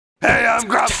Hey, I'm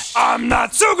Grumps. I'm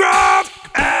not so Grump,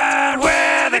 and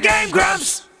we're the Game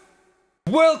Grumps.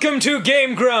 Welcome to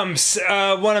Game Grumps,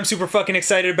 one I'm super fucking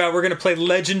excited about. We're gonna play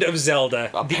Legend of Zelda.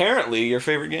 Apparently, your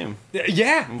favorite game.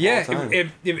 Yeah.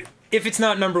 If it's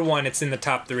not #1, it's in the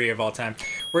top 3 of all time.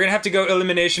 We're gonna have to go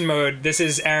elimination mode. This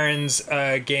is Aaron's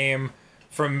game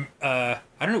from I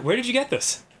don't know. Where did you get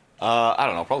this? I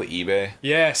don't know. Probably eBay.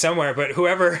 Yeah, somewhere. But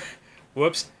whoever.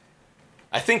 Whoops.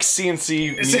 I think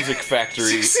CNC Music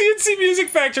Factory. CNC Music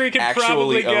Factory could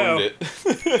probably go. Owned it.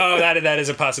 Oh, that is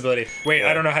a possibility. Wait, yeah.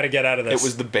 I don't know how to get out of this. It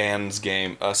was the band's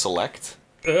game. Select?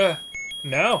 No.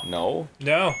 No?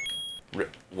 No.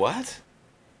 What?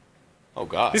 Oh,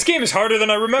 God. This game is harder than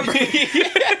I remember.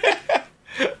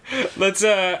 Let's,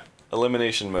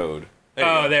 Elimination mode.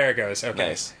 There it goes. Okay.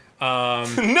 Nice. No!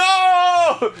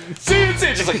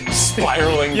 CNC just like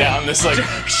spiraling down this like,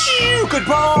 shoo,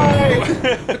 goodbye!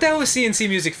 What the hell was CNC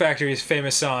Music Factory's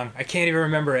famous song? I can't even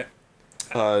remember it.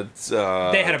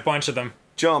 They had a bunch of them.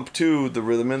 Jump to the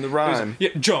rhythm and the rhyme. Yeah,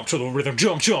 jump to the rhythm,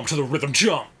 jump to the rhythm,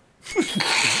 jump.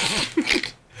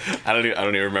 I don't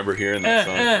even remember hearing that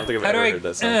song. I don't think I've ever heard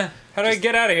that song. How do I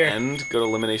get out of here? End? Go to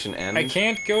elimination end? I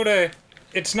can't go to...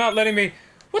 It's not letting me...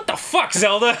 What the fuck,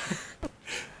 Zelda?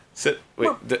 Sit.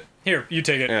 Wait. Here, you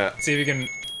take it. Yeah. See if you can...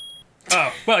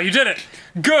 Oh, well, you did it.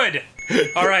 Good.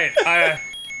 All right.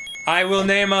 I will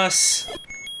name us...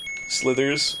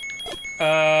 Slithers.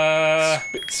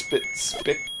 Spit,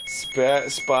 spiar,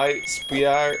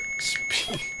 spiarm.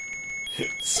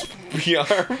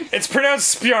 It's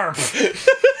pronounced spjarmf.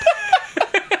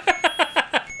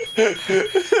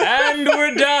 And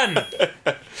we're done.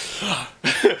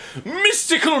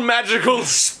 Mystical, magical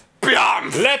spjarmf.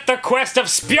 Let the quest of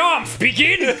spjarmf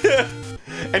begin.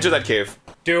 Enter that cave.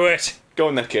 Do it. Go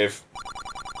in that cave.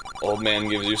 Old man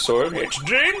gives you sword. It's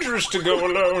dangerous to go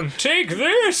alone. Take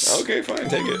this. Okay, fine,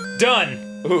 take it.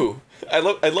 Done. Ooh, I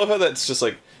love how that's just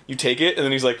like you take it and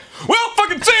then he's like, well,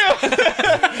 fucking see ya.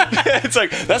 It's like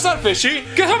that's not fishy.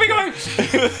 How are we going?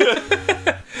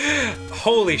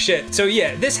 Holy shit! So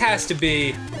yeah, this has to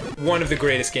be one of the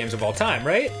greatest games of all time,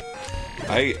 right?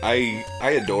 I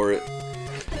adore it.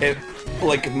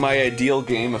 Like my ideal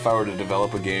game, if I were to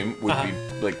develop a game, would be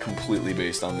like completely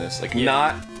based on this. Like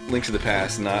not Link to the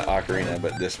Past, not Ocarina,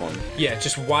 but this one. Yeah,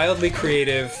 just wildly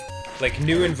creative, like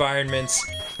new environments,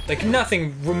 like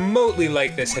nothing remotely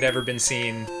like this had ever been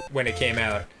seen when it came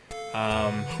out.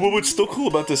 Well, what's still cool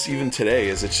about this even today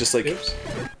is it's just like,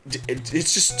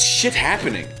 it's just shit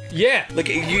happening. Yeah. Like,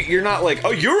 you're not like,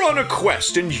 oh, you're on a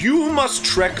quest and you must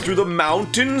trek through the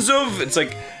mountains of... It's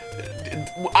like,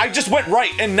 I just went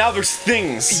right and now there's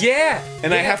things. Yeah.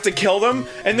 And I have to kill them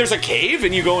and there's a cave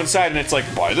and you go inside and it's like,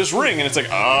 buy this ring and it's like,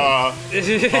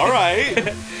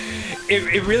 alright.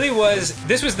 It really was,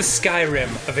 this was the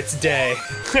Skyrim of its day.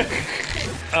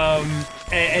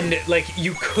 And like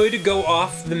you could go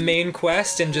off the main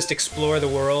quest and just explore the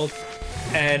world,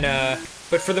 and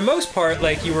but for the most part,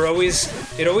 like it always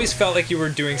felt like you were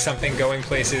doing something, going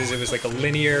places. It was like a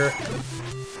linear.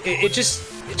 It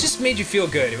just made you feel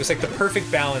good. It was like the perfect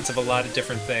balance of a lot of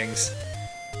different things.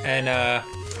 And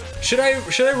should I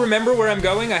remember where I'm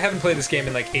going? I haven't played this game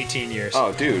in like 18 years.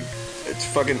 Oh, dude. It's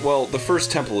fucking... Well, the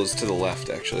first temple is to the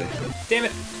left, actually. Damn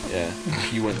it. Yeah.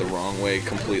 You went the wrong way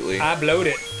completely. I blowed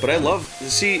it. But I love...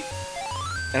 See...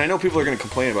 And I know people are going to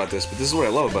complain about this, but this is what I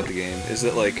love about the game, is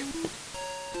that, like...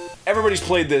 Everybody's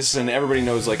played this, and everybody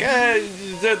knows, like,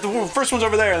 the first one's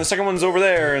over there, and the second one's over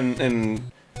there, and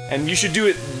you should do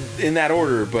it in that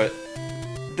order, but...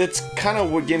 That's kind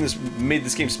of what made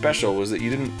this game special, was that you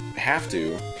didn't have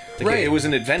to. Like, right. It was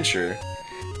an adventure.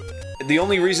 The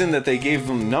only reason that they gave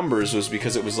them numbers was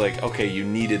because it was like, okay, you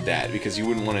needed that, because you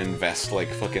wouldn't want to invest like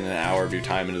fucking an hour of your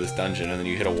time into this dungeon and then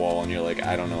you hit a wall and you're like,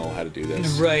 I don't know how to do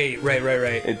this. Right.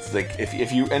 It's like,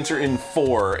 if you enter in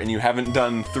 4 and you haven't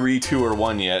done 3, 2, or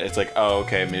 1 yet, it's like, oh,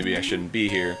 okay, maybe I shouldn't be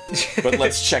here. But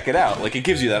let's check it out. Like, it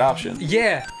gives you that option.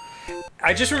 Yeah.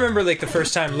 I just remember like the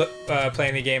first time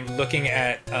playing the game, looking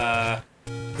at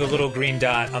the little green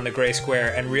dot on the gray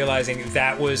square and realizing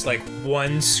that was like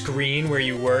one screen where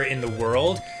you were in the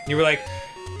world. And you were like,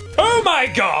 oh my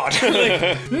god!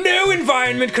 Like, no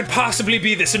environment could possibly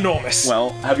be this enormous. Well,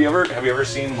 have you ever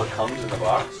seen what comes in the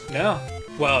box? No.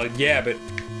 Well, yeah, but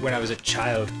when I was a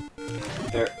child.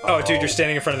 Oh, dude, you're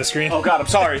standing in front of the screen. Oh god, I'm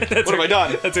sorry. What have I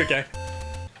done? That's okay.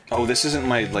 Oh, this isn't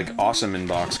my like awesome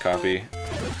in-box copy.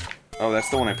 Oh, that's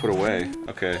the one I put away.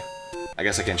 Okay. I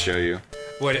guess I can show you.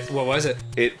 What was it?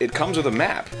 It comes with a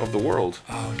map of the world.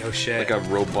 Oh, no shit. Like a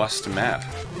robust map.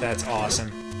 That's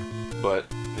awesome. But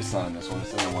It's not in this one.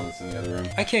 It's the one that's in the other room.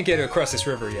 I can't get across this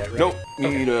river yet, right? Nope. You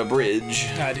need a bridge.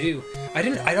 I do. I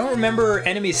don't remember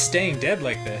enemies staying dead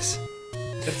like this.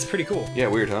 That's pretty cool. Yeah,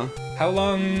 weird, huh? How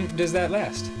long does that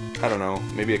last? I don't know.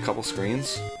 Maybe a couple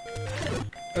screens?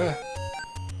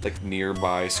 Like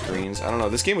nearby screens. I don't know.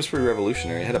 This game was pretty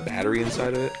revolutionary. It had a battery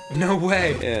inside of it. No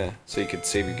way. Yeah, so you could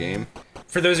save your game.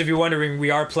 For those of you wondering, we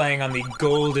are playing on the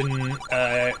golden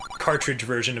cartridge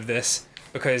version of this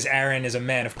because Aaron is a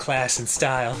man of class and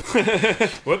style.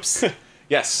 Whoops.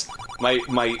 Yes, my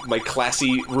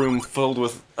classy room filled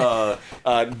with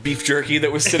beef jerky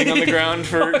that was sitting on the ground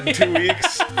for 2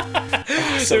 weeks.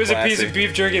 So there was classy. a piece of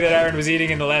beef jerky that Aaron was eating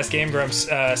in the last Game Grumps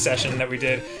session that we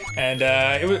did, and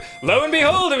it was, lo and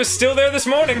behold, it was still there this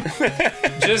morning,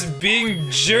 just being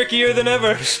jerkier than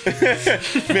ever.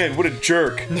 Man, what a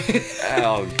jerk!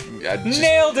 Oh,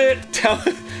 Nailed it. Tell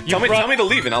me to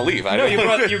leave, and I'll leave.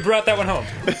 You brought that one home.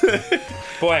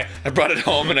 Boy, I brought it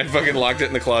home and I fucking locked it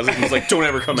in the closet and was like, "Don't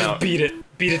ever come out." Beat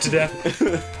it to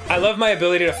death. I love my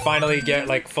ability to finally get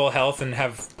like full health and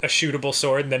have a shootable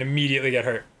sword, and then immediately get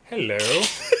hurt. Hello.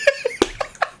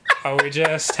 Are we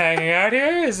just hanging out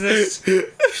here? Is this?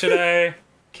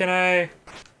 Can I?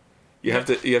 You have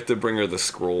to bring her the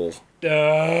scroll,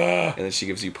 and then she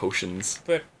gives you potions.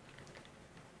 But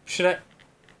should I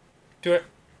do it?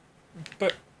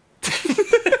 But.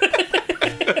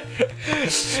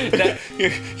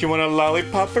 You want a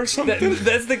lollipop or something?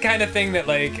 That's the kind of thing that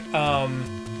like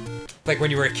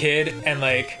when you were a kid and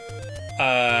like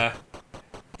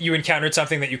you encountered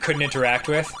something that you couldn't interact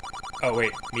with. Oh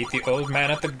wait, meet the old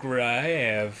man at the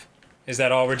grave. Is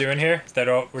that all we're doing here? Is that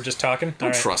all we're just talking?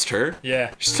 Don't trust her.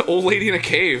 Yeah. She's an old lady in a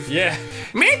cave. Yeah.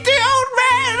 Meet the old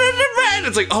man at the grave.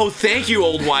 It's like, oh, thank you,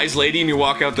 old wise lady, and you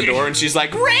walk out the door and she's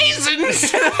like,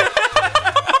 raisins.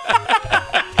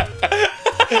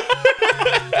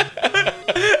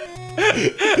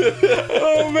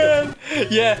 Oh man,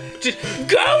 yeah. Just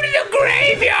go to the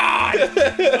graveyard.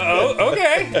 Oh,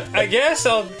 okay. I guess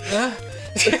I'll.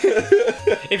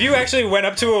 If you actually went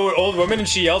up to an old woman and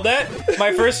she yelled that,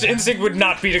 my first instinct would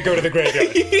not be to go to the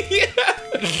graveyard. Yeah.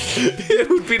 It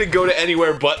would be to go to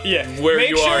anywhere but where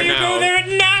you are now. Make sure you go there at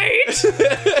night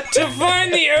to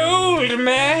find the old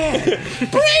man.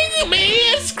 Bring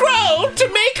me a scroll to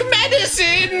make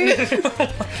medicine.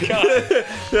 Oh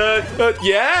my god.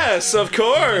 Yes, of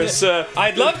course.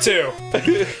 I'd love to.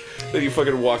 Then you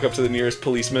fucking walk up to the nearest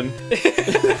policeman.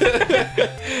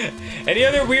 Any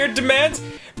other weird demands?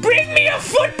 Bring me a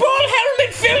football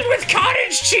helmet filled with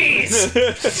cottage cheese.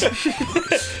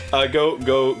 Go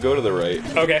to the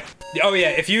right. Okay. Oh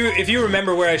yeah. If you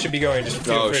remember where I should be going, just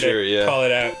feel free to call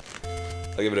it out.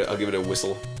 I'll give it a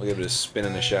whistle. I'll give it a spin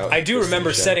and a shout. I do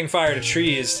remember setting fire to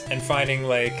trees and finding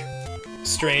like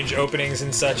strange openings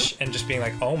and such, and just being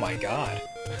like, oh my god.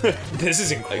 This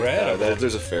is incredible.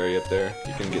 There's a fairy up there.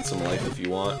 You can get some life if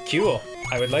you want. Cool.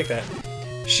 I would like that.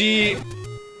 She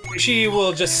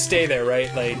will just stay there,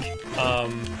 right?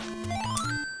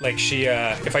 Like she,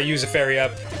 if I use a fairy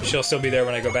up, she'll still be there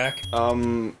when I go back?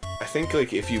 I think,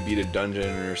 like, if you beat a dungeon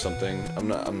or something. I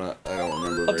don't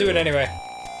remember. I'll do it anyway.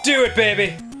 Do it,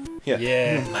 baby! Yeah.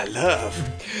 Yeah. My love.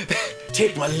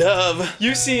 Take my love.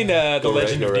 You've seen, The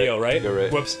Legend of Neil, right? Go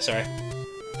right. Whoops, sorry.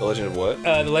 The Legend of what?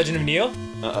 The Legend of Neil?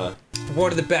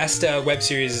 One of the best web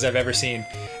series I've ever seen,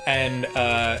 and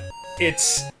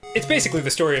it's basically the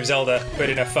story of Zelda, but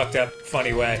in a fucked up,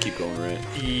 funny way. Keep going, right?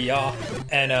 Yeah,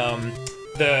 and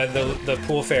the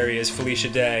pool fairy is Felicia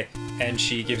Day, and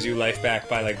she gives you life back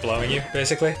by like blowing you,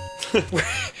 basically.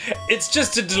 It's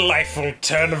just a delightful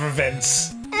turn of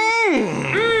events.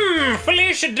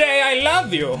 Felicia Day, I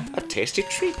love you. A tasty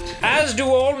treat. As do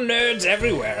all nerds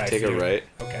everywhere. I Take feel. it right.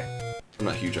 Okay. I'm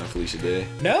not huge on Felicia Day.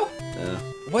 No? No.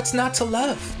 What's not to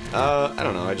love? I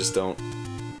don't know. I just don't.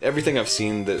 Everything I've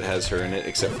seen that has her in it,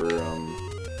 except for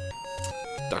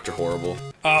Dr. Horrible.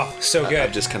 Oh, so good.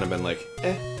 I've just kind of been like,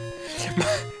 eh.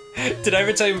 Did I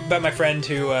ever tell you about my friend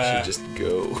who? Should just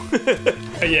go.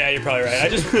 Yeah, you're probably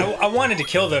right. I wanted to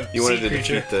kill the You wanted sea to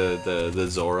creature. defeat the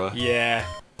Zora. Yeah.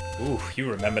 Ooh, you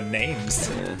remember names.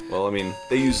 Yeah. Well, I mean,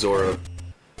 they use Zora.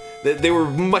 They were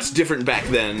much different back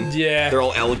then. Yeah. They're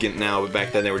all elegant now, but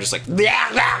back then they were just like,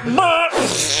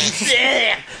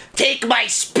 take my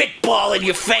spitball in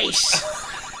your face.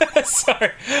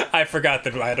 Sorry, I forgot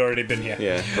that I had already been here.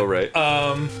 yeah, all right.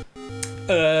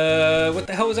 What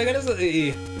the hell was I gonna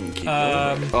say? Keep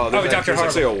Dr. there's Horrible.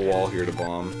 actually a wall here to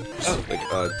bomb. Just, like,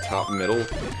 top middle.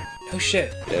 Oh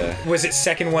shit. Yeah. Was it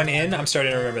second one in? I'm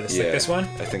starting to remember this. Yeah, Like this one?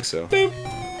 I think so. Boop.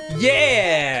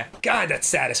 Yeah! God, that's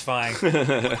satisfying.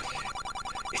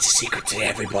 It's a secret to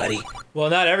everybody. Well,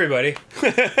 not everybody.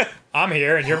 I'm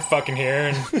here, and you're fucking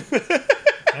here, and...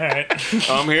 All right.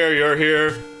 I'm here, you're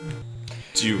here.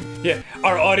 Do you Yeah,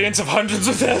 our audience of hundreds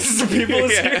of thousands of people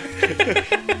is here.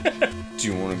 do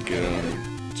you want to get on?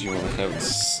 Do you want to have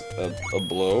a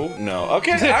blow? No.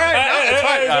 Okay. All right. No, it's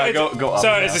fine. Go up.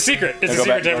 Sorry, now. it's a secret. It's Go a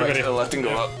secret back, to go back everybody. to the left and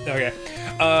go up. Okay.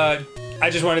 I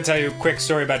just want to tell you a quick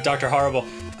story about Dr. Horrible.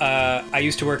 I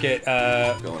used to work at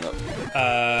Going up.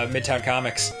 Midtown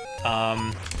Comics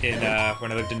when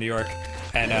I lived in New York,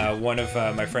 and one of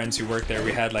my friends who worked there,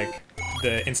 we had like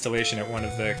the installation at one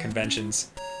of the conventions,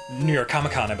 New York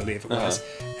Comic Con, I believe it was,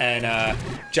 and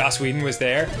Joss Whedon was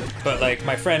there, but like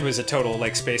my friend was a total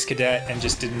like space cadet and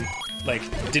just didn't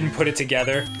put it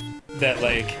together that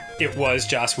like it was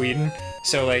Joss Whedon,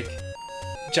 so like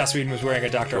Joss Whedon was wearing a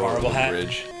Dr. Horrible hat.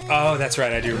 Bridge. Oh, that's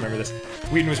right, I do remember this.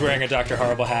 Whedon was wearing a Dr.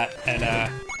 Horrible hat, and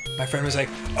my friend was like,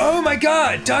 "Oh my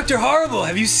God, Dr. Horrible!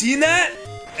 Have you seen that?"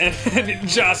 And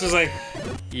Joss was like,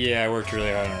 "Yeah, I worked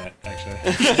really hard on it, actually."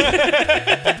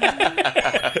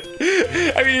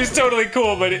 I mean, he was totally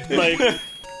cool, but I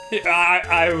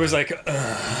was like,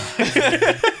 ugh.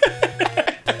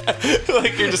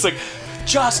 Like you're just like,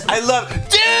 Joss, I love,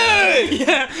 dude.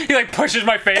 Yeah, he like pushes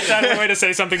my face out of the way to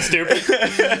say something stupid.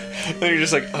 And you're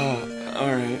just like, oh. All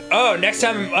right. Oh, next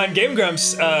time on Game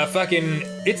Grumps,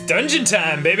 it's dungeon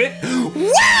time, baby.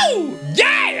 Woo!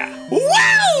 Yeah!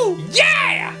 Woo!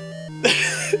 Yeah!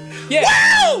 Yeah.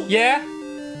 Woo! Yeah?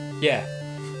 Yeah.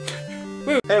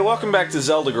 Hey, welcome back to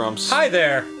Zelda Grumps. Hi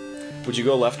there. Would you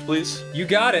go left, please? You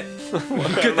got it.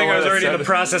 Good thing I was already in the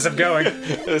process of going.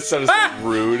 That sounded so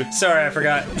rude. Sorry, I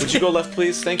forgot. Would you go left,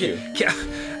 please? Thank you.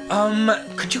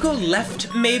 Could you go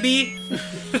left, maybe?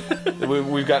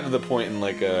 We've gotten to the point in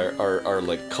like our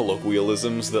like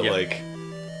colloquialisms that like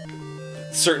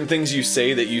certain things you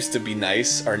say that used to be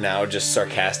nice are now just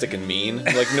sarcastic and mean.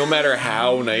 Like no matter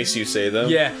how nice you say them.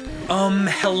 Yeah.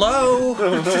 Hello.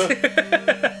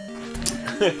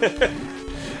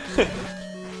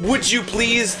 Would you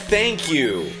please? Thank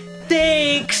you.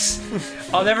 Thanks.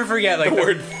 I'll never forget like The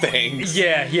word thanks.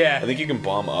 Yeah, yeah. I think you can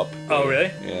bomb up. Oh, really?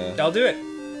 Yeah. I'll do it.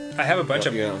 I have a bunch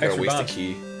of You don't gotta extra waste a bombs.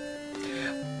 key.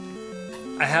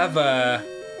 I have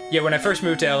when I first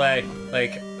moved to LA,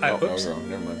 like I oops. was wrong.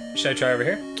 Never mind. Should I try over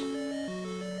here?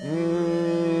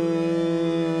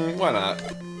 Why not?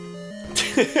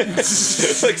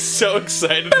 It's like so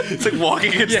excited. It's like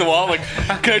walking against the wall. Like,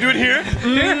 can I do it here?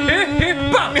 Here,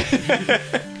 bam!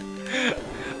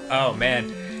 Oh man.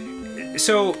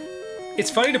 So it's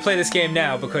funny to play this game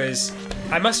now because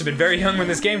I must have been very young when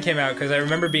this game came out because I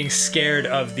remember being scared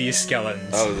of these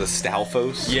skeletons. Oh, the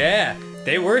Stalfos? Yeah,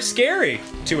 they were scary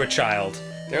to a child.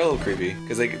 They're a little creepy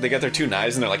because they got their two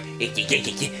knives and they're like, I'm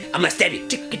gonna stab you. I'm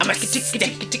gonna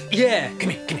stab you. Yeah.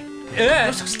 Come here.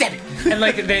 Yeah. Stab it. And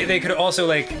like they could also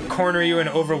like corner you and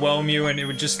overwhelm you and it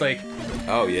would just like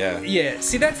oh yeah. yeah.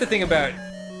 See, that's the thing about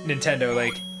Nintendo,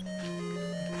 like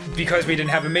because we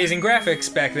didn't have amazing graphics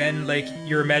back then, like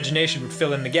your imagination would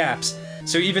fill in the gaps.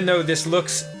 So even though this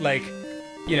looks like,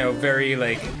 you know, very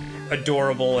like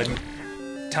adorable and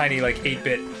tiny like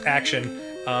 8-bit action,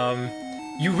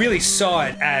 you really saw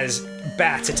it as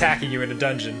bats attacking you in a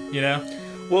dungeon, you know?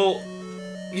 Well,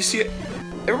 you see,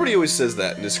 everybody always says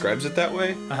that and describes it that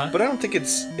way, but I don't think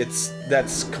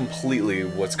that's completely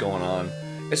what's going on.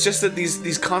 It's just that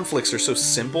these conflicts are so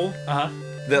simple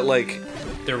that like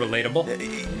they're relatable.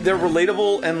 They're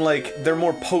relatable and like they're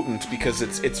more potent because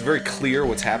it's very clear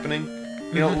what's happening.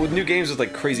 You know, with new games with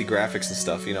like crazy graphics and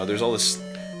stuff, you know, there's all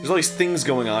these things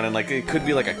going on and like it could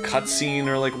be like a cutscene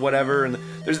or like whatever, and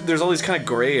there's all these kind of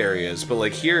gray areas. But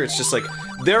like here, it's just like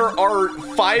there are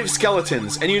 5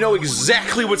 skeletons and you know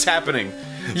exactly what's happening.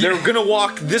 They're gonna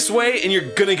walk this way and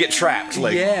you're gonna get trapped.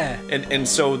 Like and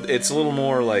so it's a little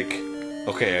more like,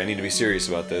 okay, I need to be serious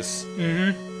about this.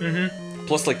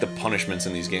 Plus, like the punishments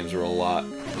in these games were a lot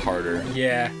harder.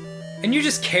 Yeah, and you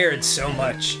just cared so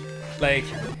much. Like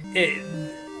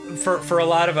for a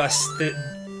lot of us,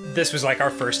 this was like our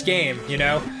first game, you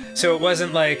know. So it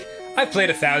wasn't like I've played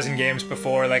 1,000 games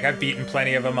before. Like I've beaten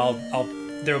plenty of them.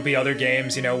 There will be other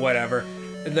games, you know, whatever.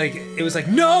 Like it was like,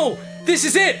 no, this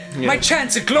is it, my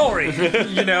chance of glory.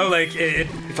 You know, like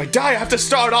if I die, I have to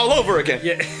start all over again.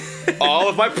 Yeah. All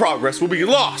of my progress will be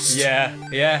lost. Yeah,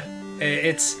 yeah.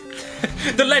 It's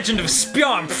the legend of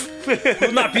Spjarmf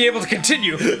will not be able to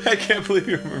continue. I can't believe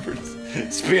you remembered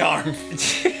Spjarmf.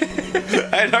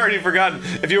 I had already forgotten.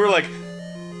 If you were like,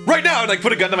 right now, I'd like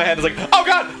put a gun to my head. It's like, oh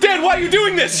God, Dan, why are you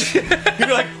doing this? You'd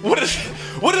be like, what do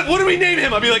we name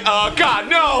him? I'd be like, oh God,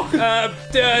 no.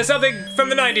 Something from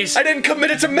the 90s. I didn't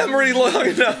commit it to memory long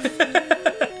enough.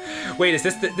 Wait,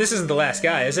 this isn't the last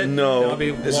guy, is it? No,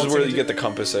 this is where you get the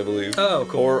compass, I believe. Oh,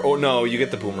 cool. Or no, you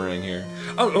get the boomerang here.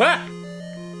 Oh, what?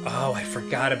 Oh, I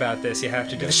forgot about this. You have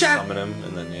to do the Summon him,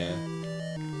 and then, yeah.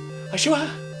 Ashua!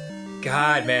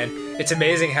 God, man. It's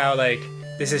amazing how, like,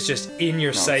 this is just in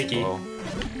your psyche.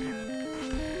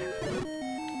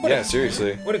 Yeah,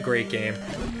 seriously. What a great game.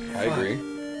 I agree.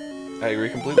 I agree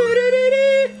completely.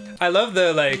 I love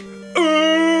the, like,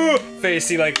 face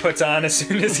he, like, puts on as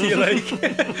soon as he, like,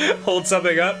 holds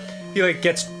something up. He, like,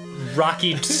 gets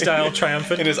Rocky-style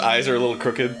triumphant. And his eyes are a little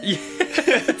crooked. Yeah.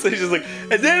 So he's just like,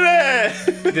 I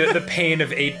did it! The pain of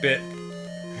 8-bit.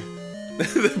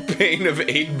 The pain of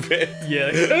 8-bit. Yeah.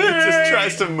 Like, he just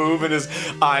tries to move and his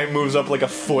eye moves up like a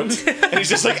foot. And he's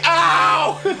just like,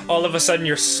 ow! All of a sudden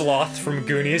you're Sloth from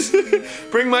Goonies.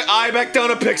 Bring my eye back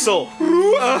down a pixel.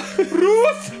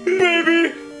 Ruth,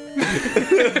 baby!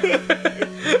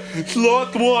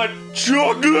 Sloth want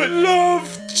chocolate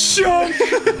love chunk!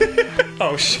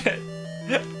 Oh shit.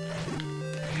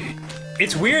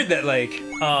 It's weird that, like,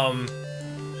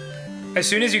 as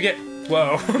soon as you get...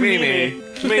 Whoa. Mimi.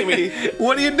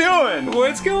 What are you doing?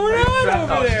 What's going on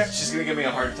over there? She's gonna give me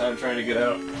a hard time trying to get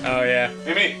out. Oh, yeah.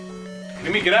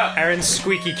 Mimi, get out. Aaron's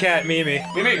squeaky cat, Mimi.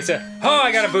 Mimi. Oh,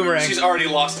 I got a boomerang. She's already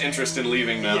lost interest in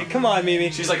leaving now. Yeah, come on, Mimi.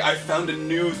 She's like, I found a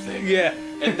new thing. Yeah.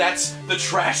 And that's the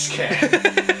trash can.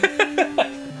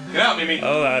 Get out, Mimi.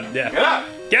 Hold on, yeah. Get out.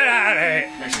 Get out of here.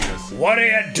 There she goes. What are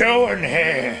you doing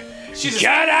here?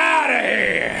 Get out of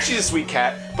here! She's a sweet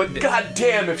cat, but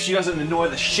goddamn if she doesn't annoy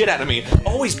the shit out of me.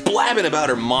 Always blabbing about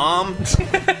her mom.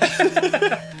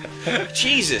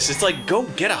 Jesus, it's like, go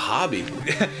get a hobby.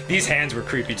 These hands were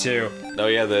creepy too. Oh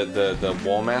yeah, the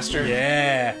wall master?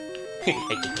 Yeah.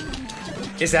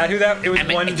 Is that who that? It was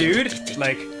one dude?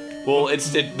 Like... Well,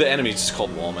 the enemy's just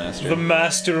called Wall Master. The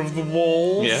master of the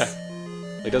walls? Yeah.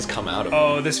 It does come out of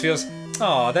Oh, this feels...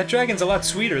 Oh, that dragon's a lot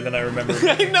sweeter than I remember.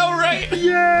 I know, right?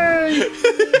 Yay!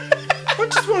 I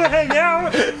just want to hang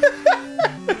out.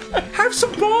 Have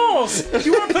some balls.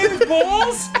 You want to play with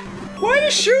balls? Why are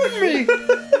you shooting me?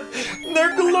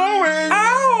 They're glowing.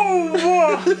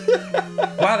 Ow!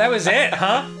 Wow, that was it,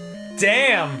 huh?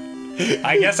 Damn.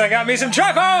 I guess I got me some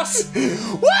truffles.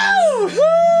 Woo!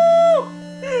 Woo!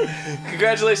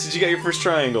 Congratulations, you got your first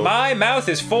triangle. My mouth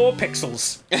is 4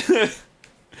 pixels.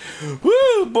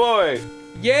 Woo, boy!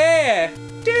 Yeah!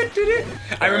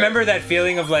 I remember that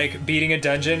feeling of, like, beating a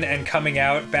dungeon and coming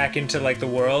out back into, like, the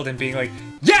world and being like,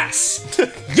 yes!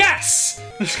 Yes!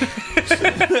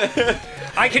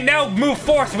 I can now move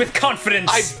forth with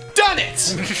confidence! I've done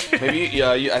it! Maybe,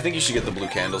 yeah, I think you should get the blue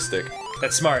candlestick.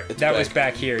 That's smart. That was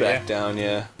back here, back down,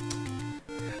 yeah.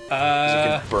 'Cause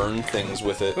you can burn things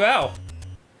with it. Wow.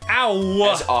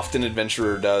 Ow! As often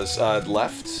Adventurer does.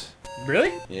 Left?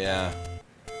 Really? Yeah.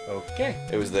 Okay.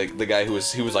 It was the guy who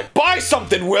was like, buy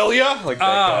something, will ya? Like that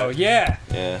guy. Oh, yeah.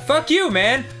 Yeah. Fuck you,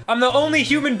 man. I'm the only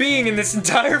human being in this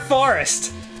entire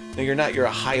forest. No, you're not. You're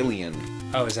a Hylian.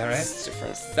 Oh, is that right? It's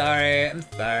different. Sorry, I'm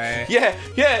sorry. Yeah,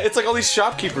 it's like all these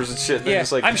shopkeepers and shit. They're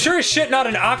just like, I'm sure as shit not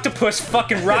an octopus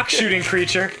fucking rock shooting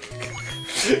creature.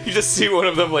 you just see one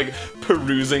of them like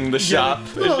perusing the shop.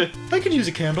 Oh, I could use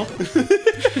a candle.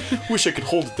 Wish I could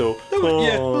hold it though.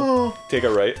 Yeah. Oh. Take a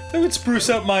right. That would spruce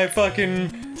up my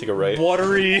fucking Take a right.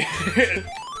 watery.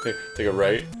 Take a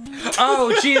right.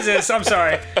 Oh Jesus! I'm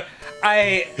sorry.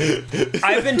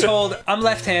 I've been told I'm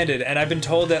left-handed, and I've been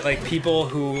told that like people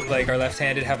who like are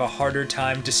left-handed have a harder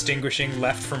time distinguishing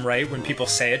left from right when people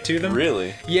say it to them.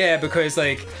 Really? Yeah, because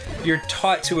like you're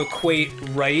taught to equate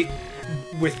right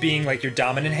with being like your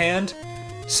dominant hand.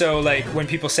 So like when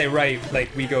people say right,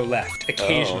 like we go left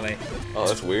occasionally. Oh,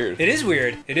 that's weird. It is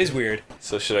weird. It is weird.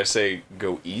 So should I say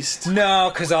go east? No,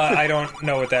 because I don't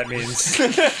know what that means.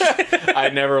 I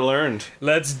never learned.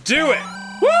 Let's do it.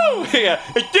 Woo! Yeah.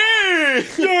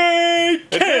 Yay!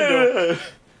 Candle.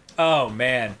 Oh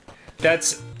man,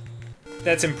 that's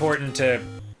important to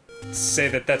say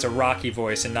that that's a Rocky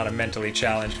voice and not a mentally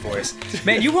challenged voice.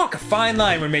 Man, you walk a fine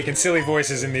line when making silly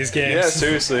voices in these games. Yeah,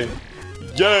 seriously.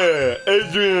 Yeah,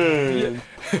 Adrian.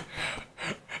 Yeah.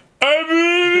 I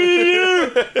believe in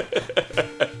you.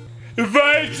 If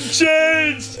I can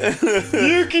change,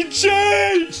 you can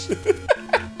change.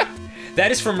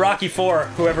 That is from Rocky 4.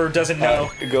 Whoever doesn't know.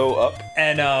 Go up.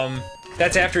 And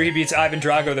that's after he beats Ivan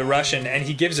Drago the Russian, and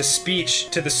he gives a speech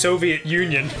to the Soviet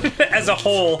Union as a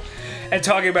whole, and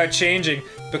talking about changing,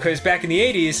 because back in the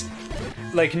 80s,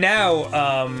 like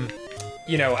now,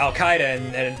 you know,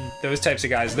 Al-Qaeda and those types of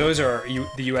guys, those are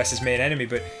the US's main enemy,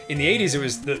 but in the 80s it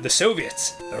was the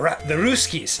Soviets, the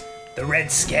Ruskies, the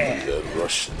Red Scare. The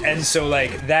Russians. And so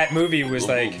like that movie was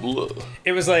like,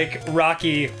 it was like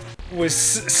Rocky was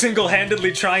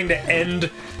single-handedly trying to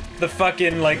end the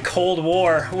fucking like Cold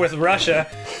War with Russia.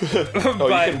 Oh,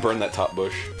 you can burn that top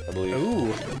bush, I believe.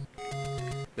 Ooh.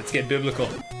 Let's get biblical.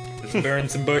 Let's burn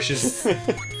some bushes.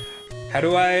 How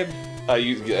do I...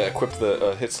 You equip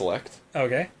the, hit select.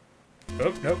 Okay.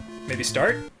 Oh, nope. Maybe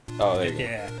start? Oh, there you go.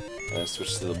 Yeah. And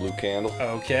switch to the blue candle.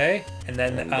 Okay. And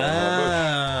then... And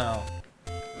oh.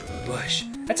 Bush.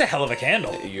 That's a hell of a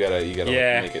candle. You gotta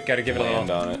Yeah, make it gotta give it a land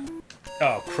little- on it.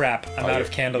 Oh, crap. I'm out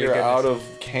of candle. You're to out goodness.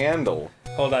 of candle.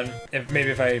 Hold on. Maybe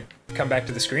if I come back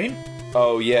to the screen?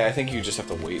 Oh, yeah, I think you just have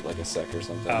to wait like a sec or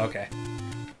something. Oh, okay.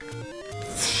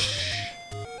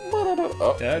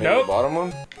 Oh, maybe nope. the bottom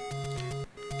one?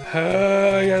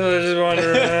 I guess I just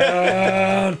wander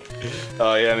around.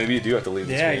 Oh, yeah, maybe you do have to leave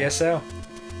the Yeah, I screen. guess so.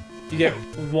 You get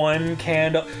one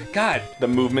candle. God. The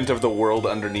movement of the world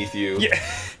underneath you. Yeah.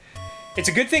 It's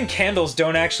a good thing candles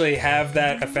don't actually have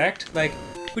that effect. Like,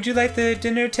 would you like the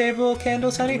dinner table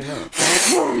candles, honey?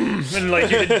 And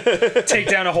like you could take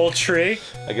down a whole tree.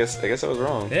 I guess I was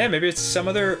wrong. Yeah, maybe it's some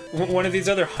other one of these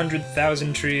other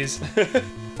 100,000 trees.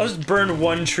 I'll just burn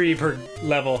one tree per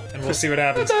level, and we'll see what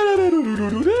happens. So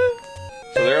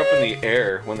they're up in the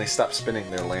air. When they stop spinning,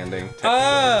 they're landing.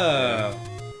 Oh.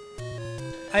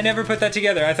 I never put that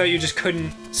together. I thought you just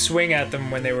couldn't swing at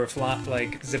them when they were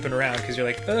like zipping around because you're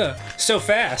like, ugh, so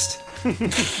fast.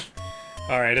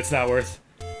 All right, it's not worth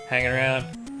hanging around.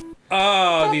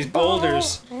 Oh, these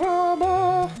boulders.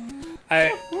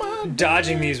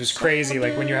 Dodging these was crazy.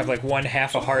 Like when you have like one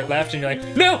half a heart left, and you're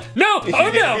like, no, no,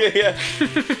 oh no. Yeah.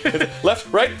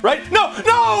 Left, right, no,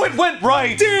 it went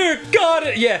right. Dear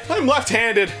God, yeah. I'm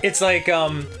left-handed. It's like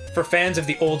for fans of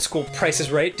the old school Price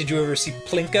is Right. Did you ever see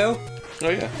Plinko? Oh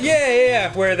yeah.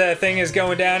 Yeah, where the thing is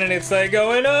going down and it's like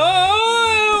going,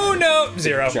 oh no,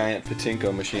 zero. Giant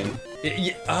Patinko machine.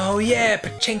 Oh yeah,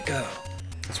 Pachinko.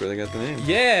 That's where they got the name.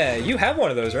 Yeah, you have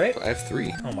one of those, right? I have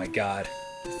 3. Oh my God.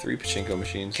 3 Pachinko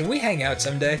machines. Can we hang out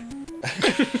someday?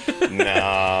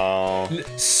 No.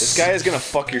 This guy is gonna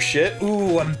fuck your shit.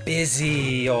 Ooh, I'm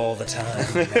busy all the time,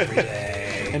 every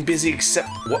day. I'm busy except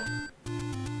what?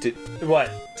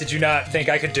 What? Did you not think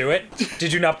I could do it?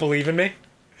 Did you not believe in me?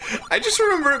 I just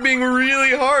remember it being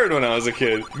really hard when I was a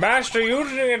kid. Master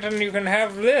using it and you can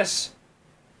have this.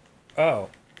 Oh,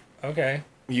 okay.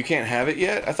 You can't have it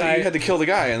yet? I thought you had to kill the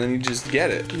guy and then you just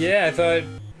get it. Yeah, I thought,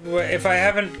 if I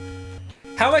haven't...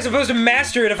 How am I supposed to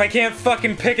master it if I can't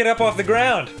fucking pick it up off the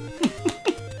ground?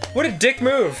 What a dick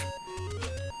move.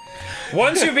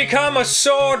 Once you become a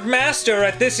sword master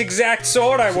at this exact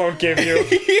sword I won't give you.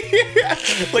 Yeah.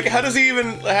 Like, how does he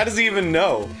even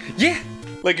know? Yeah.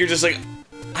 Like, you're just like,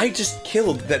 I just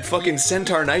killed that fucking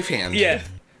centaur knife hand. Yeah.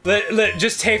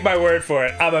 Just take my word for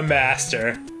it. I'm a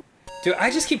master. Dude,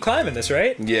 I just keep climbing this,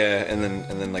 right? Yeah, and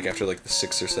then like after like the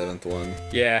 6th or 7th one.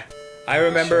 Yeah. I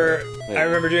remember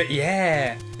doing it.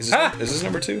 Yeah. Is this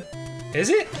number 2? Is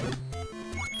it?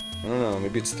 I don't know,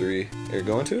 maybe it's 3. Are you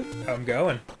going to it? I'm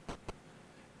going.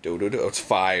 Oh, it's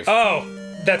 5. Oh,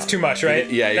 that's too much, right?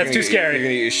 Yeah, that's too scary. You're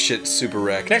gonna get your shit super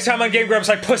wrecked. Next time on Game Grumps,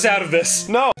 I puss out of this.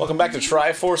 No! Welcome back to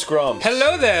Triforce Grumps.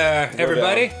 Hello there,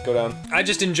 everybody. Go down. I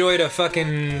just enjoyed a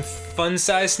fucking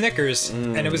fun-sized Snickers,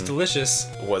 and it was delicious.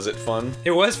 Was it fun?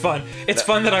 It was fun. It's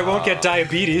fun that I won't get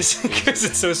diabetes because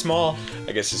it's so small.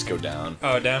 I guess just go down.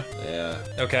 Oh, down? Yeah.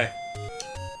 Okay.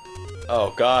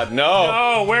 Oh god, no!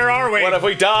 Oh, where are we? What have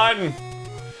we done?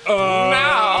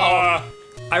 No!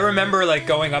 I remember like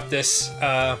going up this,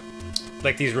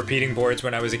 like these repeating boards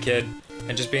when I was a kid,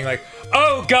 and just being like,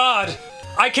 "Oh God,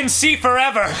 I can see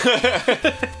forever."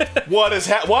 What is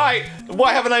why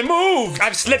haven't I moved?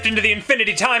 I've slipped into the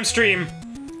infinity time stream.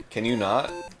 Can you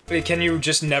not? Wait, can you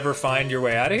just never find your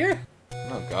way out of here?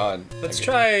 Oh god. Let's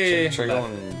try. Try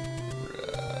going.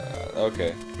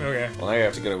 Okay. Okay. Well, now you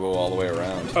have to go all the way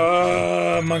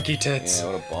around. Monkey tits.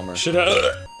 Yeah, what a bummer. Should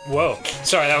I? Whoa.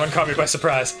 Sorry, that one caught me by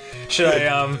surprise. Should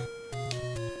I,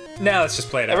 Now let's just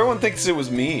play it out. Everyone thinks it was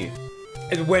me.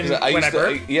 When I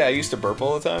burp? I used to burp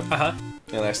all the time. Uh-huh.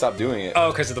 And I stopped doing it.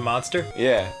 Oh, because of the monster?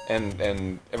 Yeah,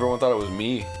 and everyone thought it was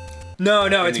me. No,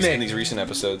 it's me. In these recent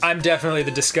episodes. I'm definitely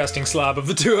the disgusting slob of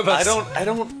the two of us. I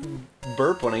don't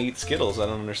burp when I eat Skittles. I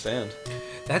don't understand.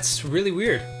 That's really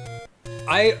weird.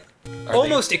 I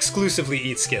almost exclusively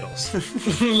eat Skittles.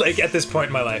 Like, at this point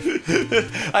in my life.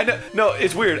 I know. No,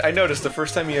 it's weird. I noticed the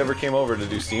first time you ever came over to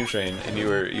do Steam Train, and you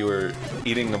were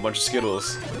eating a bunch of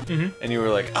Skittles, and you were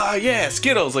like, "Ah, yeah,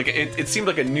 Skittles!" Like it seemed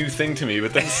like a new thing to me,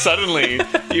 but then suddenly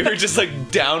you were just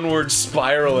like downward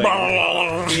spiraling,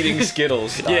 eating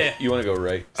Skittles. Yeah. You want to go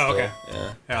right? Oh, okay.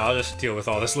 Yeah. Yeah, I'll just deal with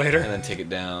all this later. And then take it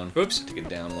down. Oops. Take it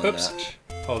down one Oops. notch.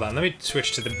 Hold on, let me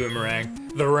switch to the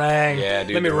boomerang. The rang. Yeah,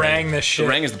 dude. Let me the rang this shit. The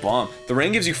rang is the bomb. The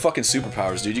rang gives you fucking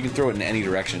superpowers, dude. You can throw it in any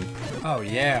direction. Oh,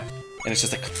 yeah. And it's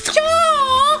just like...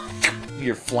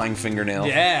 Your flying fingernail.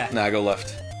 Yeah. Nah, go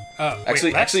left.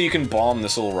 Actually, you can bomb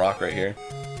this little rock right here.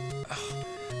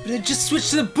 But I just switched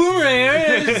to the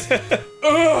boomerang.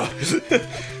 Ugh!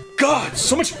 God,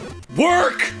 so much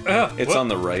work! It's what? on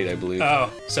the right, I believe.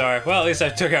 Oh, sorry. Well, at least I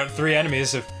took out 3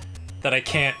 enemies that I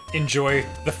can't enjoy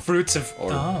the fruits of.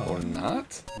 Or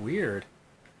not? Weird.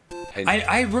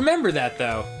 I remember that,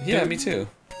 though. Yeah, me too.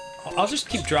 I'll just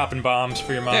keep dropping bombs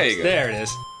for your moms. There you go. There it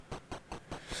is.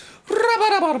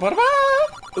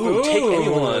 Ooh, take Ooh.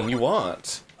 anyone you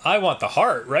want. I want the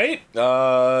heart, right?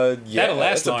 Yeah, That'll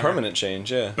last it's a longer. permanent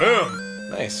change, yeah.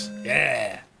 Boom. Nice.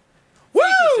 Yeah. Woo!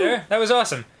 Thank you, sir. That was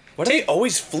awesome. Why do they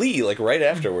always flee, like, right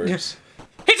afterwards?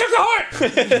 He took the heart!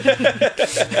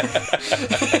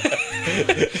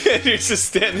 And you're just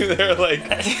standing there like,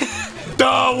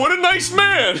 duh, what a nice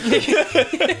man!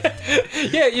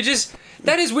 Yeah,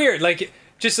 that is weird. Like,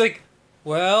 just like,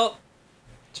 well,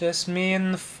 just me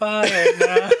and the fire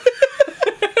now.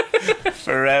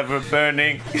 Forever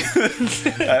burning.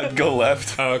 Go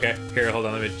left. Oh, okay. Here, hold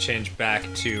on. Let me change back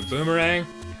to boomerang.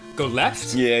 Go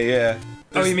left? Yeah, yeah.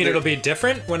 Oh, you mean it'll be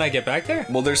different when I get back there?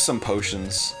 Well, there's some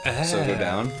potions. So go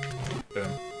down. Boom.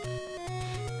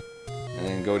 And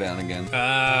then go down again.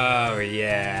 Oh,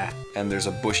 yeah. And there's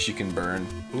a bush you can burn.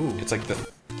 Ooh. It's like the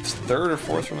 3rd or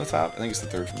 4th from the top. I think it's the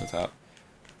 3rd from the top.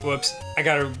 Whoops. I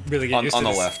gotta really get used to On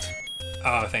this. the left.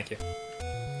 Oh, thank you.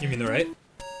 You mean the right?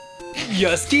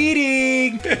 Just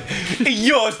kidding!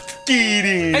 Just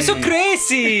kidding! I'm so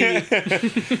crazy!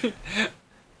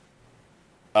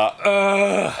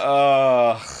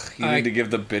 You need to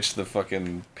give the bitch the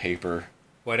fucking paper.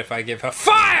 What if I give her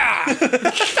fire?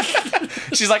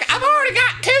 She's like, I've already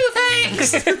got 2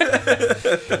 things!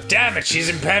 Damn it, she's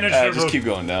impenetrable. Just keep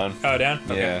going down. Oh, down?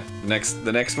 Okay. Yeah.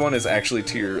 The next one is actually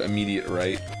to your immediate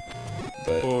right.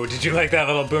 But Oh, did you like that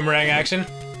little boomerang action?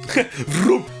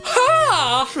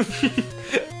 Ha!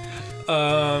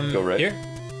 Go right? Here?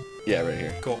 Yeah, right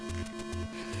here. Cool.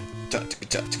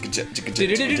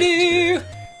 Do-do-do-do.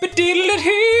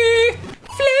 Ba-diddle-dee,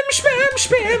 flim shmam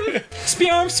shmam,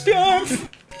 spyarm spyarm.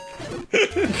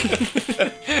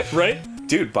 Right?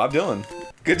 Dude, Bob Dylan.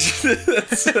 Good.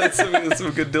 that's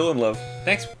some good Dylan love.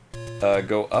 Thanks.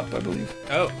 Go up, I believe.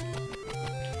 Oh.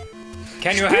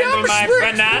 Can you handle my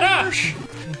banana?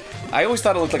 I always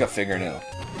thought it looked like a fingernail.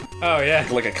 Oh, yeah.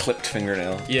 Like a clipped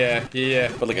fingernail. Yeah.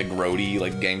 But like a grody,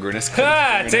 like gangrenous clipped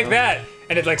Ah, fingernail. take that.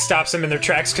 And it like stops them in their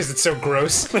tracks because it's so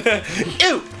gross.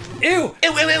 Ew! Ew! Ew,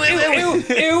 ew, ew, ew, ew, Ew!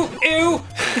 Ew! Ew!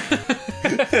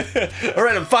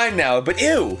 Alright, I'm fine now, but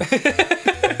ew!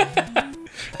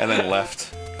 And then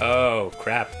left. Oh,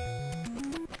 crap.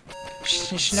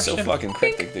 So fucking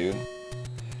cryptic, dude.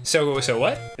 So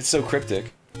what? It's so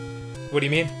cryptic. What do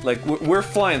you mean? Like, we're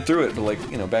flying through it, but like,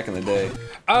 you know, back in the day.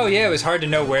 Oh, yeah, it was hard to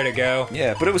know where to go.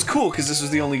 Yeah, but it was cool because this was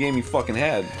the only game you fucking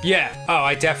had. Yeah. Oh,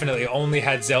 I definitely only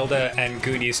had Zelda and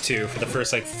Goonies 2 for the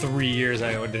first, like, 3 years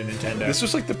I owned a Nintendo. This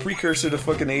was like the precursor to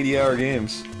fucking 80-hour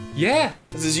games. Yeah.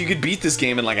 This is, you could beat this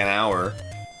game in like an hour,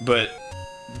 but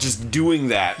just doing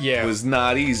that was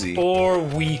not easy. Or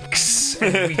weeks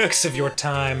and weeks of your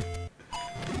time.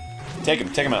 Take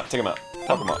him out,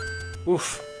 fuck him up.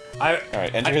 Oof.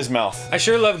 Alright, enter his mouth. I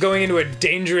sure love going into a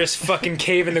dangerous fucking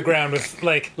cave in the ground with,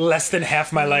 like, less than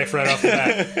half my life right off the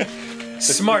bat.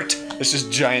 Smart. It's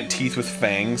just giant teeth with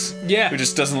fangs. Yeah. Who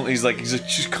just doesn't, he's like,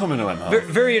 just come into my mouth.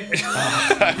 Very...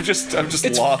 I'm just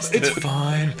lost. It's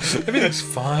fine. Everything's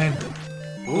fine.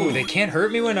 Ooh, they can't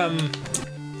hurt me when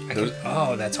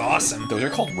oh, that's awesome. Those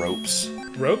are called ropes.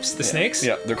 Ropes? The snakes?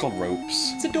 Yeah, they're called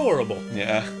ropes. It's adorable.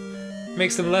 Yeah.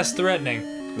 Makes them less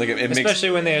threatening. Like it Especially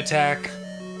when they attack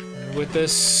with the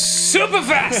super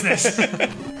fastness.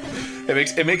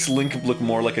 it makes Link look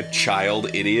more like a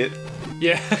child idiot.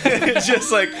 Yeah. It's just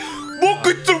like, look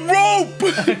at the rope!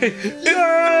 It's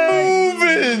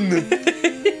moving!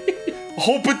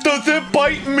 Hope it doesn't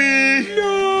bite me!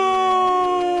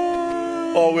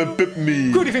 No! Oh, it bit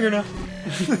me. Goody finger now.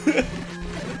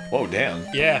 Whoa, damn.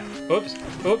 Yeah. Oops.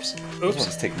 Oops. Oops.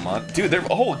 Let's take them on. Dude, they're,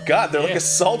 oh god, they're like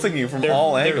assaulting you from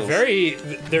all angles.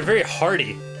 They're very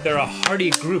hardy. They're a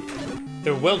hardy group.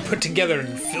 They're well put together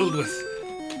and filled with,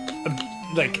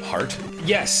 like... Heart?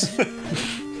 Yes.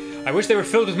 I wish they were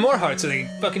filled with more hearts so they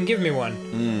could fucking give me one.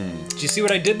 Did you see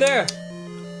what I did there?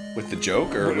 With the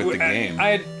joke or with the game?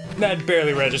 That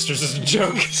barely registers as a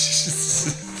joke.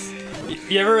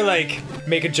 You ever, like,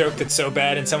 make a joke that's so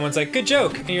bad and someone's like, good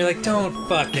joke, and you're like, don't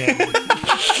fucking...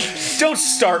 Don't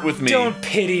start with me. Don't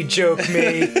pity joke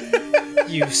me.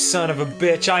 You son of a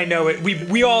bitch. I know it.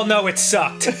 We all know it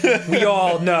sucked. We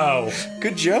all know.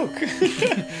 Good joke.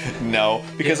 No,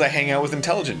 because I hang out with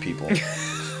intelligent people. I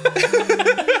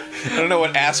don't know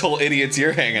what asshole idiots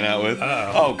you're hanging out with.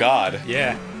 Uh-oh. Oh god.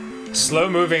 Yeah.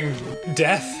 slow-moving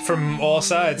death from all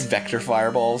sides. Vector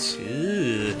fireballs.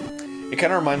 Ew. It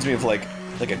kind of reminds me of like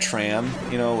a tram,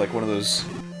 you know, like one of those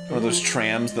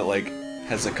trams that like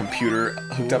has a computer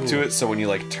hooked up to it. So when you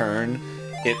like turn,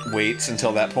 it waits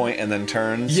until that point and then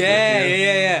turns.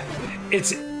 Yeah.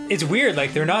 It's weird.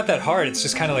 Like they're not that hard. It's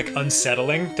just kind of like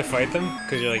unsettling to fight them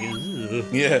because you're like, ugh.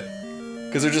 Yeah,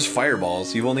 because they're just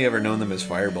fireballs. You've only ever known them as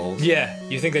fireballs. Yeah,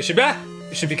 you think they should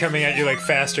be coming at you like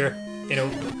faster. You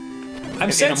know,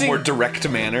 I'm sensing in a more direct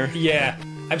manner. Yeah,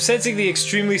 I'm sensing the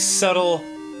extremely subtle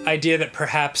idea that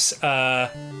perhaps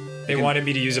they wanted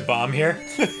me to use a bomb here.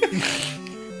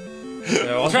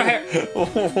 So I'll try it.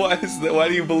 Why is that? Why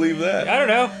do you believe that? I don't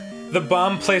know. The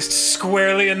bomb placed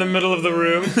squarely in the middle of the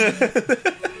room.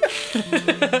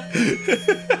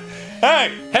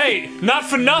 Hey, not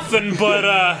for nothing, but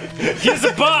here's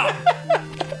a bomb.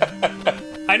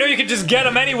 I know you can just get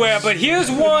them anywhere, but here's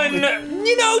one,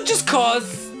 you know, just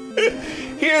cause.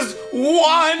 Here's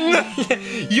one!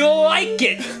 You'll like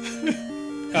it.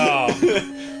 Oh.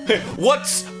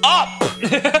 What's up,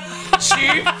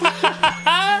 Chief?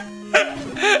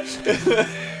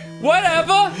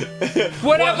 Whatever.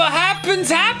 Whatever happens,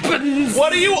 happens.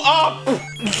 What are you up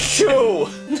to?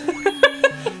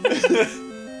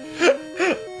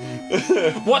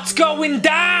 What's going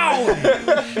down?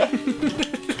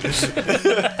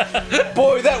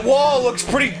 Boy, that wall looks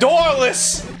pretty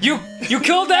doorless. You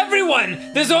killed everyone.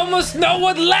 There's almost no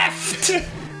one left.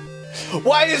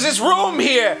 Why is this room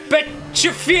here? Bet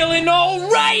you're feeling all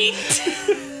right.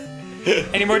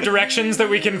 Any more directions that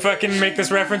we can fucking make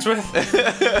this reference with?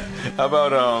 How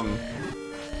about,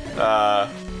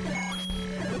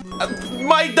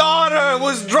 my daughter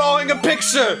was drawing a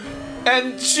picture,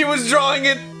 and she was drawing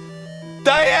it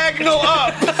diagonal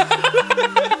up!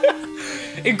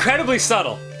 Incredibly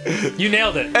subtle. You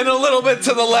nailed it. And a little bit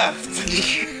to the left.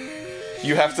 He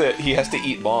has to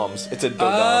eat bombs. It's a dodongo.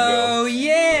 Oh,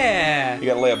 yeah. You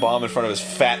gotta lay a bomb in front of his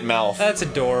fat mouth. That's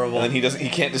adorable. And then he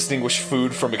can't distinguish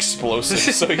food from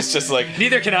explosives, so he's just like...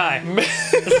 Neither can I.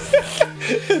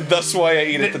 That's why I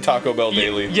eat at the Taco Bell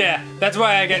daily. Yeah, that's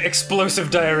why I get explosive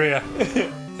diarrhea.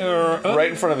 Right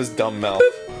in front of his dumb mouth.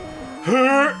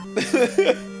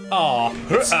 Aw.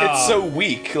 It's so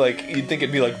weak, like, you'd think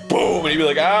it'd be like, boom, and he'd be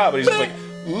like, ah, but he's just like,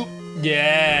 oop.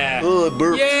 Yeah.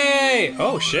 Burp. Yay!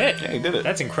 Oh shit. Yeah, he did it.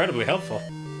 That's incredibly helpful.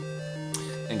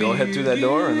 And go ahead through that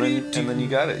door, and then you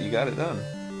got it. You got it done.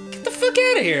 Get the fuck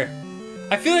out of here.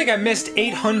 I feel like I missed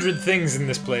 800 things in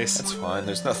this place. That's fine.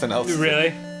 There's nothing else. Really?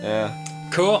 Yeah.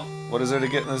 Cool. What is there to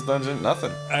get in this dungeon?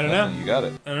 Nothing. I don't Nothing. know. You got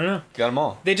it. I don't know. Got them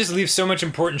all. They just leave so much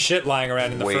important shit lying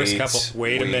around in the first couple.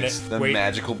 Wait a minute. The Wait.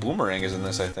 magical boomerang is in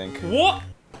this, I think. What?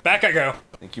 Back I go.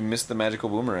 I think you missed the magical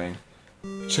boomerang.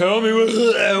 Tell me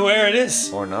where it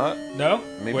is. Or not. No?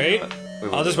 Maybe Wait. not.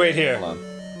 I'll just wait here. Hold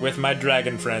on. With my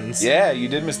dragon friends. Yeah, you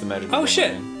did miss the magical Oh,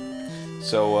 shit. boomerang.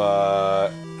 So, I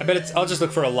bet I'll just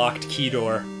look for a locked key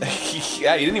door.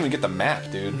 yeah, you didn't even get the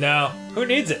map, dude. No. Who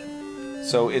needs it?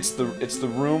 So it's the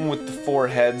room with the 4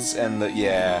 heads and the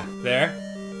There?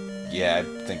 Yeah,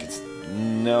 I think it's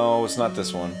no, it's not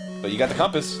this one. But you got the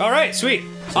compass. Alright, sweet.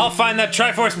 I'll find that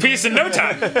Triforce piece in no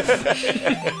time.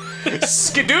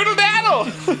 Skadoodle daddle!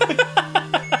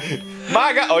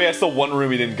 My god! Oh yeah, it's the one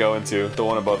room you didn't go into. The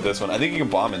one above this one. I think you can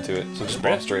bomb into it, so just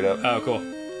bomb straight up. Oh, cool.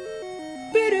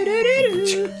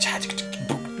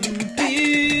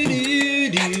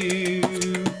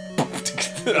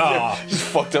 Oh. Just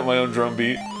fucked up my own drum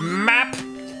beat. Map.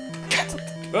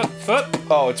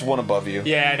 Oh, it's one above you.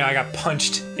 Yeah, I know. I got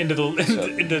punched into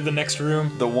the next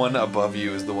room. The one above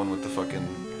you is the one with the fucking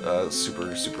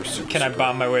super. Can I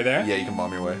bomb my way there? Yeah, you can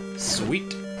bomb your way.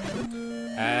 Sweet.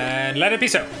 And let it be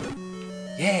so.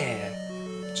 Yeah.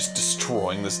 Just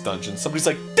destroying this dungeon. Somebody's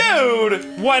like, dude!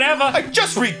 Whatever. I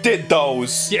just redid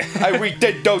those! Yeah. I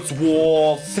redid those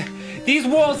walls! These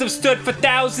walls have stood for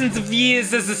thousands of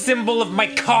years as a symbol of my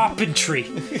carpentry.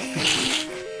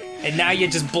 And now you're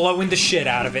just blowing the shit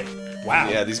out of it. Wow.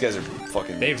 Yeah, these guys are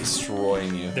fucking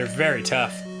destroying you. They're very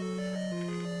tough.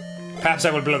 Perhaps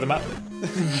I would blow them up.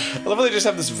 I love how they just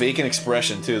have this vacant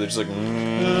expression, too. They're just like,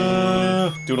 doing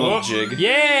a little jig.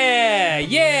 Yeah!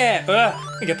 Yeah!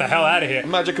 Let me get the hell out of here.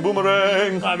 Magic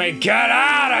boomerang! Let me get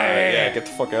out of here! Yeah, get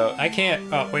the fuck out. I can't.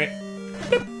 Oh, wait.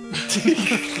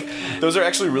 Those are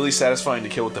actually really satisfying to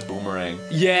kill with the boomerang.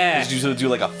 Yeah. You usually do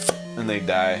like a and they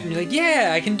die. And you're like,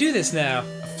 yeah, I can do this now.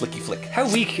 flicky flick. How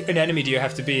weak an enemy do you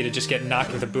have to be to just get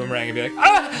knocked with a boomerang and be like,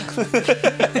 ah!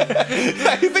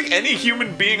 I think any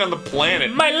human being on the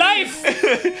planet. My life!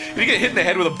 If you get hit in the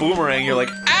head with a boomerang, you're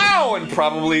like, ow! And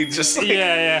probably just like,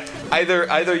 Yeah.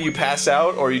 either you pass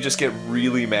out or you just get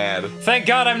really mad. Thank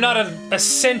God I'm not a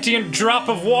sentient drop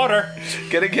of water.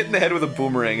 Getting hit in the head with a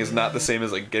boomerang is not the same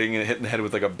as like getting hit in the head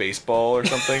with like a baseball or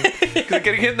something. 'Cause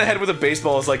getting hit in the head with a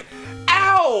baseball is like,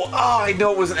 ow! Oh, I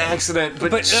know it was an accident,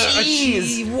 but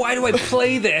jeez. Why do I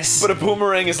play this? But a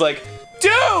boomerang is like,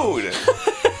 dude!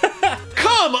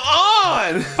 Come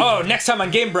on! Oh, next time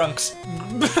on Game Brunks.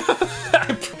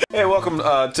 Hey, welcome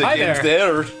to Hi Games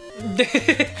there.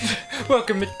 There.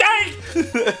 Welcome to...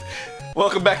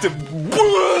 Welcome back to.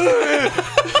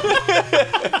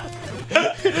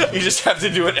 You just have to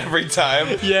do it every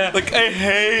time. Yeah. Like, I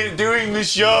hate doing the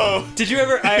show. Did you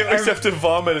ever... I always have to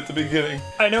vomit at the beginning.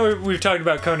 I know we've talked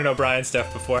about Conan O'Brien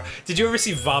stuff before. Did you ever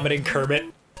see Vomiting Kermit?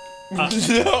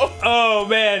 No. Oh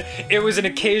man, it was an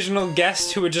occasional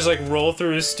guest who would just like roll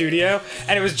through his studio,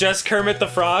 and it was just Kermit the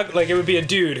Frog. Like it would be a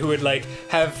dude who would like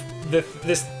have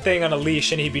this thing on a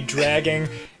leash, and he'd be dragging.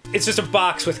 It's just a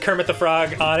box with Kermit the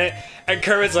Frog on it, and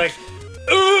Kermit's like,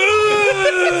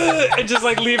 "Ooh!" and just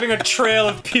like leaving a trail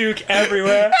of puke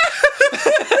everywhere.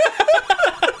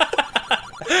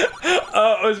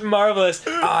 Oh, it was marvelous.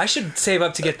 Oh, I should save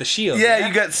up to get the shield. Yeah,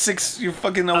 you got 6. You're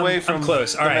fucking away from I'm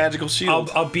close. the All right. magical shield.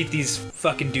 I'll beat these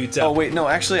fucking dudes up. Oh wait, no.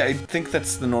 Actually, I think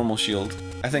that's the normal shield.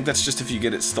 I think that's just if you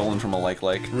get it stolen from a like.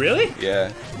 Really?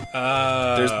 Yeah.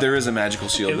 There is a magical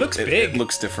shield. It looks big. It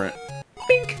looks different.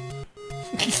 Pink.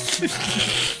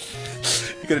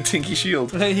 You got a tinky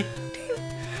shield.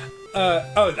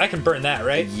 Oh, I can burn that,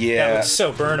 right? Yeah. That looks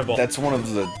so burnable. That's one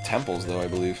of the temples, though, I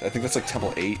believe. I think that's like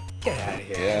Temple 8. Get out of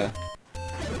here. Yeah.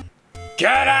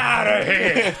 Get out of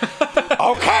here!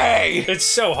 Okay! It's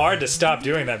so hard to stop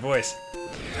doing that voice.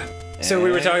 So we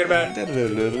were talking about...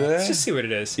 Let's just see what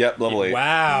it is. Yep, level 8.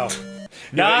 Wow.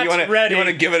 Not ready. You want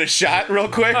to give it a shot real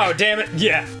quick? Oh, damn it.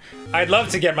 Yeah. I'd love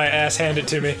to get my ass handed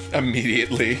to me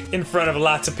Immediately. in front of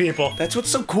lots of people. That's what's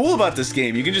so cool about this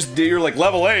game. You can just do, you're like,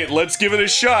 level 8, let's give it a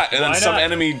shot. And Why then some not?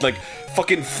 enemy, like,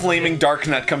 fucking flaming dark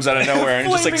nut comes out of nowhere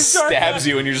and just, like, Flaming dark stabs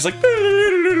you and you're just like...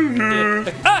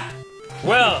 Ah!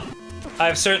 Well,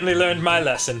 I've certainly learned my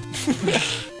lesson.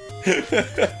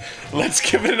 Let's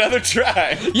give it another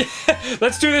try. Yeah,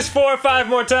 let's do this 4 or 5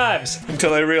 more times.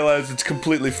 Until I realize it's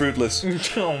completely fruitless.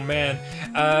 Oh man,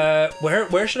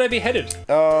 where should I be headed?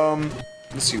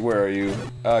 Let's see, where are you?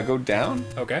 Go down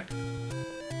Okay.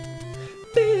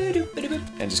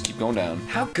 and just keep going down.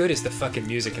 How good is the fucking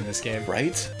music in this game?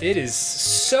 Right? It is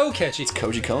so catchy.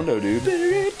 Koji Kondo, dude.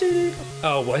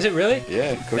 Oh, was it really?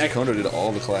 Yeah, Koji Kondo did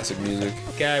all the classic music.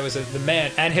 Guy was the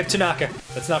man, and Hip Tanaka.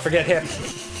 Let's not forget Hip.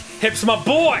 Hip's my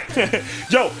boy.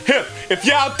 Yo, Hip, if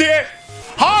you out there,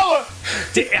 holla!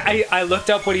 I looked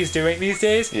up what he's doing these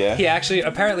days. Yeah. He actually,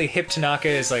 apparently Hip Tanaka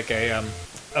is like a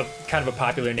kind of a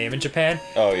popular name in Japan.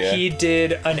 Oh, yeah? He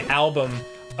did an album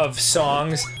of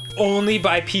songs only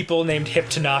by people named Hip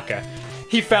Tanaka.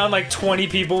 He found like 20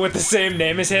 people with the same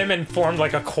name as him and formed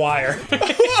like a choir.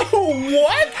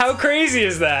 What? How crazy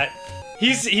is that?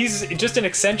 He's just an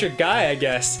eccentric guy, I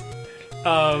guess.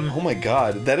 Oh my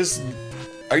god, that is...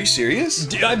 Are you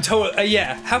serious? I'm totally...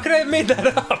 yeah, how could I have made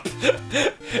that up?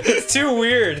 It's too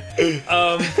weird.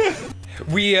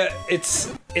 It's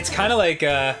kind of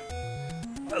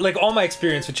like all my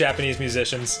experience with Japanese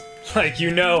musicians. Like,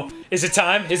 you know, is it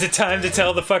time? Is it time to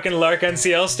tell the fucking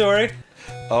L'Arc-en-Ciel story?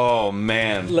 Oh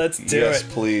man. Let's do it. Yes,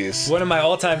 please. One of my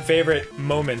all-time favorite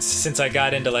moments since I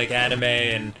got into like anime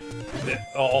and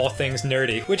all things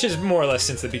nerdy, which is more or less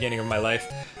since the beginning of my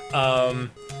life,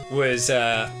 was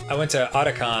I went to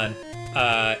Otakon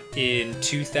in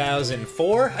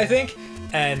 2004, I think,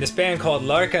 and this band called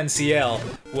L'Arc-en-Ciel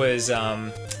was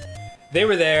they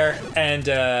were there, and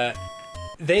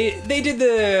they did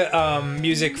the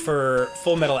music for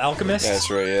Full Metal Alchemist. Yeah,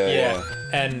 that's right. Yeah.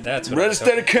 And that's what Red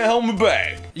Steady can't hold me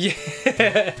back.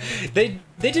 Yeah, they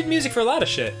did music for a lot of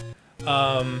shit.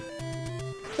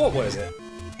 What was it?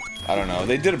 I don't know.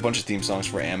 They did a bunch of theme songs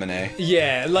for anime.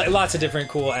 Yeah, lots of different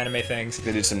cool anime things.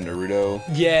 They did some Naruto.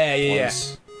 Yeah.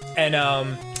 ones.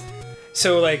 And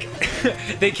so like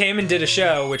they came and did a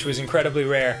show, which was incredibly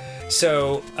rare.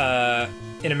 So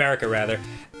in America rather.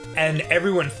 And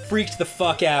everyone freaked the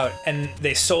fuck out, and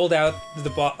they sold out the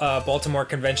Baltimore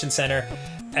Convention Center,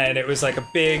 and it was like a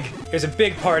big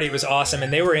party. It was awesome,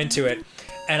 and they were into it.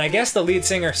 And I guess the lead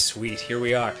singer, sweet, here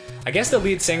we are. I guess the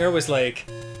lead singer was like,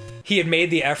 he had made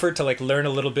the effort to like learn a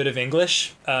little bit of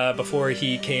English before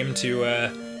he came to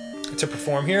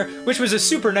perform here, which was a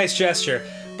super nice gesture,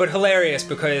 but hilarious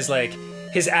because like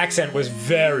his accent was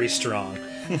very strong.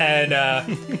 And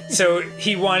so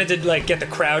he wanted to like get the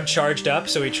crowd charged up,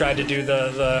 so he tried to do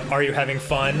the "Are you having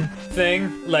fun?"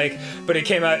 thing, like, but it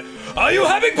came out, "Are you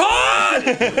having fun?"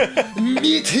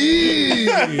 Me too.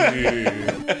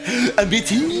 Me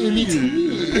too. Me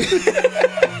too.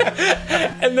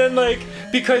 And then like,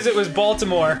 because it was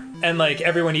Baltimore and like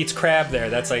everyone eats crab there,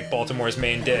 that's like Baltimore's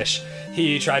main dish.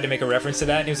 He tried to make a reference to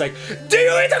that, and he was like, "Do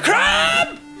you eat the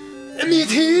crab?" Me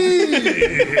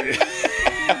too.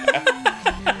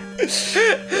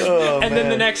 Oh, and then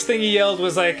the next thing he yelled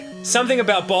was like something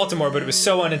about Baltimore, but it was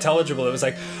so unintelligible. It was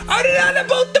like, "Ariana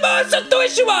Baltimore, Soto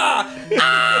Ishua!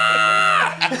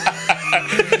 Ah!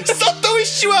 Soto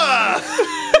Ishua!"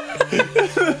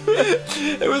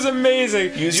 It was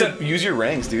amazing. Use your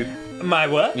rangs, dude. My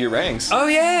what? Your rangs. Oh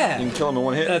yeah. You can kill him in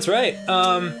one hit. That's right.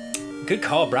 Good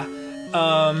call, brah.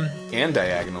 And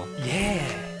diagonal. Yeah.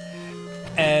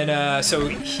 And so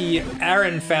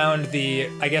Aaron found the,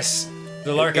 I guess,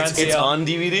 the Lark on sale. It's on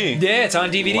DVD. Yeah, it's on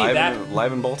DVD.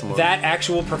 Live in Baltimore. That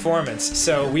actual performance.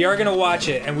 So we are gonna watch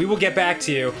it, and we will get back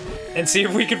to you and see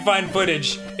if we can find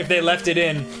footage, if they left it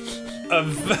in,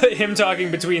 of him talking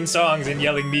between songs and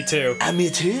yelling "Me too." Me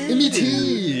too. Me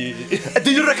too.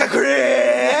 Do you like a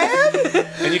crab?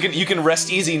 And you can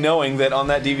rest easy knowing that on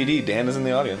that DVD, Dan is in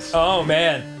the audience. Oh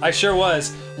man, I sure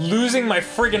was losing my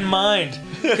friggin' mind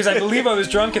because I believe I was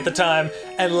drunk at the time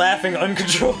and laughing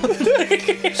uncontrollably.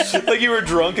 Like you were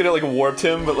drunk and it like warped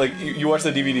him, but like you watch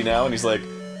the DVD now and he's like,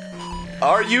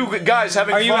 "Are you guys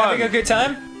having fun? Are you having a good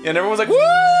time?" And everyone's like, "Woo!"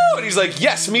 And he's like,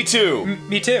 "Yes, me too.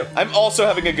 Me too. I'm also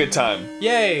having a good time."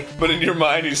 Yay. But in your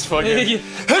mind, he's fucking,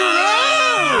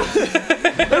 "Hello!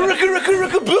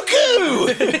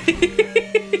 Rucka-rucka-rucka-buku!"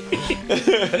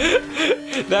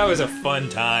 That was a fun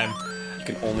time. You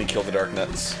can only kill the dark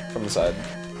nuts from the side.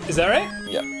 Is that right?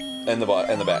 Yeah, and the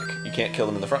back. You can't kill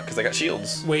them in the front because they got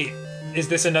shields. Wait, is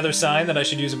this another sign that I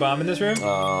should use a bomb in this room? I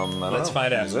don't know. Let's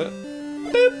find out. Is it?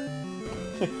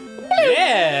 Boop.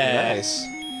 Yeah. Nice.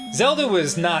 Zelda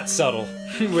was not subtle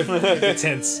with its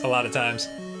hints a lot of times.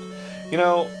 You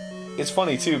know, it's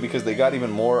funny too because they got even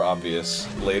more obvious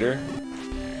later.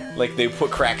 Like they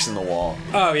put cracks in the wall.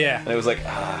 Oh yeah. And it was like,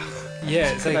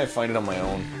 yeah, it's couldn't like, I find it on my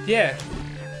own? yeah.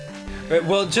 But,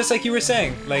 well, just like you were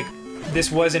saying, like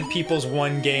this wasn't people's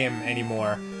one game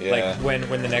anymore. Yeah. Like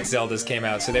when the next Zeldas came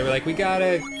out, so they were like, we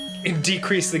gotta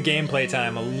decrease the gameplay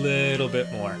time a little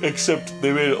bit more. Except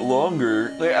they made it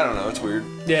longer. Like, I don't know, it's weird.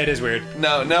 Yeah, it is weird.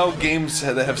 Now games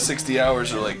that have 60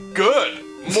 hours are like, good!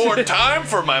 More time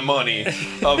for my money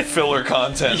of filler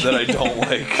content that I don't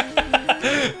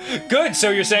like. Good,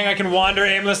 so you're saying I can wander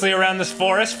aimlessly around this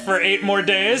forest for 8 more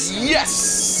days?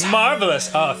 Yes! Marvelous!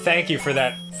 Oh, thank you for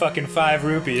that fucking 5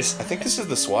 rupees. I think this is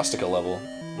the swastika level.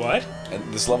 What?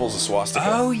 And this level's a swastika.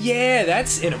 Oh yeah,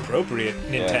 that's inappropriate,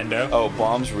 Nintendo. Yeah. Oh,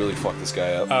 bombs really fuck this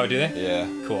guy up. Oh, do they? Yeah.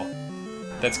 Cool.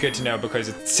 That's good to know because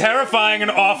it's terrifying and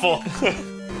awful.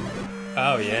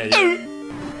 Oh yeah.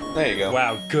 There you go.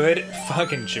 Wow, good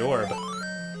fucking jorb.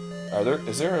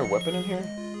 Is there a weapon in here?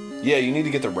 Yeah, you need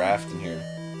to get the raft in here.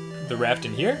 The raft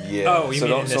in here? Yeah. Oh, you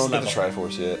mean in this don't level? get the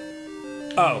Triforce yet.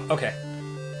 Oh, okay.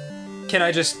 Can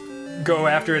I just go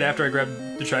after it after I grab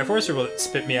the Triforce, or will it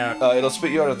spit me out? It'll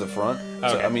spit you out at the front. Okay.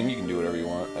 So, I mean, you can do whatever you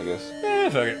want, I guess.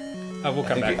 Fuck it. We'll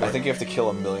come back. I think you have to kill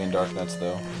 1,000,000 dark nuts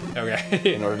though, Okay.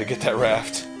 in order to get that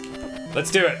raft. Let's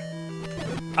do it.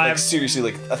 Like seriously,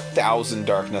 like 1,000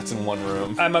 dark nuts in one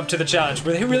room. I'm up to the challenge.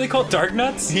 Were they really called dark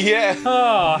nuts? Yeah.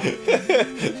 Oh.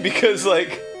 Because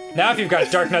like. Now if you've got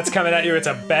dark nuts coming at you, it's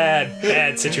a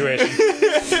bad situation.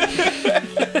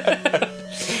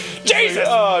 Jesus!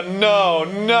 Oh no!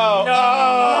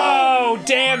 Oh,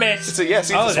 damn it! So yeah,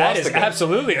 see, oh, that is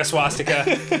absolutely a swastika.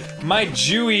 My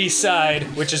Jewy side,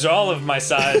 which is all of my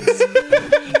sides,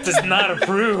 does not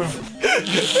approve.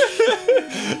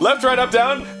 Left, right, up,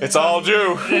 down. It's all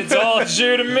Jew. It's all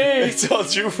Jew to me. It's all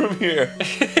Jew from here.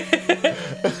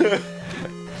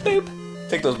 Boop.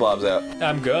 Take those blobs out.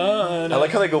 I'm gonna. I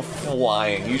like how they go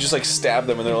flying. You just like stab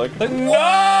them and they're like,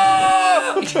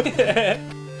 no!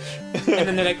 And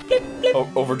then they're like, blip,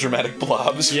 blip. Over dramatic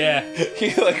blobs. Yeah.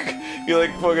 you like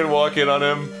fucking walk in on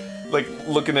him, like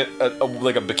looking at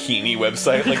like a bikini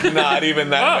website, like not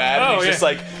even that bad. And he's just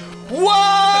like,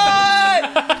 what,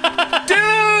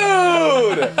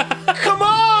 dude? Come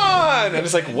on! And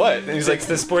it's like, what? And he's like, it's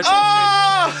the sports.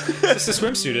 It's the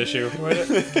swimsuit issue. What's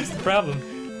the problem?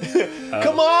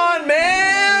 Come on,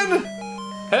 man!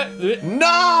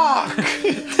 Knock!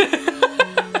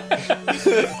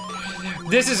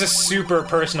 This is a super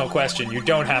personal question. You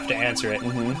don't have to answer it.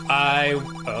 Mm-hmm.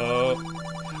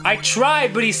 I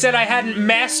tried, but he said I hadn't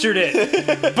mastered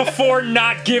it before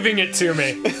not giving it to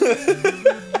me.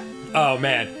 Oh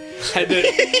man.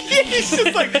 He's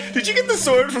just like, did you get the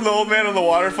sword from the old man on the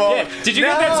waterfall? Yeah. Did you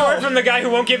get that sword from the guy who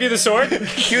won't give you the sword?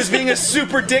 He was being a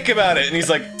super dick about it, and he's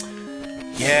like,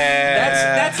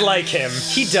 yeah. That's like him.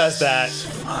 He does that.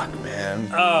 Fuck,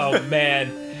 man. Oh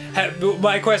man.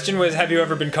 My question was, have you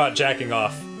ever been caught jacking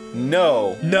off?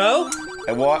 No. No?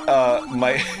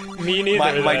 Me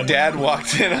neither. My dad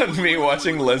walked in on me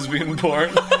watching lesbian porn,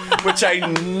 which I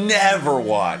never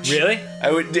watch. Really?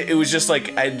 It was just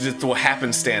like just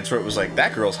happenstance where it was like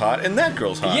that girl's hot and that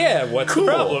girl's hot. Yeah. What's cool.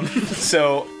 the problem?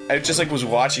 So I just like was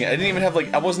watching it. I didn't even have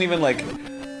I wasn't even like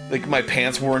my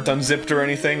pants weren't unzipped or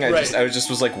anything. I just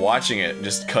was like watching it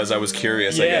just because I was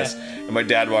curious, I guess. And my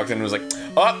dad walked in and was like,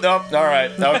 "Oh, no, all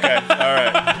right, okay, all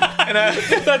right." And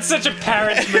that's such a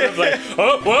parent's move. Like,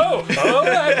 oh, whoa, oh,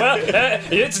 well,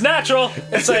 it's natural.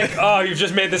 It's like, oh, you've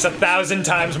just made this 1,000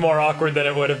 times more awkward than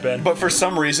it would have been. But for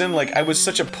some reason, like I was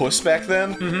such a puss back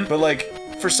then. But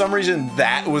like for some reason,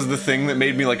 that was the thing that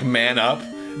made me like man up.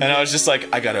 And I was just like,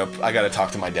 I gotta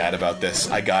talk to my dad about this.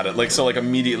 I got it. So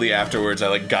immediately afterwards, I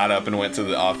like got up and went to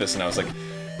the office, and I was like,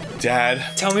 Dad,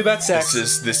 tell me about sex.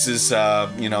 This is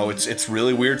it's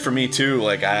really weird for me too.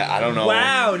 Like I don't know.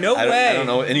 Wow, no way. I don't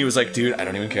know. And he was like, dude, I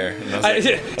don't even care. And I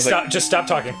was like, just stop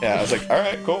talking. Yeah, I was like, all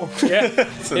right, cool. Yeah.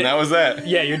 So that was that.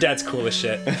 Yeah, your dad's cool as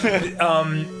shit.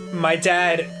 My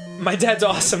dad's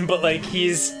awesome, but like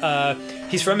he's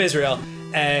from Israel.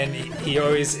 And he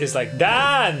always is like,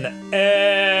 Dan!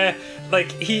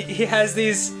 Like, he has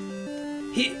these...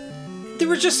 There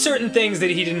were just certain things that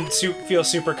he didn't feel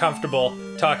super comfortable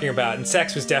talking about, and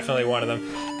sex was definitely one of them.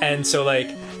 And so, like,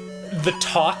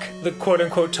 the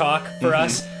quote-unquote talk for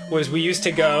us was we used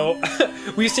to go...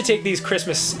 we used to take these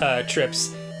Christmas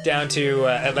trips down to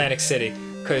Atlantic City,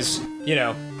 because, you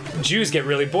know, Jews get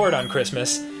really bored on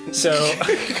Christmas, so...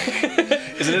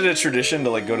 Isn't it a tradition to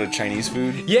like go to Chinese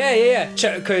food? Yeah.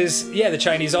 Because the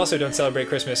Chinese also don't celebrate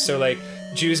Christmas. So like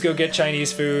Jews go get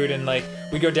Chinese food, and like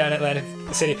we go down Atlantic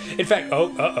City. In fact,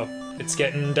 it's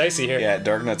getting dicey here. Yeah,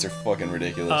 dark nuts are fucking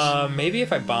ridiculous. Maybe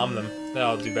if I bomb them,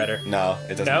 that'll do better. No,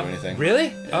 it doesn't do anything. Really?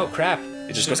 Yeah. Oh crap!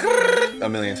 It just goes a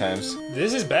million times.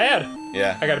 This is bad.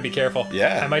 Yeah. I gotta be careful.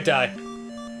 Yeah. I might die.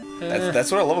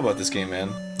 That's what I love about this game, man.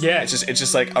 Yeah. It's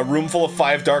just like a room full of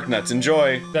 5 dark nuts.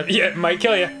 Enjoy. It might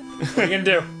kill you. What are you gonna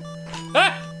do?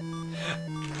 Ah!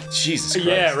 Jesus Christ.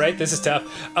 Yeah, right? This is tough.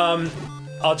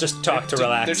 I'll just talk to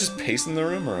relax. They're just pacing the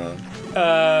room around.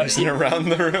 Pacing around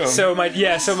the room. So my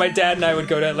dad and I would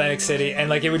go to Atlantic City, and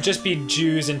like it would just be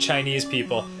Jews and Chinese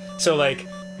people. So like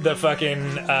the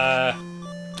fucking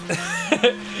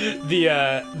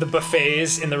the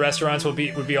buffets in the restaurants would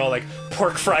be all like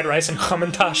pork fried rice and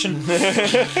hamantaschen.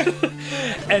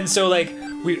 And so like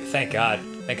thank God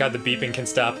the beeping can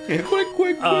stop. Yeah, quick.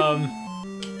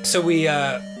 So we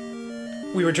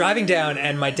were driving down,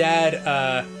 and my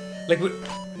dad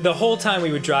the whole time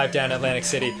we would drive down Atlantic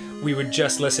City, we would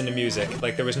just listen to music.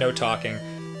 Like there was no talking,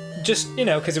 just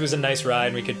because it was a nice ride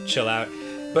and we could chill out.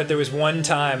 But there was one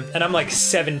time, and I'm like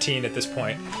 17 at this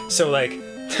point, so like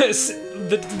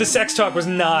the sex talk was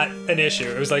not an issue.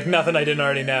 It was like nothing I didn't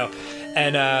already know.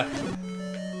 And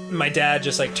my dad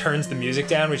just like turns the music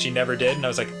down, which he never did, and I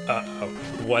was like, uh-oh,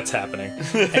 what's happening?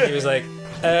 And he was like,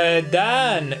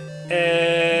 Dan,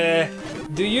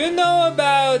 do you know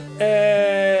about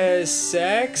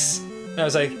sex? And I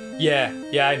was like, yeah,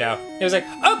 I know. He was like,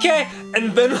 okay,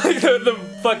 and then like the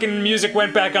fucking music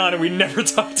went back on, and we never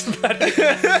talked about it.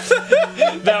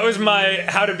 That was my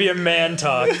how to be a man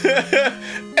talk.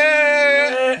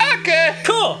 Okay,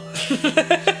 cool.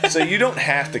 So you don't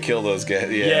have to kill those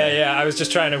guys. Yeah. I was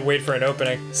just trying to wait for an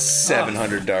opening.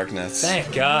 700 dark nuts.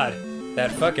 Thank God.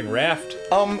 That fucking raft.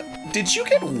 Did you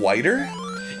get whiter?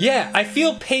 Yeah, I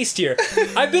feel pastier.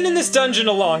 I've been in this dungeon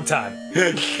a long time.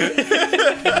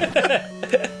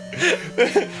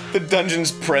 The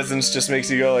dungeon's presence just makes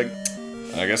you go like,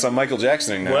 I guess I'm Michael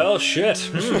Jacksoning now. Well, shit.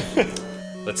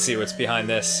 Let's see what's behind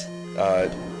this.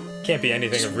 Can't be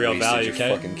anything of real value,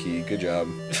 can it? Fucking key. Good job.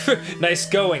 Nice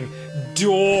going,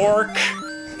 dork.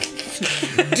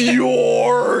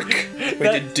 Dork.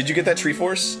 Wait, did you get that tree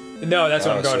force? No, that's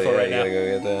what I'm going for right now. You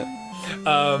gotta go get that.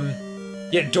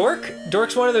 Yeah,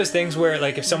 dork's one of those things where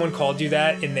like if someone called you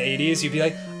that in the 80s, you'd be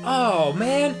like, oh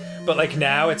man. But like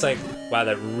now it's like, wow,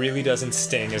 that really doesn't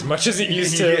sting as much as it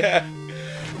used to. Yeah.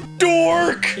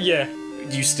 Dork. Yeah.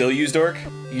 You still use dork?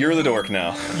 You're the dork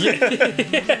now. Yeah,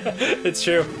 it's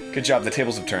true. Good job. The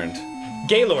tables have turned.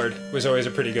 Gaylord was always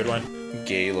a pretty good one.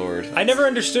 Gaylord. I never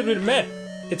understood what it meant.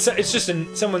 It's just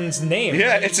someone's name.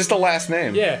 Yeah, it's just a last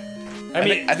name. Yeah.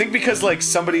 I think because like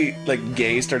somebody like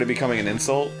gay started becoming an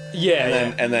insult.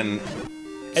 Yeah. And then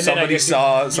And then I somebody guess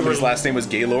saw you somebody's were- last name was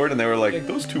Gaylord, and they were like,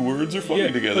 those two words are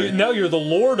funny together. Now you're the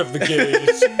lord of the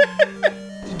gays.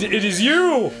 It is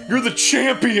you! You're the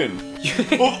champion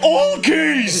of all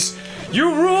gays!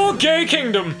 You rule gay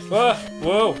kingdom! Whoa.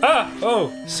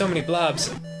 Oh, so many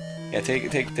blobs. Yeah, take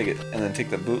it, and then take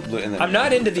the boot, and then... I'm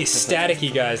not into these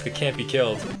staticky guys that can't be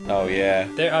killed. Oh, yeah.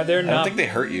 They're I not... don't think they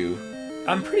hurt you.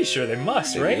 I'm pretty sure they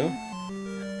must, They right? do?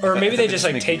 Or maybe they think just, they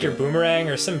like, make take you your do it. boomerang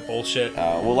or some bullshit.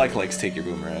 Well, likes take your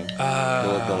boomerang.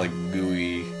 The like,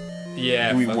 gooey...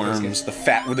 Yeah, gooey fuck those guys. worms. The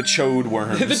fat with the chode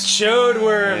worms. The chode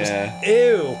worms! Yeah.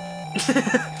 Ew!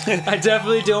 I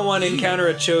definitely don't want to encounter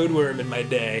a chode worm in my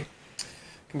day.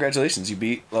 Congratulations, you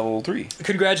beat level 3.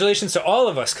 Congratulations to all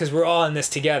of us, because we're all in this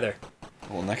together.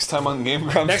 Well, next time on Game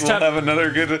Grumps, Next we'll time- have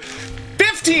another good...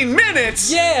 15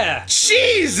 minutes?! Yeah!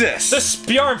 Jesus! The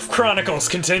Spjarmf Chronicles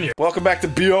continue. Welcome back to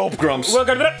Beolp Grumps.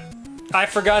 Welcome to the... I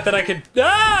forgot that I could...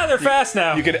 Ah, they're fast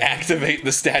now. You could activate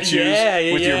the statues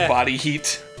Yeah, with your yeah. body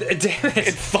heat. Damn It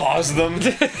it. thaws them.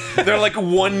 They're like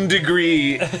 1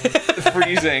 degree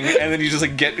freezing, and then you just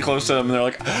like get close to them, and they're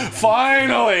like,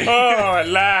 finally! Oh, at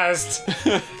last.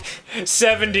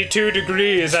 72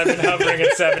 degrees. I've been hovering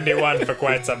at 71 for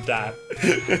quite some time.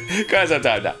 Guys, I'm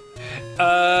tired now.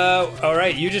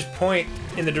 Alright, you just point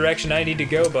in the direction I need to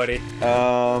go, buddy.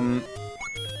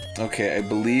 Okay, I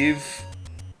believe...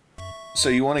 So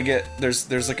you want to get...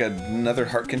 There's like another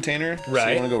heart container. So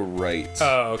Right. you want to go right.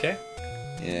 Oh, okay.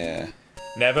 Yeah.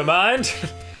 Never mind.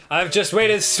 I've just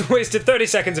wasted 30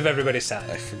 seconds of everybody's time.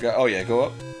 I forgot. Oh yeah, go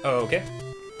up. Oh, okay.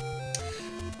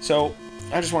 So,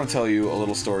 I just want to tell you a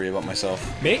little story about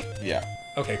myself. Me? Yeah.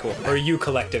 Okay, cool. Or you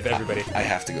collective, everybody. I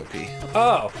have to go pee.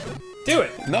 Oh, do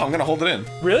it. No, I'm gonna hold it in.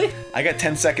 Really? I got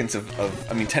 10 seconds of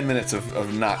 10 minutes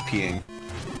of not peeing.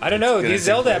 I don't know. gonna These take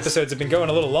Zelda place. episodes have been going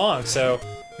a little long, so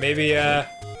maybe,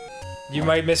 you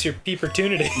might miss your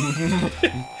pee-opportunity.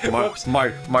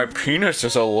 My penis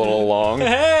is a little long.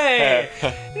 Hey!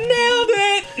 Nailed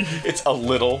it! It's a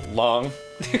little long.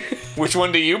 Which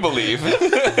one do you believe?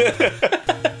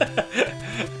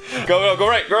 Go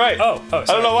right, go right. Oh, sorry. I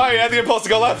don't know why you had the impulse to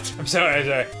go left. I'm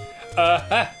sorry.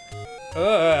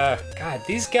 God,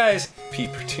 these guys... Pee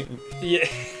opportunity. Yeah.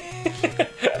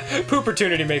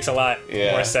 Poopertunity makes a lot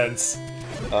Yeah. more sense.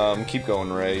 Keep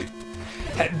going right.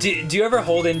 Do you ever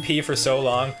hold in pee for so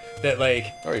long that, like...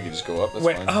 Or you can just go up, that's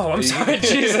Wait, fine. oh, I'm sorry,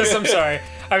 Jesus, I'm sorry.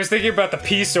 I was thinking about the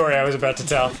pee story I was about to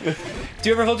tell. Do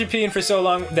you ever hold your pee in for so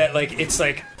long that, like, it's,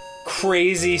 like,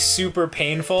 crazy, super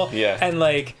painful? Yeah. And,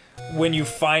 like, when you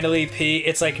finally pee,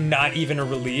 it's, like, not even a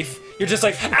relief? You're just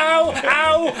like, ow,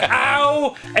 ow,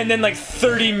 ow! And then, like,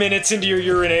 30 minutes into your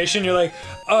urination, you're like,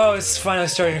 oh, it's finally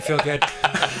starting to feel good.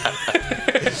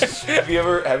 Have you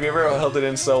ever held it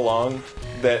in so long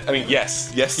that, I mean,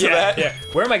 yes to that? Yeah.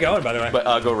 Where am I going, by the way?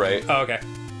 But go right. Oh, okay.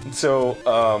 So,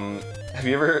 have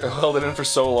you ever held it in for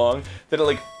so long that it,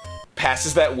 like,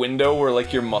 passes that window where,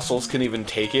 like, your muscles can even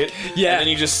take it? Yeah. And then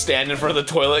you just stand in front of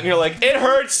the toilet and you're like, it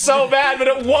hurts so bad, but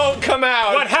it won't come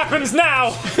out! What happens now?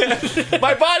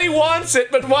 My body wants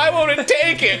it, but why won't it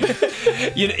take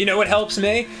it? You know what helps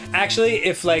me? Actually,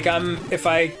 if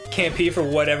I can't pee for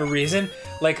whatever reason,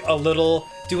 like do a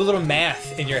little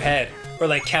math in your head. Or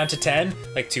like count to 10,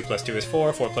 like 2 + 2 is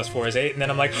 4, 4 + 4 is 8, and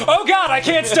then I'm like, oh god, I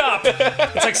can't stop!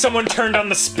 It's like someone turned on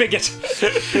the spigot.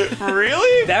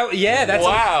 Really? That's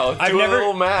Wow, I've do never, a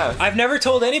little math. I've never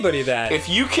told anybody that. If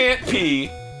you can't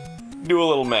pee, do a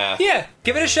little math. Yeah,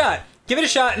 give it a shot. Give it a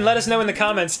shot and let us know in the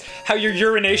comments how your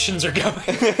urinations are going.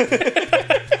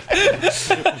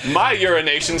 My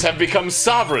urinations have become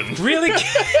sovereign. Really?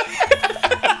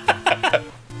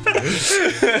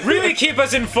 Really keep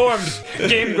us informed,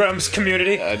 Game Grumps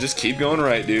community. Just keep going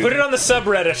right, dude. Put it on the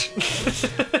subreddit.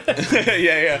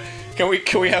 yeah. Can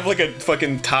we have like a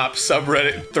fucking top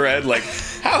subreddit thread? Like,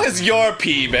 how has your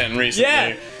pee been recently?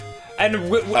 Yeah. And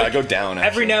Go down, actually.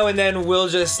 every now and then we'll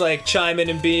just like chime in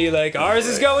and be like, ours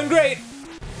is going great.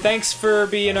 Thanks for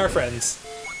being our friends.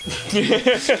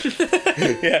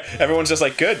 Yeah, everyone's just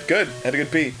like, good, had a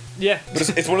good pee. Yeah.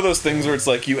 But it's one of those things where it's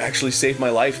like, you actually saved my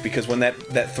life, because when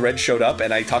that thread showed up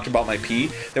and I talked about my pee,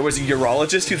 there was a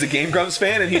urologist who's a Game Grumps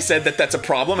fan, and he said that that's a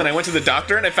problem, and I went to the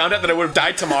doctor and I found out that I would have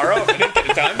died tomorrow if I didn't get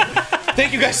it done.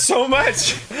 Thank you guys so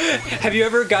much. Have you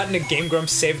ever gotten a Game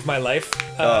Grumps saved my life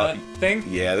thing?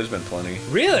 Yeah, there's been plenty.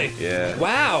 Really? Yeah.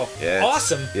 Wow. Yeah,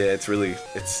 Awesome. Yeah,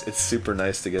 it's super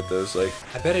nice to get those. Like,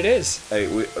 I bet it is.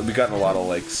 we gotten a lot of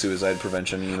like suicide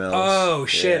prevention emails. Oh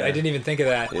shit! Yeah. I didn't even think of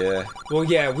that. Yeah. Well,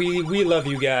 yeah, we love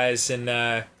you guys, and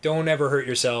don't ever hurt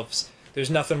yourselves. There's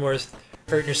nothing worth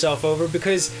hurting yourself over,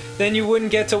 because then you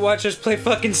wouldn't get to watch us play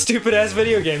fucking stupid ass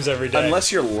video games every day.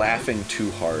 Unless you're laughing too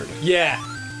hard. Yeah,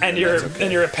 and your that's okay.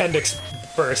 and your appendix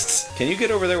bursts. Can you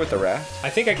get over there with the raft? I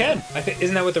think I can.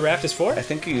 Isn't that what the raft is for? I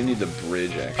think you need the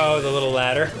bridge, actually. Oh, the little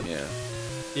ladder. Yeah.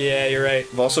 Yeah, you're right.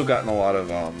 I've also gotten a lot of,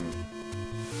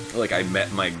 like, I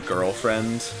met my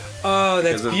girlfriend. Oh,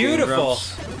 that's beautiful.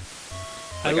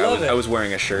 Like, I love it. I was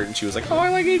wearing a shirt, and she was like, "Oh, I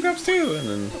like Game Grumps too."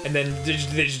 And then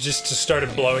they just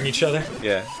started blowing each other.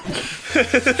 Yeah.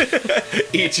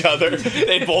 Each other.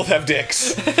 They both have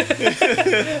dicks.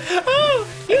 Oh,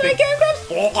 you like Game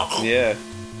Grumps? Yeah.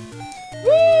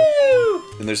 Woo!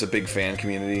 And there's a big fan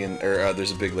community, or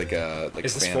there's a big like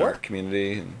Is this fan for? art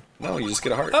community. And, no, you just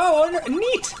get a heart. Oh,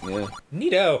 neat. Yeah.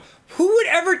 Neato. Who would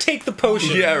ever take the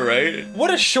potion? Yeah, right.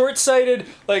 What a short-sighted,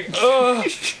 like, I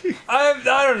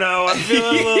don't know, I'm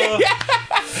feeling a little...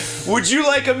 Would you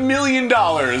like $1 million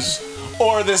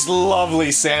or this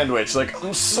lovely sandwich? Like,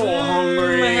 I'm so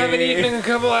hungry. I haven't eaten in a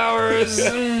couple hours.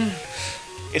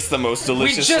 It's the most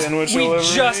delicious sandwich we you'll ever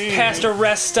just eat. passed a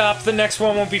rest stop. The next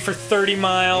one won't be for 30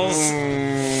 miles.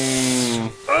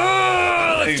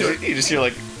 You just hear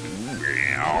like...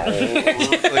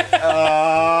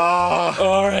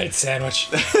 All right, sandwich.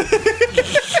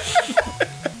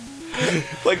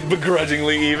 Like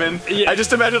begrudgingly even. Yeah. I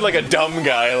just imagine like a dumb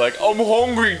guy like, I'm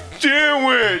hungry,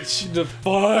 sandwich.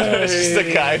 It's just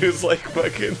a guy who's like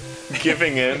fucking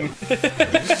giving in.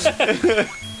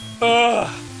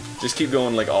 Just keep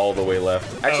going like all the way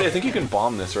left. Actually, I think you can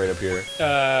bomb this right up here.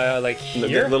 Like The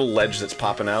here? little ledge that's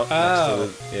popping out. Oh.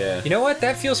 Next to the, yeah. You know what?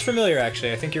 That feels familiar,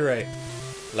 actually. I think you're right.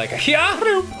 Like a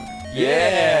Yahoo!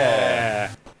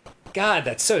 Yeah. God,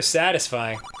 that's so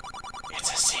satisfying. It's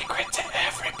a secret to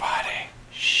everybody.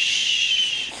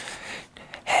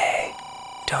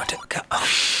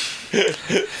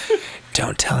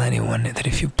 Don't tell anyone that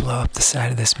if you blow up the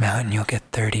side of this mountain, you'll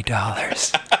get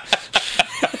 $30.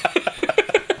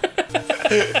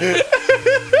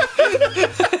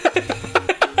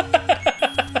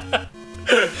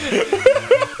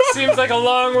 Seems like a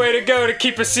long way to go to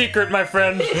keep a secret, my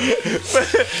friend.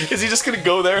 Is he just gonna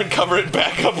go there and cover it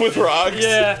back up with rocks?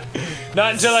 Yeah.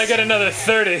 Not until I get another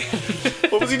 30.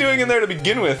 What was he doing in there to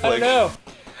begin with? I Like, don't know.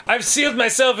 I've sealed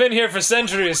myself in here for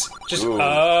centuries. Just. Ooh.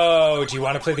 Oh, do you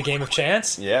want to play the game of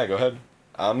chance? Yeah, go ahead.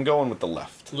 I'm going with the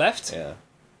left. Left? Yeah.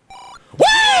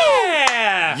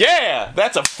 Yeah! Yeah!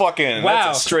 That's a fucking... Wow.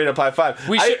 That's a straight up high five.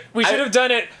 We should have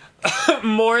done it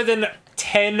more than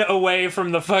 10 away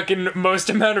from the fucking most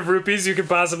amount of rupees you could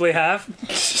possibly have.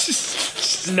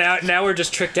 Now we're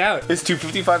just tricked out. It's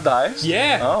 255 dice?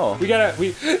 Yeah. Oh. We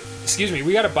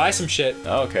gotta buy some shit.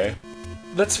 Oh, okay.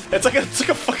 Let's. It's like a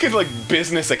fucking like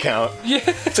business account. Yeah.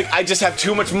 It's like, I just have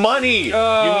too much money.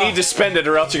 You need to spend it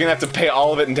or else you're gonna have to pay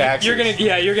all of it in taxes. You're gonna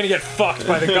get fucked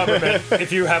by the government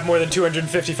if you have more than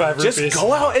 255 rupees. Just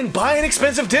go out and buy an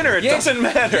expensive dinner. It doesn't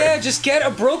matter. Yeah, just get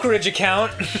a brokerage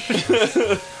account.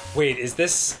 Wait, is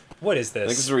this? What is this? I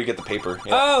think this is where you get the paper.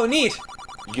 Yeah. Oh, neat.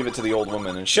 You give it to the old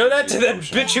woman and Show that to that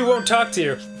bitch who won't talk to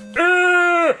you.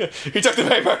 He took the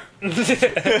paper.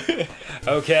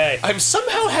 Okay. I'm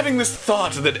somehow having this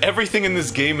thought that everything in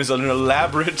this game is an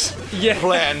elaborate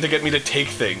plan to get me to take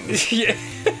things. Yeah.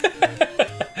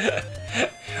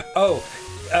 Oh,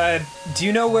 do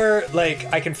you know where,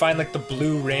 like, I can find, like, the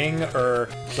blue ring, or,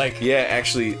 like... Yeah,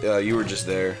 actually, you were just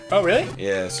there. Oh, really?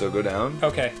 Yeah, so go down.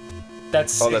 Okay.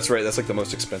 That's... Oh, that's right, that's like the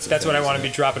most expensive That's thing, what I want to be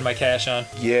dropping my cash on.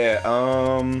 Yeah,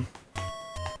 I'll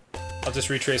just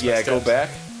retrace my yeah, steps. go back.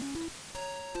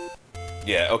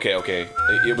 Yeah, okay.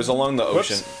 It was along the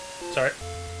ocean. Whoops. Sorry.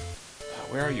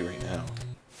 Where are you right now?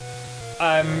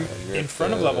 I'm You're in at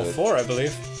front of level 4, I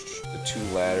believe. The two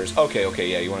ladders.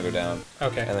 Okay, yeah, you want to go down.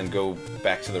 Okay. And then go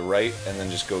back to the right, and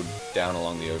then just go down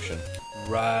along the ocean.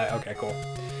 Right, okay, cool.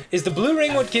 Is the blue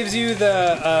ring what gives you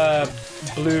the,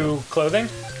 blue clothing?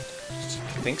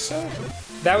 I think so.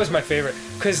 That was my favorite,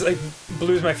 because, like,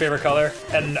 blue's my favorite color,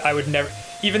 and I would never...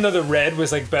 Even though the red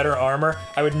was, like, better armor,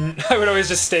 I would always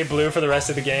just stay blue for the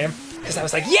rest of the game. Because I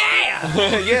was like,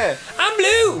 yeah! Yeah. I'm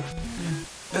blue!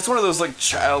 That's one of those, like,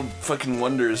 child fucking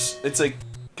wonders. It's like,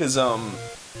 because,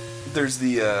 there's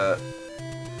the,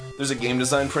 there's a game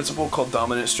design principle called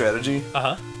dominant strategy.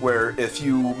 Uh-huh. Where if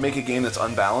you make a game that's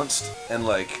unbalanced, and,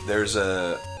 like, there's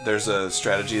a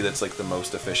strategy that's, like, the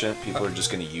most efficient, people are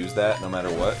just gonna use that no matter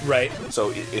what. Right.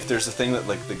 So if there's a thing that,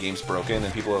 like, the game's broken,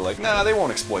 and people are like, nah, they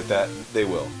won't exploit that, they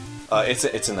will.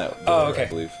 It's in that Oh, order, okay. I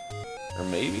believe. Or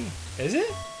maybe? Is it?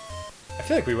 I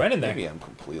feel like we went in there. Maybe I'm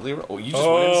completely wrong. Oh, you just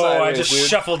went inside. I just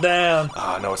shuffled down.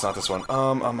 Ah, no, it's not this one.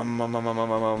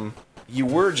 You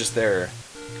were just there.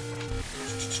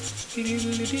 Let me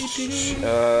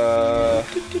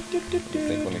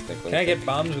think. Can I get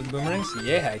bombs with boomerangs?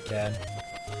 Yeah, I can.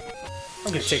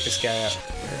 I'm gonna take this guy out.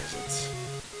 Where is it?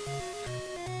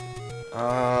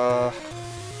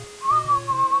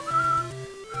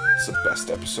 It's the best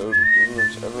episode of Game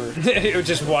Grumps ever. It was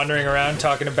just wandering around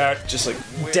talking about Just like,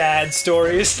 dad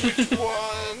stories. which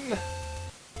one?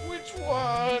 Which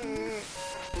one?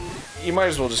 You might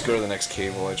as well just go to the next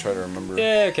cave while I try to remember.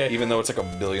 Yeah, okay. Even though it's like a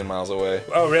billion miles away.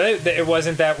 Oh, really? It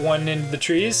wasn't that one in the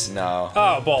trees? No.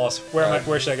 Oh, balls.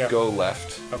 Where should I go? Go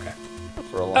left Okay.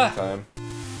 for a long time.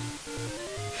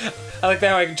 I like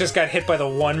how I just got hit by the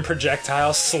one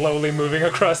projectile slowly moving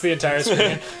across the entire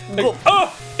screen. Like,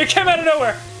 oh! It came out of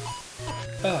nowhere!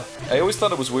 Oh. I always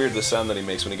thought it was weird the sound that he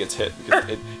makes when he gets hit.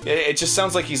 Because it just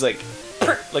sounds like he's like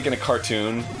in a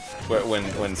cartoon where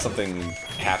when something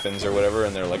happens or whatever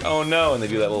and they're like, oh no, and they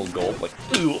do that little gulp like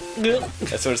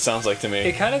that's what it sounds like to me.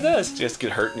 It kind of does. Just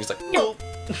get hurt and he's like, gulp.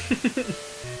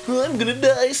 I'm gonna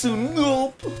die soon,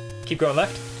 gulp. Keep going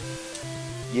left?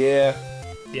 Yeah.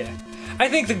 Yeah. I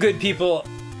think the good people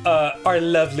are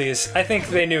lovelies. I think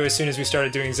they knew as soon as we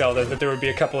started doing Zelda that there would be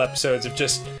a couple episodes of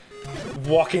just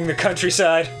walking the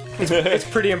countryside. It's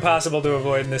pretty impossible to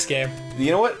avoid in this game.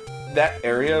 You know what? That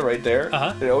area right there,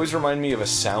 Uh-huh. it always reminded me of a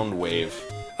sound wave.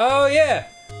 Oh yeah,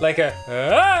 like a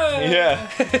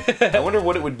Yeah. I wonder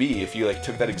what it would be if you like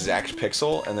took that exact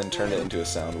pixel and then turned it into a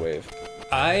sound wave.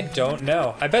 I don't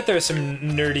know. I bet there's some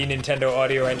nerdy Nintendo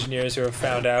audio engineers who have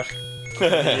found out. Over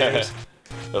the years.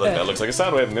 They're like, that looks like a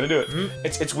sound wave, I'm gonna do it.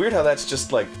 It's weird how that's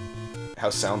just like, how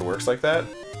sound works like that.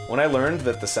 When I learned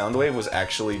that the sound wave was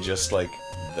actually just like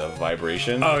the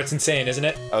vibration, Oh, it's insane, isn't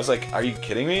it? I was like, are you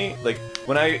kidding me? Like,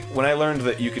 when I learned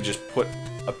that you could just put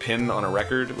a pin on a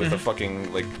record with a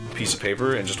fucking, like, piece of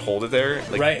paper and just hold it there,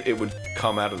 like, Right. it would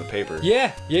come out of the paper.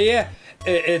 Yeah.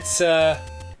 It's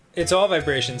all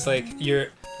vibrations. Like you're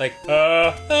like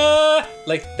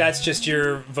like that's just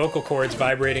your vocal cords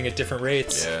vibrating at different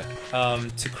rates. Yeah.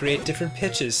 To create different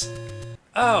pitches.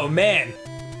 Oh man,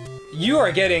 you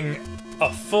are getting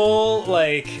a full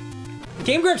like.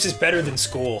 Game Grumps is better than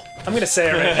school. I'm gonna say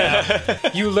it right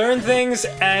now. You learn things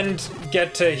and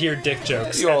get to hear dick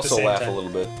jokes. You at also the same laugh time. a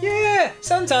little bit. Yeah,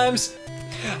 sometimes.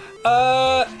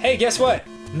 Hey, guess what?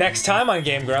 Next time on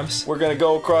Game Grumps. We're gonna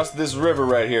go across this river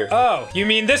right here. Oh, you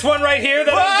mean this one right here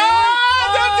that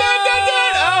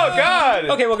Oh, God! I'm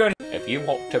doing? Okay, we'll go. If you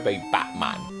want to be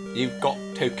Batman, you've got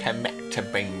to commit to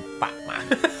being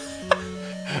Batman.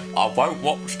 I won't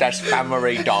watch this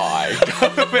family die.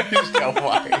 Mr.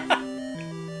 Wayne.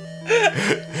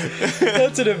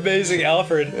 That's an amazing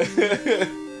Alfred.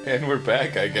 And we're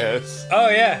back, I guess. Oh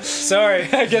yeah, sorry.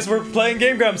 I guess we're playing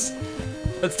Game Grumps.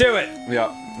 Let's do it. Yeah,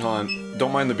 hold on.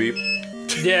 Don't mind the beep.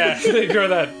 Yeah, ignore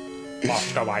that.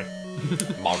 Master Wayne.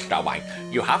 Master Wayne.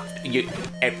 You have to,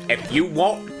 if you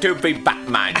want to be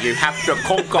Batman, you have to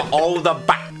conquer all the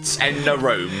bats in the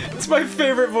room. It's my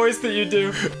favorite voice that you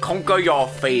do. Conquer your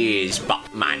fears,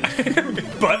 Batman.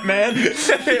 Buttman.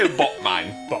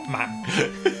 Batman. Buttman.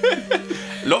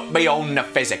 Look beyond the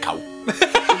physical.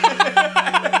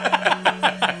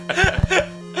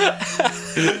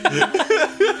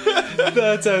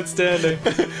 That's outstanding.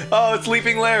 Oh, it's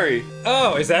Leaping Larry.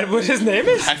 Oh, is that what his name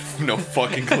is? I have no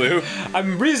fucking clue.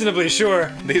 I'm reasonably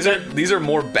sure. These are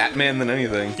more Batman than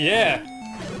anything. Yeah.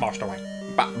 Master Wayne.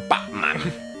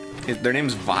 Batman. Their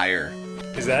name's Vire.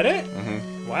 Is that it?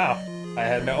 Mm-hmm. Wow. I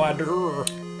had no idea.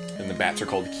 And the bats are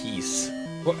called Keys.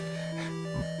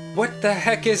 What the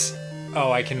heck is...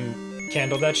 Oh, I can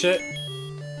candle that shit?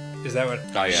 Is that what...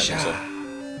 Oh, yeah, I think so.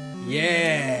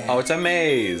 Yeah. Oh, it's a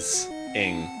maze.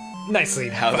 Ing. Nicely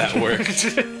How that worked.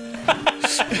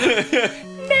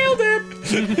 Nailed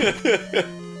it!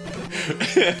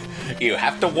 You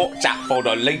have to watch out for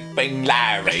the Leaping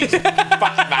Larry.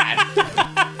 Batman.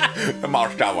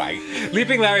 Master Wayne.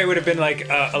 Leaping Larry would have been like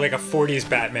a 40s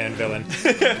Batman villain.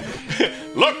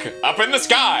 Look, up in the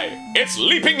sky. It's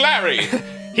Leaping Larry.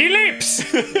 He leaps!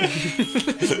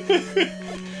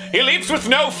 He leaps with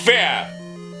no fear.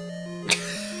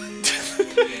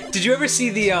 Did you ever see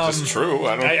the It's true.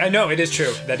 I know it is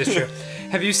true. That is true.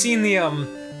 Have you seen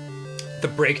the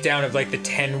breakdown of like the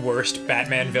 10 worst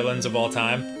Batman villains of all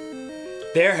time?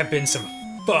 There have been some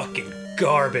fucking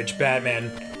garbage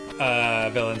Batman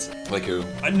villains. Like who?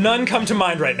 None come to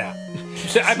mind right now.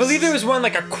 I believe there was one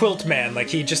like a quilt man. Like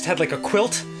he just had like a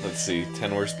quilt. Let's see.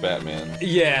 10 worst Batman.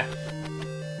 Yeah.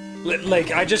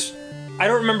 Like I don't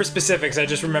remember specifics. I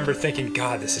just remember thinking,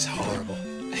 God, this is horrible.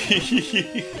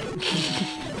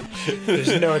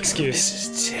 There's no excuse. This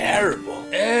is terrible.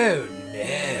 Oh no.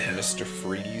 Mr.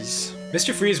 Freeze.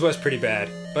 Mr. Freeze was pretty bad,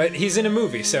 but he's in a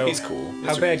movie, so He's cool.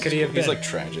 How Mr. bad Freeze could he is have cool. been? He's like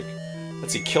tragic.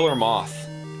 Let's see. Killer Moth.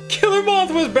 Killer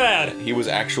Moth was bad. He was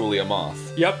actually a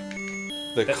moth. Yep.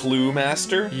 The Clue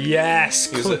Master. Yes.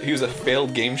 He was a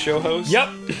failed game show host. Yep.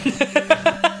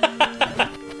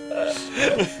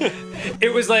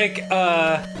 It was like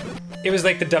It was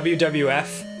like the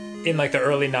WWF in like the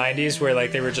early 90s where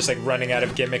like they were just like running out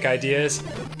of gimmick ideas.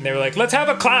 And they were like, let's have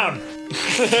a clown.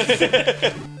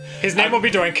 His name will be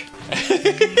Doink.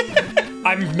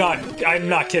 I'm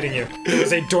not kidding you. It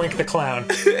was a Doink the Clown.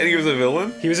 And he was a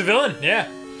villain? He was a villain, yeah.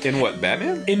 In what,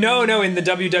 Batman? No, in the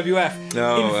WWF.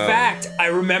 No. In fact, I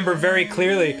remember very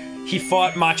clearly he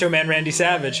fought Macho Man Randy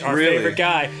Savage, our favorite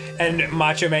guy. And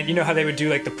Macho Man, you know how they would do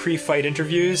like the pre-fight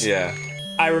interviews? Yeah.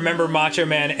 I remember Macho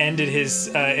Man ended his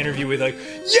interview with like,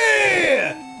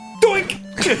 yeah! Doink!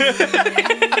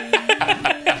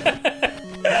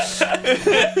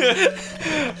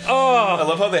 I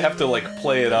love how they have to like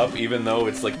play it up even though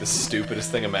it's like the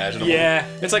stupidest thing imaginable. Yeah.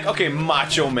 It's like, okay,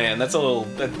 Macho Man, that's a little,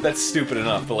 that's stupid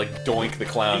enough, but like Doink the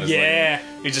Clown is like,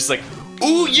 he's just like,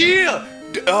 ooh yeah!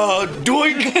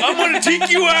 Doink, I'm gonna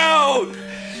take you out!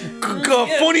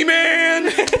 Funny man!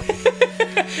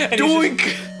 Doink!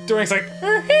 Doink's like,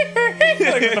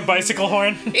 like with the bicycle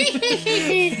horn.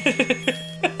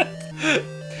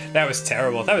 That was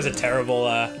terrible. That was a terrible,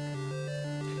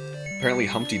 Apparently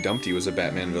Humpty Dumpty was a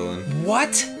Batman villain.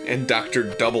 What? And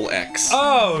Dr. Double X.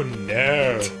 Oh,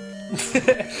 no.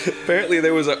 Apparently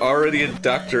there was already a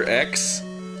Dr. X.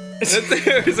 And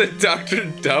there was a Dr.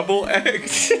 Double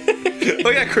X. Oh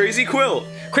yeah, Crazy Quilt.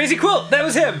 Crazy Quilt, that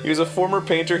was him. He was a former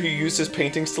painter who used his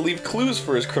paintings to leave clues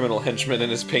for his criminal henchmen in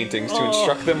his paintings to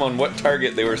instruct them on what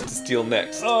target they were to steal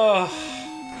next. Oh,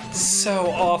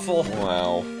 so awful.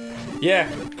 Wow. Yeah.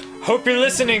 Hope you're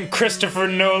listening, Christopher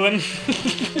Nolan.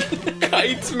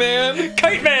 Kites Man!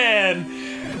 Kite Man!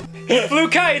 He flew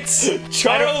kites!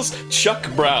 Charles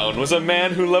Chuck Brown was a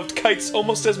man who loved kites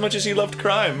almost as much as he loved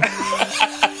crime.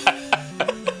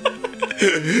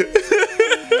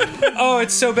 Oh,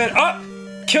 it's so bad. Oh!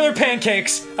 Killer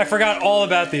pancakes! I forgot all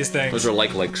about these things. Those are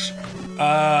like lakes.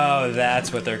 Oh,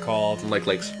 that's what they're called. Like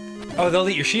lakes. Oh, they'll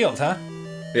eat your shield, huh?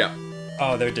 Yeah.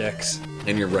 Oh, they're dicks.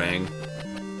 And your rang.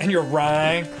 And your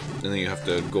rang. And then you have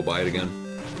to go buy it again.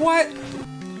 What?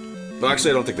 Well,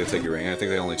 actually, I don't think they take your ring. I think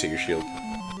they only take your shield.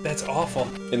 That's awful.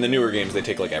 In the newer games, they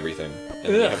take, like, everything.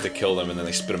 And then you have to kill them, and then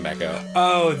they spit them back out.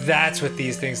 Oh, that's what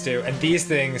these things do. And these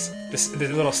things, the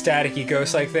little staticky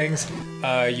ghost-like things,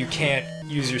 you can't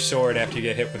use your sword after you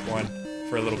get hit with one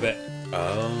for a little bit.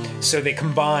 Oh. So they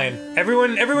combine.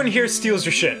 Everyone here steals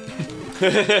your shit.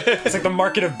 It's like the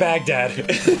market of Baghdad. You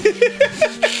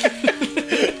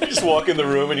just walk in the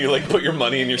room, and you, like, put your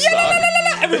money in your sock.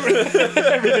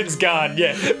 Everything's gone,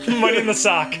 yeah. Money in the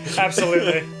sock,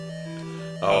 absolutely.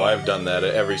 Oh, I've done that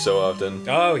every so often.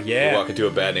 Oh, You yeah. walk into a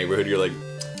bad neighborhood, you're like...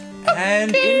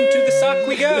 And into the sock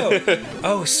we go.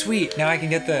 Oh, sweet. Now I can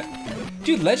get the...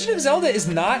 Dude, Legend of Zelda is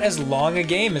not as long a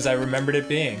game as I remembered it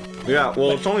being. Yeah, well,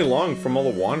 it's only long from all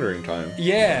the wandering time.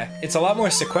 Yeah, it's a lot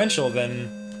more sequential than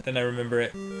I remember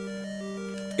it.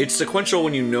 It's sequential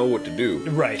when you know what to do.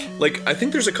 Right. Like, I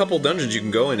think there's a couple dungeons you can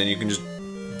go in and you can just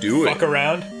do Fuck it.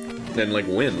 around. And, like,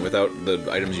 win without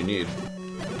the items you need.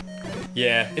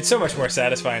 Yeah, it's so much more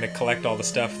satisfying to collect all the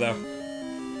stuff, though.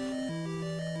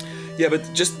 Yeah, but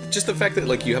just the fact that,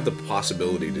 like, you have the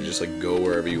possibility to just, like, go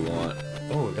wherever you want.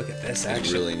 Oh, look at this, It's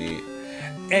actually. really neat.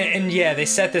 And yeah, they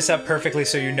set this up perfectly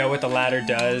so you know what the ladder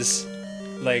does.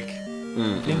 Like,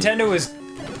 Nintendo was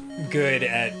good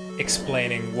at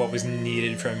explaining what was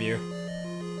needed from you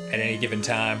at any given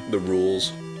time. The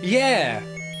rules. Yeah.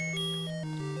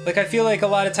 Like, I feel like a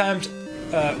lot of times...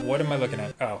 what am I looking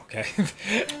at? Oh, okay.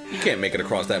 You can't make it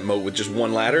across that moat with just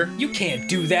one ladder. You can't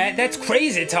do that. That's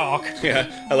crazy talk. Yeah,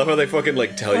 I love how they fucking,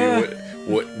 like, tell you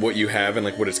what you have and,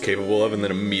 like, what it's capable of, and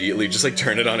then immediately just, like,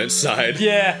 turn it on its side.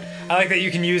 Yeah, I like that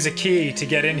you can use a key to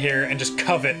get in here and just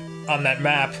covet on that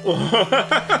map.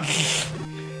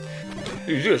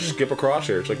 You just skip across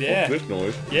here. It's like, Yeah. fuck this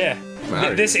noise. Yeah.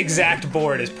 Wow. This exact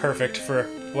board is perfect for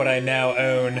what I now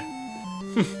own.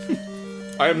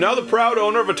 I am now the proud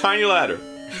owner of a tiny ladder.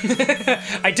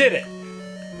 I did it.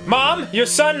 Mom, your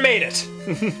son made it.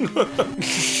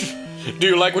 Do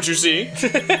you like what you see?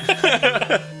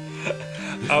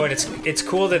 Oh, and it's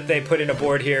cool that they put in a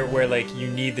board here where, like, you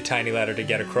need the tiny ladder to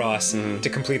get across to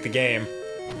complete the game.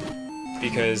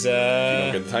 Because, If you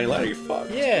don't get the tiny ladder, you're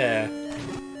fucked. yeah.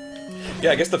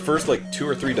 Yeah, I guess the first, like, 2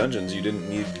 or 3 dungeons you didn't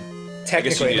need... I guess you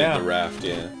Technically needed now. the raft,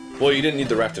 yeah. Well, you didn't need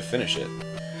the raft to finish it.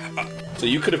 So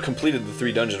you could have completed the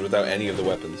 3 dungeons without any of the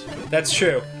weapons. That's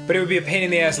true. But it would be a pain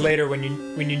in the ass later when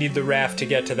you need the raft to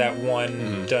get to that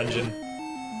one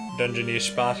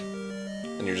dungeon-ish spot.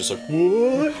 And you're just like,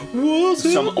 what? What's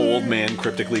Some old man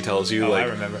cryptically tells you, Oh, like, I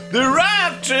remember. the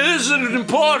raft is an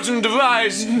important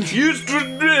device used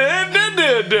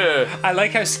to... I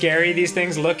like how scary these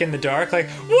things look in the dark. Like,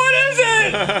 what is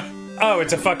it? Oh,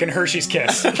 it's a fucking Hershey's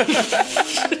Kiss.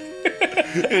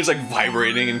 And it's like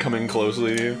vibrating and coming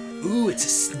closely to you. Ooh, it's a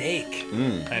snake.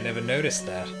 I never noticed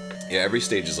that. Yeah, every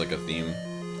stage is like a theme.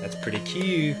 That's pretty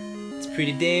cute. It's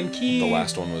pretty damn cute. The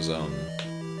last one was the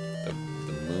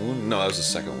moon. No, that was the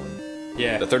second one.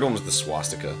 Yeah. The third one was the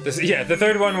swastika. The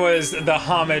third one was the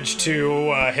homage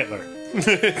to Hitler.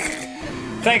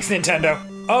 Thanks, Nintendo.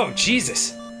 Oh,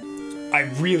 Jesus. I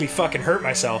really fucking hurt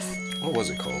myself. What was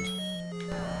it called?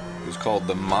 It was called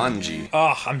the Manji.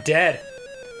 Oh, I'm dead.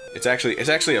 It's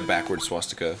actually a backward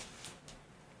swastika.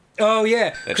 Oh,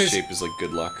 yeah. That shape is like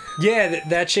good luck. Yeah,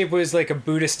 that shape was like a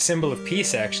Buddhist symbol of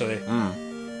peace, actually.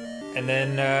 And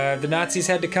then the Nazis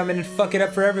had to come in and fuck it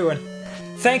up for everyone.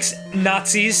 Thanks,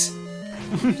 Nazis.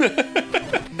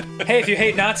 Hey, if you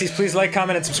hate Nazis, please like,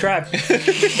 comment, and subscribe.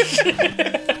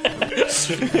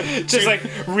 Just like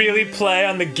really play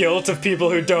on the guilt of people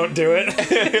who don't do it.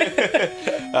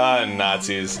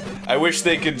 Nazis. I wish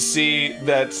they could see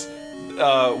that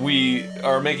we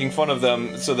are making fun of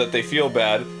them so that they feel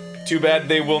bad. Too bad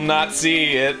they will not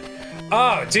see it.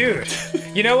 Oh, dude.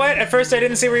 You know what? At first I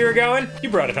didn't see where you were going. You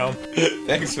brought it home.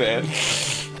 Thanks, man.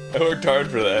 I worked hard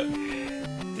for that.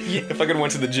 I fucking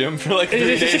went to the gym for like 3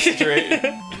 days straight.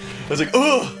 I was like,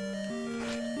 ugh!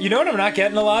 You know what I'm not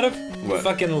getting a lot of? What?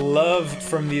 Fucking love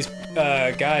from these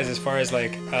guys as far as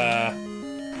like, you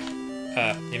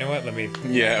know what? Let me...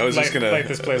 Yeah, I was just gonna... light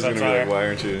this place on be fire. like, why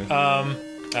aren't you? Oh,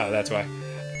 that's why.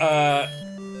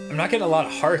 I'm not getting a lot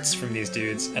of hearts from these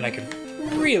dudes, and I could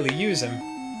really use them.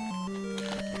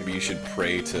 Maybe you should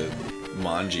pray to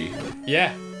Manji.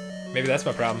 Yeah, maybe that's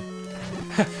my problem.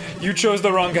 You chose the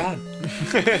wrong god.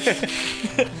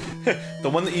 The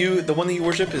one that you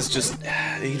worship is just...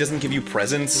 He doesn't give you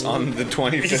presents on the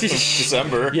 25th of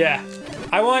December. Yeah.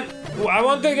 I want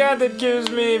the god that gives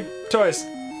me toys.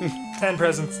 10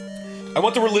 presents. I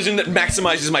want the religion that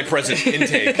maximizes my present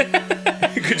intake.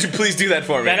 Could you please do that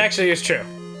for me? That actually is true.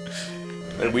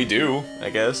 And we do, I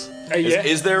guess. Yeah.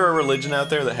 Is there a religion out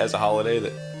there that has a holiday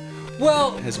that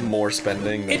has more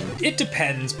spending than... It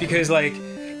depends, because like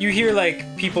you hear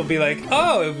like people be like,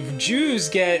 oh, Jews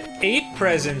get 8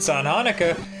 presents on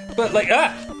Hanukkah, but like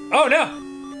oh no.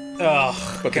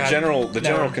 Oh, but God. the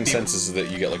general consensus is that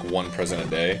you get like 1 present a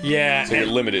day. Yeah. So you're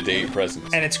limited to 8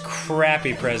 presents. And it's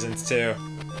crappy presents too.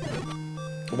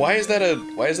 Why is that a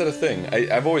thing?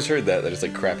 I've always heard that it's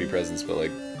like crappy presents, but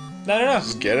like I don't know.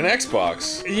 just get an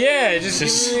Xbox. Yeah, just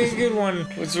give me a good one.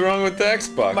 What's wrong with the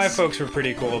Xbox? My folks were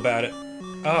pretty cool about it.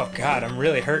 Oh God, I'm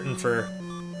really hurting for...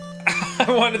 I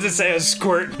wanted to say a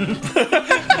squirt.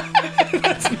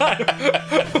 That's not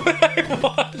what I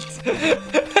want.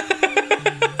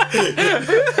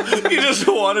 You just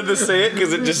wanted to say it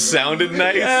because it just sounded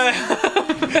nice?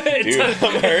 Dude,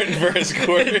 I'm hurting for a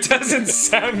squirt. It doesn't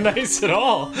sound nice at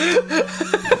all.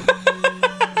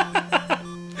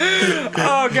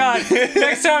 Oh God,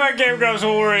 next time on Game Grumps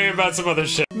we'll worry about some other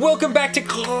shit. Welcome back to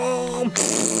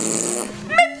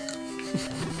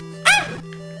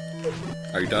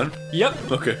Are you done?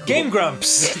 Yep. Okay. Cool. Game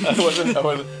Grumps.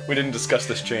 We didn't discuss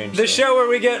this change. The show where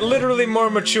we get literally more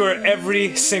mature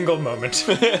every single moment.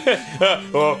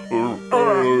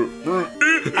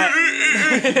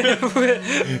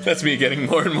 That's me getting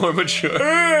more and more mature.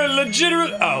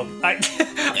 Legitimate. Oh,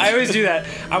 I always do that.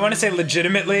 I want to say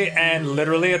legitimately and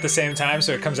literally at the same time,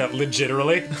 so it comes out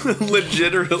legitimately.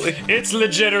 Legitimately. It's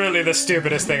legitimately the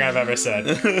stupidest thing I've ever said.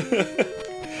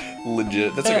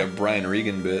 Legit. That's like a Brian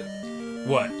Regan bit.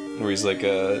 What? Where he's like,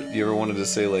 you ever wanted to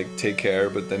say like, take care,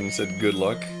 but then he said good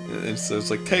luck? And so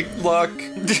it's like, take luck.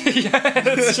 Yeah,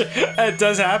 it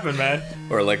does happen, man.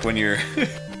 Or like when you're,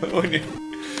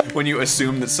 when you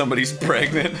assume that somebody's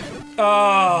pregnant.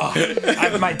 Oh,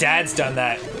 my dad's done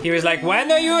that. He was like,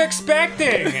 when are you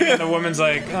expecting? And the woman's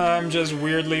like, I'm just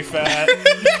weirdly fat.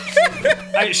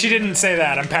 She didn't say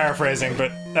that, I'm paraphrasing,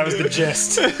 but that was the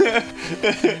gist.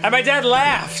 And my dad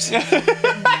laughed.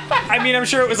 I mean, I'm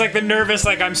sure it was like the nervous,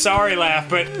 like, I'm sorry laugh,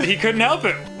 but he couldn't help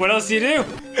it. What else do you do?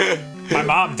 My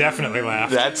mom definitely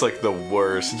laughed. That's like the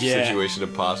worst situation to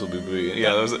possibly be.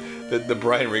 Yeah, that was the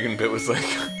Brian Regan bit was like,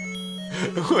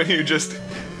 when you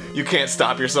can't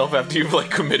stop yourself after you've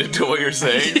like committed to what you're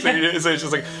saying. Yeah. So it's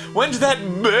just like, when's that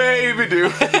baby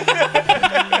due?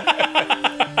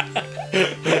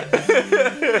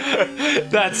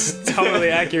 That's totally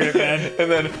accurate, man.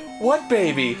 And then, what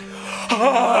baby?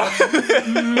 No.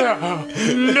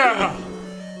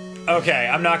 Okay,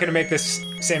 I'm not gonna make this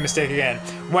same mistake again.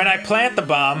 When I plant the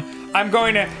bomb, I'm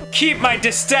going to keep my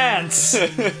distance.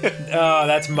 Oh,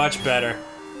 that's much better.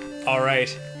 All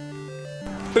right.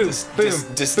 Boom, boom.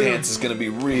 Distance is gonna be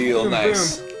real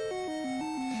nice. Boom.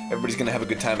 Everybody's gonna have a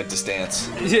good time at Distance.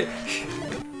 Yeah.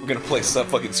 We're gonna play some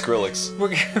fucking Skrillex.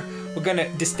 We're gonna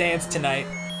distance tonight.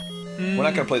 We're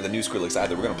not gonna play the new Skrillex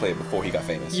either. We're gonna play it before he got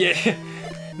famous. Yeah.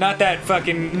 Not that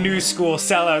fucking new school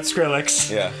sellout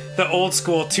Skrillex. Yeah. The old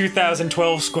school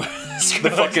 2012 Skrillex. The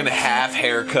fucking half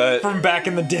haircut. From back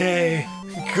in the day.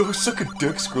 Go suck a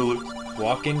dick, Skrillex.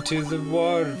 Walk into the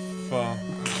waterfall.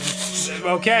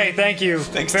 Okay, thank you.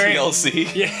 Thanks,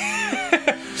 TLC.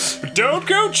 Yeah. Don't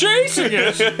go chasing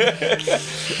it.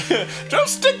 Don't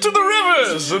stick to the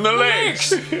rivers and the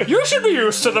lakes. You should be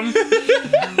used to them.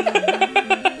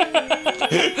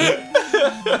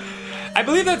 I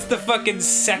believe that's the fucking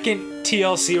second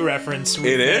TLC reference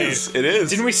we It made. is. It is.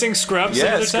 Didn't we sing Scrubs? Yeah,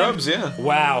 another time? Scrubs. Yeah.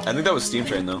 Wow. I think that was Steam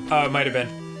Train though. Oh, it might have been.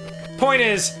 Point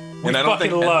is, we And I don't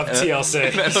fucking think- love and TLC.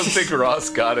 I don't think Ross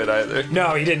got it either.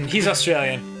 No, he didn't. He's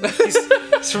Australian.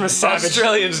 He's from a savage.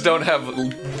 Australians don't have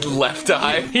left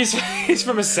eye. He's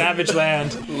from a savage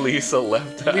land. Lisa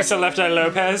Left Eye. Lisa Left Eye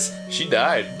Lopez. She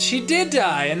died. She did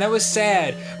die, and that was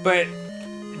sad. But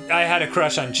I had a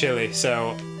crush on Chili,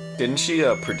 so Didn't she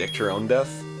predict her own death?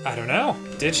 I don't know.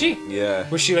 Did she? Yeah.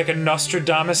 Was she like a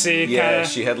Nostradamus-y Yeah, kinda?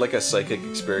 she had like a psychic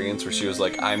experience where she was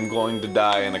like, "I'm going to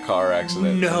die in a car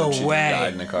accident." No and then she way.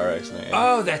 Died in a car accident. Yeah.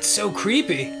 Oh, that's so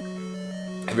creepy.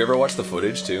 Have you ever watched the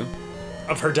footage too?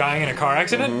 Of her dying in a car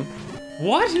accident?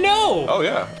 What? No. Oh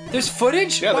yeah. There's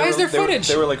footage? Yeah. Why is there they were- footage?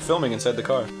 They were like filming inside the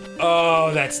car.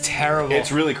 Oh, that's terrible.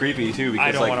 It's really creepy too because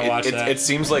I don't like wanna watch that. it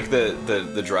seems like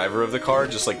the driver of the car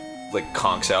just like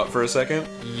conks out for a second.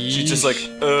 She's just like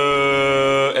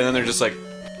and then they're just like,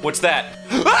 "What's that?"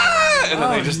 Ah! And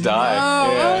then they just die.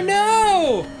 No. Yeah. Oh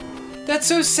no! That's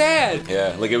so sad.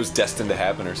 Yeah, like it was destined to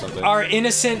happen or something. Our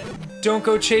innocent "Don't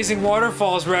Go Chasing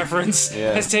Waterfalls" reference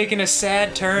Yeah. has taken a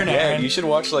sad turn, Yeah, Aaron. you should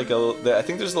watch like I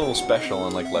think there's a little special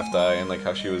on like Left Eye and like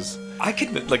how she was I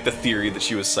could like the theory that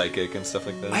she was psychic and stuff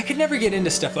like that. I could never get into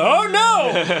stuff. Oh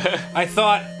no! I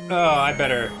thought, oh, I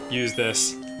better use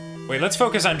this. Wait, let's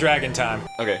focus on Dragon Time.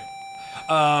 Okay.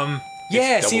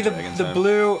 Yeah, It's see double the Dragon the Time.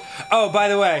 blue. Oh, by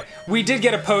the way, we did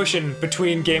get a potion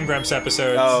between Game Grumps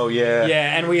episodes. Oh yeah.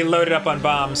 Yeah, and we loaded up on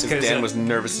bombs because Dan was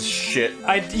nervous as shit.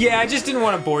 I just didn't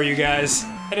want to bore you guys.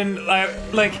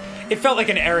 Like it felt like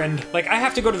an errand. Like I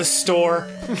have to go to the store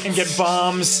and get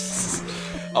bombs.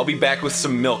 I'll be back with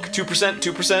some milk. 2%,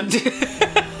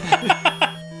 2%.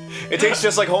 It tastes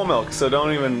just like whole milk, so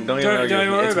don't even argue. Don't with me.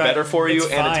 worry It's about better it. for you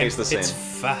It's and fine. it tastes the same. It's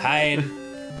fine.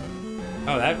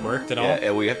 Oh, that worked at all. Yeah,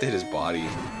 and we have to hit his body,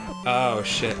 Oh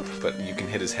shit. but you can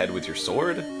hit his head with your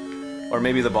sword, or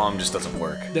maybe the bomb just doesn't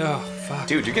work. Oh fuck.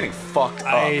 Dude, you're getting fucked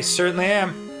up. I certainly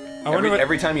am. I wonder what.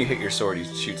 Every time you hit your sword, he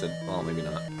shoots it. Well, maybe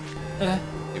not.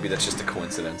 Maybe that's just a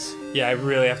coincidence. Yeah, I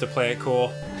really have to play it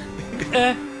cool.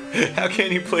 How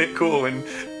can you play it cool when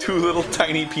two little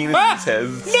tiny penis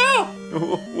heads? No!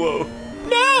 Whoa.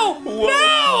 No! Whoa.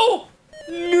 No!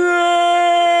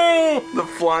 No! The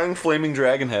flying flaming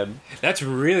dragon head. That's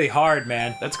really hard,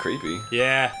 man. That's creepy.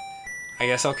 Yeah. I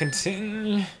guess I'll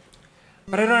continue.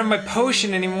 But I don't have my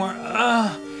potion anymore.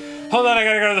 Hold on, I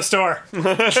gotta go to the store.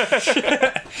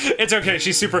 It's okay,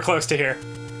 she's super close to here.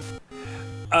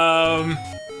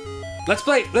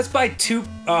 Let's buy two.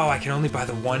 Oh, I can only buy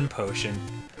the one potion.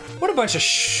 What a bunch of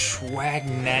swag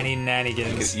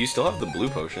nanny-nannigans. You still have the blue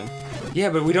potion. Yeah,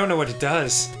 but we don't know what it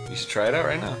does. You should try it out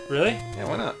right now. Really? Yeah,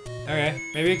 why not? Okay,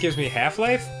 maybe it gives me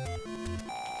half-life?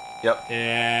 Yep.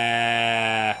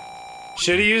 Yeah.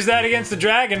 Should've used that against the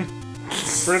dragon.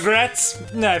 Regrets?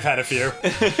 No, I've had a few.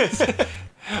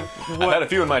 I've had a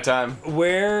few in my time.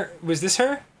 Where was this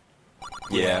her?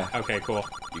 Yeah. Okay, cool.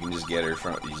 You can just get her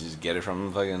from. You just get it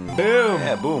from fucking. Boom.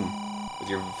 Yeah, boom.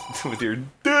 With your.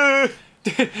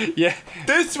 Yeah.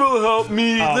 This will help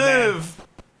me Oh, live.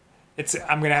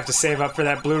 I'm gonna have to save up for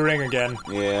that blue ring again.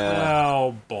 Yeah.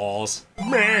 Oh, balls.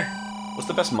 Meh. What's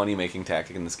the best money-making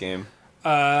tactic in this game?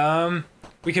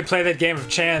 We could play that game of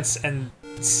chance and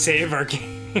save our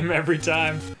game every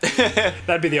time.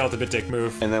 That'd be the ultimate dick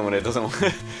move. And then when it doesn't,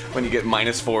 when you get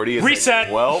minus 40, it's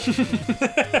Reset. Like, well,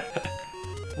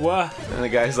 What? and the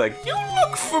guy's like, "You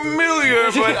look familiar,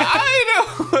 but I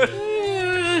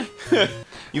don't."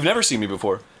 You've never seen me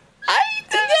before.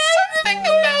 There's something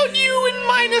about you in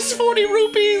minus 40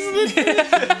 rupees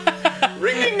that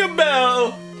Ringing a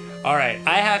bell. Alright,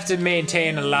 I have to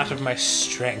maintain a lot of my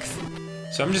strength.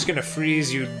 So I'm just gonna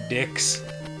freeze you dicks.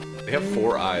 They have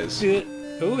 4 eyes.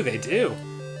 Ooh, they do.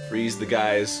 Freeze the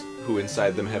guys who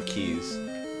inside them have keys.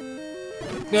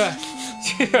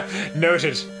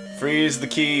 Noted. Freeze the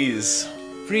keys.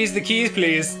 Freeze the keys,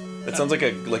 please. That sounds like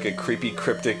a creepy,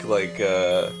 cryptic,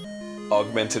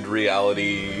 augmented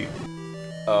reality,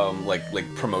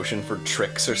 like promotion for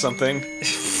Tricks or something.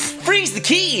 freeze the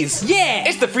keys. Yeah!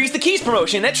 It's the freeze the keys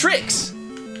promotion at Tricks.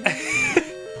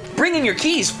 Bring in your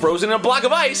keys frozen in a block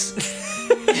of ice.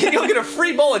 And you'll get a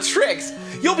free bowl of tricks.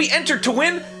 You'll be entered to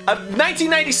win a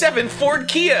 1997 Ford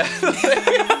Kia.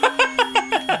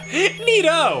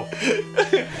 Neato!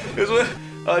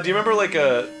 Do you remember like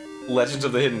Legends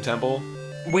of the Hidden Temple?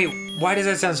 Wait, why does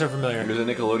that sound so familiar? It was a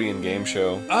Nickelodeon game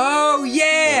show. Oh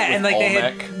yeah, With and like they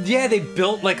Olmec. they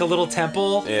built like a little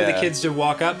temple for the Yeah. kids to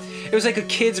walk up. It was like a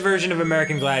kid's version of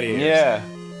American Gladiators. Yeah.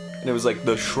 And it was like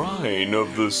the Shrine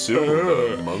of the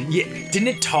Silver Monkey. Yeah, didn't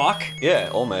it talk? Yeah,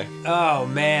 Olmec. Oh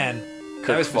man,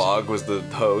 Kirk Fogg was the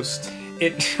host.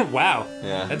 Wow.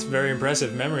 Yeah. That's very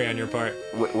impressive memory on your part.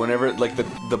 Whenever, like,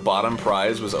 the bottom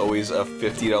prize was always a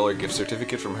 $50 gift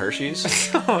certificate from Hershey's.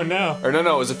 Oh no. Or no,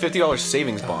 it was a $50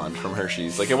 savings bond from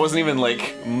Hershey's. Like, it wasn't even,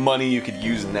 like, money you could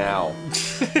use now.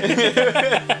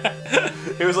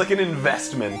 It was like an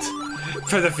investment.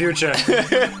 For the future.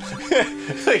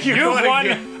 Like, You've won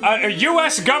a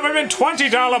U.S. government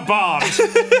 $20 bond.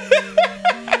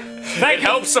 It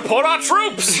helps support our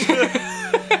troops!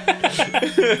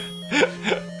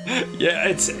 Yeah,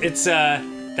 it's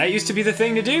that used to be the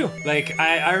thing to do. Like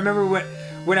I remember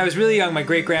when I was really young, my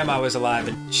great grandma was alive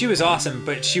and she was awesome,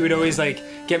 but she would always like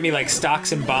get me like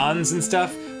stocks and bonds and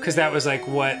stuff because that was like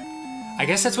what I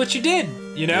guess that's what you did,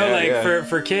 you know, Yeah, like yeah.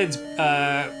 for kids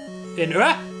in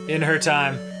her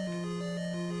time.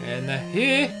 And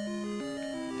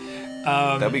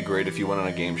That'd be great if you went on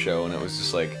a game show and it was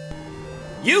just like,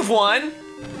 you've won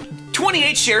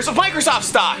 28 shares of Microsoft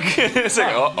stock. It's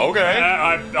like, oh, okay.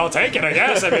 I'll take it, I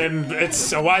guess. I mean,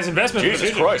 it's a wise investment.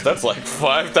 Jesus Christ, that's like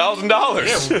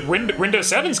 $5,000. Yeah,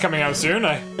 Windows 7's coming out soon.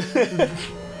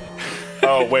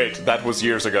 Oh wait, that was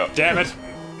years ago. Damn it.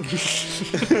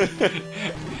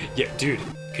 Yeah, dude,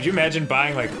 could you imagine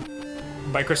buying like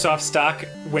Microsoft stock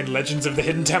when Legends of the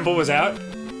Hidden Temple was out?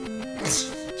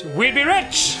 We'd be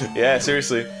rich. Yeah,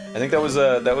 seriously. I think that was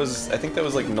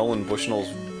like Nolan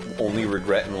Bushnell's only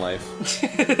regret in life.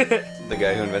 The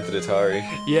guy who invented Atari.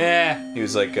 Yeah. He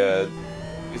was like,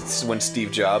 it's when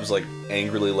Steve Jobs like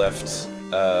angrily left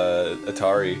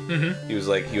Atari. He was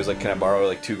like, can I borrow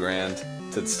like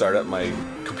 $2,000 to start up my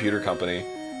computer company?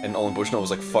 And Nolan Bushnell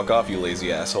was like, fuck off, you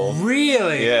lazy asshole.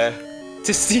 Really? Yeah.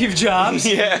 To Steve Jobs?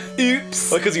 Yeah.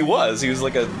 Oops. Well, because he was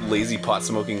like a lazy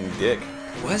pot-smoking dick.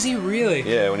 Was he really?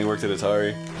 Yeah, when he worked at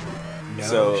Atari. No.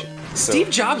 So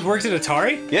Steve Jobs worked at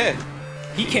Atari? Yeah.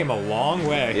 He came a long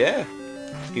way. Yeah.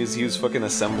 He was fucking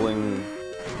assembling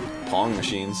Pong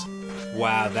machines.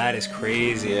 Wow, that is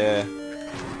crazy. Yeah.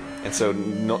 And so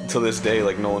to this day,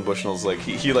 like Nolan Bushnell's like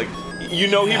he like he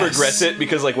regrets it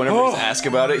because like whenever he's asked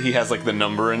about it, he has like the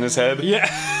number in his head. Yeah.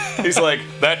 He's like,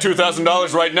 that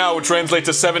 $2,000 right now would translate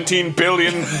to $17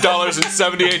 billion and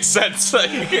 78 cents.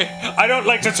 I don't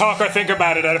like to talk or think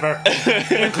about it ever,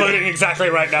 including exactly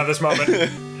right now, this moment.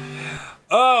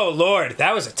 Oh Lord,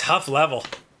 that was a tough level.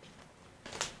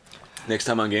 Next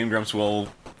time on Game Grumps, we'll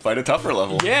fight a tougher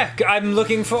level. Yeah, I'm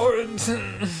looking forward to...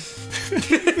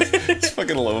 It's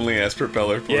fucking lonely ass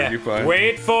propeller porcupine.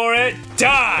 Wait for it,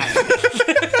 die!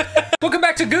 Welcome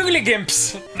back to Googly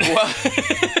Gimps.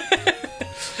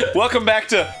 Welcome back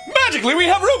to Magically We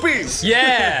Have Rupees!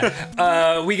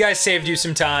 Yeah! We guys saved you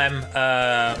some time.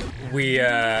 We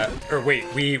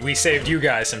saved you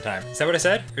guys some time. Is that what I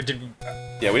said? Or did...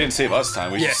 Yeah, we didn't save us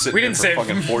time. We just sit we there didn't for save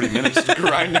fucking 40 minutes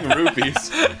grinding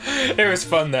rupees. It was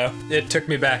fun though. It took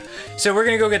me back. So we're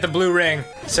gonna go get the blue ring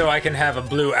so I can have a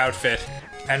blue outfit.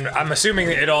 And I'm assuming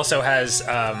it also has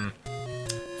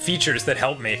features that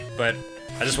help me, but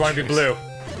I just want to be blue.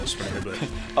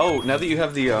 Oh, now that you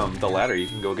have the ladder, you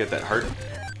can go get that heart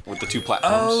with the 2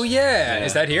 platforms. Oh yeah.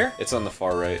 Is that here? It's on the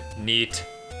far right. Neat.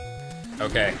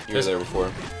 Okay. You were there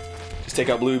before. Just take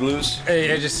out blues.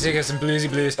 Hey, just take out some bluesy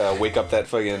blues. Wake up that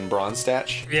fucking bronze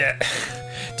statue. Yeah.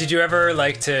 Did you ever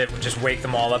like to just wake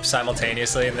them all up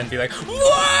simultaneously and then be like,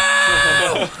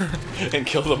 whoa! And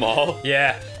kill them all?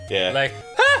 Yeah. Yeah. Like,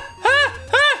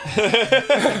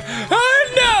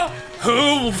 oh no!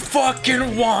 Who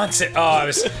fucking wants it?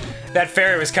 Oh, that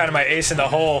fairy was kind of my ace in the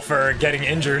hole for getting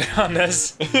injured on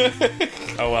this.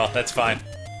 Oh well, that's fine.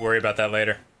 Worry about that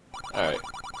later. Alright,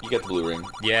 you get the blue ring.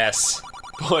 Yes.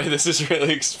 Boy, this is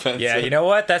really expensive. Yeah, you know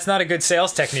what? That's not a good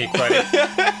sales technique, buddy.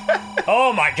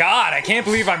 Oh my god, I can't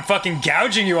believe I'm fucking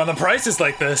gouging you on the prices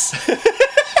like this.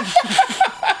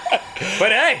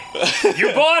 But hey,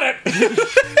 you bought it!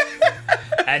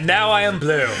 And now I am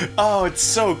blue. Oh, it's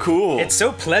so cool. It's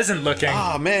so pleasant looking.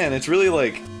 Oh man, it's really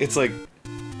like, it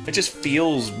just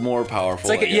feels more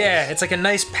powerful. It's like it's like a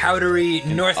nice powdery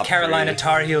North Carolina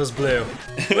Tar Heels blue.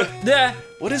 Yeah.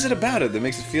 What is it about it that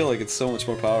makes it feel like it's so much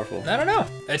more powerful? I don't know.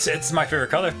 It's my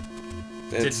favorite color.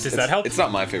 Does that help? It's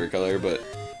not my favorite color, but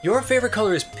Your favorite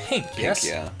color is pink, yes?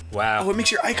 Yeah. Wow. Oh, it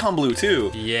makes your icon blue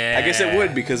too. Yeah. I guess it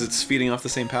would because it's feeding off the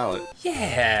same palette.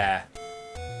 Yeah.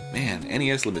 Man,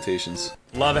 NES limitations.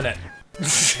 Loving it.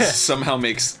 Somehow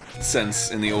makes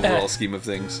sense in the overall scheme of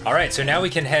things. All right, so now we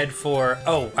can head for...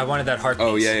 Oh, I wanted that heart piece.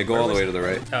 Oh, yeah, go all the way to the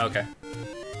right. Oh, okay.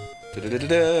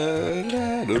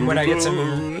 And when I get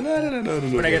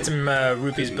some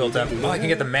rupees built up, oh, I can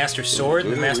get the Master Sword,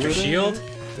 the Master Shield.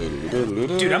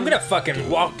 Dude, I'm gonna fucking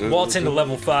waltz into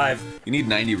level 5. You need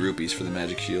 90 rupees for the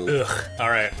magic shield. Ugh. All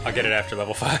right, I'll get it after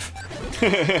level 5.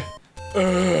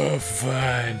 Oh,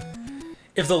 fine.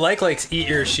 If the likes eat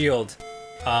your shield,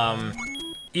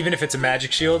 even if it's a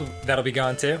magic shield, that'll be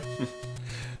gone too.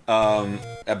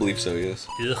 I believe so. Yes.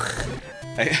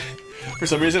 Ugh. For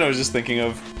some reason, I was just thinking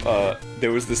of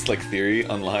there was this like theory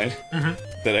online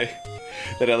that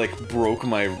I like broke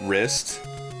my wrist,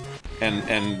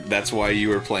 and that's why you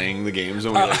were playing the games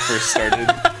when we like first started.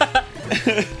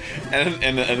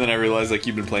 and then I realized like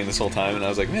you've been playing this whole time, and I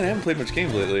was like, man, I haven't played much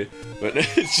games lately. But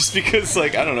it's just because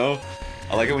like I don't know,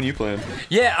 I like it when you play them.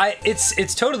 Yeah,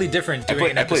 it's totally different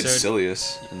doing an episode. I played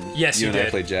Silius. And yes, you did. I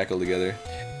played Jackal together.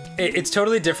 It's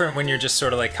totally different when you're just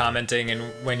sort of like commenting and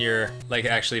when you're like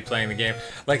actually playing the game.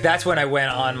 Like that's when I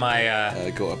went on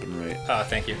my go up and right. Oh,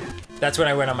 thank you. That's when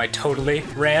I went on my totally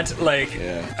rant, like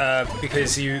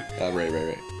because you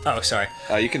right. Oh, sorry.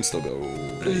 You can still go.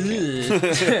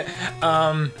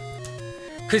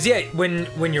 Cuz yeah,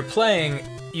 when you're playing,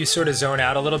 you sort of zone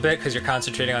out a little bit because you're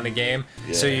concentrating on the game.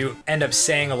 Yeah. So you end up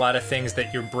saying a lot of things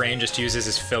that your brain just uses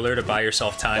as filler to buy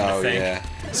yourself time to think. Yeah.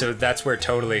 So that's where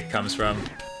totally comes from.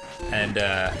 And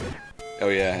oh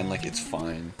yeah, and like it's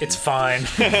fine. It's fine.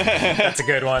 That's a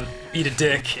good one. Eat a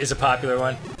dick is a popular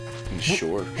one.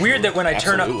 Sure. Weird that when I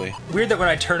turn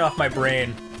off my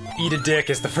brain, eat a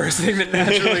dick is the first thing that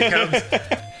naturally comes.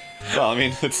 Well, I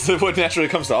mean, it's what naturally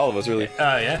comes to all of us, really.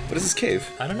 Yeah. What is this cave?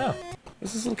 I don't know.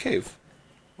 What's this little cave?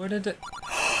 Where did it?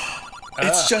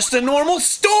 It's just a normal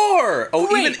store. Oh,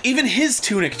 Wait. even his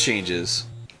tunic changes.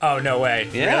 Oh no way!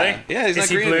 Yeah. Really? Yeah, he's is not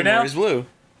he green blue anymore. now? He's blue.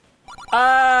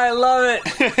 I love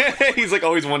it. He's like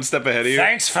always one step ahead of you.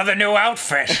 Thanks for the new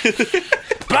outfit.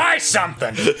 Buy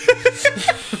something.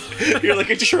 You're like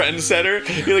a trendsetter.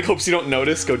 He like hopes you don't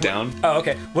notice. Go down. Oh,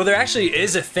 okay. Well, there actually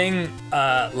is a thing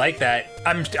like that.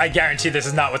 I guarantee this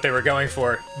is not what they were going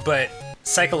for, but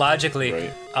psychologically,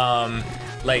 right.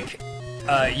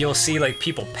 You'll see like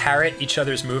people parrot each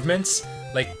other's movements.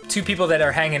 Like two people that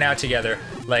are hanging out together,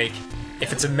 like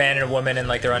if it's a man and a woman and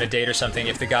like they're on a date or something,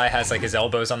 if the guy has like his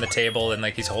elbows on the table and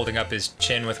like he's holding up his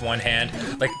chin with one hand,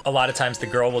 like a lot of times the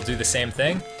girl will do the same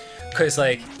thing. Cause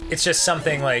like it's just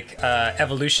something like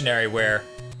evolutionary where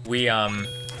we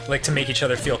like to make each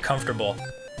other feel comfortable.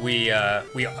 We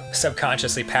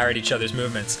subconsciously parrot each other's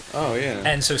movements. Oh yeah.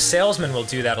 And so salesmen will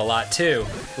do that a lot too,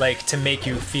 like to make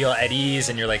you feel at ease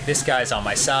and you're like, this guy's on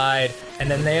my side,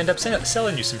 and then they end up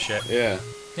selling you some shit. Yeah.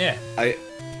 Yeah.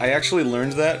 I actually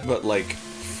learned that, but like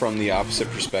from the opposite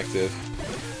perspective.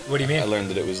 What do you mean? I learned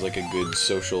that it was like a good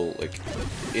social, like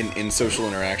in social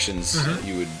interactions,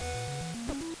 you would.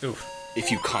 Oof.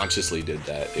 If you consciously did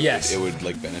that, it would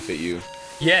like benefit you.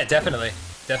 Yeah, definitely.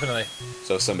 Definitely.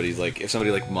 So if somebody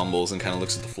like mumbles and kind of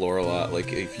looks at the floor a lot,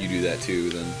 like if you do that too,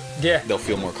 then they'll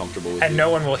feel more comfortable with you. And no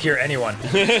one will hear anyone.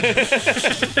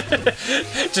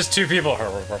 Just two people.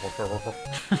 Or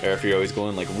if you're always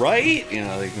going like right, you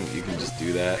know, you can just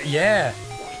do that. Yeah.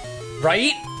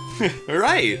 Right?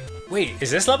 Right. Wait, is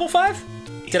this level 5?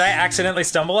 Did I accidentally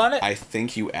stumble on it? I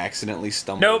think you accidentally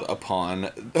stumbled upon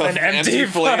an empty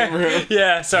flame room.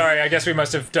 Yeah, sorry. I guess we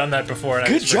must have done that before. And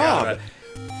Good job.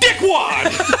 Dickwad!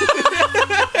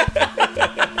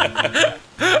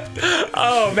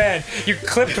 Oh man, you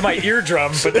clipped my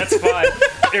eardrum, but that's fine.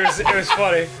 It was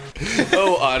funny.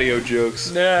 Oh, audio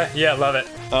jokes. Yeah, love it.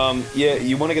 Yeah,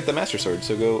 you want to get the Master Sword,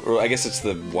 so go. Or I guess it's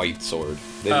the white sword.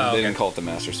 They didn't call it the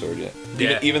Master Sword yet.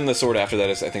 Yeah. Even the sword after that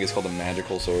is, I think, it's called the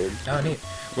Magical Sword. Oh, neat.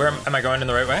 Where am I going in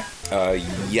the right way?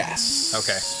 Yes.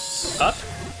 Okay. Up?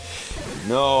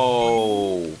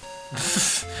 No.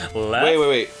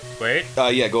 Left? Wait.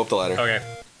 Yeah, go up the ladder. Okay.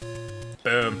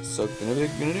 Boom. So,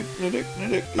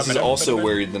 this is also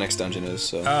where the next dungeon is,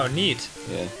 so. Oh, neat.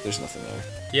 Yeah, there's nothing there.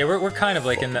 Yeah, we're kind of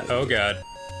like in the, oh god.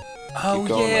 Oh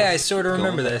yeah, left. I sort of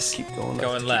remember this. Keep going left.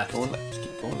 Going left. Keep going left.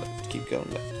 Keep going left. Keep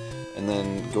going left. And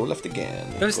then go left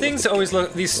again. Those things always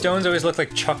look, these stones always look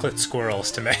like chocolate squirrels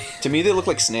to me. To me, they look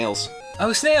like snails.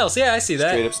 Oh, snails. Yeah, I see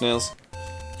that. Straight up snails.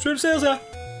 Straight up snails, yeah.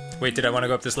 Wait, did I want to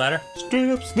go up this ladder?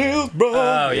 Straight up snails, bro.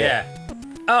 Oh, yeah.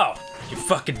 Oh, you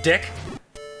fucking dick.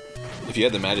 If you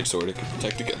had the magic sword, it could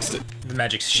protect against it. The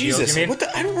magic shield, Jesus, you mean? what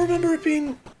the? I don't remember it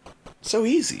being so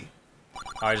easy.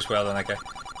 Oh, I just wailed on that guy.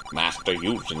 Master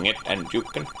using it, and you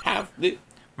can have the...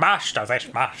 Master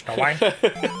this, master wine.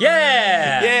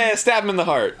 Yeah! Yeah, stab him in the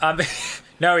heart.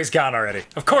 No, he's gone already.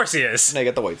 Of course he is. And I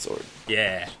get the white sword.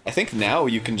 Yeah. I think now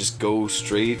you can just go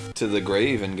straight to the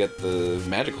grave and get the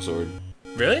magical sword.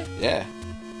 Really? Yeah.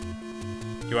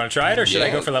 You want to try it, or should I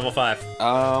Yeah. go for level 5?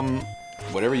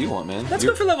 Whatever you want, man. Let's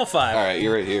go for level 5. Alright,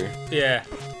 you're right here. Yeah.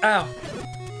 Ow.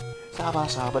 Saba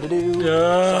saba da doo.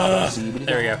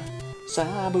 There we go.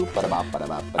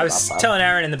 I was telling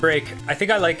Aaron in the break, I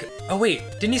think I like... Oh, wait.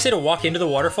 Didn't he say to walk into the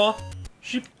waterfall?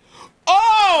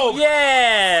 Oh!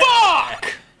 Yeah!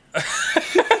 Fuck!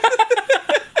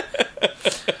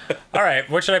 Alright,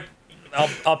 what should I...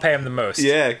 I'll pay him the most.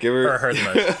 Yeah, give her... Or her the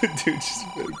most. Dude, just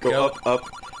go up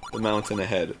the mountain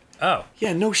ahead. Oh.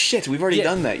 Yeah, no shit. We've already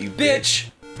done that, you bitch.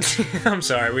 I'm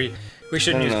sorry, we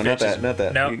shouldn't use No, bitches. not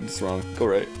that. No. It's wrong. Go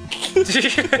right.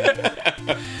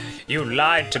 You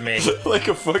lied to me. Like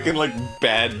a fucking,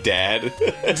 bad dad.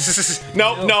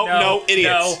 No,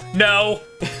 idiots. No.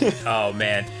 Oh,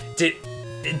 man.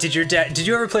 Did your dad... Did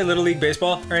you ever play Little League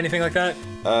Baseball or anything like that?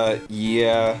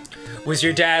 Yeah. Was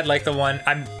your dad like the one...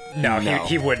 No, No.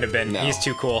 he wouldn't have been. No. He's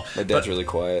too cool. My dad's really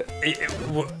quiet.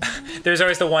 There's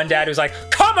always the one dad who's like,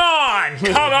 come on!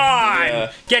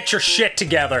 Yeah. Get your shit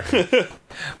together.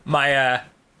 I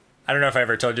don't know if I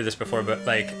ever told you this before, but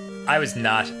I was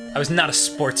not a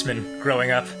sportsman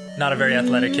growing up. Not a very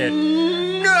athletic kid.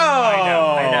 No!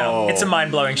 I know. It's a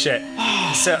mind-blowing shit.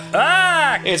 So,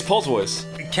 It's Paul's voice.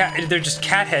 they're just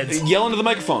cat heads. Yell into the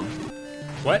microphone.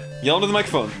 What? Yell into the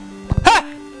microphone.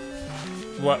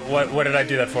 What did I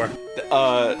do that for?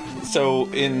 So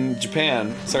in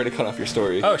Japan, sorry to cut off your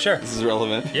story. Oh, sure. This is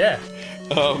relevant. Yeah.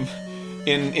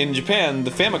 In Japan,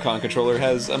 the Famicom controller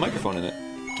has a microphone in it.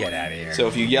 Get out of here. So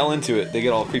if you yell into it, they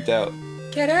get all creeped out.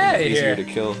 Get out of Easier here. to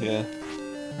kill, yeah.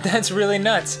 That's really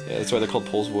nuts. Yeah, that's why they're called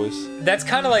Paul's voice. That's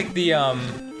kind of like the,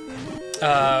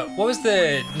 what was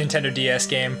the Nintendo DS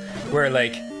game where,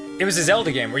 it was a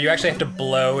Zelda game where you actually have to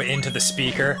blow into the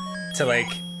speaker to,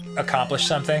 accomplish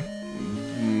something?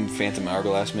 Phantom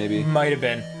Hourglass, maybe? Might have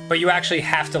been. But you actually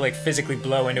have to, physically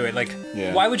blow into it.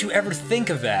 Yeah. Why would you ever think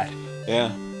of that?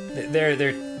 Yeah.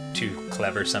 They're too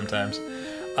clever sometimes.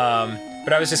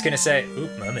 But I was just gonna say,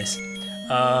 oop, mummies.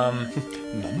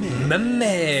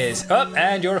 Mummies. Oh,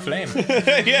 and you're aflame.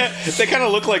 Yeah, they kind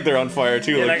of look like they're on fire,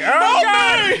 too. You're like, oh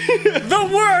god! The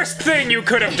worst thing you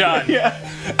could have done! Yeah.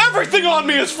 Everything on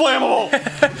me is flammable!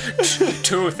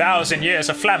 2,000 years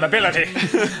of flammability.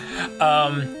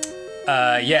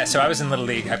 Yeah, so I was in Little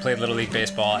League. I played Little League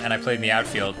Baseball, and I played in the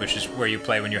outfield, which is where you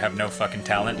play when you have no fucking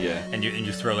talent. Yeah. And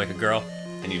you throw like a girl.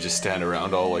 And you just stand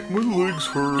around all like, my legs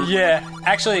hurt. Yeah,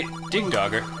 actually, Dig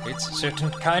Dogger, it's a certain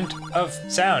kind of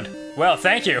sound. Well,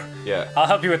 thank you. Yeah. I'll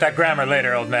help you with that grammar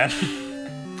later, old man.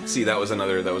 See, that was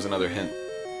another hint.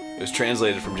 It was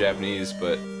translated from Japanese,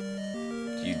 but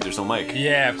there's no mic.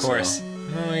 Yeah, of course. So.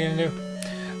 What are you gonna do?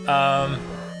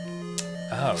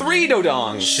 Oh. 3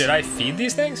 dodongs! Should I feed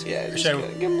these things? Yeah, Or just should I-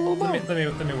 give them a little bone.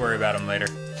 let me worry about them later.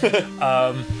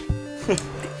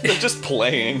 They're just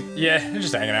playing. Yeah, they're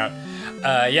just hanging out.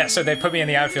 Yeah, so they put me in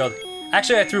the outfield.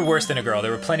 Actually, I threw worse than a girl.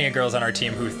 There were plenty of girls on our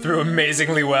team who threw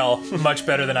amazingly well, much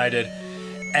better than I did.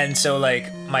 And so,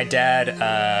 my dad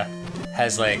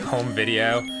has, home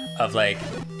video of,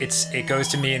 it goes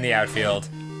to me in the outfield,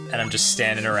 and I'm just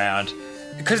standing around.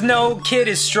 Because no kid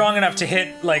is strong enough to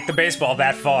hit, the baseball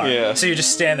that far. Yeah. So you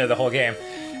just stand there the whole game.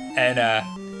 And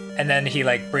then he,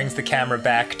 brings the camera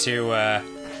back to,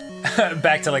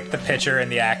 the pitcher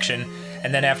and the action.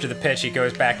 And then after the pitch, he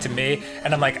goes back to me,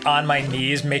 and I'm on my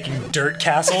knees making dirt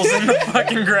castles in the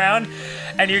fucking ground.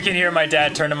 And you can hear my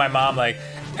dad turn to my mom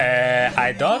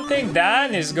I don't think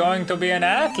Dan is going to be an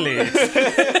athlete.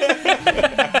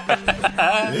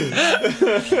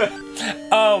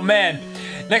 Oh man.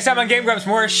 Next time on Game Grumps,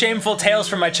 more shameful tales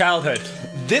from my childhood.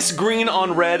 This green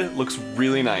on red looks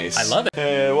really nice. I love it.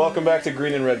 Hey, welcome back to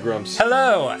Green and Red Grumps.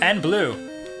 Hello, and blue.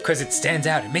 Because it stands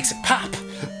out, it makes it pop.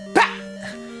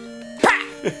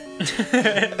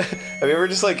 Have you ever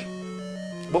just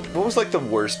what was the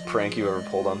worst prank you ever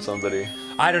pulled on somebody?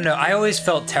 I don't know, I always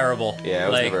felt terrible. Yeah, I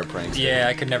was never a prankster. Yeah,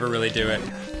 I could never really do it.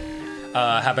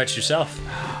 How about yourself?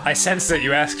 I sense that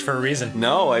you asked for a reason.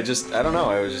 No, I don't know,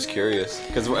 I was just curious.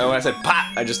 Because when I said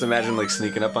pop, I just imagined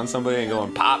sneaking up on somebody and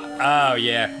going pop. Oh,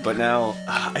 yeah. But now,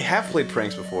 I have played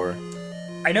pranks before.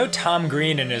 I know Tom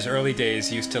Green in his early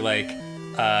days used to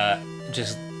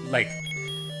just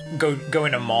go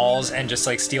into malls and just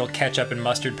steal ketchup and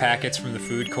mustard packets from the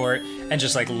food court and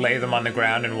just lay them on the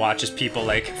ground and watch as people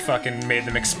fucking made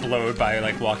them explode by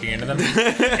walking into them.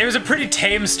 It was a pretty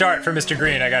tame start for Mr.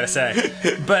 Green, I gotta say.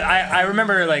 But I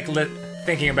remember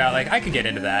thinking about like I could get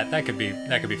into that. That could be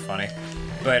funny,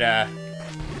 but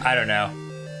I don't know.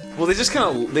 Well, they just kind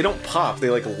of, they don't pop. They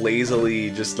like lazily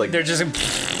just like. They're just.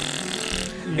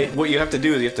 What you have to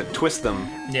do is you have to twist them.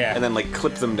 Yeah. And then like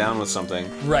clip them down with something.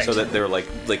 Right. So that they're like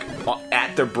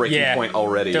at their breaking point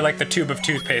already. They're like the tube of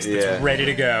toothpaste that's ready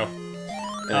to go.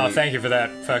 Oh, thank you for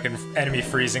that fucking enemy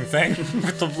freezing thing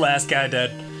with the last guy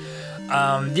dead.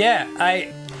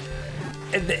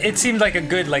 It seemed like a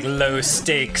good like low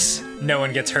stakes, no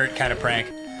one gets hurt kind of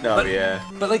prank. Oh, but, yeah.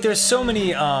 But like there's so many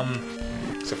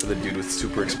Except for the dude with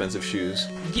super expensive shoes.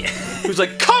 Yeah. Who's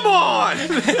like, come on!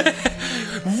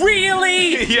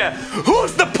 Really? Yeah.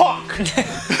 Who's the punk?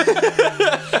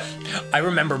 I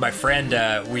remember my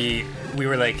friend, we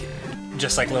were like,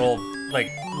 just like little, like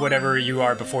whatever you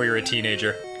are before you're a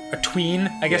teenager. A tween,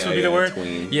 I guess would be the word.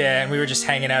 Tween. Yeah, and we were just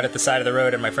hanging out at the side of the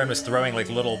road, and my friend was throwing like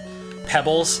little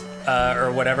pebbles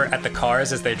or whatever at the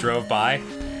cars as they drove by,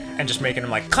 and just making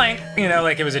them like clank, you know,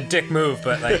 like it was a dick move,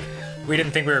 but like we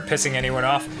didn't think we were pissing anyone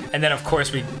off. And then of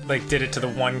course we like did it to the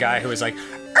one guy who was like,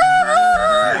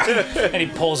 and he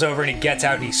pulls over and he gets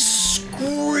out and he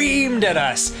screamed at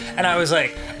us, and I was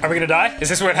like, are we gonna die? Is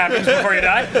this what happens before you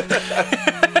die?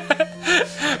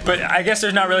 But I guess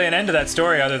there's not really an end to that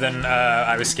story other than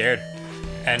I was scared,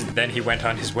 and then he went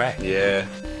on his way. Yeah.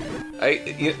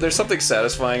 There's something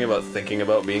satisfying about thinking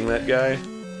about being that guy.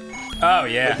 Oh,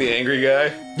 yeah. Like the angry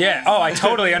guy. Yeah, oh, I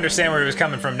totally understand where he was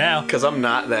coming from now. Because I'm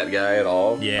not that guy at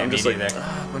all. Yeah, I'm me just neither. like,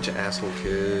 a bunch of asshole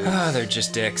kids. Oh, they're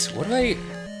just dicks. What do I...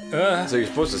 So you're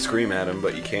supposed to scream at him,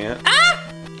 but you can't.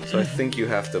 Ah! So I think you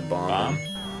have to bomb him.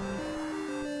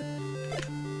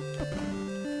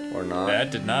 Or not.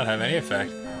 That did not have any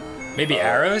effect. Maybe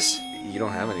arrows? You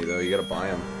don't have any, though. You gotta buy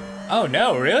them. Oh,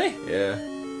 no, really? Yeah.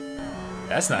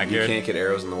 That's not You good. can't get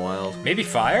arrows in the wild. Maybe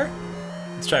fire?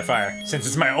 Let's try fire, since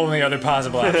it's my only other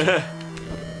possible option.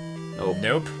 Nope.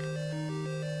 Nope.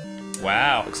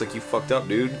 Wow. Looks like you fucked up,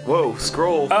 dude. Whoa,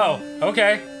 scroll. Oh,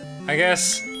 okay. I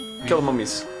guess Kill the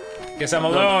mummies. I'm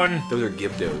alone. Those are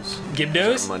Gibdos. Gibdos?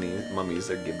 Those aren't mummies,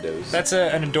 they're Gibdos. That's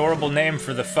an adorable name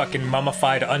for the fucking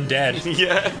mummified undead.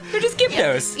 Yeah. They're just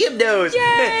Gibdos. Gibdos!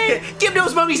 Yay!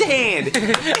 Gibdos mummy's hand!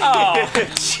 Oh,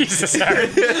 Jesus, sorry.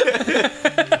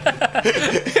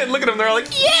 And look at them, they're all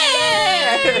like,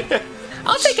 yeah!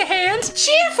 I'll take a hand.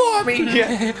 Cheer for me!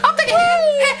 Yeah. I'll take a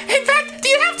hand! In fact, do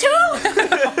you have two?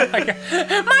 Oh my God.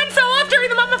 Mine fell off during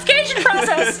the mummification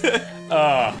process.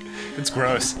 Oh, it's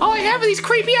gross. All I have are these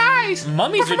creepy eyes.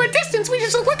 Mummies But from are- a distance, we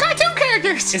just look like cartoon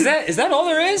characters. Is that all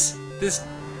there is?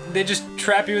 They just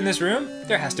trap you in this room?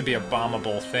 There has to be a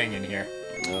bombable thing in here.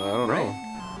 I don't know.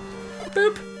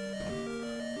 Boop.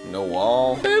 No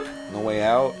wall. Boop. No way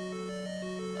out.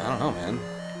 I don't know, man.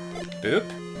 Boop.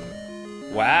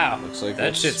 Wow. Looks like that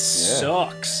it's- shit yeah.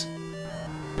 sucks.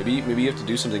 Maybe you have to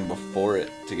do something before it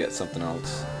to get something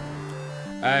else.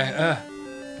 I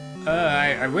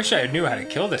wish I knew how to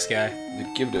kill this guy. The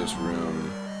Gibdos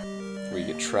room, where you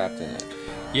get trapped in it.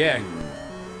 Yeah.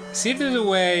 See if there's a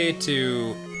way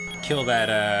to kill that,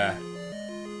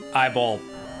 eyeball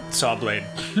saw blade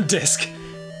disc.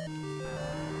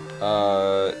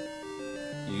 You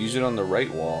use it on the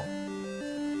right wall.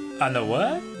 On the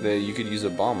what? You could use a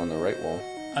bomb on the right wall.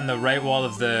 On the right wall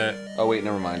of the... Oh wait,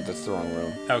 never mind. That's the wrong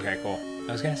room. Okay, cool.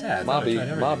 I was gonna say, I thought Mobby, I tried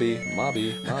everything.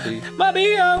 Mobby.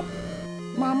 Mobby-o!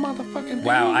 My motherfucking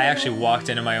Wow, I actually walked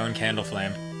into my own candle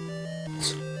flame.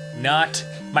 Not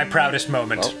my proudest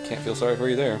moment. Well, can't feel sorry for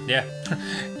you there. Yeah.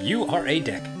 You are a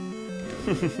dick.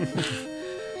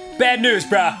 Bad news,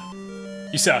 brah.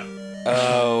 You suck.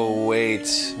 Oh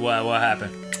wait, What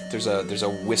happened? there's a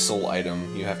whistle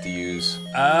item you have to use.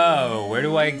 Oh, where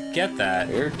do I get that?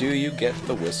 Where do you get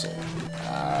the whistle?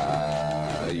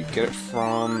 You get it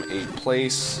from a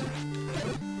place. Where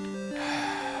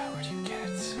do you get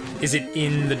it? Is it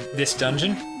in this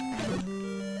dungeon?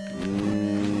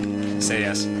 Say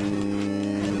yes.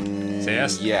 Say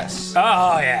yes? Yes.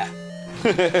 Oh, yeah.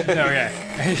 Okay.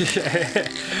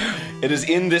 It is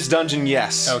in this dungeon,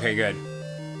 yes. Okay, good.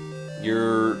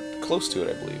 You're close to it,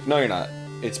 I believe. No, you're not.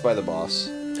 It's by the boss.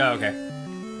 Oh, okay.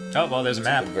 Oh, well, there's a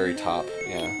map. At the very top,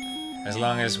 yeah. As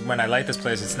long as when I light this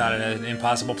place, it's not an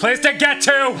impossible place to get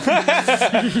to!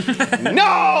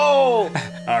 No!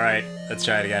 Alright, let's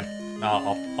try it again.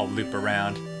 I'll loop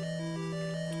around.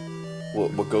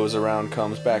 What goes around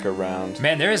comes back around.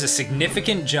 Man, there is a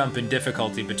significant jump in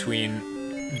difficulty between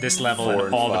this level 4 and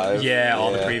and all 5. the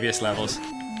all the Yeah. previous levels.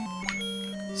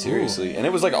 Seriously. And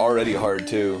it was like already hard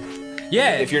too.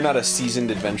 Yeah. If you're not a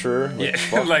seasoned adventurer, like, Yeah,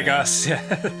 fuck, like man. us. Yeah.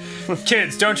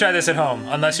 Kids, don't try this at home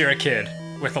unless you're a kid.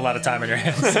 with a lot of time on your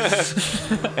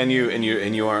hands. and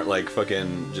you aren't like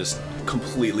fucking just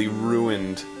completely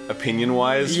ruined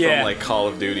opinion-wise Yeah. from like Call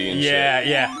of Duty and yeah, shit.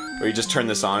 yeah. Where you just turn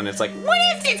this on and it's like, What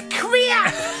is this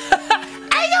crap?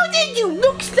 I don't think you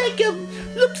looks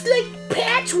like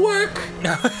patchwork.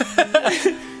 No.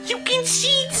 You can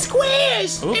see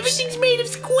squares. Oops. Everything's made of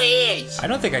squares. I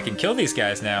don't think I can kill these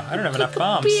guys now. I don't have enough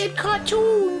bombs. Bad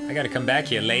cartoon. I gotta come back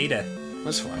here later.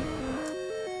 that's fine.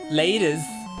 Laters.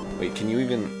 Wait, can you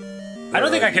even? I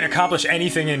don't think I can accomplish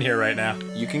anything in here right now.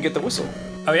 You can get the whistle.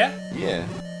 Oh yeah? Yeah.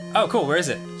 Oh cool, where is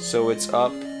it? So it's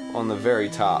up on the very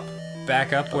top.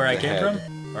 Back up where I the came head.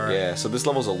 from? Or... Yeah. So this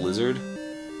level's a lizard.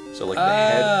 So like the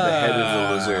head of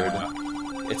the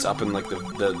lizard. It's up in like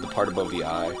the part above the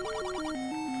eye.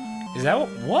 Is that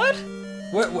what?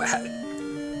 What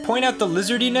point out the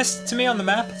lizardiness to me on the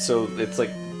map? So it's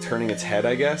like turning its head,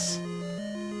 I guess.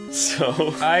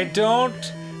 So I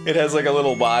don't... it has like a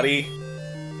little body,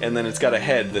 and then it's got a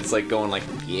head that's like going like,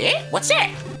 Yeah? What's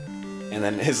that? and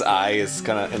then his eye is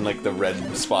kind of, and like the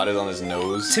red spot is on his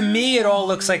nose. To me, it all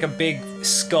looks like a big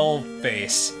skull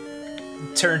face.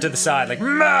 Turned to the side, like,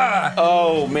 ma!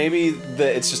 Oh, maybe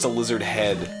it's just a lizard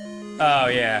head, Oh,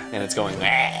 yeah. and it's going.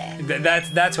 "Ah."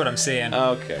 That's what I'm seeing.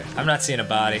 Okay. I'm not seeing a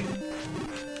body.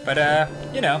 But,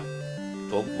 you know.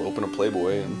 We'll open a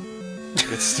Playboy and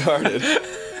get started.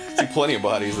 See plenty of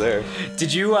bodies there.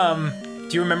 Did you, do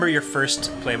you remember your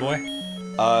first Playboy?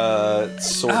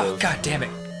 Sort Oh, of. god damn it.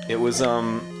 It was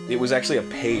actually a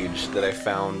page that I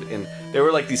found in. There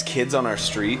were like these kids on our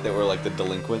street that were like the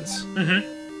delinquents.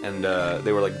 Mm-hmm. And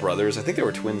they were like brothers. I think they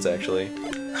were twins actually.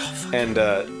 Oh, fuck. And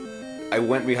I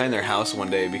went behind their house one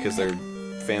day because their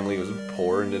family was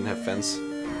poor and didn't have fence.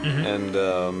 Mm-hmm. And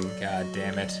God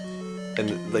damn it.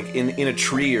 and like in a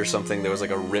tree or something, there was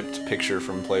like a ripped picture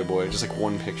from Playboy, just like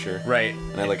one picture. Right.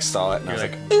 And I like saw it and I was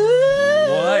You're like,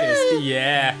 What is the...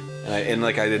 Yeah. and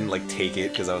I didn't like take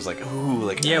it because I was like, ooh,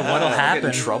 like Yeah, what'll I'll happen?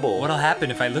 get in trouble. What'll happen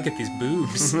if I look at these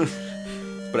boobs?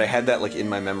 But I had that like in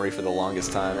my memory for the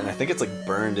longest time, and I think it's like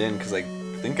burned in because I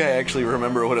think I actually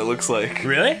remember what it looks like.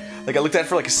 Really? Like I looked at it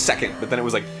for like a second, but then it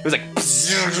was like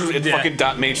it Yeah. fucking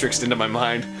dot matrixed into my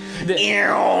mind.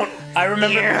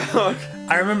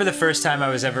 I remember the first time I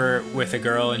was ever with a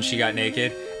girl and she got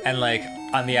naked, and like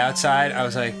on the outside I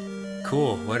was like,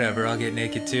 cool, whatever, I'll get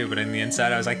naked too, but on the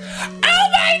inside I was like, oh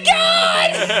my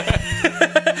god!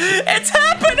 It's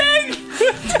happening!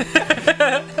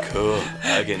 Cool,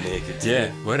 I get naked too.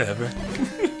 Yeah, whatever.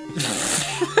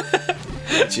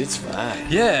 It's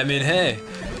fine. Yeah, I mean, hey,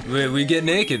 we get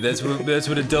naked. That's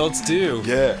what adults do.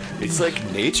 Yeah, it's like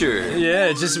nature.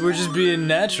 Yeah, we're just being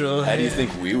natural. How do you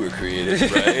think we were created,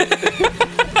 right?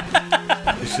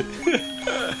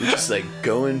 We're just like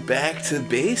going back to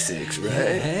basics, right?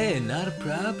 Hey, not a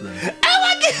problem.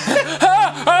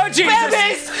 Oh,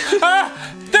 Jesus!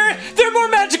 They're more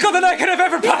magical than I could have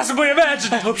ever possibly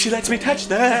imagined. I hope she lets me touch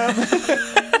them.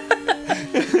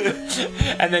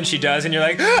 And then she does, and you're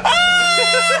like,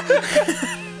 ah!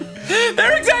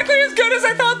 They're exactly as good as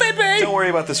I thought they'd be. Don't worry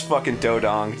about this fucking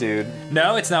dodong, dude.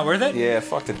 No, it's not worth it. Yeah,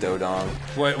 fuck the dodong.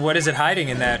 What is it hiding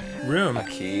in that room? A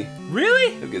key.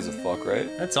 Really? Who gives a fuck, right?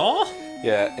 That's all?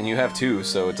 Yeah, and you have two,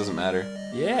 so it doesn't matter.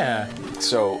 Yeah.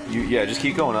 So just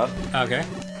keep going up Okay.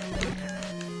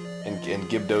 and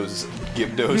give those a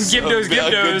good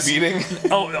beating.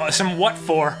 Oh, some what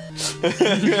for?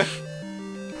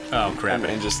 Oh crap!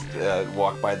 and just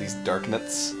walk by these dark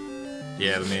nuts.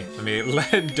 Yeah, let me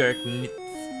let dark.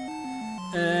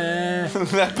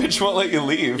 That bitch won't let you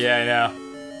leave. Yeah, I know.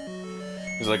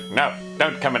 He's like, no,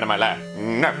 don't come into my lab.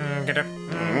 No.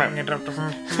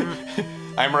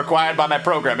 I'm required by my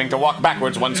programming to walk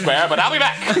backwards 1 square, but I'll be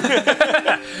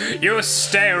back. You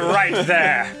stay right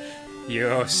there,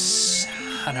 you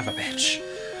son of a bitch.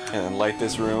 And then light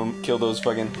this room, kill those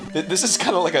fucking... This is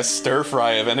kind of like a stir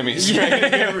fry of enemies, right?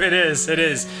 Yeah, it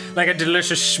is. Like a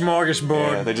delicious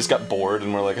smorgasbord. Yeah, they just got bored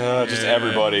and we're like, just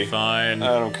everybody. Fine.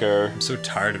 I don't care. I'm so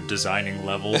tired of designing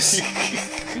levels.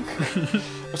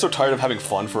 I'm so tired of having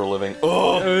fun for a living.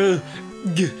 Ugh.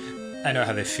 I know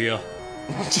how they feel.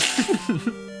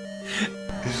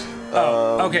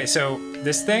 Okay, so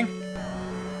this thing?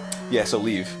 Yeah, so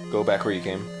leave. Go back where you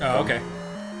came. Oh, from. okay.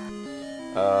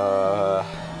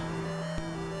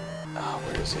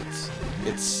 Where is it?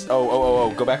 It's...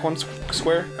 Oh, go back 1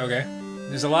 square. Okay.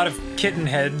 There's a lot of kitten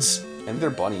heads. And they're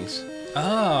bunnies.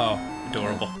 Oh,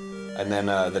 adorable. And then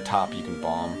the top you can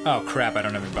bomb. Oh crap, I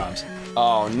don't have any bombs.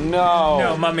 Oh no!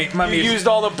 No, mummy. You used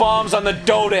all the bombs on the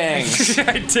dodangs!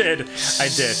 I did.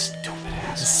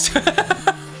 Stupid ass.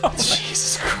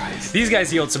 Jesus Christ. These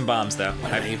guys yield some bombs, though.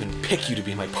 Why did I even pick you to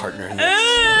be my partner in this?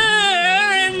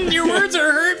 And your words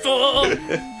are hurtful.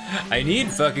 I need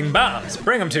fucking bombs.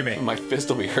 Bring them to me. My fist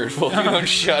will be hurtful if you don't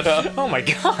shut up. Oh my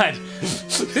god.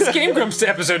 This Game Grumps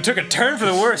episode took a turn for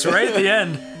the worse right at the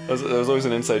end. That was always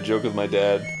an inside joke with my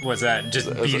dad. What's that?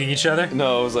 Just beating each other?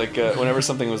 No, it was like whenever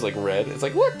something was like red, it's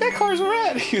like, look, that car's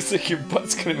red. He was like, your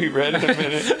butt's gonna be red in a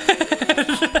minute.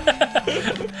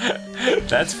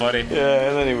 That's funny. Yeah,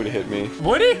 and then he would hit me.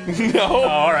 Would he? No. Oh,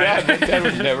 all right. Dad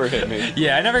would never hit me.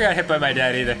 Yeah, I never got hit by my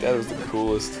dad either. Dad was the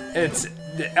coolest. It's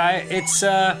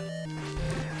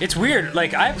weird.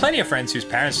 Like, I have plenty of friends whose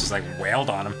parents just like wailed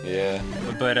on them. Yeah.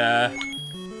 But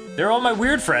they're all my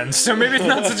weird friends, so maybe it's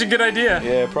not such a good idea.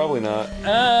 Yeah, probably not.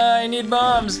 I need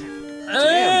bombs.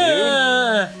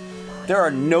 Damn, dude. There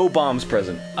are no bombs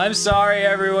present. I'm sorry,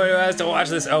 everyone who has to watch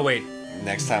this. Oh wait.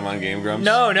 Next time on Game Grumps?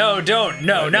 No, don't.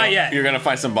 No, not yet. You're gonna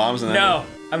find some bombs and then... No,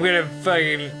 I'm gonna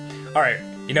fucking. All right.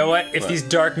 You know what? If What? these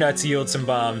dark nuts yield some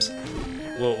bombs,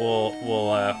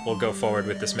 we'll go forward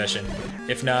with this mission.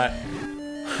 If not,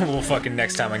 we'll fucking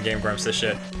next time on Game Grumps this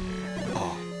shit.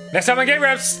 Oh. Next time on Game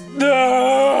Grumps,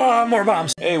 more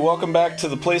bombs. Hey, welcome back to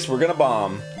the place we're gonna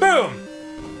bomb. Boom.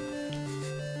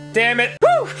 Damn it.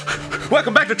 Woo!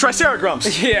 Welcome back to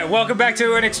Triceragumps. Yeah, welcome back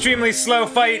to an extremely slow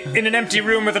fight in an empty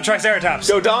room with a Triceratops.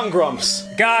 Go Dong Grumps.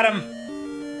 Got him.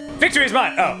 Victory is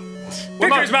mine. Oh.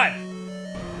 Victory is mine.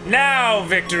 Now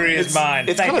victory is mine.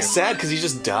 It's Thank kind you. of sad because he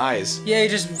just dies. Yeah, he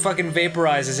just fucking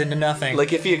vaporizes into nothing.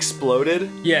 Like if he exploded,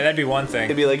 yeah, that'd be one thing.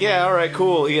 it'd be like, yeah, all right,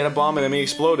 cool. He had a bomb in him, he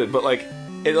exploded, but like,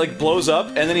 it like blows up,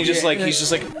 and then he just Yeah, like, he's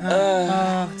just like,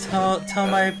 tell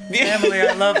my family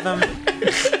I love them.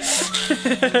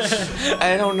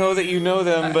 I don't know that you know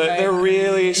them, but they're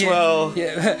really swell.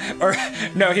 Yeah. Or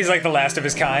no, he's like the last of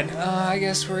his kind. I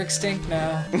guess we're extinct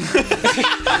now.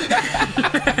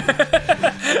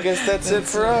 I guess that's it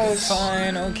for us.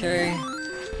 Fine, okay.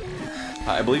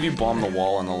 I believe you bombed the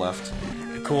wall on the left.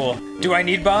 Cool. Do I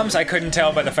need bombs? I couldn't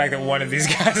tell by the fact that one of these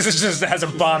guys just has a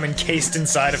bomb encased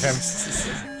inside of him.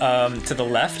 To the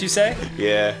left, you say?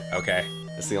 Yeah, Okay.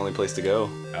 that's the only place to go.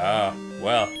 Oh,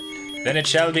 well. Then it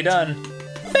shall be done.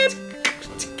 Beep.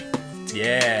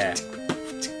 Yeah.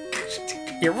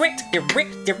 You're right.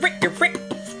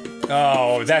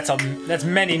 Oh, that's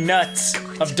many nuts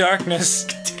of darkness.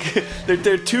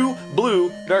 They're two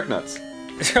blue dark nuts.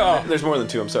 Oh. There's more than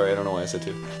two, I'm sorry, I don't know why I said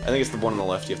two. I think it's the one on the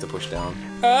left you have to push down.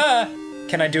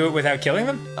 Can I do it without killing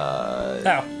them? Oh.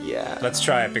 Yeah. Let's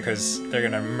try it because they're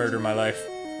gonna murder my life.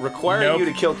 Requiring Nope. you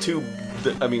to kill two,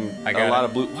 a got lot it.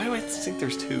 of blue. Why do I think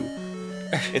there's two?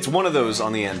 It's one of those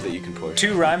on the end that you can push.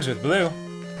 2 rhymes with blue.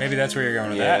 Maybe that's where you're going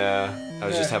with that. Yeah, I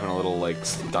was just having a little, like,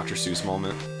 Dr. Seuss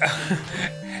moment.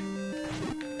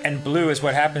 And blue is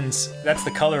what happens. That's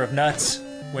the color of nuts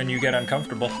when you get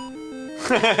uncomfortable.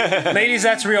 Ladies,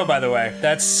 that's real, by the way.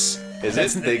 That's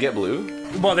They get blue?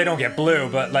 well, they don't get blue,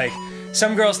 but like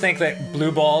some girls think that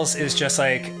blue balls is just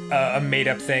like a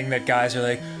made-up thing that guys are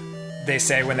like. They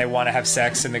say when they want to have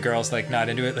sex, and the girl's like not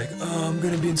into it. Like, oh, I'm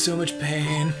gonna be in so much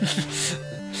pain.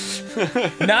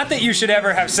 Not that you should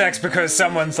ever have sex because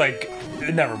someone's like.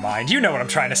 Never mind. You know what I'm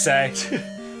trying to say.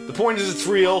 The point is it's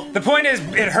real. The point is,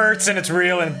 it hurts and it's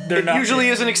real, and they're It not. usually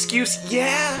is an excuse,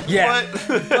 yeah. Yeah,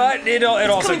 but it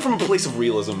also coming from a place of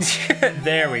realism.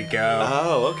 There we go.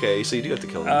 Oh, okay, so you do have to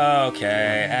kill them.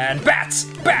 Okay, and bats.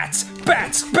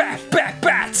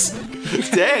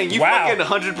 Dang, you Wow. fucking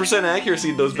 100%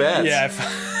 accuracy those bats. Yeah,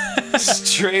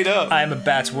 Straight up. I'm a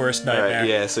bat's worst nightmare. Alright,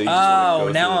 yeah, so you just want to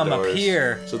go now through I'm the up doors.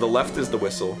 here. So the left is the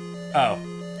whistle. Oh,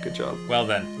 Good job. well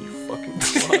then. You fucking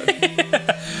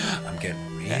slut. I'm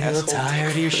getting real Asshole.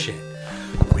 tired of your shit.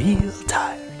 Real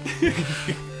tired.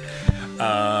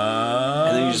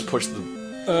 And then you just push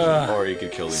the... or you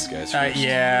could kill these guys first.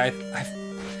 Yeah,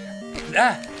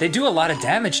 they do a lot of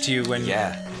damage to you when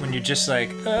when you're just like.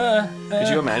 Could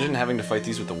you imagine having to fight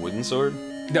these with a wooden sword?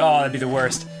 Oh, that'd be the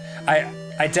worst.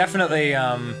 I definitely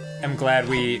am glad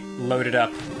we loaded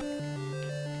up.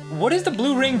 What does the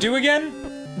blue ring do again?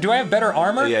 Do I have better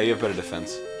armor? Yeah, you have better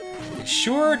defense. It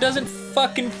sure doesn't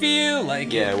fucking feel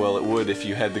like Yeah, it. well, it would if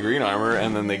you had the green armor,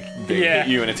 and then they Yeah. hit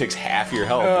you, and it takes half your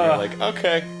health. And you're like,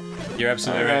 okay, You're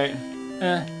absolutely alright.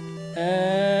 right.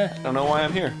 I don't know why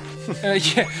I'm here.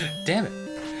 Yeah, damn it.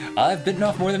 I've bitten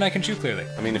off more than I can chew, clearly.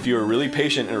 I mean, if you were really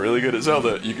patient and really good at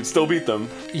Zelda, you could still beat them.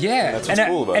 Yeah, That's what's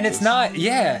cool about and it's this. not,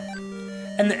 yeah.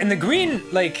 And the green,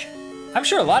 like, I'm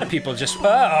sure a lot of people just,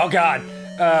 oh god.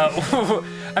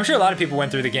 I'm sure a lot of people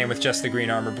went through the game with just the green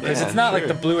armor because Yeah, it's not like sure.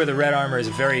 the blue or the red armor is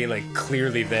very, like,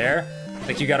 clearly there.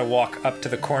 Like, you gotta walk up to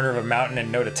the corner of a mountain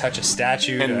and know to touch a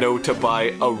statue. And know to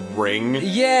buy a ring.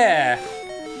 Yeah.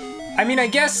 I mean, I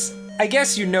guess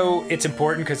you know it's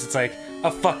important because it's like,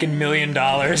 fucking $1 million,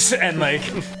 and like,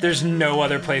 there's no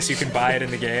other place you can buy it in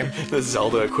the game. The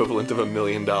Zelda equivalent of $1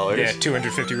 million. Yeah,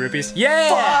 250 rupees.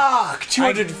 Yeah! Fuck!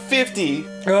 250? Oh.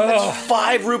 That's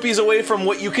 5 rupees away from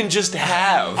what you can just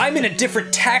have. I'm in a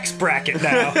different tax bracket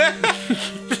now.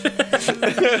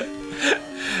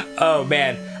 Oh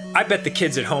man, I bet the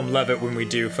kids at home love it when we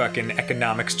do fucking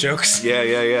economics jokes.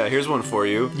 Yeah. Here's one for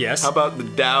you. Yes? How about the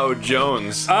Dow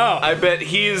Jones? Oh. I bet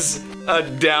he's a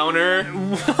downer.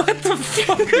 What the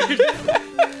fuck?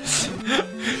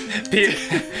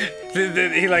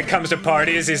 He like comes to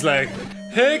parties, he's like,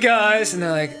 hey guys, and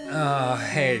they're like, oh,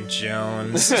 hey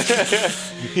Jones.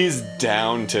 He's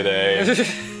down today.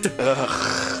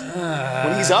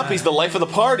 When he's up, he's the life of the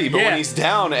party, but when he's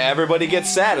down, everybody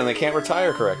gets sad and they can't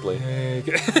retire correctly.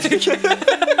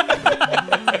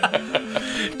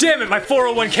 Damn it, my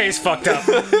 401k's fucked up.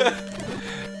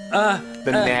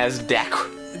 The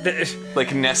NASDAQ. Like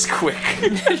Nesquik.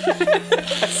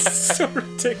 So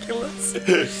ridiculous.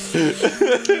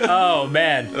 Oh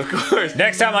man. Of course.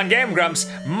 Next time on Game Grumps,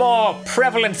 more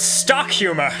prevalent stock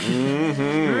humor.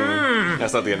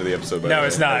 That's not the end of the episode, by the No, way.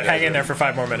 it's not. Okay, Hang in there for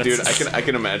 5 more minutes. Dude, I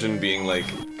can imagine being like,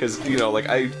 because you know, like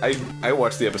I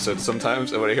watch the episodes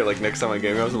sometimes, and when I hear like next time on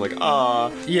Game Grumps, I'm like,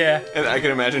 ah. Yeah. And I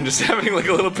can imagine just having like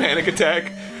a little panic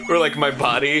attack where like my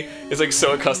body is like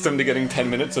so accustomed to getting 10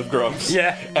 minutes of Grumps.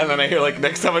 Yeah. And then I hear like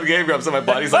next time on Game Grumps, and my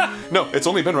body's like, no, it's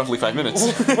only been roughly 5 minutes.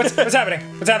 What's happening?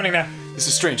 What's happening now? This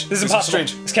is strange. This is impossible.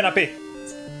 strange. This cannot be.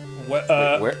 What?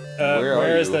 Where are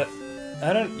where is you? the?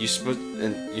 I don't. You supposed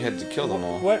and you had to kill them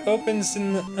all. What opens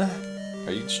in the?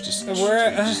 Are you just Where-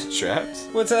 are you just trapped?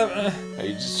 What's up? Are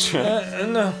you just trapped?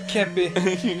 No, can't be.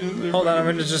 Hold on, I'm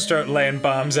gonna just start laying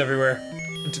bombs everywhere.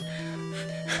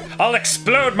 I'll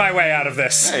explode my way out of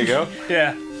this. There you go.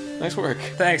 Yeah. Nice work.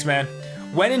 Thanks, man.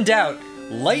 When in doubt,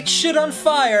 light shit on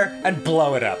fire and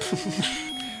blow it up.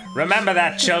 Remember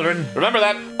that, children. Remember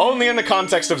that only in the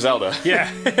context of Zelda.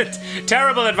 Yeah.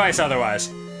 Terrible advice otherwise.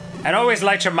 And always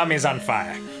light your mummies on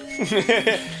fire.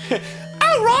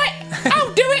 All right,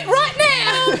 I'll do it right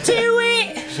now. Do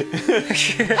it!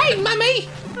 Hey, mummy.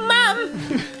 Mum!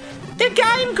 The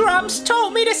Game Grumps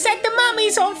told me to set the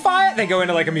mummies on fire. They go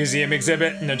into like a museum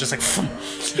exhibit and they're just like,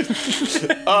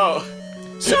 Oh.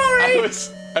 sorry!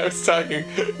 I was talking.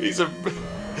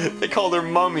 They called her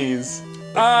mummies.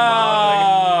 Oh,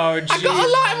 I gee. gotta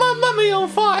light my mummy on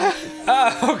fire.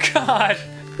 Oh, God.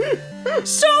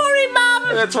 Sorry,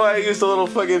 Mum! That's why I used a little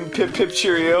fucking pip pip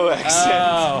cheerio accent.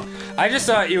 Oh, I just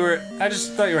thought you were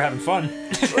having fun.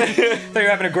 Thought you were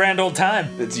having a grand old time.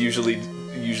 It's usually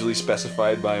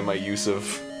specified by my use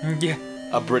of Yeah.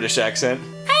 a British accent.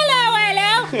 Hello.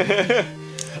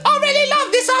 I really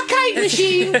love this arcade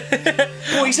machine.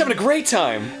 Boy, he's having a great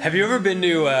time. Have you ever been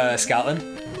to Scotland?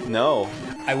 No.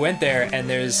 I went there, and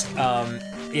there's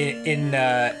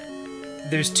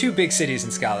there's 2 big cities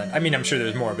in Scotland. I mean, I'm sure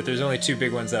there's more, but there's only 2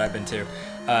 big ones that I've been to: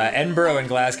 Edinburgh and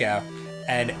Glasgow.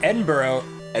 And Edinburgh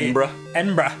is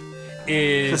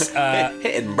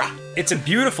Edinburgh. it's a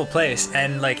beautiful place,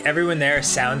 and like everyone there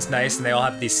sounds nice, and they all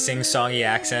have these sing-songy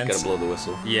accents. Gotta blow the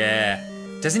whistle. Yeah.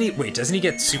 Doesn't he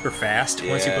get super fast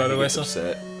once you blow the he gets whistle?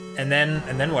 upset. And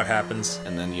then what happens?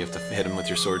 And then you have to hit him with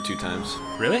your sword 2 times.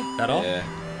 Really? That all? Yeah.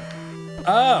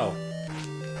 Oh.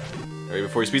 Right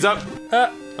before he speeds up.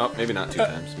 Uh, Oh, maybe not 2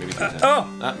 times. Maybe 3 times.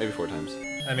 oh. Maybe 4 times.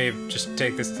 Let me just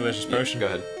take this delicious potion. Go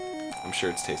ahead. I'm sure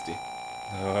it's tasty.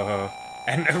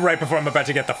 And right before I'm about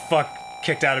to get the fuck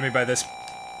kicked out of me by this.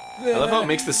 I love how it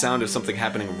makes the sound of something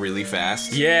happening really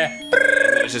fast. Yeah. And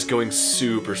then it's just going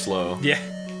super slow. Yeah.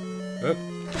 Oop.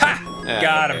 Ha! Yeah,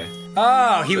 Got okay. him.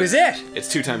 Oh, he was it. It's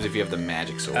 2 times if you have the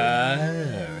magic sword.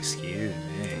 Oh, excuse me.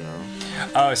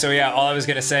 Oh, so yeah, all I was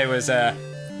gonna say was, let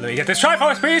me get this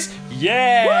Triforce, please!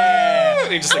 Yeah!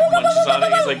 And he just like munches on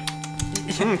it. He's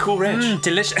like, cool ranch.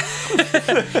 Delicious.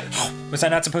 Was I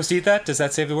not supposed to eat that? Does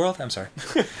that save the world? I'm sorry.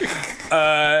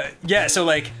 Yeah, so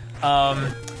like,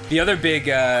 the other big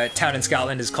town in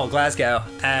Scotland is called Glasgow,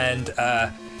 and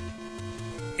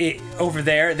over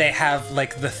there they have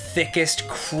like the thickest,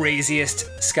 craziest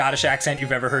Scottish accent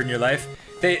you've ever heard in your life.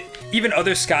 Even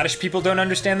other Scottish people don't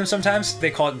understand them sometimes.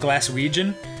 They call it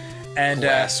Glaswegian. And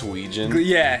Glaswegian?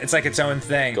 yeah, it's like its own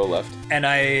thing. Go left. And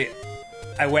I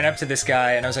went up to this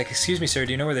guy and I was like, "Excuse me, sir,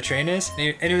 do you know where the train is?"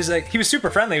 And he was like, he was super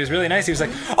friendly. He was really nice. He was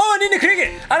like, "Oh, I need a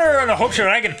cricket. I don't run a Hampshire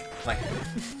wagon." I'm like,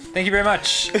 "Thank you very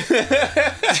much."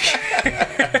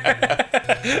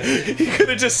 He could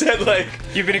have just said like,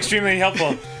 You've been extremely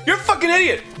helpful. "You're a fucking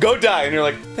idiot. Go die." And you're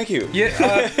like, "Thank you."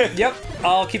 Yeah. Yep.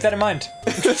 I'll keep that in mind.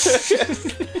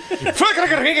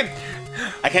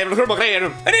 I can't remember.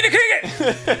 I need a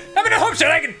cricket. I'm in a Hampshire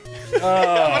wagon.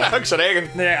 I'm a Hampshire wagon.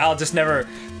 Yeah, I'll just never.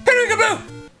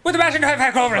 With the bashing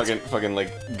knife over it. Fucking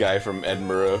like guy from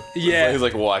Edinburgh. Yeah. He's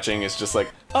like watching. It's just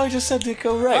like, oh, I just said to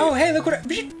go right. Oh, hey, look what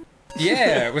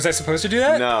Yeah, was I supposed to do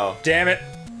that? No. Damn it.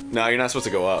 No, you're not supposed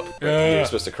to go up. You're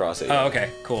supposed to cross it. Oh, okay,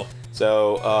 cool.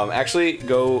 So, actually,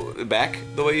 go back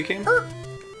the way you came.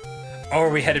 Oh, are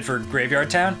we headed for Graveyard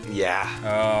Town? Yeah.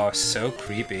 Oh, so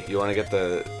creepy. You want to get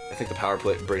I think the power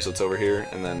bracelet's over here,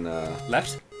 and then,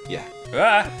 Left? yeah.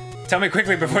 Ah! Tell me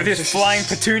quickly before these flying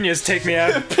petunias take me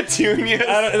out. Petunias?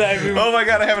 Oh my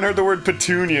god, I haven't heard the word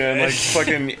petunia in like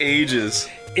fucking ages.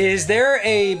 Is there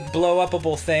a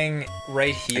blow-upable thing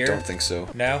right here? I don't think so.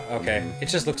 No? Okay. It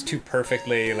just looks too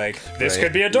perfectly like, this Right.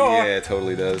 could be a door! Yeah, it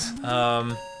totally does.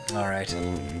 Alright.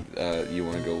 You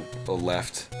want to go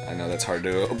left. I know that's hard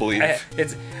to believe.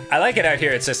 I like it out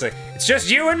here. It's just like, it's just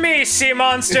you and me, sea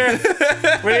monster.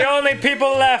 We're the only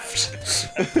people left.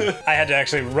 I had to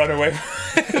actually run away.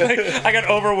 Like, I got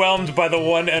overwhelmed by the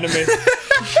one enemy.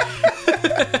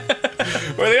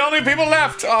 We're the only people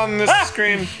left on this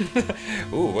screen.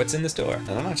 Ooh, what's in this door?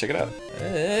 I don't know. Check it out.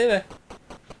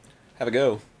 Have a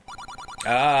go.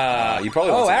 You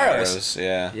probably Oh, want some arrows.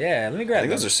 Yeah. Yeah, let me grab I think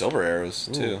them. those are silver arrows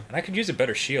too. And I could use a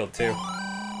better shield too.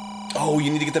 Oh,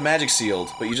 you need to get the magic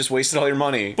sealed, but you just wasted all your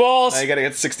money. Balls! Now you gotta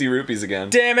get 60 rupees again.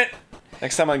 Damn it!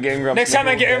 Next time on Game Grumps. Next time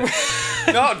I get.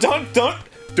 No,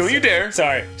 don't you dare!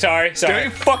 Sorry. Don't you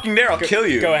fucking dare! I'll kill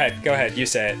you. Go ahead. You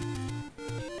say it.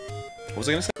 What was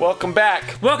I gonna say? Welcome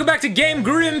back. Welcome back to Game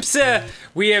Grumps.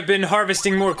 We have been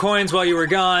harvesting more coins while you were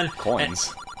gone.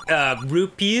 Coins.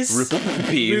 Rupees.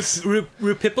 Rupees.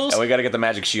 Rupipples. Oh, we gotta get the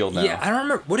magic shield now. Yeah, I don't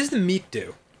remember. What does the meat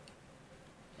do?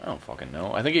 I don't fucking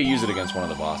know. I think you use it against one of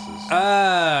the bosses.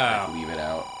 Oh. Leave it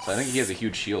out. So I think he has a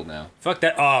huge shield now. Fuck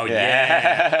that. Oh,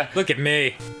 yeah. Look at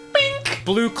me. Bink.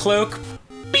 Blue cloak.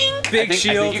 Bink. Big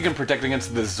shield. I think you can protect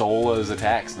against the Zola's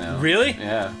attacks now. Really?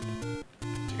 Yeah.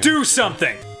 Do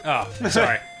something. Oh,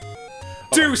 sorry.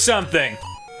 Do something.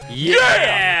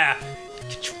 Yeah.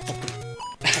 Get your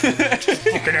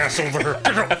fucking ass over here.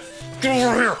 Get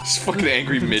over here. This fucking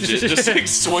angry midget just like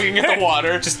swinging at the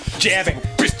water. Just jabbing.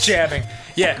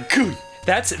 Yeah.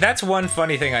 That's one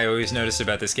funny thing I always noticed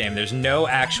about this game. There's no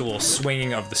actual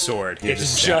swinging of the sword. Yeah,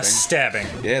 it's just stabbing.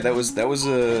 Yeah, that was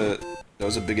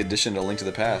a big addition to Link to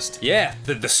the Past. Yeah,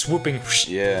 the swooping.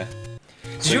 Yeah.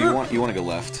 So you want to go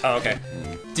left. Oh, okay.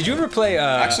 Did you ever play?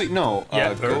 Actually, no.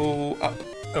 Yeah, go up.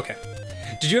 Okay.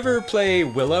 Did you ever play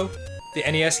Willow, the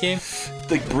NES game?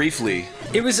 Like briefly.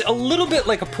 It was a little bit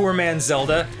like a poor man's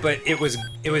Zelda, but it was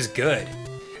good.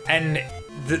 And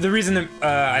the reason that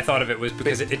I thought of it was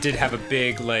because it did have a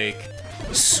big like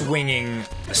swinging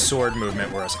sword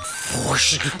movement where I was like,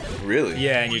 whoosh. Really?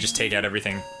 Yeah, and you just take out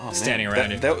everything standing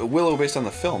around you. That Willow based on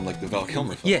the film, like the Val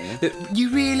Kilmer film. Yeah, you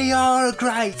really are a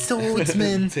great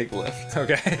swordsman. Take left.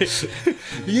 Okay.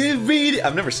 You really?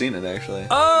 I've never seen it actually.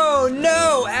 Oh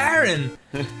no, Aaron!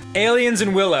 Aliens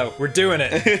and Willow, we're doing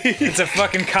it. It's a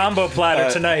fucking combo platter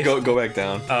tonight. Go back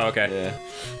down. Oh, okay.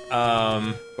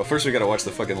 Yeah. But first we gotta watch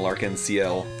the fucking Larkin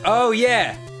CL. Oh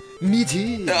yeah. Me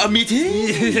too. Me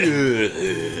too.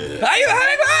 Are you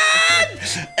having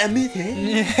fun? Me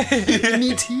too.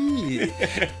 Me too.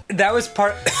 That was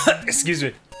part. Excuse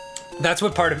me. That's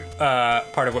what part of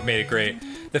what made it great.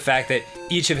 The fact that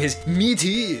each of his me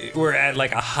too were at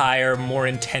like a higher, more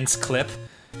intense clip.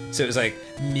 So it was like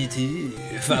me too,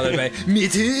 followed by me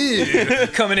too,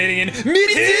 culminating in me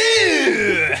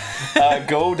too.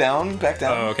 Go down, back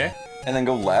down. Oh, okay. And then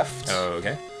go left. Oh,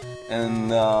 okay. And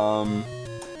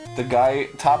the guy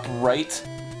top right,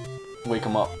 wake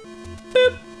him up.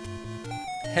 Boop.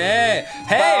 Hey,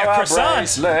 a croissant.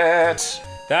 Bracelet.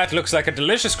 That looks like a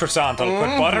delicious croissant. I'll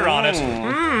put butter on it.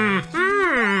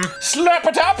 Slap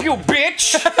it up, you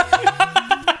bitch!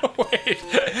 Wait,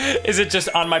 is it just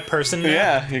on my person now?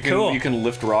 Yeah, you can, cool. You can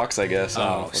lift rocks, I guess.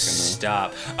 Oh,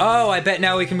 stop. Oh, I bet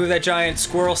now we can move that giant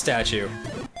squirrel statue.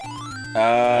 Oh,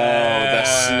 the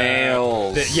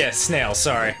snails. Yeah, snails,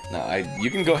 sorry. No, you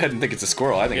can go ahead and think it's a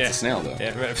squirrel. I think it's a snail, though.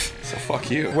 Yeah. So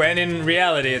fuck you. When in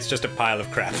reality, it's just a pile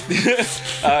of crap.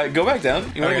 Go back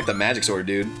down. You want to get the magic sword,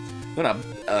 dude. You want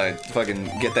to fucking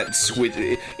get that switch.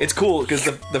 It's cool, because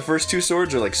the first two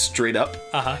swords are, like, straight up.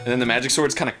 Uh-huh. And then the magic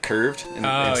sword's kind of curved. And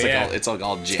it's like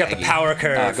all jaggy. It's got the power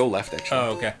curve. Go left, actually.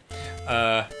 Oh, okay.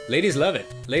 Ladies love it.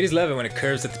 Ladies love it when it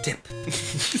curves at the tip.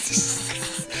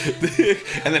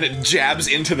 And then it jabs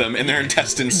into them and their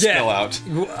intestines spill out.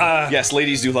 Yes,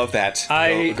 ladies do love that.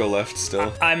 Go left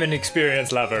still. I'm an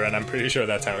experienced lover, and I'm pretty sure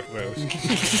that's how it goes.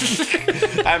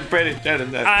 I'm pretty sure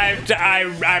that.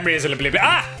 I'm reasonably.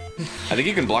 Ah! I think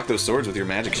you can block those swords with your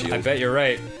magic shield. I bet you're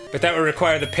right. But that would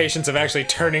require the patience of actually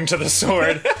turning to the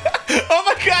sword. Oh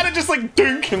my god, it just like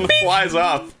dunk and flies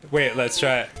off. Wait, let's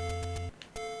try it.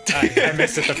 I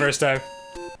missed it the first time.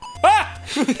 Ah!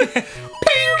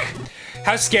 Ping!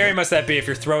 How scary must that be if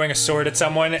you're throwing a sword at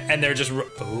someone and they're just...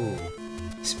 Ooh.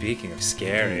 Speaking of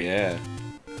scary. Yeah.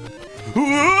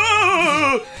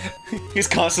 He's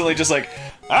constantly just like,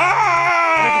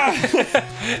 ah!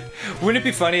 Wouldn't it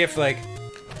be funny if, like,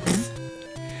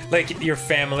 your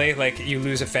family, like, you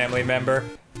lose a family member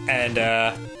and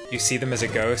you see them as a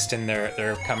ghost and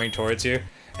they're coming towards you,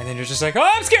 and then you're just like,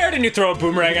 oh, I'm scared, and you throw a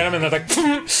boomerang at them and they're like,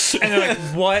 and they're like,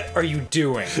 what are you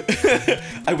doing?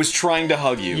 I was trying to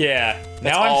hug you. Yeah.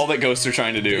 That's all that ghosts are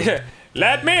trying to do.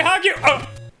 Let me hug you! Oh!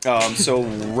 So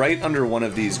right under one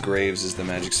of these graves is the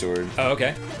magic sword. Oh, okay.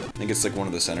 I think it's like one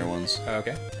of the center ones. Oh,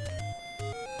 okay.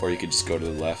 Or you could just go to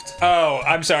the left. Oh,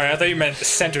 I'm sorry. I thought you meant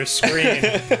center screen,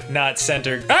 not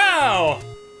center. Ow!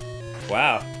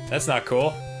 Wow, that's not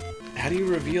cool. How do you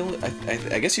reveal it?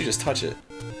 I guess you just touch it.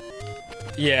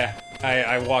 Yeah,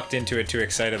 I walked into it too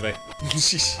excitedly.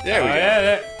 There we go.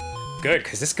 Yeah, good,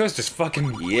 because this ghost is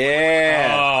fucking...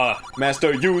 Yeah!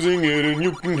 Master using it and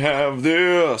you can have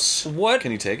this! What?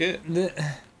 Can you take it?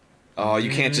 Oh,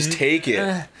 you can't just take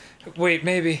it. Wait,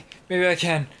 maybe I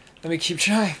can. Let me keep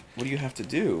trying. What do you have to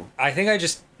do? I think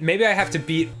maybe I have to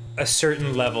beat a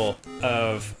certain level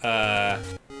of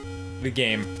the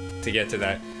game to get to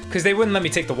that. Because they wouldn't let me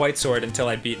take the white sword until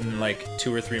I'd beaten like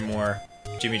 2 or 3 more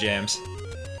Jimmy Jams.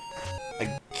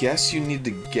 I guess you need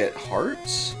to get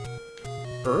hearts?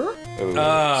 Oh.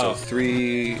 So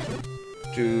 3,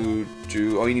 2.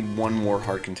 Oh, you need 1 more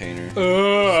heart container.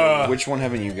 So which one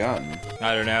haven't you gotten?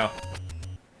 I don't know.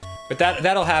 But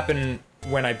that'll happen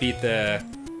when I beat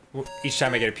each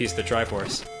time I get a piece of the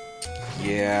Triforce.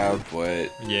 Yeah,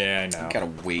 but... Yeah, I know. You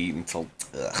gotta wait until...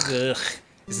 Ugh.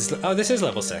 This is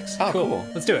level 6. Oh, cool.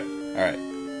 Let's do it. Alright.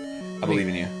 I believe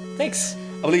in you. Thanks.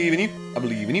 I believe in you. I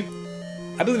believe in you.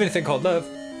 I believe in a thing called love.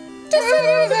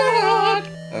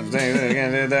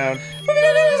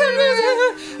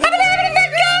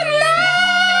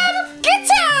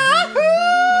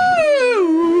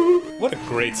 What a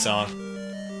great song.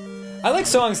 I like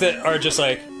songs that are just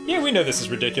like, yeah, we know this is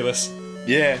ridiculous,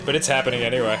 Yeah. but it's happening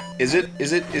anyway. Is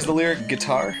the lyric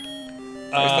guitar?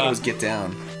 I thought it was get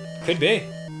down. Could be.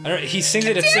 I don't know. He sings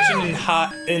it at such an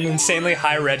insanely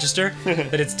high register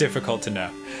that it's difficult to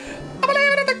know.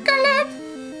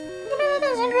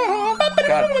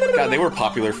 God, they were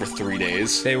popular for 3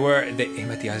 days. They aim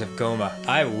at the eyes of Goma.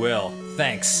 I will.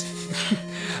 Thanks.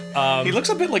 He looks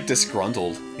a bit like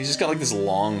disgruntled. He's just got like this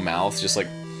long mouth, just like.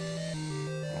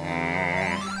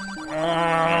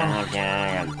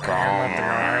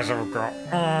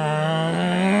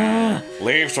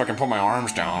 Leave so I can put my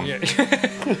arms down. Yeah.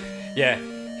 Yeah.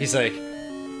 He's like,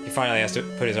 he finally has to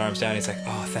put his arms down. He's like,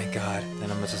 oh, thank God.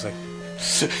 And I'm just like,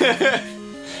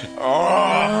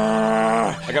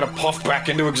 I gotta puff back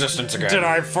into existence again. did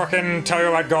I fucking tell you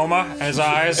about Goma and his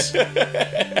eyes?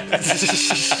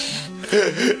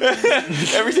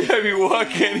 Every time you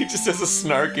walk in, he just has a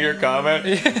snarkier comment.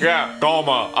 Yeah,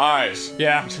 Goma, eyes.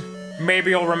 Yeah. Maybe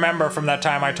you'll remember from that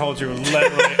time I told you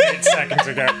literally 8 seconds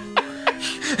ago.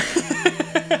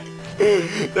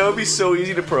 That would be so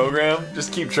easy to program.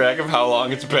 Just keep track of how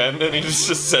long it's been, and he just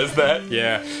says that.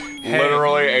 Yeah.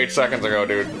 Literally 8 seconds ago,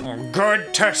 dude.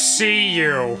 Good to see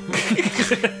you.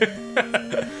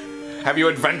 Have you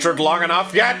adventured long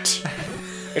enough yet?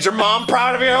 Is your mom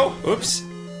proud of you? Oops.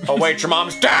 Oh wait, your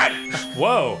mom's dead!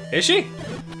 Whoa. Is she?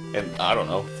 And I don't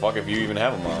know, fuck if you even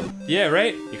have a mom. Yeah,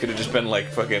 right? You could have just been like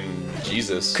fucking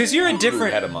Jesus. 'Cause you're a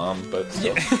different... Who had a mom, but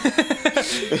still.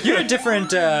 You're a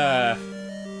different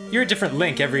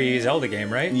Link every Zelda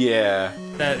game, right? Yeah.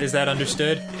 Is that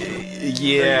understood?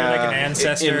 Yeah. Like an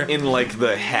ancestor? In like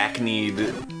the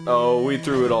hackneyed, oh, we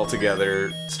threw it all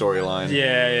together storyline.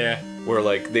 Yeah, yeah. Where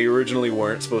like they originally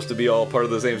weren't supposed to be all part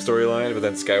of the same storyline, but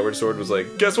then Skyward Sword was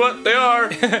like, guess what? They are!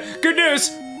 Good news!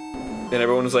 And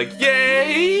everyone was like,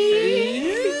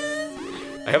 yay!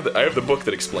 I have the book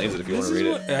that explains it if you want to read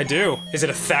it. I do. Is it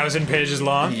 1,000 pages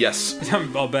long? Yes.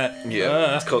 I'll bet.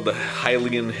 Yeah. It's called the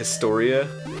Hylian Historia.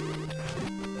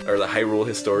 Or the Hyrule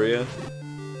Historia.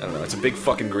 I don't know, it's a big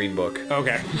fucking green book.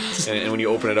 Okay. And when you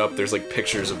open it up, there's like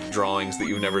pictures of drawings that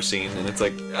you've never seen, and it's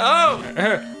like,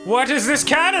 oh! What is this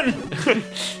cannon?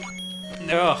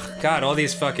 Oh, God, all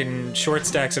these fucking short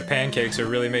stacks of pancakes are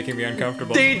really making me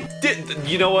uncomfortable. They did,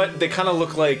 you know what? They kind of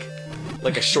look like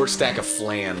a short stack of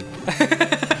flan.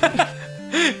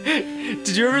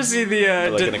 Did you ever see the,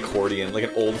 like an accordion, like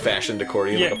an old-fashioned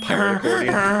accordion, like a pirate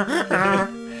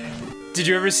accordion. Did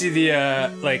you ever see the,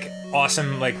 like,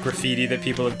 awesome, like, graffiti that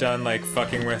people have done, like,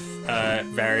 fucking with,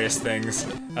 various things,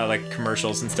 like,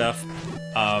 commercials and stuff?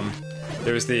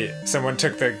 There was someone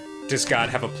took the, does God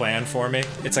have a plan for me?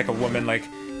 It's like a woman, like,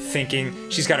 thinking.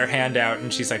 She's got her hand out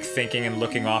and she's like thinking and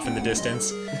looking off in the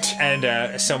distance.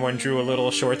 And someone drew a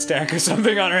little short stack or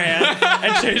something on her hand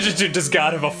and changed it to "Does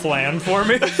God have a flan for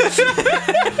me?"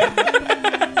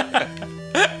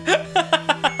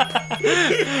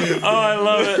 Oh, I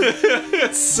love it.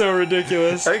 It's so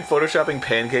ridiculous. I think photoshopping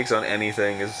pancakes on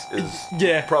anything is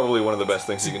Yeah. probably one of the best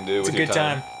things you can do It's with a your good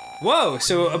time. Whoa,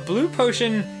 so a blue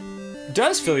potion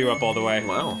does fill you up all the way.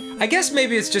 Wow. I guess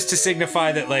maybe it's just to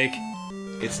signify that, like,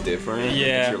 It's different.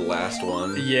 Yeah. It's your last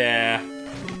one. yeah.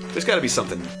 There's got to be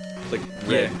something. Like,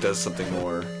 red Yeah. does something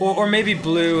more. Or maybe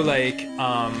blue, like,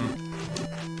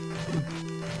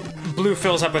 blue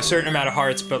fills up a certain amount of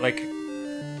hearts, but, like,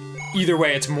 either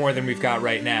way, it's more than we've got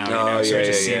right now. You know? So it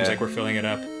just seems like we're filling it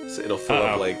up. So it'll fill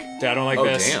up like... I don't like Oh,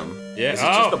 this. damn. Yeah. Is it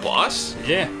just the boss?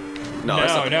 Yeah. No,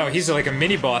 that's not the No, boss. he's like a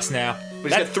mini boss now.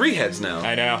 But he's got 3 heads now.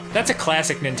 I know. That's a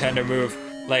classic Nintendo move.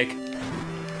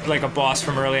 Like a boss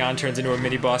from early on turns into a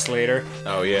mini boss later,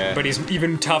 Oh, yeah. but he's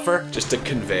even tougher. Just to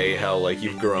convey how, like,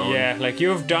 you've grown. Yeah, like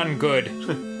you've done good,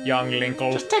 young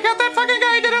Linkle. Take out that fucking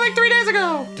guy who did it like 3 days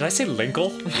ago! Did I say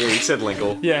Linkle? Yeah, you said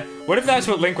Linkle. Yeah. What if that's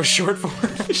what Link was short for?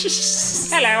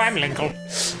 Hello, I'm Linkle.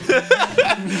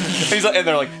 And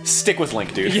they're like, stick with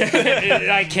Link, dude.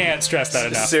 Yeah, I can't stress that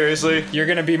enough. Seriously? You're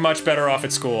gonna be much better off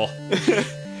at school.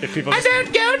 If people just...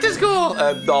 don't go to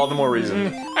school! All the more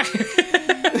reason.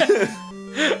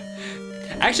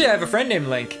 Actually, I have a friend named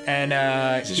Link, and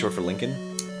Is it short for Lincoln?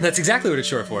 that's exactly what it's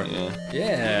short for. Yeah.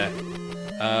 Yeah.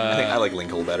 I think I like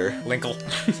Linkle better. Linkle.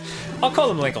 I'll call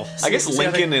him Linkle. I guess See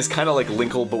how they- Lincoln is kind of like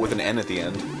Linkle, but with an N at the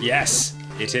end. Yes,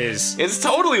 it is. It's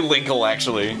totally Linkle,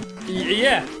 actually.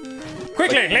 Yeah.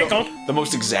 Quickly, Like, Linkle. The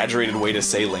most exaggerated way to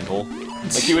say Linkle.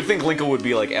 Like, you would think Linkle would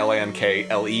be like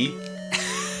L-A-N-K-L-E,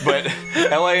 but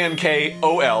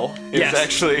L-A-N-K-O-L is Yes.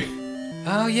 actually...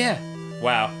 Oh yeah.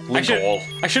 Wow. Linkle.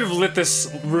 I should have lit this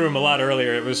room a lot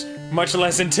earlier. It was much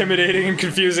less intimidating and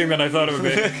confusing than I thought it would be.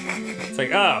 It's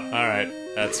like, oh, all right.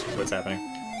 That's what's happening.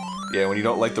 Yeah, when you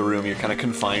don't like the room, you're kind of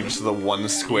confined to the one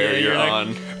square Yeah, you're like,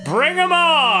 on. Bring 'em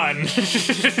on!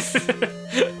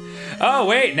 Oh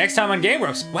wait, next time on Game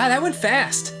Grumps. Wow, that went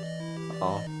fast.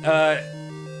 Oh.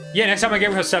 Yeah, next time on Game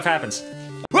Grumps, stuff happens.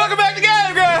 Welcome back to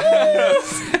Game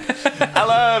Grumps! I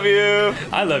love you!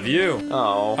 I love you.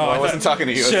 Oh, well, I wasn't talking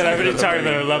to you. Shit, I've been to the talking to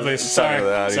the fucking- lovely. talking to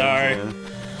the audience, Sorry.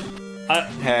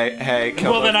 yeah. Hey,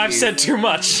 come Well, then on, I've Keith. said too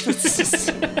much.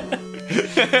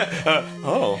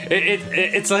 Oh.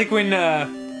 It's like when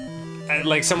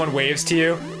like someone waves to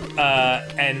you,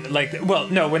 and like, well,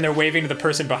 no, when they're waving to the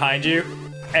person behind you,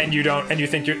 and you don't, and you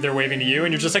think they're waving to you,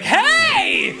 and you're just like,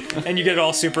 hey, and you get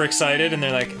all super excited, and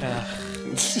they're like,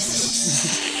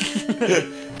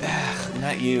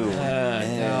 Not you.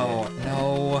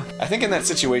 no. I think in that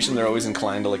situation, they're always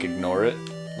inclined to, like, ignore it.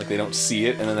 Like, they don't see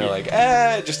it, and then they're like,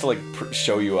 just to, like,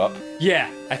 show you up. Yeah,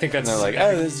 I think that's. And they're like,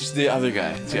 this is just the other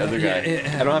guy. It's the other guy.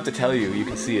 yeah. I don't have to tell you. You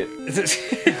can see it.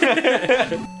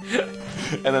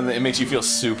 And then it makes you feel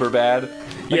super bad.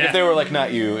 Like, Yeah. if they were, like,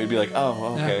 not you, it'd be like,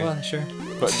 oh, okay. well, sure.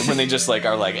 But when they just, like,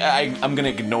 are like, I'm gonna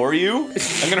ignore you.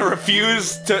 I'm gonna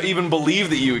refuse to even believe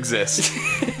that you exist.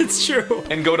 It's true.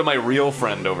 And go to my real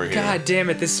friend over here. God damn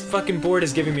it! This fucking board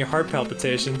is giving me heart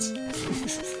palpitations.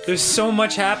 There's so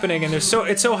much happening, and it's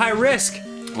so high risk.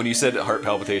 When you said heart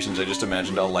palpitations, I just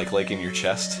imagined all like in your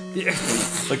chest. Yeah.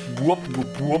 Like, whoop,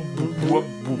 whoop, whoop, whoop, whoop,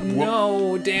 whoop.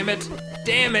 No, damn it.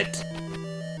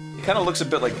 It kind of looks a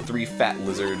bit like 3 fat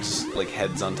lizards, like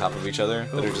heads on top of each other,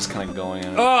 that are just kind of going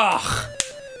in. Ugh,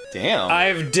 Damn.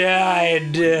 I've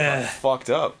died. Fucked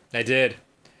up. I did.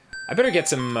 I better get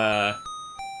some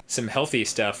healthy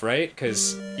stuff, right?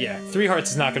 Because, yeah, 3 hearts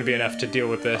is not going to be enough to deal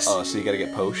with this. Oh, so you gotta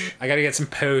get posh. I gotta get some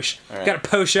posh. Alright. Gotta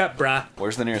posh up, brah.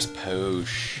 Where's the nearest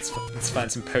posh? Let's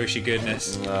find some poshy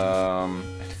goodness. I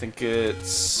think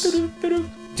it's...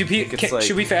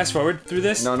 Should we fast forward through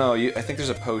this? No, I think there's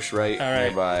a posh right Alright.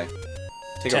 nearby.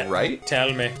 Take a right?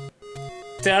 Tell me.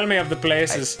 Tell me of the I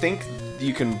places. think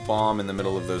you can bomb in the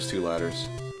middle of those 2 ladders.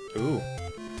 Ooh.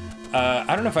 I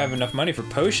don't know if I have enough money for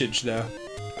poshage, though.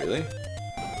 Really?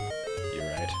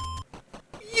 You're right.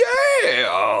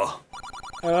 Yeah!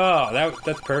 Oh,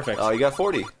 that's perfect. Oh, you got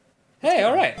 40. Hey,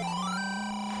 alright.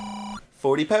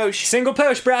 40 posh. Single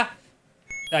posh, brah.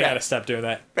 I gotta stop doing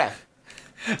that.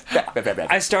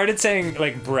 I started saying,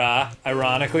 like, brah,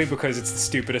 ironically, because it's the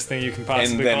stupidest thing you can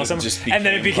possibly And then call someone. just And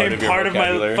then it became became part part of of your my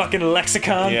vocabulary. fucking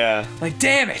lexicon. Yeah. Like,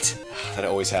 damn it. That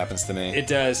always happens to me. It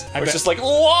does. Or it's just like,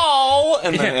 lol!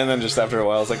 And then, Yeah. and then just after a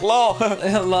while, it's like, lol!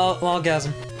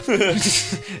 Lolgasm.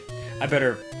 I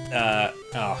better,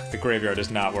 the graveyard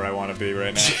is not where I want to be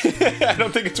right now. I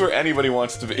don't think it's where anybody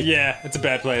wants to be. Yeah, it's a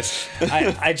bad place.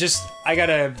 I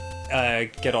gotta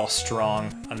get all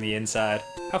strong on the inside.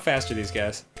 How fast are these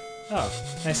guys? Oh,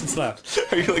 nice and slow.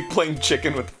 Are you like playing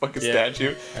chicken with the fucking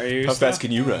statue? Are you? How slow? fast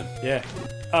can you run? Yeah.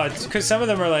 Oh, it's because some of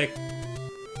them are like,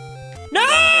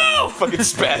 no! Fucking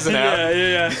spazzing out.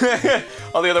 Yeah.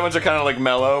 All the other ones are kind of like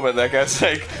mellow, but that guy's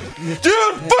like,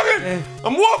 dude, fucking,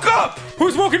 I'm woke up.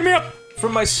 Who's woken me up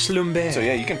from my slumber? So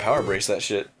yeah, you can power brace that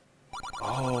shit.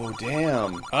 Oh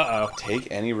damn. Uh-oh. Take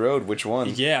any road. Which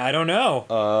one? Yeah, I don't know.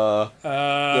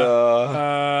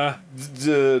 The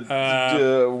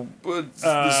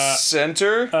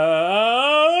center.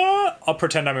 I'll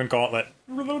pretend I'm in Gauntlet.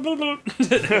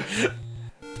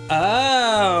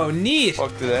 Oh, neat.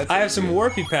 Fuck did that I have take some you?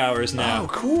 warpy powers now. Oh,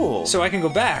 cool. So I can go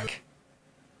back.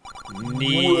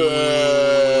 Neat.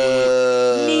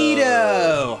 Whoa.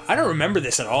 Neato. I don't remember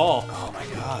this at all. Oh my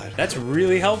god. That's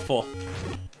really helpful.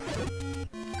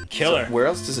 Killer. So where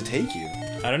else does it take you?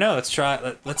 I don't know. Let's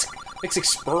try. Let's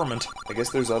experiment. I guess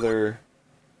there's other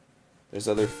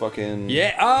fucking.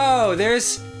 Yeah. Oh,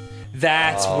 there's.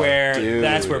 That's Oh, where. dude.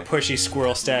 That's where Pushy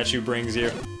Squirrel statue brings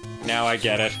you. Now I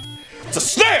get it. It's a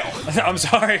snail. I'm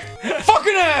sorry.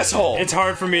 Fucking asshole. It's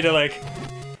hard for me to like.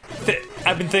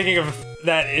 I've been thinking of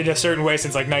that in a certain way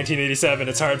since like 1987.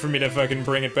 It's hard for me to fucking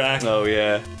bring it back. Oh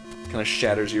yeah. Kind of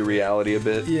shatters your reality a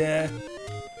bit. Yeah.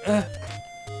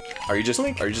 Are you just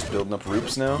building up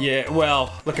roops now? Yeah.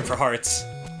 Well, looking for hearts.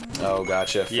 Oh,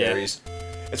 gotcha. Yeah. Fairies.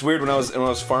 It's weird when I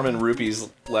was farming rupees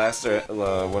last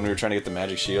when we were trying to get the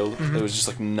magic shield. It was just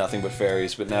like nothing but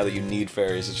fairies. But now that you need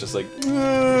fairies, it's just like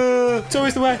It's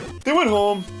always the way. they went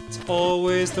home. It's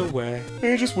always the way.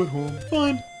 They just went home.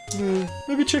 Fine.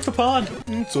 Maybe check the pond.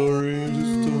 I'm sorry.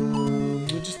 I'm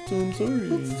sorry.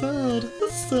 That's sad.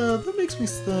 That's sad. That makes me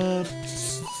sad.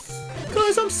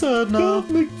 Guys, I'm sad now.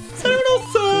 Is anyone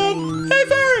else sad? Hey,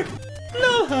 fairy!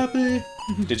 No, happy.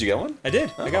 Did you get one? I did.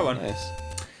 I got one. Nice.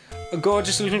 A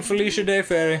gorgeous little Felicia Day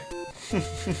fairy.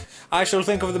 I shall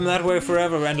think of them that way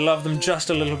forever and love them just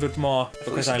a little bit more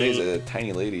because I She's a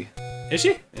tiny lady. Is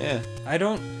she? Yeah. I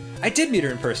did meet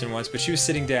her in person once, but she was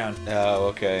sitting down. Oh,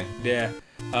 okay. Yeah.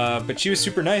 But she was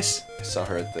super nice. I saw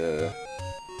her at the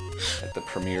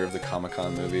premiere of the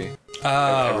Comic-Con movie.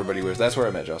 Oh. Everybody was. That's where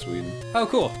I met Joss Whedon. Oh,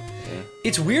 cool. Yeah.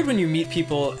 It's weird when you meet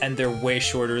people and they're way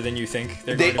shorter than you think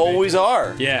they're They going to be. always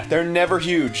are. Yeah. They're never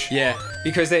huge. Yeah,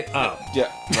 because they... Oh. Yeah.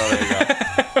 Well, there you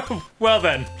go. Well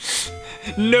then.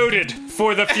 Noted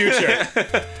for the future.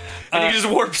 And you just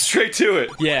warp straight to it.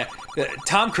 Yeah.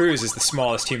 Tom Cruise is the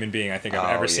smallest human being I think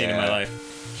I've ever seen in my yeah.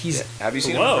 life. He's... Have you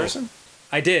seen him Whoa. in person?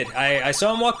 I did. I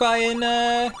saw him walk by in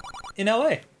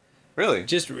LA. Really?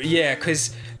 Just, yeah,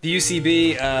 because the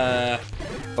UCB, Oh,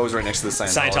 it was right next to the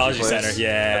Scientology place? Center,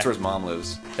 yeah. That's where his mom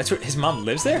lives. That's where his mom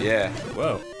lives there? Yeah.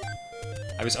 Whoa.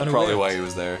 I was unaware. Probably why he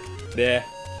was there. Yeah.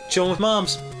 Chilling with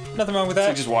moms. Nothing wrong with So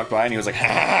that. he just walked by and he was like,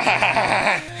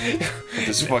 with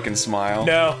this fucking smile.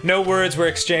 No words were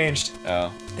exchanged.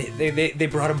 Oh. They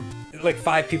brought him, like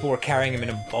 5 people were carrying him in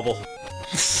a bubble. No,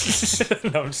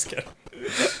 I'm just kidding.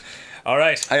 All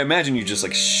right. I imagine you just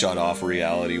like shut off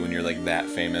reality when you're like that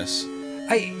famous.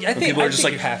 I think People are just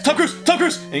like, you have Tom to. Cruise, Tom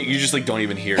Cruise, and you just like don't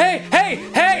even hear. Hey!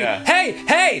 Yeah.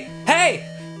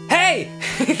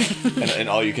 And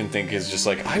all you can think is just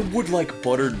like, I would like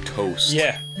buttered toast.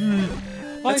 Yeah.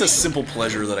 That's a simple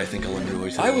pleasure that I think I'll enjoy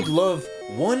today. I would love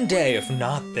one day if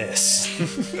not this.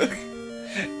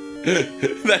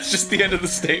 That's just the end of the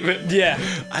statement. Yeah.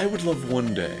 I would love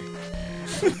one day.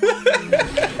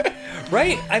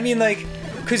 Right? I mean, like,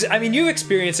 because, I mean, you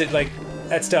experience it, like,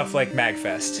 at stuff like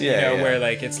MagFest. Yeah, You know, yeah. where,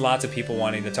 like, it's lots of people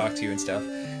wanting to talk to you and stuff.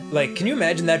 Like, can you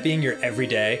imagine that being your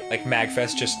everyday? Like,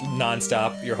 MagFest just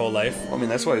nonstop your whole life? I mean,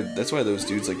 that's why those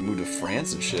dudes like moved to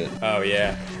France and shit. Oh,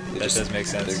 yeah. That Just- does make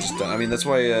sense. They're just done. I mean, that's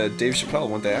why Dave Chappelle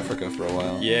went to Africa for a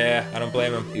while. Yeah, I don't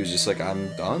blame him. He was just like,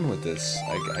 I'm done with this.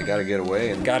 I gotta get away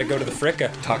and Gotta go to the fricka.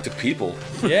 talk to people.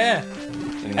 Yeah.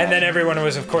 And then everyone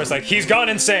was, of course, like, he's gone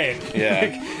insane. Yeah.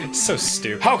 Like, so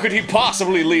stupid. How could he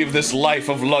possibly leave this life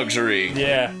of luxury?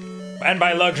 Yeah. And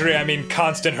by luxury, I mean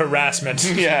constant harassment.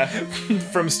 Yeah.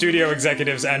 From studio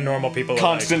executives and normal people alike.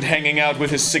 Constant hanging out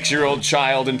with his 6-year-old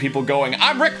child and people going,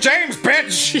 I'm Rick James,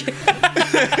 bitch!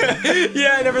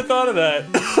 Yeah, I never thought of that.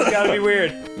 It's gotta be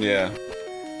weird. Yeah.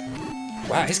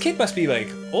 Wow, his kid must be, like,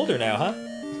 older now, huh?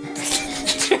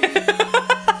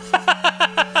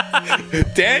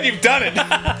 Dan, you've done it!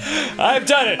 I've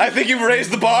done it! I think you've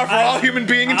raised the bar for all human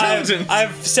being intelligence.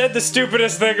 I've said the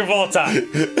stupidest thing of all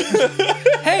time.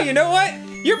 Hey, you know what?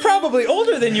 You're probably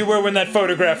older than you were when that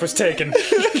photograph was taken.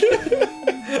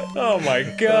 Oh my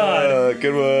god.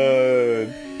 Good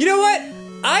one. You know what?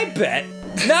 I bet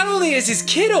not only is his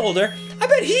kid older, I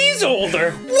bet he's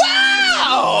older.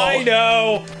 Wow! I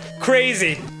know.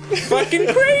 Crazy. Fucking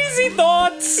crazy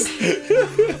thoughts!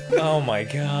 Oh my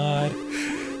god.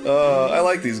 I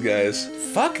like these guys.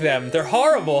 Fuck them. They're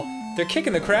horrible. They're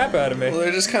kicking the crap out of me. Well,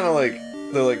 they're just kind of like,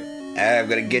 they're like, I'm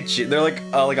gonna get you. They're like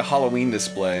a Halloween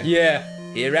display. Yeah.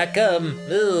 Here I come.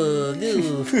 Ooh,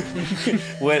 ooh.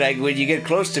 When you get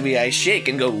close to me, I shake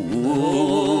and go,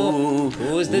 ooh.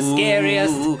 Who's the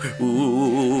scariest?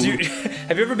 Ooh. Dude,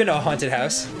 have you ever been to a haunted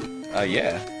house?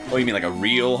 Yeah. Oh, you mean like a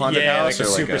real haunted house? Like the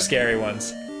or super like scary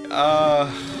ones.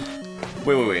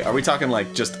 Wait. Are we talking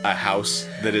like just a house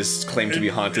that is claimed to be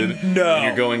haunted? No. And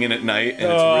you're going in at night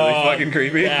and it's really fucking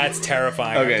creepy? That's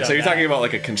terrifying. Okay, so you're talking about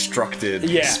like a constructed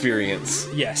experience.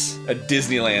 Yes. A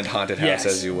Disneyland haunted house,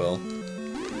 as you will.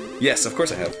 Yes, of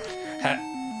course I have.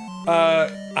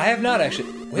 I have not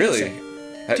actually. Wait a second.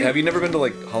 Have you never been to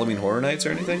like Halloween Horror Nights or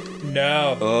anything?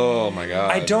 No. Oh my god.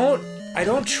 I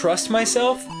don't trust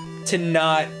myself to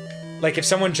not, like, if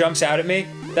someone jumps out at me,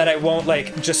 that I won't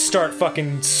like just start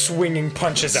fucking swinging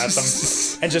punches at them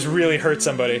and just really hurt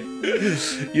somebody.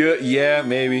 Yeah,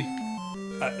 maybe.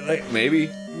 Maybe.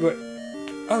 What?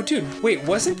 Oh, dude, wait,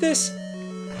 isn't this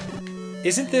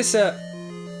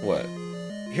What?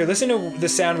 Here, listen to the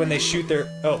sound when they shoot their...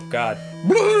 Oh, God.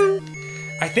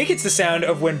 I think it's the sound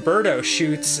of when Birdo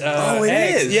shoots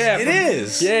eggs. Is. Yeah, it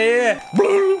is. Yeah.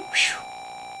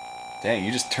 Dang,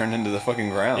 you just turned into the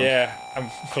fucking ground. Yeah, I'm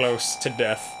close to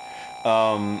death.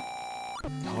 I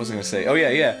was gonna say... Oh,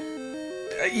 yeah.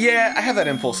 Yeah, I have that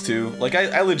impulse, too. Like,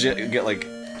 I legit get, like...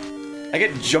 I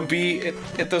get jumpy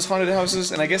at those haunted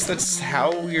houses, and I guess that's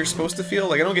how you're supposed to feel.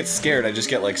 Like, I don't get scared, I just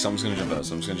get like, someone's gonna jump out,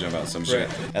 someone's gonna jump out, someone's gonna...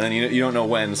 And then you don't know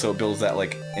when, so it builds that,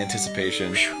 like,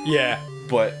 anticipation. Yeah.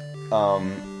 But,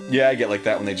 yeah, I get like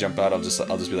that when they jump out, I'll just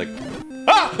be like...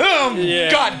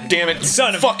 God damn it,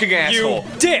 son of fucking asshole.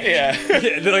 You dick! Yeah.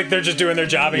 they're just doing their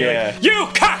job, and you're like, you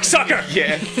cocksucker!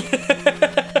 Yeah.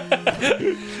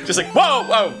 Just like,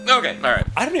 whoa, okay, alright.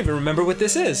 I don't even remember what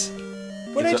this is.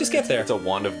 What did I just get there? It's a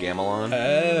wand of Gamelon.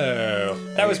 Oh.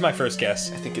 That was my first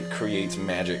guess. I think it creates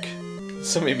magic.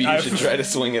 So maybe you should try to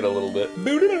swing it a little bit.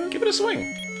 Boot it up. Give it a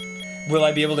swing. Will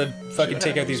I be able to fucking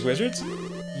take out these wizards?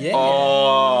 Yeah.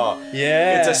 Oh.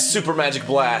 Yeah. It's a super magic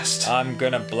blast. I'm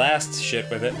gonna blast shit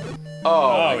with it.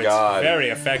 Oh my god. It's very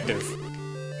effective.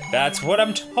 That's what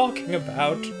I'm talking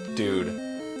about. Dude.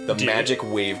 The magic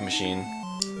wave machine.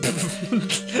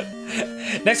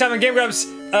 Next time on Game Grumps,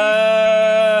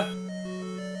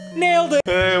 nailed it!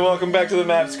 Hey, welcome back to the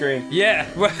map screen. Yeah,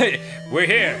 we're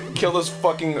here. Kill those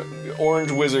fucking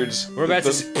orange wizards. We're about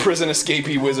those prison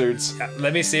escapee wizards.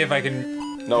 Let me see if I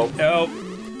can... Nope. Nope.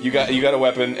 You got a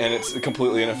weapon, and it's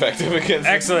completely ineffective against...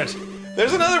 Excellent.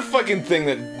 There's another fucking thing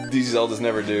that these Zeldas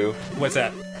never do. What's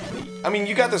that? I mean,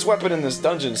 you got this weapon in this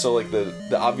dungeon, so like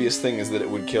the obvious thing is that it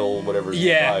would kill whatever's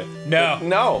nearby. No. But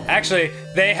no. Actually,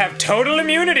 they have total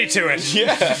immunity to it.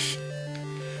 Yeah.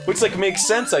 Which, like, makes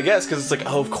sense, I guess, because it's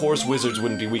like, oh, of course wizards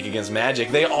wouldn't be weak against magic.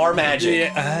 They are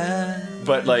magic. Yeah.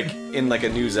 But, like, in, like, a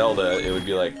new Zelda, it would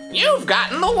be like, You've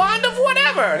gotten the wand of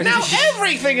whatever. Now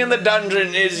everything in the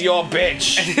dungeon is your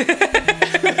bitch.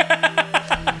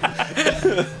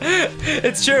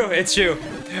 It's true.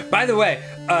 By the way,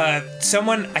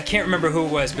 someone, I can't remember who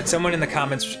it was, but someone in the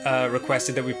comments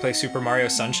requested that we play Super Mario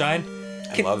Sunshine.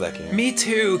 I love that game. Me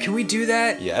too. Can we do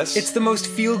that? Yes. It's the most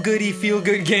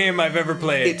feel-good game I've ever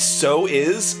played. It so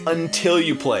is until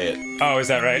you play it. Oh, is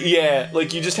that right? Yeah,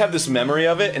 like you just have this memory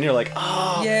of it, and you're like,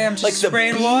 oh, yeah, I'm just like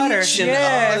spraying the beach water. and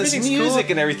Yeah, this everything's music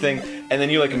cool. and everything, and then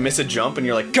you like miss a jump, and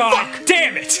you're like, God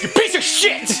damn it! you piece of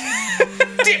shit!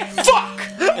 Fuck!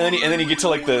 And then you get to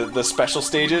like the special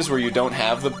stages where you don't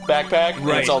have the backpack, and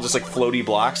it's all just like floaty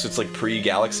blocks. So it's like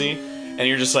pre-galaxy, and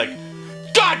you're just like,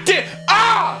 God damn!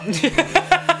 Ah! You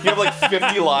have like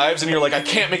 50 lives, and you're like, I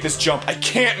can't make this jump. I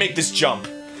can't make this jump.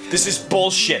 This is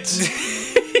bullshit.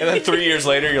 And then 3 years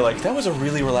later, you're like, that was a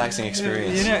really relaxing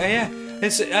experience. You know, yeah.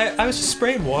 I was just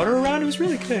spraying water around. It was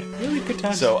really good. Really good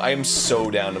time. So I am so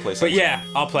down to play something. But yeah,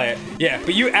 I'll play it. Yeah,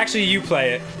 but you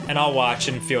play it, and I'll watch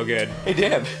and feel good. Hey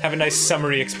Dan, Have a nice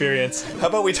summery experience. how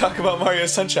about we talk about Mario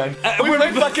Sunshine? We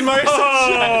play fucking Mario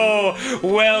Sunshine. Oh,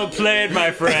 well played, my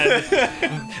friend.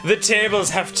 The tables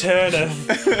have turned.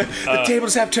 The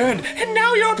tables have turned, and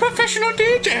now you're a professional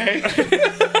DJ.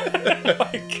 Oh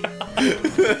my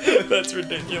god. That's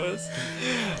ridiculous.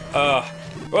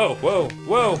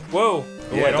 Whoa.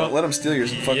 Yeah, don't let him steal your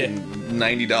fucking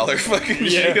 $90 fucking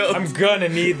Yeah, shield. I'm gonna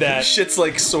need that. Shit's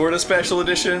like sorta special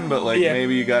edition, but like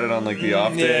maybe you got it on like the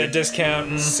off day. Yeah,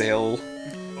 discount. Sale.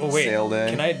 Oh wait, Sale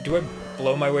day. do I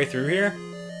blow my way through here?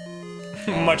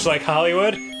 Much like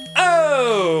Hollywood.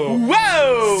 Oh!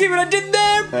 Whoa! See what I did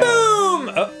there?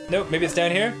 Boom! Oh, no, maybe it's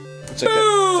down here? It's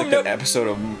like that episode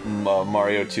of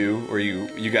Mario 2 where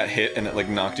you got hit and it like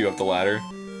knocked you up the ladder.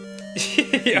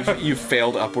 Yeah. You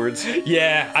failed upwards.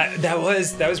 Yeah, that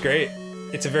was great.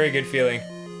 It's a very good feeling.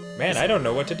 Man, I don't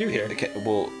know what to do here. Okay,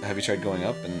 well, have you tried going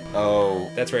up and... Oh.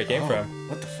 That's where it came from.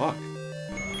 What the fuck?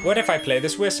 What if I play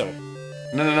this whistle?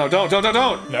 No, don't!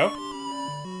 No?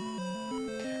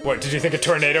 What, did you think a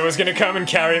tornado was gonna come and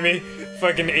carry me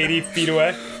fucking 80 feet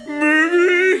away?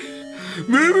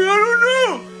 Maybe, I don't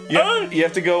know! You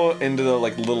have to go into the,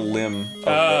 like, little limb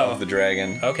of the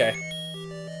dragon. Okay.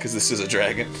 Because this is a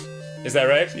dragon. Is that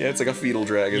right? Yeah, it's like a fetal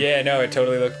dragon. Yeah, no, it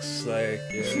totally looks like...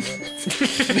 Yeah.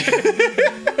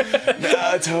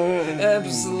 Nah, totally.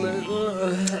 Absolutely.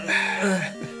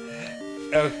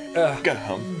 Go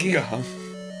home.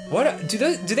 What? Do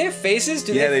they have faces?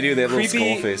 Yeah, they do. They have little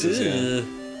skull faces, Ugh.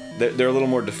 yeah. They're a little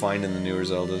more defined in the newer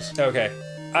Zeldas. Okay.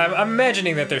 I'm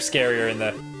imagining that they're scarier in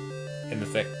the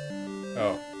thing.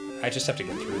 Oh, I just have to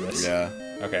get through this. Yeah.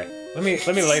 Okay. Let me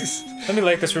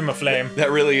light this room aflame.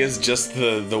 That really is just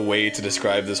the way to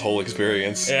describe this whole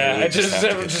experience. Yeah, Really I just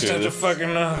have to this.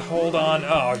 fucking hold on.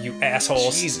 Oh, you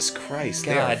assholes. Jesus Christ,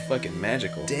 they God. are fucking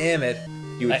magical. Damn it.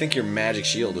 You would think your magic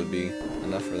shield would be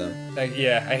enough for them.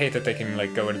 Yeah, I hate that they can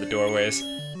like go into the doorways.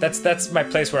 That's my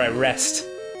place where I rest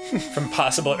from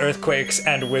possible earthquakes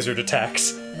and wizard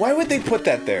attacks. Why would they put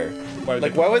that there? Why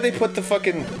would they put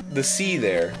the sea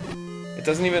there? It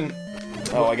doesn't even...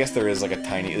 Oh, I guess there is like a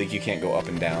tiny... Like, you can't go up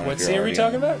and down. What sea are we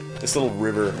talking about? This little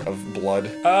river of blood.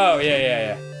 Oh,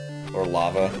 yeah. Or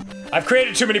lava. I've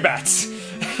created too many bats.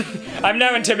 I'm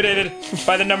now intimidated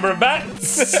by the number of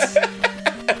bats.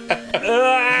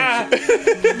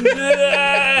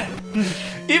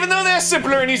 Even though they're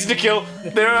simpler and easy to kill,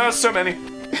 there are so many.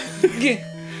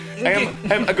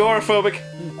 I'm agoraphobic.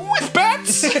 With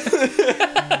bats!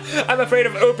 I'm afraid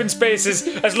of open spaces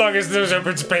as long as those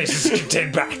open spaces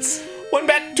contain bats. 1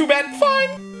 bat, 2 bat, fine.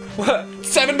 What?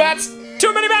 7 bats.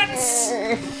 Too many bats!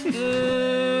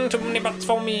 Too many bats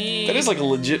for me. That is like a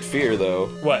legit fear, though.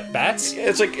 What, bats?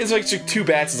 It's like 2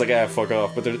 bats. It's like fuck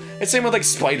off. But it's same with like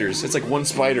spiders. It's like 1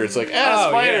 spider. It's like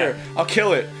spider. Yeah. I'll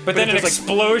kill it. But then an if there's,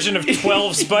 explosion of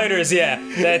 12 spiders. Yeah,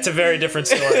 that's a very different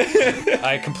story.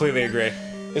 I completely agree.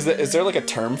 Is there like a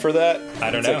term for that? I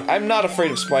don't It's know. like, I'm not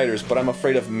afraid of spiders, but I'm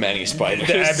afraid of many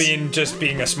spiders. I mean, just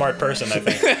being a smart person, I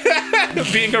think.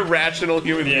 being a rational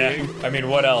human Yeah. being I mean,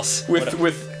 what else?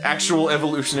 with actual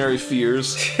evolutionary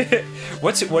fears.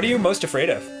 What are you most afraid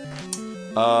of?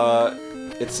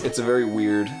 It's a very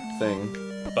weird thing.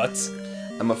 Butts?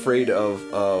 I'm afraid of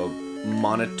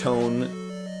monotone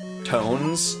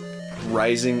tones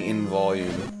rising in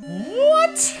volume.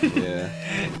 What? Yeah.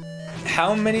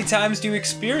 How many times do you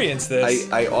experience this?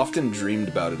 I often dreamed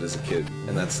about it as a kid,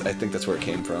 and I think that's where it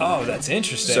came from. Oh, that's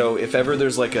interesting. So if ever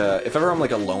I'm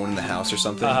like alone in the house or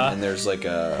something, and there's like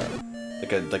a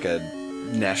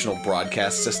national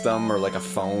broadcast system or like a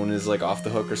phone is like off the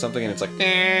hook or something, and it's like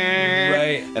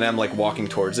right, and I'm like walking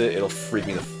towards it, it'll freak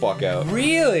me the fuck out.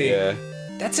 Really? Yeah.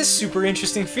 That's a super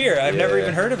interesting fear. I've never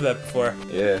even heard of that before.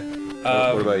 Yeah.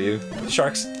 What about you?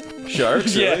 Sharks.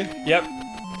 Sharks? Really? Yeah. Yep.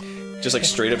 Just like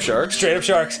straight up sharks? Straight up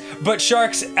sharks. But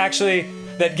sharks actually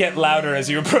that get louder as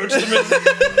you approach them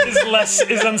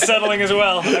is unsettling as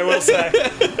well, I will say.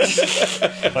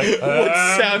 Like, what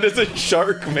sound does a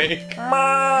shark make?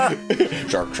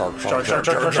 Shark, shark, shark, shark, shark,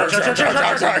 shark, shark,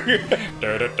 shark, shark.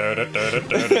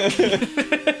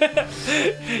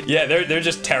 Yeah, they're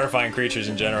just terrifying creatures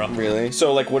in general. Really?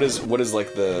 So like what is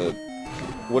like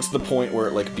what's the point where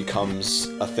it like becomes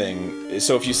a thing?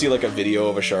 So if you see like a video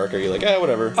of a shark, are you like,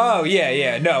 whatever? Oh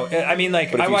yeah, no. I mean,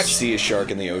 like, but if you see a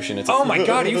shark in the ocean, it's like, oh my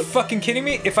god, are you fucking kidding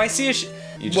me? If I see a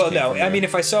well, no, I mean,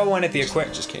 if I saw one at the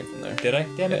aquarium, just came from there. Did I?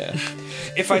 Damn it. Yeah.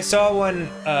 If I saw one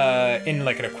in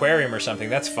like an aquarium or something,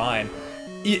 that's fine.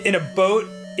 In a boat,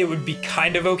 it would be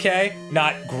kind of okay,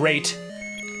 not great.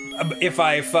 If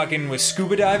I fucking was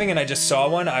scuba diving and I just saw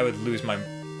one, I would lose my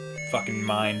fucking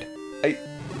mind.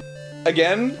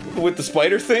 Again, with the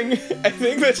spider thing, I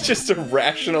think that's just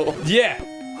irrational. Yeah.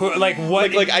 Like,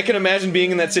 what? Like, I can imagine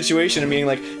being in that situation and being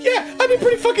like, yeah, I'd be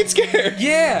pretty fucking scared.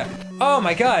 Yeah. Oh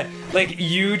my god. Like,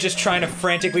 you just trying to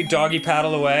frantically doggy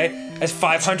paddle away as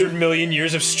 500 million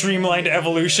years of streamlined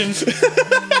evolution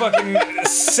fucking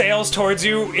sails towards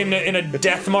you in a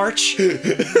death march.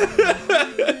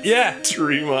 Yeah.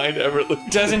 Streamlined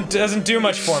evolution. Doesn't do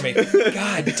much for me.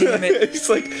 God damn it. It's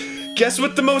like, guess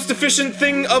what the most efficient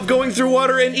thing of going through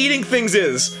water and eating things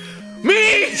is?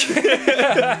 Me!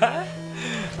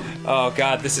 Oh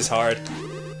god, this is hard.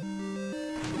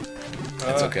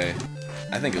 That's okay.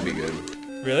 I think it'll be good.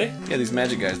 Really? Yeah, these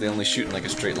magic guys, they only shoot in like a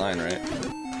straight line, right?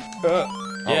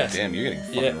 Yeah. Oh, damn, you're getting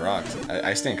fucking rocked.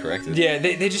 I stand corrected. Yeah,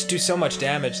 they just do so much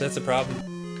damage. That's the problem.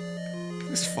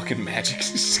 This fucking magic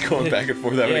is just going back and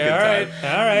forth having a good alright,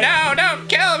 time. alright. No, don't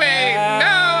kill me!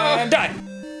 No! And die!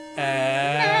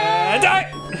 And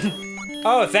die!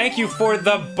 Oh, thank you for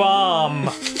the bomb!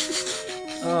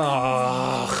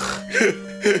 Oh.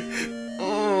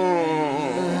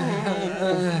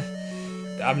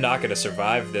 I'm not gonna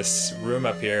survive this room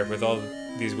up here with all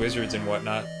these wizards and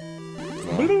whatnot.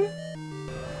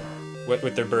 What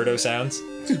with their birdo sounds?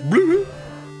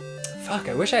 Fuck,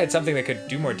 I wish I had something that could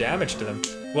do more damage to them.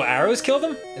 Will arrows kill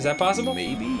them? Is that possible?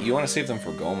 Maybe. You want to save them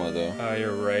for Goma, though. Oh,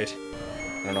 you're right.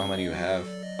 I don't know how many you have.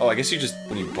 Oh, I guess you just,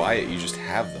 when you buy it, you just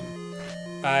have them.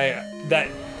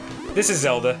 This is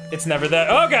Zelda. It's never that.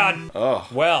 Oh, God! Oh.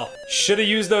 Well, should've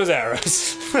used those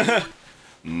arrows.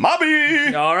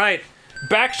 Mobby! Alright,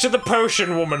 back to the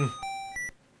potion woman.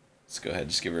 Let's go ahead,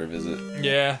 just give her a visit.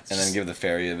 Yeah. And then give the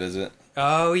fairy a visit.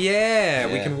 Oh, yeah.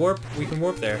 Yeah. We can warp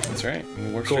there. That's right. We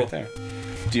can warp Cool. straight there.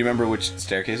 Do you remember which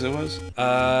staircase it was?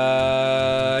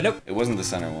 Nope. It wasn't the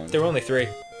center one. There were only 3.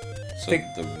 So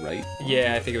the right?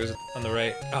 Yeah, I think it was on the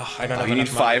right. Oh, I don't know. Oh, you need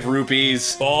 5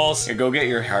 rupees. Balls. Here, go get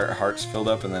your hearts filled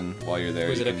up, and then while you're there,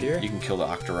 Was you it can, up here? you can kill the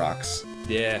Octoroks.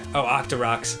 Yeah. Oh,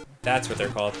 Octoroks. That's what they're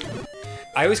called.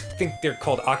 I always think they're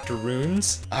called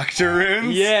Octoroons.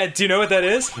 Octoroons? Yeah, do you know what that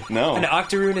is? No. An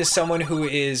Octoroon is someone who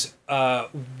is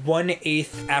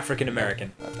 1/8 African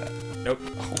American. Not that. Nope.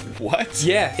 What?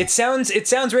 Yeah, it sounds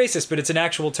racist, but it's an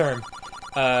actual term.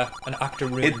 An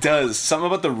Octoroon. It does. Something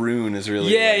about the rune is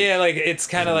really Yeah, like it's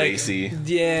kind of like racy.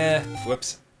 Yeah.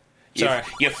 Whoops. Sorry.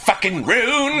 You fucking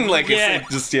rune! Like Yeah. it's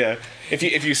just yeah. If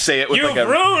you say it with You've like a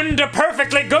ruined a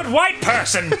perfectly good white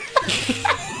person.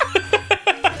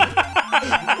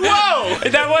 whoa!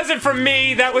 That wasn't from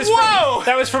me. That was Whoa!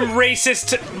 That was from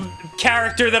racist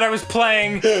character that I was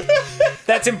playing.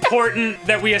 That's important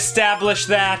that we establish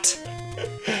that.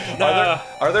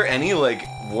 Are there any like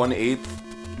 1/8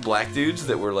 black dudes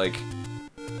that were like?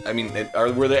 I mean,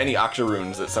 were there any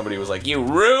Octoroons that somebody was like, "You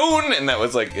rune," and that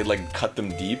was like it like cut them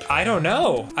deep? I don't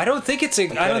know. I don't think it's a.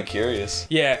 I'm kind of curious.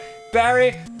 Yeah.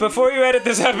 Barry, before you edit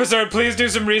this episode, please do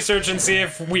some research and see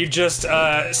if we just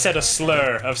said a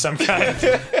slur of some kind.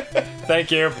 Thank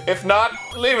you. If not,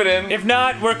 leave it in. If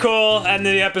not, we're cool, and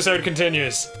the episode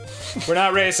continues. We're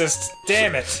not racist.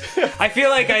 Damn it. I feel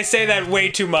like I say that way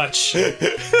too much.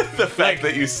 The fact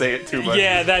that you say it too much.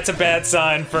 Yeah, that's a bad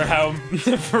sign for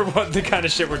for what the kind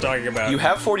of shit we're talking about. You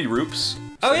have 40 roops.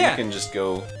 Oh, So yeah. You can just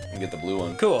go and get the blue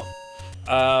one. Cool.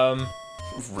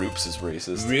 Roops is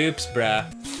racist. Roops,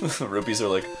 bruh. Rupees are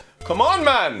like, come on,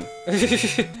 man!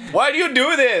 Why do you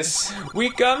do this? We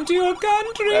come to your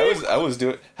country. I was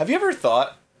doing. Have you ever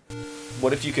thought,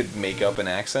 what if you could make up an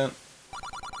accent?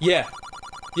 Yeah.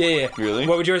 Yeah. Really?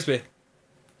 What would yours be?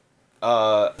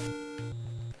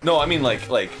 No, I mean like,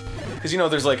 because you know,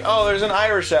 there's like, oh, there's an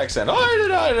Irish accent,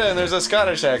 and there's a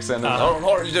Scottish accent,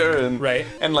 and Right.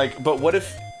 and like, but what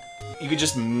if you could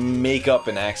just make up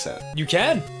an accent? You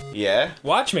can. Yeah.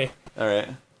 Watch me. All right.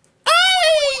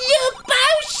 Oh, you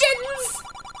potions!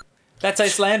 That's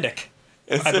Icelandic.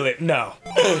 I believe. No.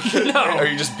 Are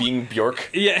you just being Bjork?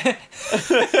 Yeah.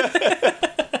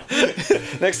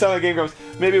 Next time the game comes,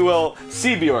 maybe we'll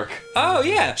see Bjork. Oh,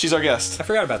 yeah. She's our guest. I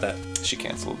forgot about that. She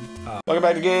canceled. Welcome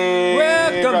back to Game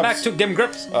Welcome Grumps. back to Game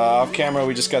Grumps. Off camera,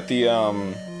 we just got the,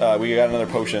 we got another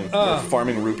potion. We're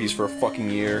farming rupees for a fucking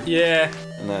year. Yeah.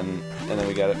 And then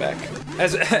we got it back.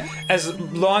 As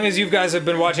long as you guys have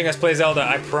been watching us play Zelda,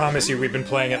 I promise you we've been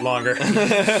playing it longer.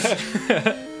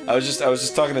 I was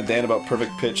just talking to Dan about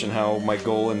perfect pitch and how my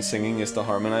goal in singing is to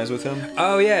harmonize with him.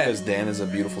 Oh, yeah. Because Dan is a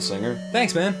beautiful singer.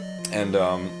 Thanks, man. And,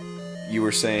 you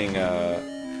were saying,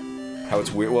 how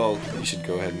it's weird. Well, you should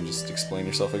go ahead and just explain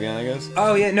yourself again, I guess.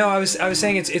 Oh, yeah, no, I was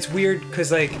saying it's weird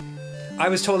because, like, I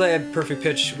was told I had perfect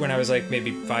pitch when I was, like,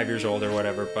 maybe 5 years old or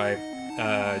whatever by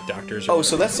doctors or Oh,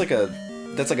 so that's like a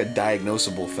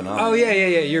diagnosable phenomenon. Oh,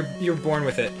 yeah, you're born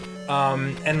with it.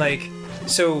 And, like,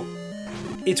 so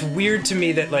it's weird to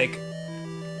me that, like,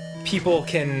 people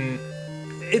can...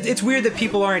 It's weird that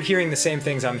people aren't hearing the same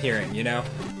things I'm hearing, you know?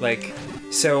 Like,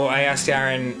 so I asked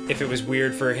Aaron if it was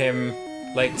weird for him,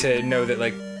 like, to know that,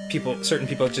 like, certain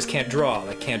people just can't draw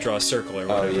a circle or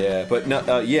whatever. Oh, yeah. But no,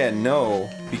 no,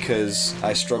 because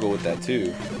I struggle with that,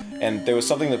 too. And there was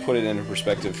something that put it into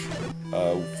perspective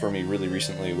for me really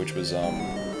recently, which was,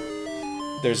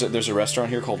 there's a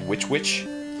restaurant here called Witch.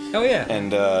 Oh, yeah.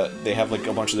 And they have like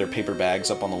a bunch of their paper bags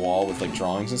up on the wall with like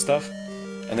drawings and stuff.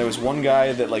 And there was one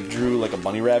guy that like drew like a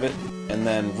bunny rabbit, and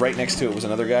then right next to it was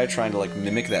another guy trying to like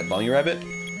mimic that bunny rabbit.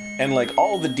 And like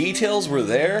all the details were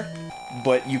there,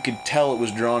 but you could tell it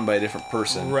was drawn by a different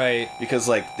person. Right. Because,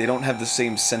 like, they don't have the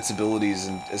same sensibilities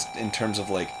in terms of,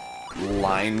 like,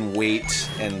 line weight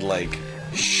and, like,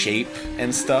 shape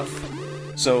and stuff.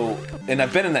 So, and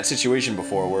I've been in that situation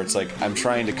before where it's like, I'm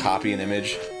trying to copy an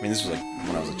image. I mean, this was, like,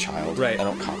 when I was a child. Right. I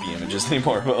don't copy images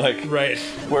anymore, but, like... Right.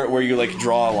 Where you, like,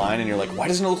 draw a line and you're like, why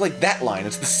doesn't it look like that line?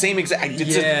 It's the same exact...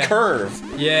 It's a curve.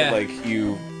 Yeah. But, like,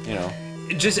 you know...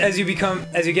 Just as you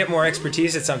get more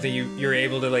expertise at something, you're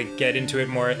able to, like, get into it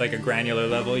more at, like, a granular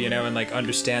level, you know, and, like,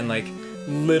 understand, like,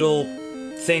 little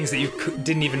things that you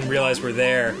didn't even realize were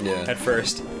there at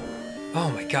first. Oh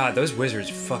my god, those wizards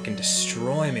fucking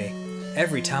destroy me.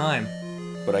 Every time.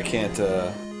 But I can't,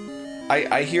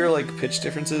 I hear, like, pitch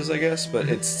differences, I guess,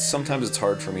 but sometimes it's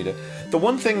hard for me to... The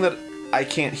one thing that I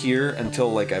can't hear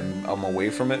until, like, I'm away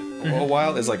from it a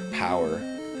while is, like, power.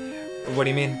 What do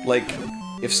you mean? Like,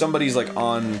 if somebody's, like,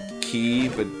 on key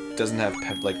but doesn't have,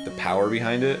 like, the power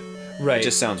behind it, it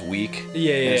just sounds weak.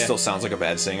 Yeah, and it still sounds like a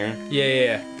bad singer.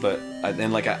 Yeah. But, I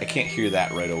can't hear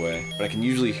that right away. But I can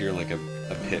usually hear, like, a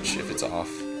pitch if it's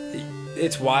off.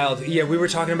 It's wild. Yeah, we were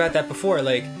talking about that before,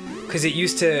 like, because it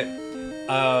used to,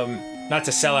 not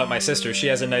to sell out my sister, she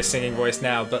has a nice singing voice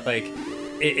now, but, like,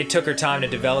 it took her time to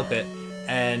develop it,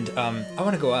 and, I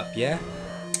want to go up, yeah?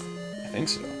 I think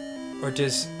so. Or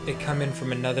does it come in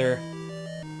from another...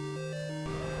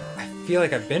 I feel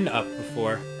like I've been up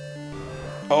before.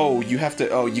 Oh, you gotta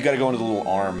go into the little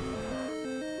arm.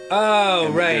 Oh,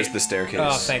 and right. There's the staircase.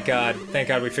 Oh, thank God. Thank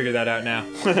God we figured that out now.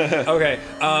 Okay.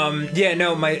 Yeah,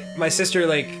 no, my sister,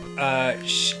 like,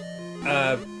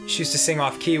 she used to sing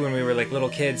off key when we were, like, little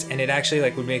kids, and it actually,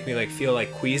 like, would make me, like, feel,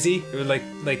 like, queasy. It would, like,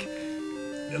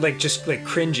 just, like,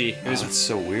 cringy. It was, that's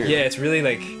so weird. Yeah, it's really,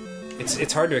 like,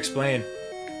 it's hard to explain.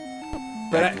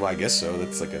 But well, I guess so.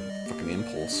 That's, like, a fucking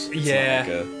impulse. It's yeah,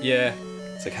 not like yeah.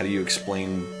 It's like, how do you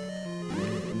explain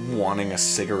wanting a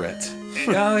cigarette?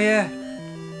 Oh, yeah.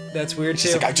 That's weird too.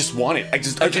 She's like, I just want it. I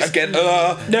get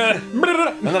and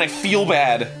then I feel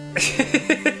bad.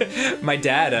 My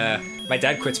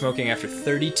dad quit smoking after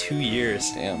 32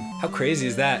 years. Damn. How crazy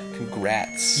is that?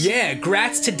 Congrats. Yeah,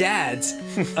 grats to dads.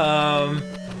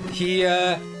 He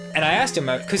and I asked him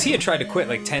because he had tried to quit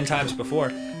like 10 times before,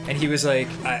 and he was like,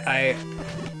 I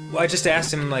just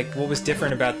asked him, like, what was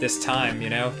different about this time, you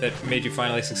know, that made you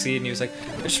finally succeed, and he was like,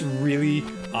 I just really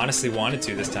honestly wanted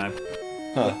to this time.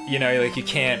 Huh. You know, like, you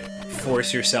can't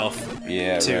force yourself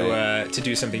to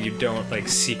do something you don't, like,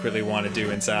 secretly want to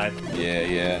do inside.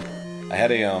 Yeah. I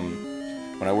had a,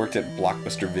 when I worked at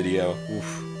Blockbuster Video,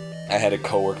 I had a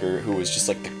coworker who was just,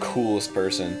 like, the coolest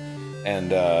person,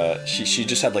 and, she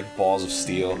just had, like, balls of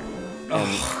steel.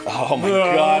 And, oh my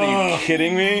god, are you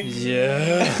kidding me?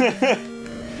 Yeah.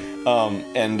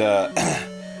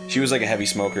 She was, like, a heavy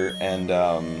smoker, and,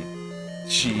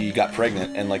 she got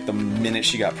pregnant, and, like, the minute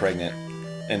she got pregnant,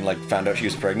 and, like, found out she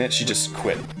was pregnant, she just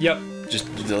quit. Yep. Just,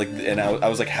 like, and I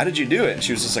was like, how did you do it? And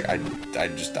she was just like, I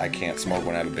can't smoke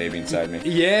when I have a baby inside me.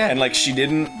 Yeah. And, like, she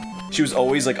was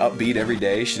always, like, upbeat every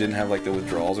day. She didn't have, like, the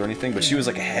withdrawals or anything, but she was,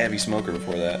 like, a heavy smoker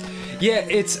before that. Yeah,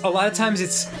 a lot of times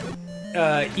it's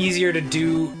easier to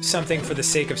do something for the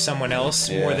sake of someone else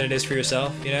more than it is for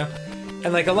yourself, you know?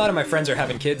 And, like, a lot of my friends are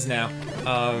having kids now,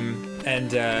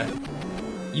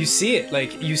 you see it,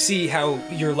 like, you see how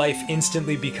your life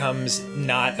instantly becomes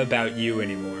not about you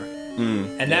anymore.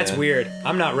 And that's weird.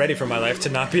 I'm not ready for my life to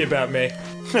not be about me.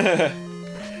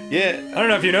 Yeah. I don't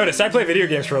know if you noticed, I play video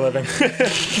games for a living. I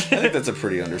think that's a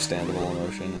pretty understandable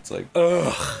emotion. It's like...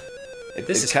 Ugh.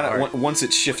 This is hard. Once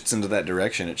it shifts into that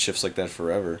direction, it shifts like that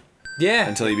forever. Yeah.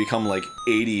 Until you become, like,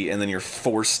 80, and then you're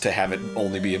forced to have it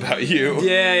only be about you.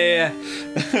 Yeah.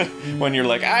 When you're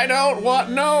like,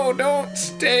 don't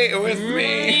stay with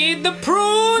me. Need the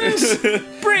prunes!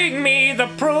 Bring me the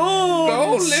prunes!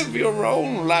 Go live your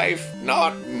own life,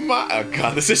 not my... Oh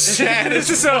god, this is sad as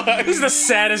fuck. This is the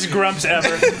saddest Grumps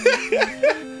ever.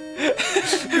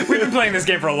 We've been playing this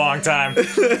game for a long time.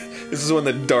 This is when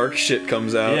the dark shit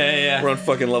comes out. Yeah. We're on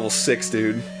fucking level 6,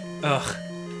 dude. Ugh.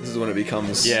 This is when it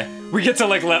becomes... Yeah. We get to,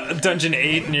 like, dungeon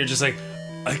 8, and you're just like,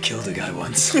 I killed a guy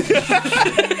once.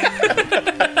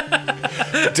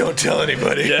 Don't tell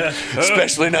anybody. Yeah.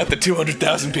 Especially not the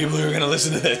 200,000 people who are gonna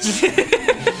listen to this.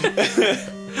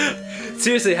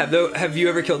 Seriously, have you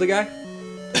ever killed a guy?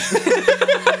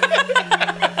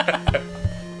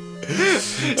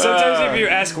 Sometimes if you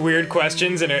ask weird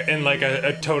questions in like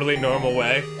a totally normal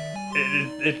way,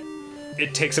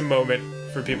 it takes a moment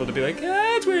for people to be like,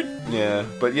 it's weird. Yeah,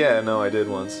 but yeah, no, I did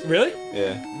once. Really?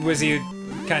 Yeah. Was he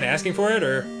kind of asking for it,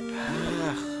 or?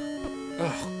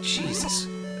 Oh, Jesus.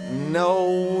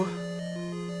 No.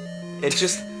 It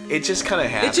just, it just kind of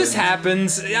happens. It just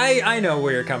happens. I know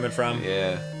where you're coming from.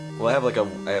 Yeah. Well, I have like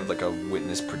a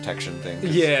witness protection thing.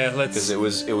 Yeah, let's.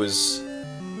 Because it was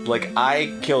like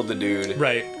I killed the dude.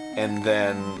 Right. And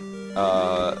then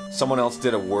someone else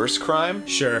did a worse crime.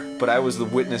 Sure. But I was the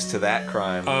witness to that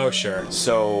crime. Oh, sure.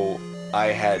 So I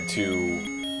had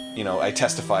to, you know, I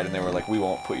testified, and they were like, "We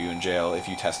won't put you in jail if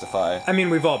you testify." I mean,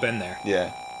 we've all been there.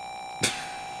 Yeah.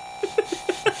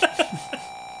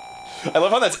 I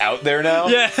love how that's out there now.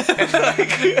 Yeah.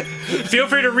 Feel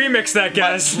free to remix that,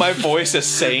 guys. My voice is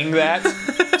saying that.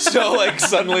 So, like,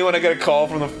 suddenly when I get a call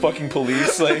from the fucking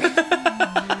police, like,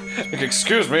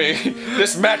 excuse me,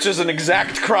 this matches an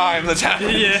exact crime that's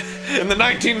happened in the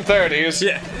 1930s.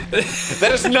 Yeah.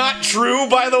 That is not true,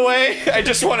 by the way. I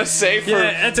just want to say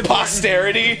for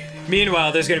posterity.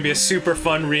 Meanwhile, there's gonna be a super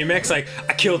fun remix, like,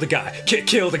 I killed a guy,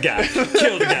 killed a guy,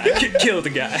 killed a guy, killed a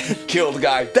guy. Killed a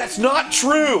guy. That's not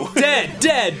true! Dead,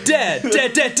 dead, dead,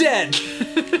 dead, dead, dead.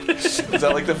 Is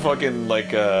that like the fucking, like,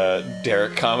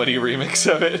 Derek comedy remix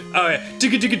of it? Oh, yeah.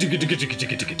 Dead,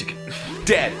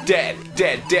 dead,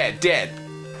 dead, dead, dead.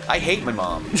 I hate my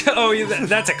mom. Oh, yeah,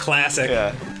 that's a classic.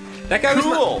 Yeah. That guy was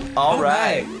cool. All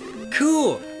right.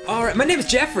 Cool. All right. My name is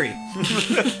Jeffrey.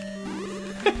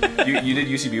 You did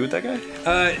UCB with that guy?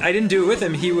 I didn't do it with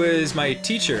him. He was my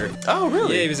teacher. Oh,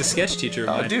 really? Yeah, he was a sketch teacher of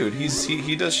mine. Dude,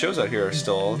 he does shows out here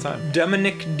still all the time.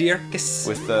 Dominic Dierkes.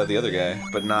 With the other guy,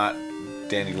 but not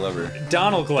Danny Glover.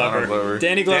 Donald Glover.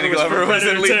 Danny Glover, was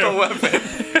in Lethal Weapon.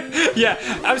 Yeah,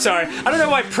 I'm sorry. I don't know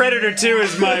why Predator 2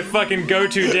 is my fucking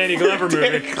go-to Danny Glover movie.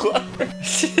 Danny Glover.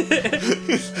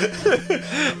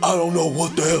 I don't know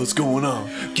what the hell's going on.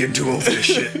 Getting too old for this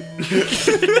shit.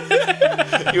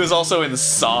 He was also in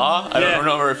Saw. I don't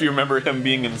remember if you remember him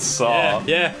being in Saw.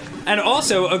 Yeah. And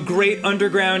also a great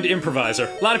underground improviser.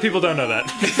 A lot of people don't know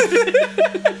that.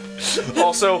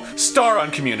 Also, star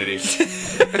on Community.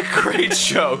 Great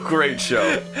show.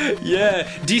 Yeah.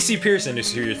 DC Pearson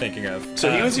is who you're thinking of.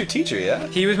 So he was your teacher, yeah?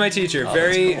 He was my teacher. Oh,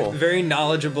 very, that's cool. very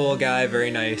knowledgeable guy.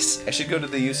 Very nice. I should go to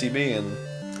the UCB and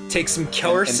take some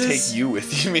courses. And take you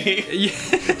with me. Yeah.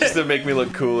 Just to make me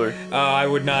look cooler. Oh, I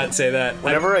would not say that.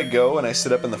 Whenever I go and I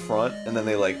sit up in the front, and then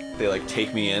they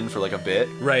take me in for like a bit.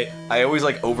 Right. I always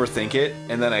like overthink it,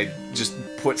 and then I just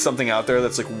put something out there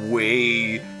that's like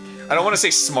way. I don't want to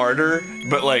say smarter,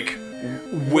 but like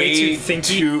way too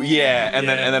thinky. And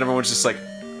then everyone's just like,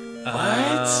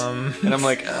 what? And I'm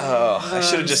like, oh, I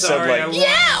should have just said like,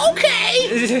 yeah,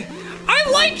 okay. I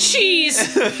like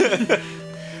cheese.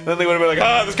 And then they would have been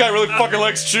like, this guy really fucking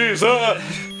likes cheese, And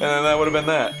then that would have been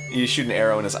that. You shoot an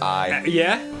arrow in his eye.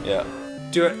 Yeah? Yeah.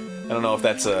 Do it. I don't know if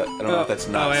that's not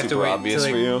super obvious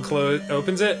for you.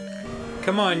 Opens it.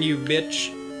 Come on, you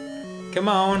bitch. Come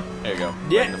on. There you go.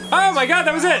 Yeah. Oh my god,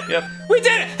 that was it. Yep. We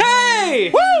did it. Hey!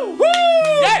 Woo! Woo!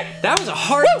 Yeah! That was a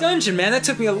hard dungeon, man. That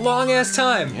took me a long ass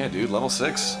time. Yeah, dude, level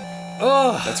 6.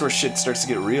 Oh. That's where shit starts to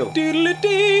get real.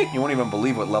 Doodle-dee. You won't even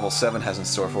believe what level 7 has in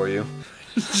store for you.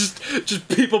 just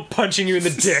people punching you in the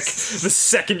dick the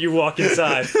second you walk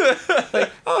inside. Like,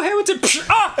 oh, hey, what's up?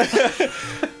 Ah!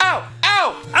 Ow!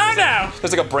 Ow! Oh, no!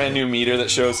 There's like a brand new meter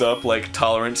that shows up, like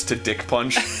tolerance to dick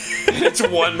punch. And it's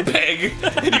 1 peg,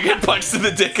 and you get punched in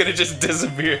the dick and it just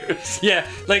disappears. Yeah,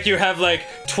 like you have like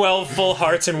 12 full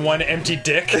hearts and 1 empty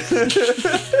dick.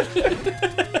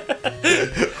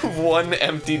 1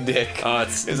 empty dick.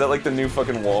 Is that like the new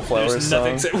fucking Wallflowers song?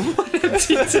 There's nothing. 1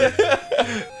 empty dick.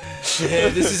 Yeah,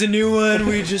 this is a new one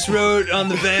we just wrote on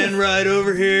the van ride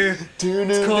over here.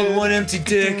 It's called 1 Empty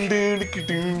Dick.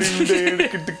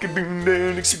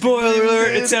 Spoiler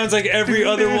alert, it sounds like every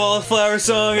other Wallflower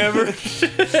song ever.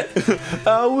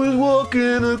 I was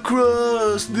walking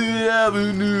across the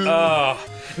avenue.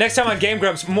 Next time on Game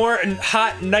Grumps, more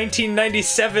hot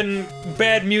 1997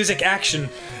 bad music action.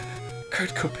 Kurt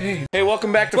Cobain. Hey,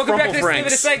 welcome back to Frumple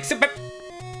Franks. Say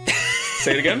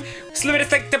it again?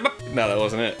 No, that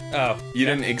wasn't it. Oh. You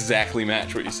didn't exactly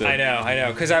match what you said. I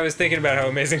know, because I was thinking about how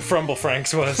amazing Frumble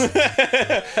Franks was.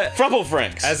 Frumple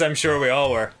Franks. As I'm sure we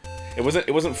all were. It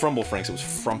wasn't Frumble Franks, it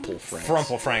was Frumple Franks.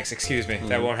 Frumple Franks, excuse me.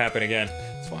 That won't happen again.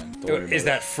 It's fine. Is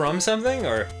that from something,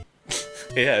 or...?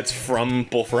 Yeah, it's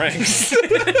Frumple Franks.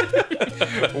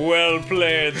 Well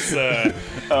played, sir.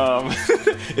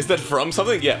 Is that from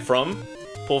something? Yeah, from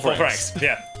Full Franks.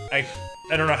 Yeah.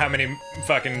 I don't know how many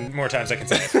fucking more times I can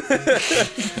say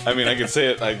it. I mean, I can say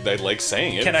it. I like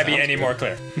saying it. Can I be any more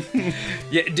clear?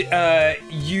 Yeah.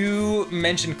 You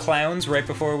mentioned clowns right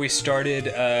before we started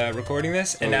recording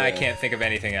this, and now I can't think of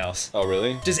anything else. Oh,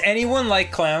 really? Does anyone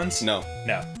like clowns? No.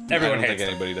 No. Everyone hates them. I don't think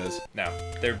anybody does. No.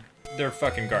 They're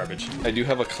fucking garbage. I do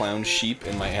have a clown sheep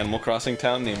in my Animal Crossing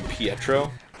town named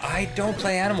Pietro. I don't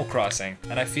play Animal Crossing,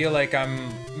 and I feel like I'm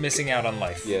missing out on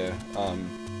life. Yeah.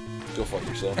 Go fuck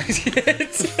yourself.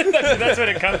 that's what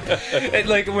it comes.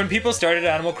 Like when people started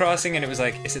Animal Crossing, and it was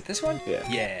like, is it this one? Yeah.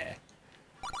 Yeah.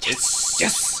 Yes!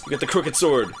 Yes! You got the crooked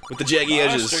sword with the jaggy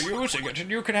edges. Master using it, and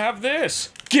you can have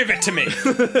this. Give it to me.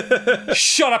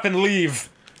 Shut up and leave.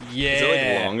 Yeah. Is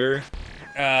it like longer?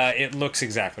 It looks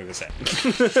exactly the same.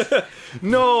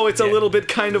 No, it's a little bit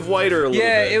kind of wider.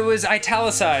 Yeah, it was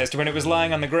italicized when it was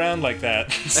lying on the ground like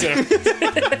that. So,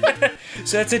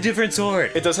 so that's a different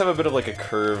sword. It does have a bit of like a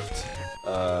curved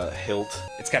hilt.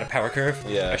 It's got a power curve.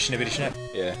 Yeah. A schnibbity schnapp.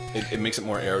 Yeah, it makes it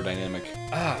more aerodynamic.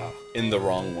 Oh. In the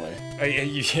wrong way.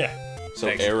 Yeah. So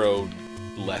Thanks. aero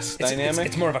less dynamic?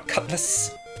 It's more of a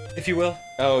cutlass, if you will.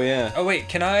 Oh, yeah. Oh, wait,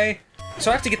 can I... So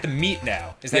I have to get the meat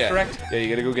now, is that correct? Yeah, you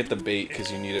gotta go get the bait,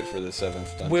 because you need it for the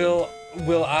 7th dungeon.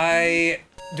 Will I...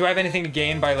 Do I have anything to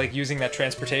gain by, like, using that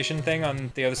transportation thing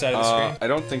on the other side of the screen? I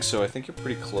don't think so. I think you're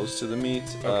pretty close to the meat.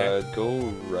 Okay. Go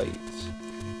right.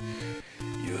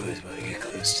 You always want to get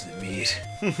close to the meat.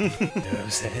 You know what I'm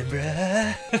saying,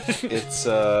 bruh? It's,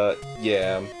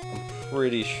 yeah, I'm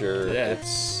pretty sure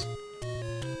it's...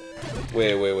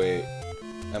 Wait.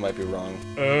 I might be wrong.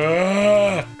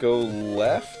 Go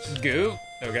left? Go?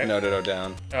 Okay. No,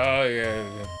 down. Oh, yeah.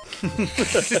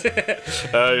 That's That's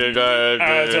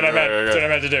what I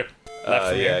meant to do. Left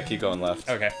from yeah, here? keep going left.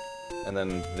 Okay. And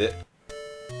then this.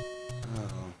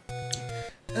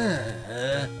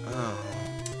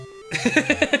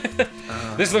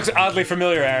 This looks oddly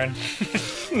familiar, Aaron.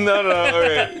 No,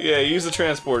 okay. Yeah, use the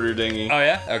transporter dinghy. Oh,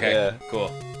 yeah? Okay, Yeah.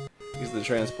 cool. Use the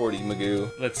transporty magoo.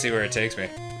 Let's see where it takes me.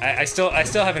 I still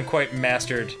haven't quite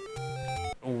mastered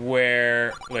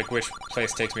where, like, which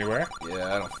place takes me where.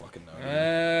 Yeah, I don't fucking know.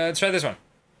 Let's try this one.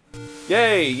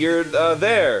 Yay, you're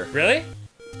there. Really?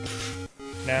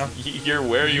 No? You're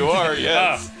where you are,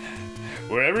 yes.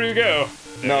 Wherever you go.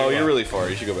 No, you're really far.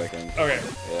 You should go back in. Okay.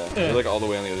 Yeah, you're like all the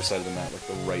way on the other side of the map, like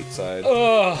the right side.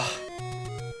 Ugh.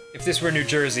 If this were New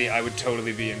Jersey, I would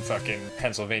totally be in fucking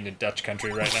Pennsylvania Dutch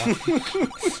country right now.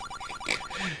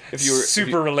 If you were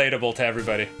super relatable to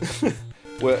everybody.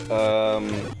 What?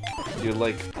 You're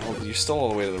like, you're still all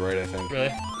the way to the right, I think.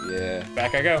 Really? Yeah.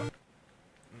 Back I go.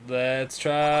 Let's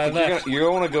try left. You're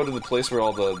gonna want to go to the place where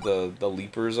all the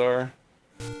leapers are.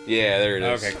 Yeah, there it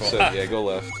is. Okay, cool. So yeah, go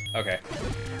left. Okay.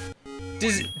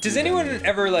 Does anyone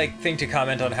ever like think to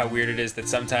comment on how weird it is that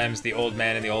sometimes the old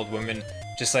man and the old woman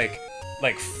just like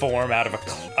form out of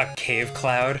a cave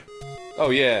cloud? Oh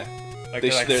yeah. Like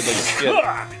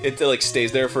It like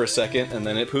stays there for a second and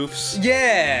then it poofs.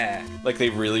 Yeah. Like they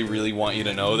really want you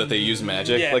to know that they use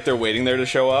magic. Yeah. Like they're waiting there to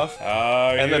show off.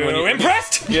 Are and then when you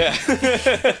impressed? Yeah.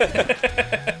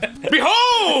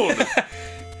 Behold!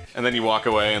 And then you walk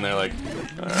away and they're like,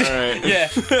 all right. Yeah.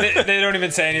 They don't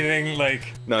even say anything like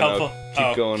helpful. No,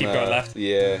 keep going. Keep going left.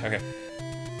 Yeah. Okay.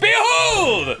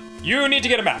 Behold! You need to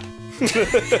get a map.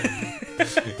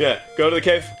 Yeah. Go to the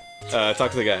cave.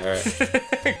 Talk to the guy. All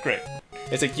right. Great.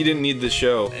 It's like you didn't need this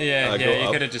show. Yeah,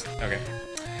 you could have just... Okay.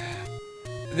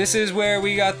 This is where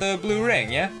we got the blue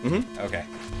ring, yeah? Mm-hmm. Okay.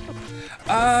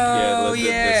 Oh,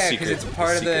 yeah, secret- because it's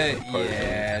part of the... secret part of it.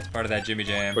 Yeah, it's part of that Jimmy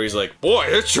Jam. Where he's like, boy,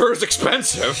 it sure is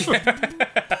expensive.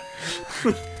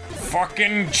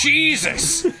 Fucking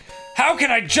Jesus! How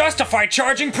can I justify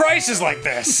charging prices like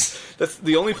this? That's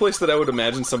the only place that I would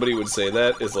imagine somebody would say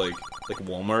that is like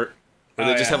Walmart. Where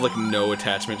they just have like no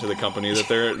attachment to the company that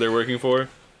they're working for.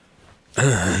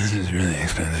 This is really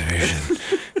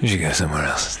expensive. You should go somewhere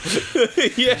else.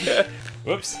 Yeah.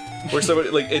 Whoops. Where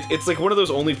somebody like it's like one of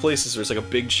those only places where it's like a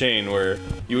big chain where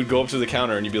you would go up to the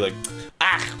counter and you'd be like,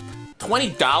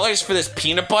 $20 for this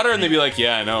peanut butter, and they'd be like,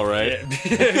 yeah, I know, right?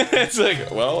 It's like,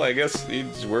 well, I guess you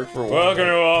just work for Walmart. Welcome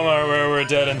to Walmart, where we're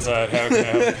dead inside. How can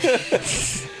I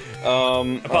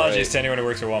help? Apologies to anyone who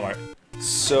works for Walmart.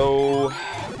 So,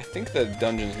 I think the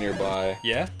dungeon's nearby.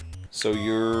 Yeah. So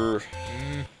you're.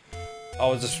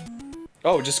 I'll just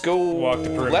go walk the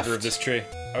perimeter left, of this tree.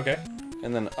 Okay.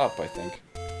 and then up, I think.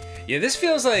 Yeah, this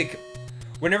feels like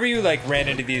whenever you like ran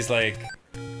into these like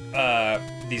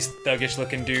these thuggish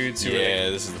looking dudes who were Yeah,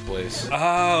 like, this is the place.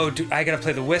 oh, dude, I gotta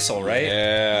play the whistle, right?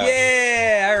 Yeah.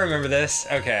 Yeah, I remember this.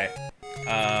 Okay.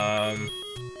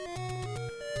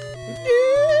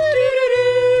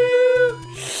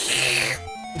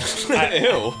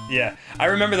 Ew. Yeah, I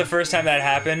remember the first time that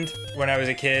happened when I was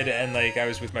a kid, and like I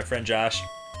was with my friend Josh,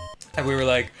 and we were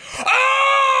like,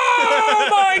 "Oh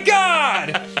my god!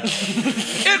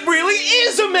 It really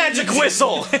is a magic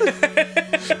whistle!"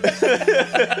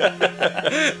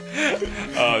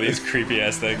 Oh, these creepy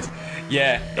ass things.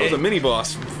 Yeah, That was a mini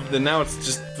boss. Then now it's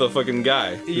just the fucking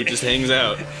guy who just hangs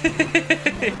out.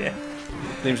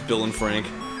 His name's Bill and Frank.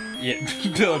 Yeah,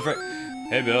 Bill and Frank.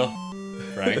 Hey, Bill.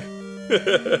 Frank.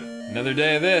 Another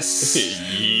day of this.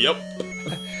 Yep.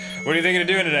 What are you thinking of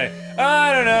doing today?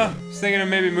 I don't know. I was thinking of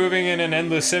maybe moving in an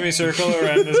endless semicircle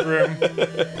around this room.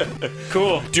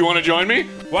 Cool. Do you want to join me?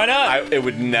 Why not? It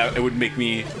would make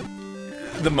me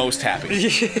the most happy.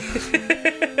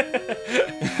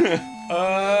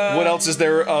 What else is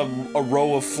there a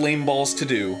row of flame balls to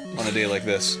do on a day like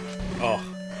this? Oh.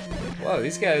 Whoa,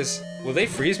 these guys... Will they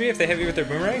freeze me if they hit me with their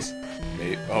boomerangs?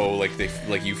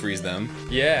 Like you freeze them?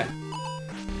 Yeah.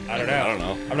 I don't know. I don't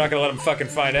know. I'm not gonna let them fucking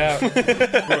find out.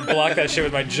 I'm gonna block that shit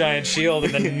with my giant shield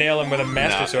and then nail him with a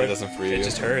master sword. It doesn't freeze you. It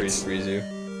just hurts. Freeze you.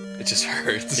 It just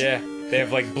hurts. Yeah. They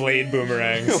have like blade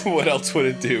boomerangs. What else would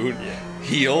it do? Yeah.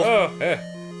 Heal? Oh, yeah.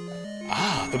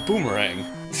 Ah, the boomerang.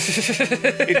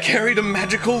 It carried a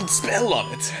magical spell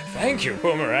on it. Thank you,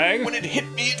 boomerang. When it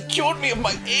hit me, it cured me of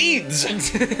my AIDS.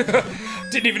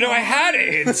 Didn't even know I had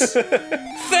AIDS.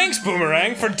 Thanks,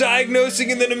 boomerang, for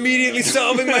diagnosing and then immediately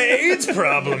solving my AIDS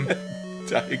problem.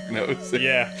 Diagnosing.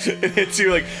 Yeah. It hits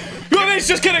you like, you have AIDS,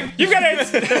 just kidding. You've got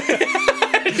AIDS.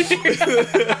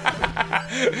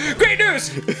 Great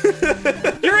news.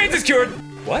 Your AIDS is cured.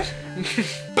 What?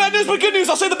 Bad news, but good news.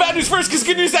 I'll say the bad news first, because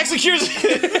good news actually cures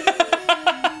it.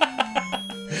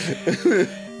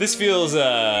 This feels balmy.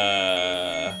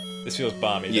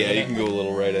 Yeah, doesn't you it? can go a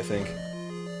little right, I think.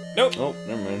 Nope. Oh,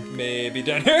 never mind. Maybe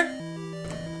down here?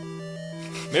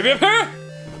 Maybe up here?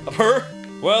 Up here?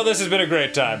 Well, this has been a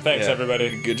great time. Thanks, Yeah.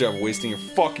 everybody. Good job wasting your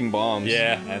fucking bombs.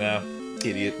 Yeah, I know.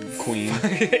 Idiot queen.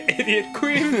 Idiot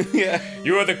queen. Yeah.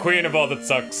 You are the queen of all that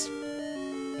sucks.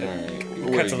 Alright.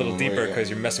 It cuts a little deeper because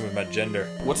you're messing with my gender.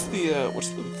 What's the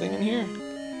thing in here?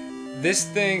 This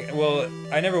thing, well,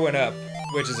 I never went up,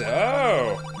 which is,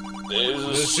 oh! There's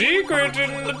The secret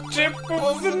in the tip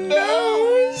of the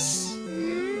nose!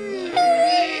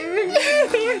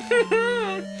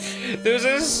 There's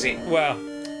a wow.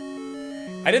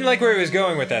 I didn't like where he was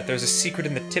going with that. There's a secret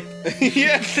in the tip.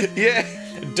 Yeah, yeah.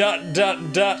 Dot,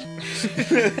 dot, dot.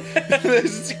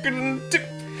 There's a secret in the tip.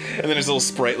 And then his little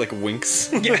sprite like winks.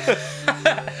 Yeah.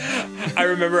 I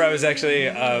remember I was actually,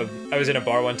 I was in a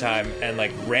bar one time and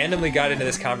like randomly got into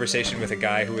this conversation with a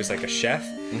guy who was like a chef.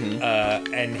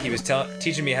 And he was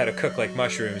teaching me how to cook like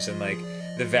mushrooms and like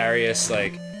the various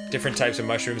like different types of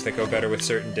mushrooms that go better with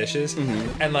certain dishes.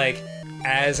 And like,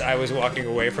 as I was walking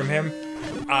away from him,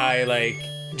 I like,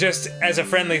 just as a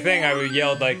friendly thing, I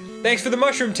yelled like, thanks for the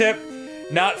mushroom tip,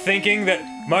 not thinking that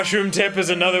mushroom tip is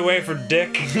another way for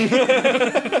dick.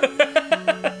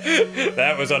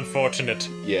 That was unfortunate.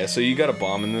 Yeah, so you got a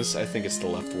bomb in this. I think it's the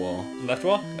left wall. Left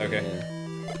wall? Okay.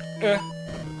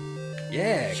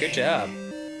 Yeah, good job.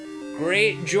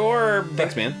 Great job.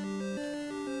 Thanks, man.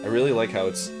 I really like how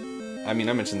it's... I mean,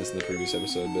 I mentioned this in the previous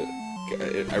episode, but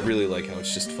I really like how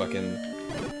it's just fucking...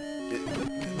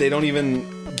 They don't even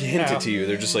hint it to you.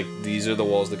 They're just like, these are the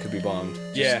walls that could be bombed.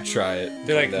 Just try it.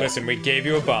 They're like, listen, we gave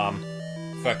you a bomb.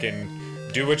 Fucking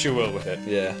do what you will with it.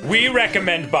 Yeah. We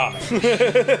recommend bombing.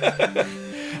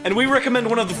 And we recommend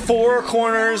one of the 4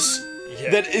 corners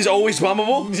that is always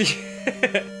bombable.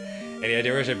 Any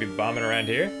idea where I should be bombing around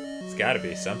here? It's gotta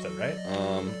be something, right? I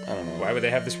don't know. Why would they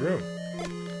have this room?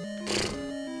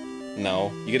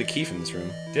 No. You get a key from this room.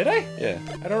 Did I? Yeah.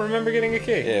 I don't remember getting a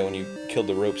key. Yeah, when you killed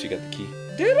the ropes, you got the key.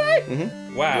 Did I?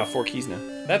 Mm-hmm. Wow. You have 4 keys now.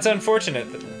 That's unfortunate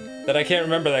that I can't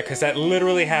remember that, because that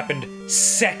literally happened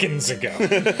seconds ago.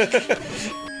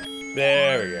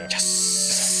 There we go.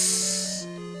 Yes!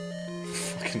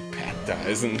 Fucking Pat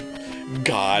dies and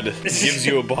God gives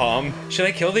you a bomb. Should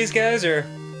I kill these guys, or...?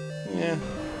 Yeah.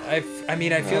 I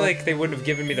mean, I feel like they wouldn't have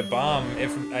given me the bomb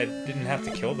if I didn't have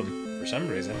to kill them for some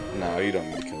reason. No, you don't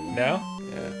need to kill them. No?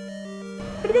 Yeah.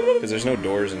 Because there's no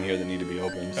doors in here that need to be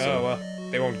opened. So. Oh, well.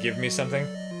 They won't give me something?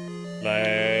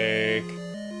 Like...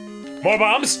 more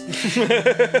bombs?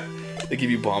 They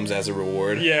give you bombs as a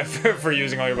reward. Yeah, for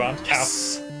using all your bombs.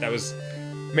 Yes! Ow. That was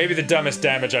maybe the dumbest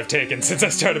damage I've taken since I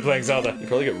started playing Zelda. You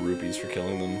probably get rupees for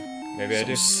killing them. Maybe I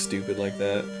do. Stupid like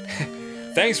that.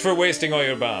 Thanks for wasting all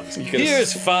your bombs.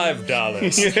 Here's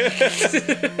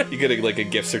 $5. You get like a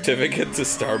gift certificate to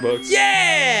Starbucks.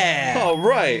 Yeah! All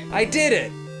right. I did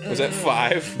it. Was that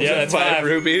 5? Yeah, that's 5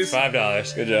 rupees.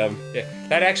 $5. Good job. Yeah,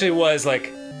 that actually was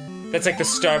like, that's like the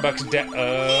Starbucks.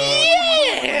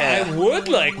 Yeah. I would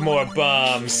like more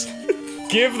bombs.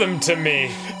 Give them to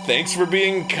me. Thanks for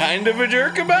being kind of a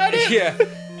jerk about it. Yeah.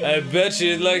 I bet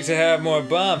you'd like to have more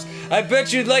bombs. I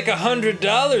bet you'd like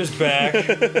 $100 back.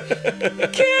 Can't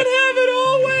have it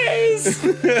always.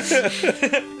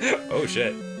 Oh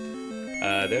shit.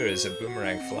 There is a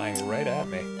boomerang flying right at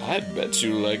me. I'd bet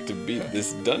you like to beat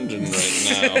this dungeon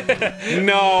right now.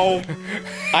 No!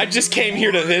 I just came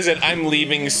here to visit. I'm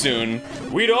leaving soon.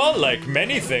 We'd all like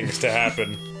many things to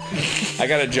happen. I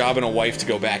got a job and a wife to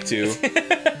go back to.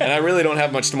 And I really don't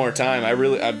have much more time. I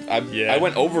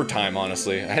went overtime,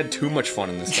 honestly. I had too much fun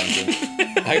in this dungeon.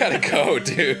 I gotta go,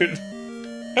 dude.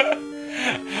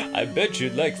 I bet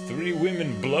you'd like 3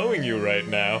 women blowing you right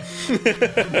now.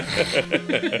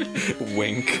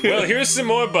 Wink. Well, here's some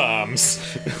more bombs.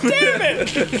 Damn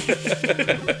it!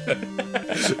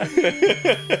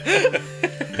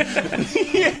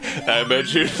 I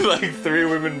bet you'd like 3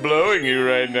 women blowing you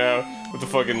right now. With the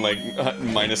fucking, like,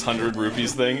 minus 100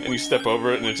 rupees thing, and you step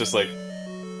over it, and it's just like,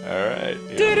 alright,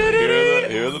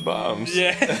 here are the bombs.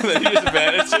 Yeah. And then he just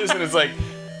vanishes, and it's like,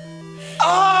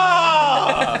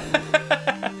 ah!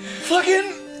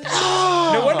 Fucking,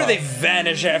 ah! No wonder they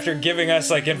vanish after giving us,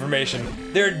 like,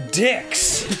 information. They're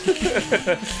dicks.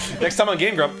 Next time on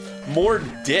Game Grump, more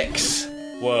dicks.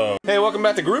 Whoa. Hey, welcome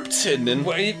back to Grouptinden.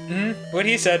 What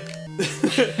he said.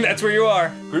 That's where you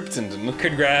are. Grouptinden.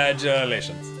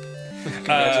 Congratulations.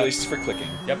 Congratulations for clicking.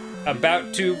 Yep.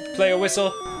 About to play a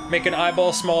whistle, make an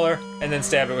eyeball smaller, and then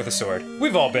stab it with a sword.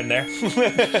 We've all been there.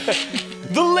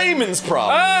 The layman's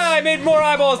problem. Ah, I made more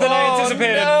eyeballs than I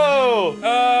anticipated. No!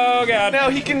 Oh, God. Now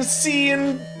he can see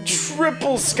in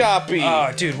triple scopy.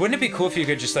 Oh, dude, wouldn't it be cool if you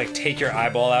could just, like, take your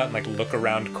eyeball out and, like, look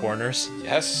around corners?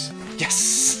 Yes.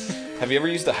 Yes! Have you ever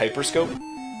used a hyperscope?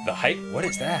 The height? What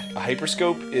is that? A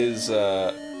hyperscope is,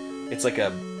 it's like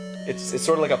it's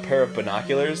sort of like a pair of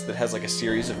binoculars that has like a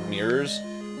series of mirrors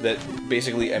that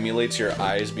basically emulates your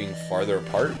eyes being farther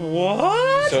apart.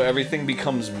 What? So everything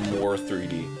becomes more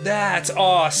 3D. That's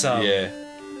awesome. Yeah.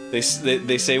 They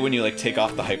say when you like take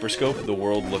off the hyperscope, the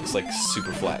world looks like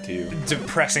super flat to you.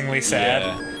 Depressingly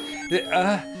sad.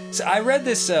 Yeah. So I read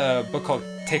this book called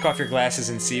Take Off Your Glasses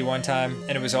and See one time,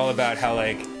 and it was all about how,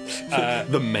 like,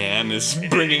 the man is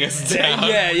bringing us down.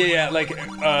 Yeah. Like,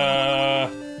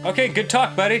 okay, good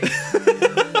talk, buddy.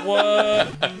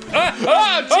 What?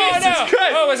 Jesus no!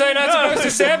 Christ! Oh, was I not supposed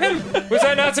to stab him? Was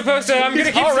I not supposed to? I'm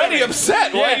gonna keep already stabbing.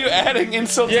 upset. Why are you adding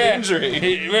insult to injury?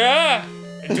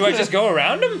 Do I just go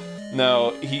around him?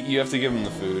 No, you have to give him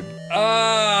the food.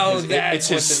 Oh, It's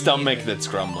his stomach that's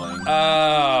grumbling.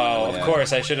 Oh, of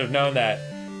course, I should have known that.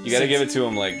 You gotta give it to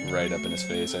him, like, right up in his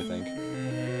face, I think.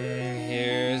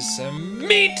 Here's some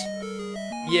meat!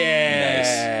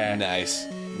 Yeah! Nice.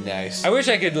 I wish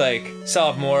I could, like,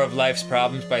 solve more of life's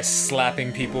problems by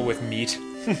slapping people with meat.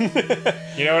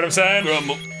 You know what I'm saying?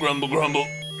 Grumble, grumble, grumble.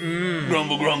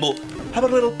 Grumble, grumble. How about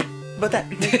a little... about that?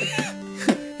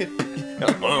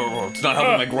 It's not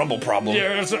helping my grumble problem.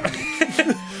 Yeah,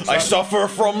 I suffer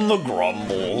from the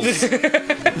grumbles.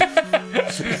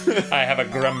 I have a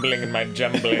grumbling in my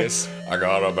jumblies. I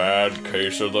got a bad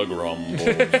case of the grumbles.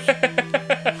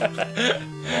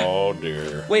 Oh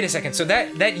dear. Wait a second, so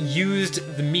that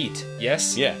used the meat,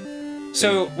 yes? Yeah.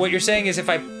 So what you're saying is if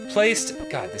I placed...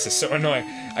 God, this is so annoying.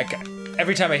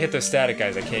 Every time I hit those static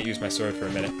guys, I can't use my sword for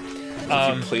a minute.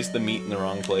 If you place the meat in the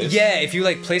wrong place? Yeah, if you,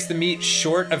 like, place the meat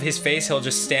short of his face, he'll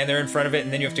just stand there in front of it,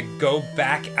 and then you have to go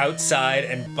back outside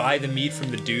and buy the meat from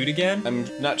the dude again? I'm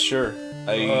not sure.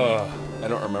 I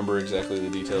don't remember exactly the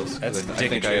details. That's I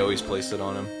think I always placed it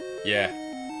on him. Yeah.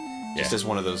 Just as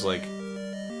one of those, like,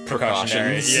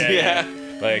 Precautionary. precautions. Yeah.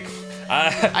 Like,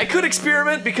 I could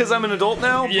experiment because I'm an adult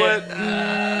now,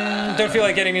 but... don't feel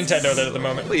like getting Nintendo there at the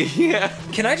moment. Yeah.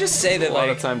 Can I just say that, A lot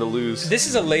like, of time to lose. this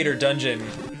is a later dungeon.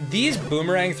 These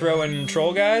boomerang throwing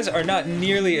troll guys are not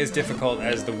nearly as difficult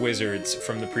as the wizards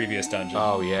from the previous dungeon.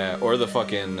 Oh, yeah. Or the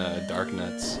fucking Dark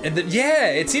Nuts. And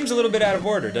it seems a little bit out of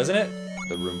order, doesn't it?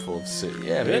 The room full of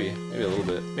Yeah, Really? maybe a little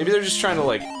bit. Maybe they're just trying to,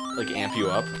 like amp you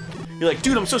up. You're like,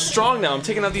 dude, I'm so strong now, I'm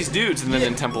taking out these dudes. And then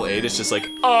in Temple 8, it's just like,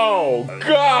 oh,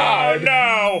 God! Oh,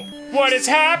 no! What is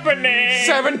happening?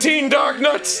 17 Dark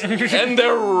Nuts! And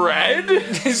they're red?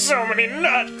 So many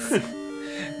nuts!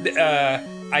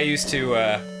 I used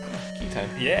to, Key time.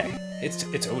 yeah,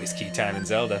 it's always key time in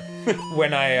Zelda.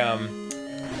 When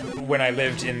I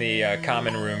lived in the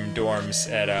common room dorms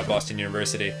at Boston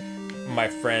University, my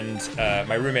friend,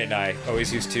 my roommate and I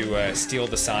always used to steal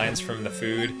the signs from the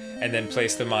food and then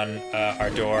place them on our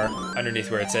door underneath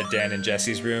where it said Dan and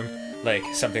Jesse's room. Like,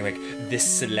 something like, this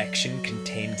selection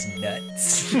contains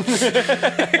nuts.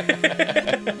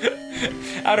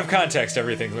 Out of context,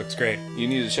 everything looks great. You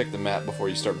need to check the map before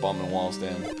you start bombing walls,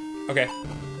 Dan. Okay.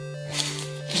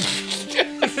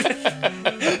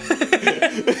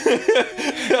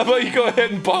 How about you go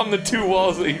ahead and bomb the 2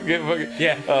 walls that you get fucking...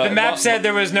 Yeah, the map said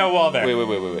there was no wall there. Wait.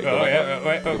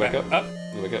 Go back up. Up?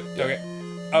 Go back up. Okay.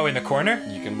 Oh, in the corner?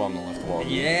 You can bomb the left wall.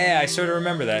 Yeah, I sort of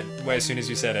remember that as soon as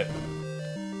you said it.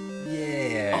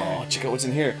 Yeah. Oh, check out what's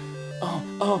in here.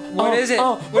 Oh, What is it?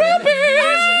 Oh, What is baby!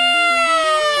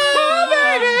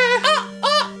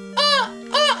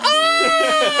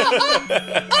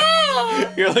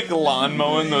 You're like lawn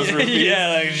mowing those rupees. Yeah,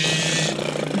 like.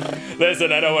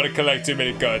 Listen, I don't want to collect too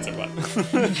many cards at once.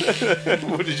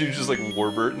 What did you just like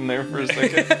Warbert in there for a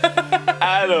second?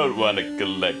 I don't want to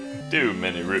collect too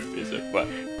many rupees at once.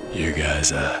 You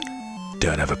guys,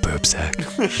 don't have a poop sack.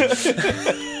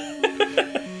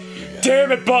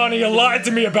 Damn it, Bonnie, you lied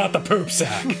to me about the poop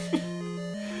sack.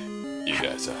 You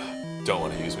guys don't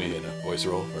want to use me in a voice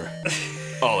role for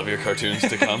all of your cartoons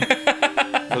to come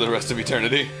for the rest of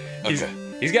eternity? Okay.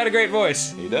 He's got a great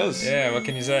voice. He does. Yeah, what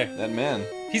can you say? That man.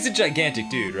 He's a gigantic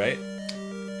dude, right?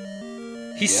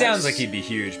 He sounds like he'd be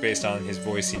huge based on his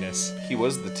voiciness. He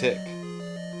was the Tick.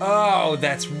 Oh,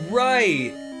 that's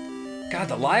right. God,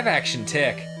 the live action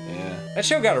Tick. Yeah. That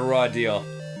show got a raw deal.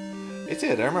 It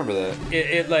did, I remember that.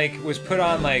 It like was put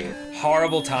on like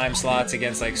horrible time slots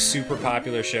against like super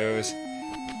popular shows,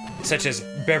 such as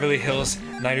Beverly Hills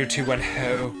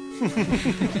 90210.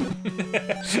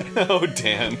 Oh,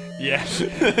 Dan. Yeah.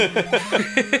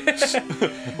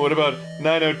 What about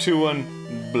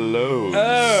 9021 Blows?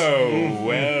 Oh,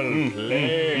 well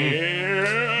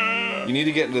played. You need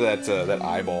to get into that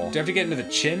eyeball. Do you have to get into the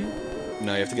chin?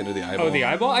 No, you have to get into the eyeball. Oh, the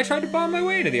eyeball? I tried to bomb my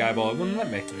way into the eyeball. It wouldn't let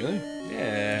me. Really?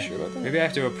 Yeah. You sure about that? Maybe I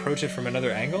have to approach it from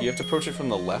another angle? You have to approach it from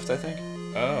the left, I think.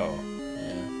 Oh.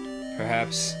 Yeah.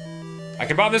 Perhaps. I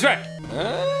can bomb this way!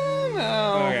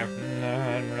 No. Okay.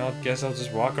 I guess I'll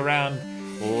just walk around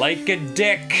like a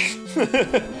dick.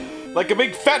 Like a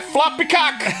big fat floppy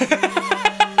cock!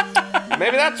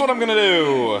 Maybe that's what I'm gonna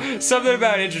do. Something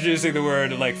about introducing the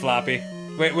word like floppy.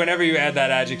 Whenever you add that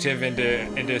adjective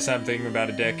into something about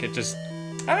a dick, it just,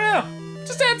 I don't know,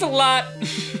 just adds a lot.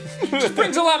 Just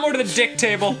brings a lot more to the dick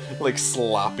table. Like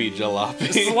sloppy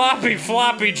jalopy. Sloppy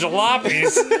floppy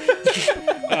jalopies.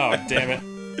 Oh, damn it.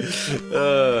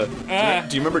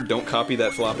 Do you remember Don't Copy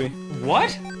That Floppy?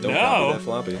 What? Don't No. copy that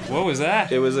floppy. What was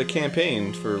that? It was a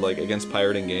campaign for like against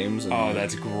pirating games and Oh,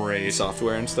 that's great.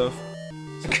 software and stuff.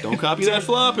 So don't copy that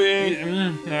floppy.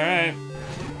 Alright.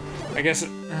 I guess...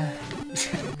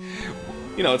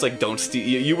 You know, it's like don't steal.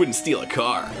 You wouldn't steal a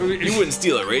car. You wouldn't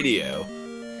steal a radio.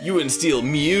 You wouldn't steal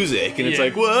music, and it's Yeah.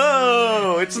 like,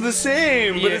 whoa, it's the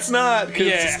same, but Yeah. it's not because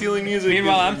Yeah. stealing music.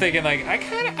 Meanwhile, I'm thinking like,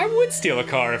 I would steal a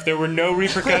car if there were no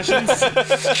repercussions.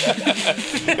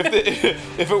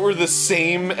 if it were the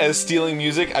same as stealing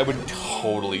music, I would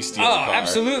totally steal a Oh, car.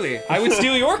 absolutely. I would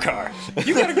steal your car.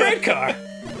 You got a great car.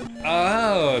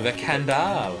 Oh, the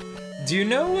Candal. Do you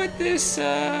know what this, do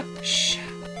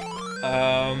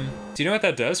you know what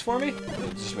that does for me?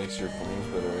 It just makes your flames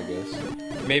better, I guess.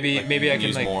 Maybe you I can can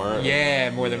use like, more?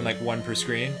 yeah, more than like one per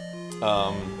screen.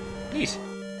 Neat.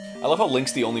 I love how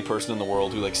Link's the only person in the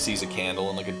world who like sees a candle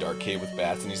in like a dark cave with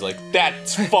bats, and he's like,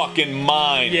 "That's fucking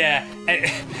mine." Yeah,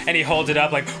 and he holds it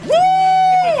up like, woo!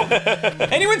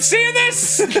 Anyone seeing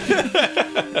this?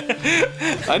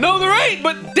 I know they're right,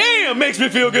 but damn, makes me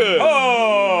feel good.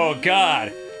 Oh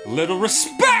God, little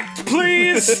respect,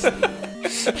 please.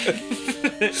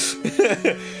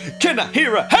 Can I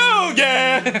hear a hell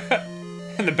yeah?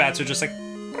 And the bats are just like.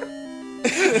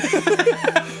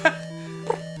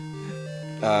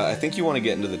 I think you want to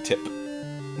get into the tip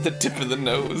of the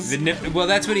nose. Well,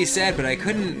 that's what he said, but I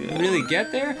couldn't really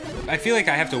get there. I feel like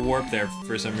I have to warp there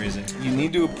for some reason. You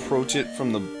need to approach it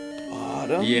from the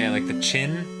bottom. Yeah, like the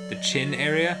chin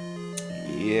area.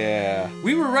 Yeah.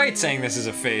 We were right saying this is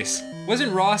a face.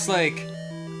 Wasn't Ross like,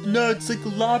 no, it's like a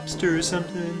lobster or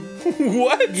something?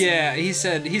 What? Yeah, he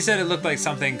said it looked like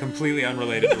something completely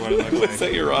unrelated to what it looked Is like.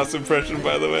 that your Ross impression,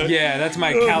 by the way? Yeah, that's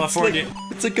my California.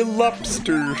 It's like a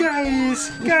lobster.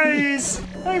 Guys,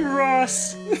 I'm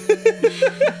Ross.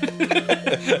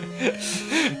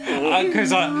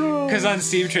 Because on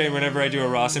Steam Train, whenever I do a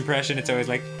Ross impression, it's always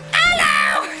like,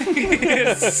 hello!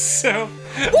 It's so.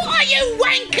 What are you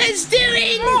wankers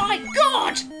doing? My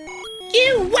God!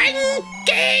 You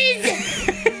wankers!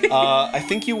 I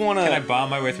think you want to. Can I bomb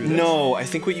my way through this? No, I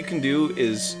think what you can do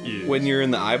is Yes. when you're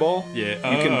in the eyeball, Yeah.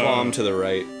 you can bomb to the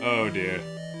right. Oh dear.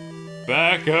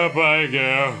 Back up I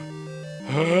go.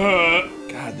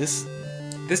 God, this.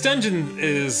 This dungeon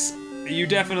is. You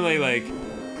definitely like.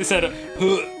 This had a.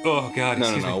 Oh God. No,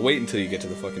 Excuse me. Wait until you get to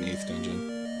the fucking 8th dungeon.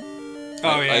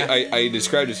 Oh yeah. I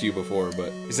described it to you before, but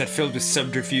Is that filled with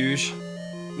subterfuge?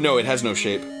 no, it has no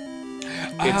shape.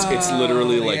 It's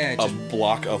literally like yeah, a just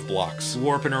block of blocks.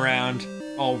 warping around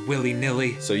all willy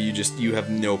nilly. So you have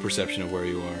no perception of where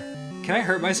you are. Can I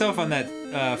hurt myself on that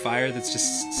fire that's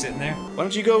just sitting there? Why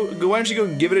don't you go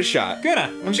and give it a shot? Why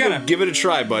don't you go give it a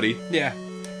try, buddy? Yeah.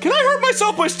 Can I hurt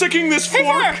myself by sticking this fork?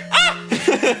 Fire! Ah!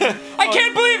 I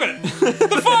can't believe it!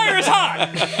 The fire is hot!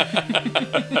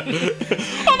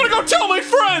 I'm gonna go tell my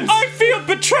friends! I feel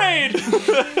betrayed!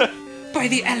 By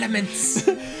the elements.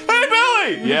 Hey,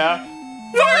 Billy! Yeah?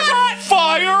 Fire's hot!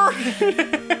 Fire!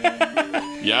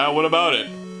 Yeah, what about it?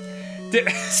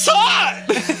 It's hot!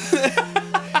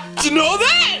 Did you know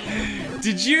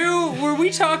that? Were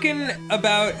we talking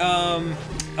about,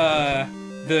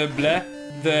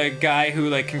 the guy who,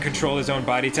 like, can control his own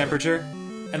body temperature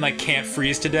and, like, can't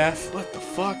freeze to death? What the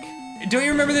fuck? Don't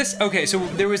you remember this? Okay, so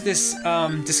there was this,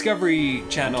 Discovery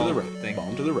Channel To the right. thing.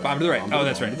 Bomb to the right. Bomb to the right. Bomb to Oh, the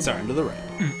that's bomb right. to the Sorry. bomb to the right.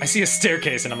 I see a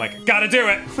staircase and I'm like, gotta do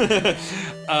it!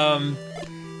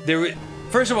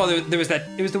 First of all, there was that,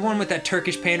 it was the one with that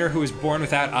Turkish painter who was born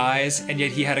without eyes, and yet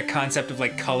he had a concept of,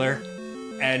 like, color.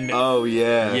 And Oh,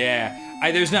 yeah.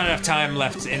 yeah, there's not enough time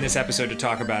left in this episode to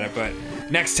talk about it, but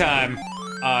next time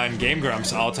on Game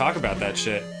Grumps, I'll talk about that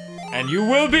shit. And you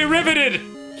will be riveted!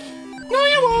 No,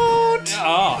 you won't!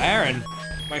 Oh, Aaron,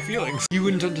 my feelings. You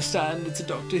wouldn't understand, it's a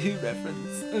Doctor Who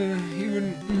reference. You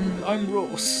wouldn't, I'm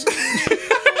Ross.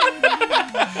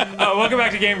 Oh, welcome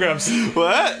back to Game Grumps.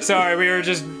 What? Sorry, we were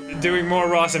just doing more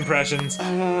Ross impressions.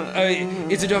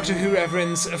 It's a Doctor Who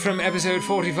reference from episode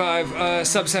 45,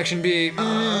 subsection B. You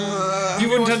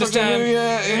wouldn't understand.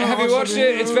 Have you watched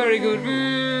it? It's very good.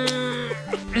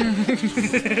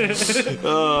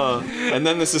 And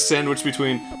then this is sandwiched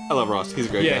between, I love Ross, he's a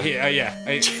great guy.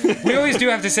 We always do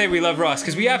have to say we love Ross,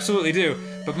 because we absolutely do.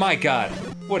 But my god,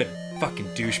 what a fucking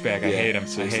douchebag. I hate him.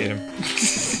 seriously. I hate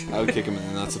him. I would kick him in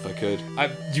the nuts if I could.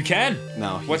 You can.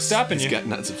 No. What's stopping He's you? got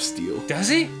nuts of steel. Does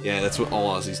he? Yeah, that's what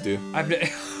all Aussies do.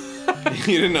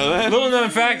 You You didn't know that? Little known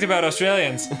fact about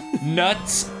Australians.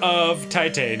 Nuts of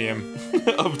titanium.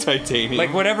 Of titanium.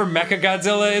 Like whatever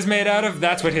Mechagodzilla is made out of,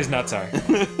 that's what his nuts are.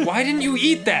 Why didn't you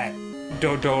eat that?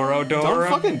 Dodoro. Don't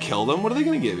fucking kill them. What are they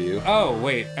gonna give you? Oh,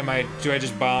 wait. Do I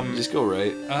just bomb? Just go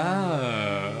right.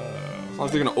 Oh. As long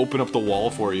as they're gonna open up the wall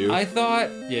for you. I thought...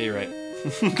 Yeah, you're right.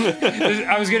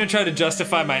 I was gonna try to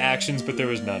justify my actions, but there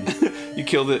was none. You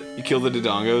kill the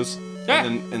Dodongos. Ah,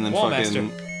 and then Wall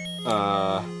fucking...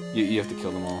 You have to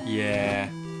kill them all. Yeah.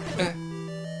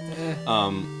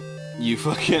 You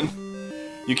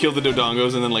kill the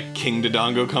Dodongos and then like King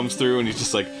Dodongo comes through and he's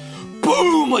just like,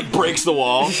 boom, like breaks the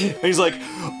wall. And he's like,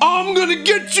 I'm gonna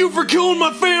get you for killing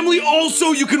my family.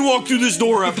 Also, you can walk through this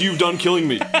door after you've done killing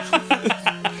me.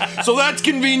 So that's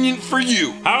convenient for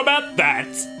you. How about that?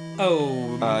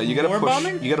 Oh, you gotta more push.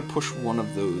 bombing? You gotta push one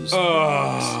of those.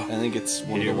 Oh. I think it's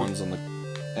one of the ones on the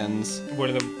ends. What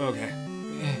are the... Okay.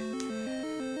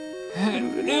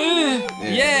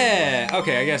 Yeah!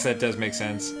 Okay, I guess that does make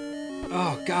sense.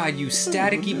 Oh god, you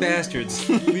staticky bastards.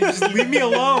 Just leave me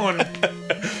alone.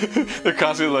 They're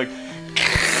constantly like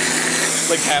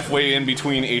halfway in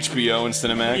between HBO and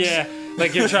Cinemax. Yeah,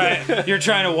 like you're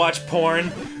trying to watch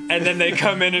porn, and then they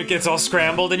come in and it gets all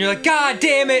scrambled, and you're like, God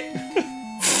damn it!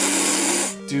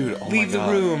 Dude, oh Leave my god.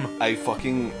 the room.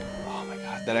 Oh my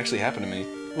god, that actually happened to me.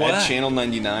 What? I had Channel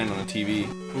 99 on a TV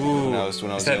when I was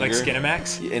Is that younger. like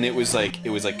Skinamax? And it was like,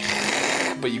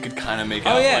 but you could kind of make Oh,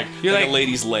 out yeah. You're like like, a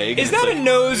lady's leg. Is and it's that a like,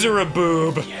 nose or a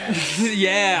boob? Yeah.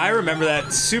 Yeah, I remember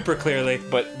that super clearly.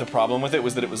 But the problem with it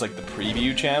was that it was like the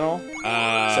preview channel,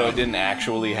 so it didn't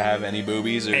actually have any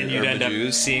boobies or And you'd end up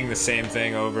bajous. seeing the same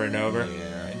thing over and over.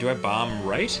 Yeah. Do I bomb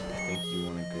right? I think you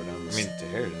want to go down the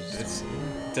stairs.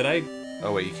 Did I?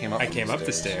 Oh wait, you came up. I came up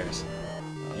the stairs.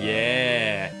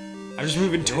 Yeah. I'm just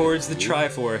moving towards the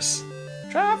Triforce.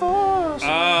 Triforce.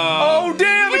 Oh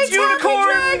damn! It's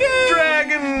unicorn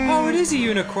dragon. Oh, it is a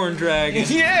unicorn dragon.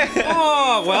 Yeah.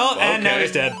 Oh, well, and now Okay.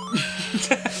 he's dead.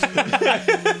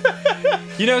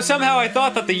 You know, somehow I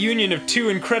thought that the union of two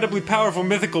incredibly powerful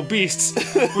mythical beasts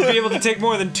would be able to take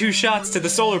more than 2 shots to the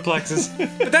solar plexus.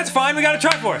 But that's fine, we got a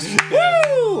Triforce.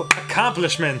 Woo!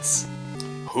 Accomplishments.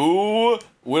 Who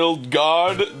will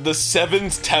guard the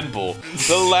 7th temple?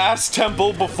 The last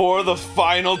temple before the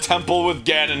final temple with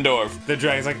Ganondorf. The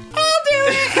dragon's like, I'll do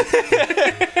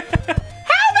it!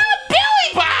 How about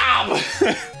Billy Bob?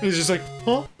 He's just like,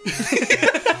 huh?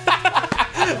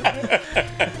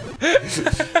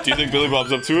 Do you think Billy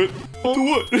Bob's up to it? To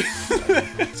what?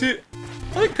 See,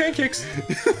 I like pancakes.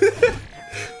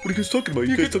 What are you guys talking about?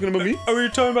 You guys talking about me? Are we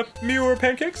talking about me or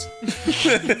pancakes?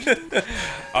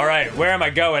 Alright, where am I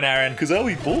going, Aaron? Because I'll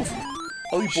eat both.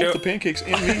 I'll eat both the pancakes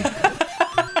and me.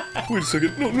 Wait a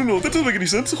second. No, that doesn't make any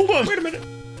sense. Hold on. Wait a minute.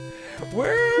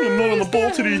 Where? I'm not on the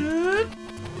ball today.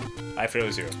 I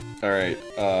froze you. Alright,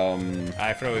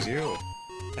 I froze you.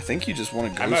 I think you just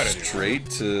want to I'm go out of here. straight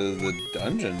to the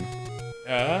dungeon.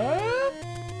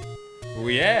 Oh,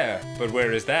 yeah, but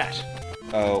where is that?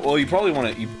 Oh, well, you probably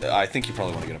want to. I think you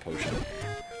probably want to get a potion.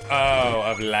 Oh,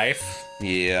 of life?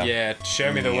 Yeah. Yeah,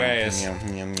 show me the ways.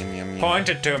 Point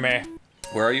it to me.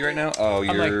 Where are you right now? Oh,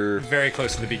 I'm you're. like very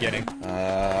close to the beginning.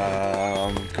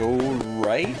 Go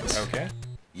right. Okay.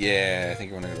 Yeah, I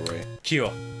think you want to go right.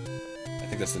 Cool. I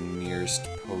think that's the nearest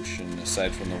potion,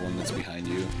 aside from the one that's behind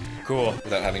you, Cool.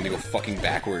 without having to go fucking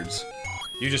backwards.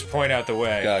 You just point out the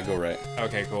way. Go right.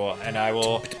 Okay, cool. And I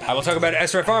will talk about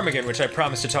SRF Armageddon, which I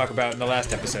promised to talk about in the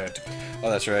last episode. Oh,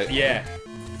 that's right. Yeah.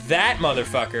 That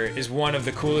motherfucker is one of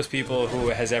the coolest people who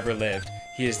has ever lived.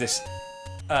 He is this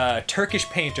Turkish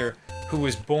painter who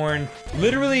was born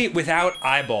literally without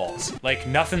eyeballs. Like,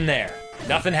 nothing there.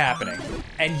 Nothing happening.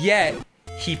 And yet,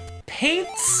 he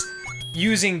paints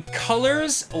using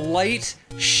colors, light,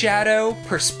 shadow,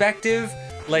 perspective,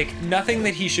 like nothing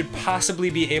that he should possibly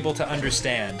be able to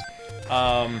understand.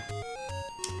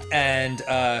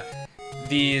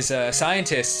 These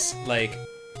scientists, like,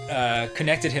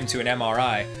 connected him to an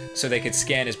MRI so they could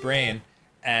scan his brain,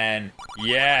 and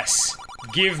yes,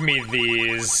 give me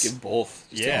these. Give both.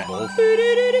 Just Yeah. give both.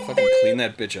 Fucking clean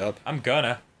that bitch up. I'm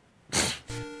gonna.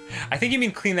 I think you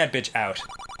mean clean that bitch out.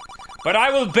 But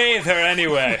I will bathe her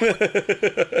anyway.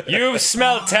 You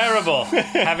smell terrible,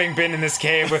 having been in this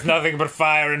cave with nothing but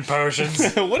fire and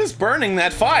potions. What is burning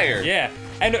that fire? Yeah,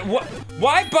 and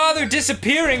why bother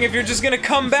disappearing if you're just gonna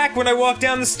come back when I walk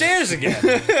down the stairs again?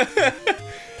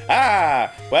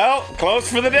 Ah, well, closed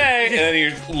for the day. And then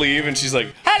you leave, and she's like,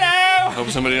 Hello! hope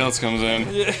somebody else comes in.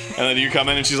 And then you come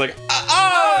in, and she's like,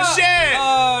 oh, shit!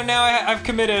 Oh, now I've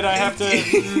committed. I have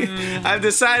to. I've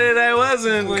decided I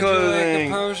wasn't Would you like a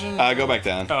closing. potion? Go back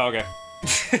down. Oh, okay.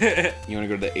 You want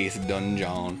to go to the 8th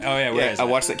dungeon. Oh, yeah, where is I it?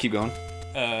 watched that. Keep going.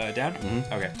 Down?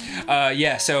 Mm-hmm. Okay.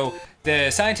 Yeah, so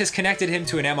the scientists connected him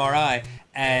to an MRI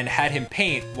and had him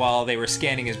paint while they were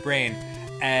scanning his brain.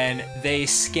 And they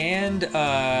scanned,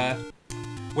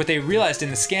 what they realized in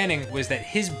the scanning was that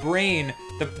his brain,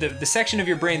 the section of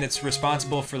your brain that's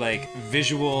responsible for, like,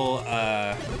 visual,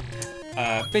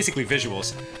 basically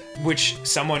visuals, which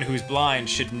someone who's blind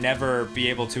should never be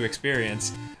able to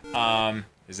experience.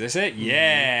 Is this it?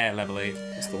 Yeah, level 8.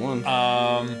 That's the one.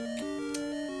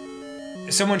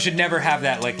 Someone should never have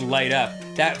that, like, light up.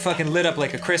 That fucking lit up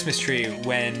like a Christmas tree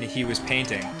when he was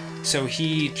painting. So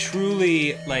he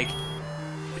truly, like,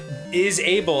 is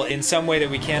able, in some way that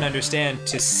we can't understand,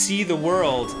 to see the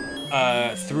world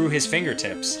through his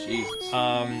fingertips. Jesus.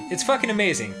 It's fucking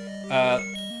amazing.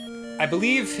 I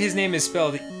believe his name is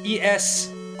spelled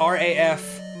ESRAF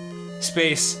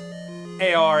space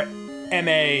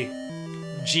ARMAGEN,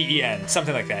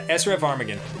 something like that. SRF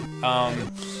Armageddon.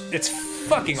 It's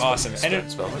fucking awesome, and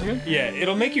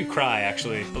it'll make you cry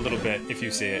actually a little bit if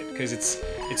you see it, because it's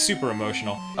super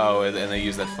emotional. Oh, and they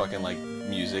use that fucking, like,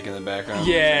 music in the background?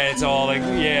 Yeah, it's all like,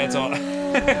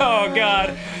 oh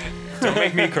god, don't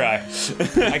make me cry.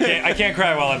 I can't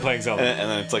cry while I'm playing Zelda. And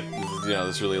then it's like, you know,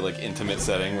 this really, like, intimate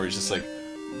setting where he's just like,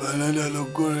 Yeah.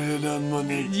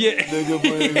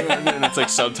 and it's like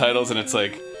subtitles, and it's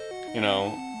like, you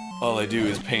know, all I do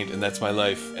is paint, and that's my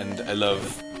life, and I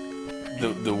love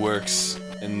the works,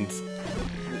 and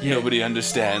nobody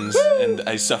understands, and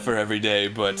I suffer every day,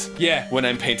 but Yeah. when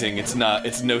I'm painting, it's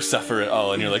no suffer at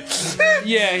all, and you're like,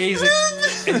 Yeah, he's like,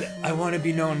 and I want to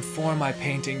be known for my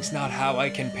paintings, not how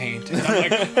I can paint. And I'm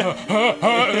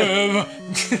like,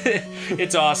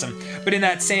 it's awesome. But in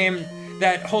that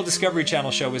whole Discovery Channel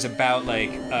show was about,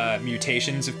 like,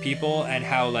 mutations of people, and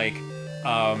how, like,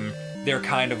 they're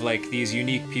kind of like these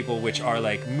unique people which are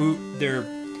like, they're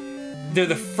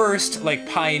the first, like,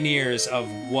 pioneers of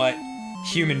what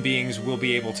human beings will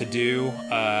be able to do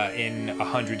in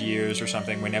 100 years or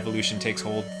something, when evolution takes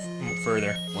hold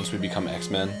further. once we become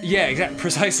X-Men. Yeah, exactly,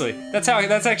 precisely. That's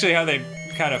actually how they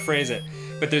kind of phrase it.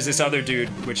 But there's this other dude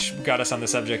which got us on the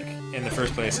subject in the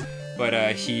first place.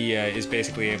 But he is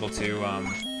basically able to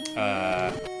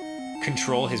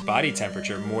control his body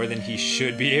temperature more than he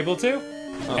should be able to,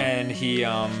 and he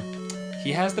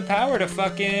has the power to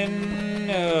fucking.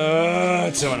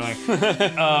 It's so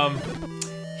annoying.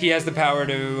 He has the power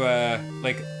to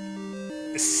like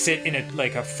sit in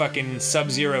a fucking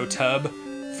sub-zero tub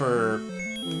for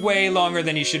way longer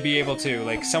than he should be able to.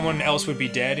 Like, someone else would be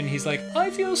dead, and he's like,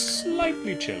 I feel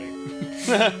slightly chilly.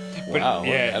 Wow,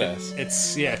 yeah, badass.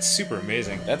 it's super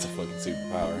amazing. That's a fucking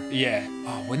superpower. Yeah.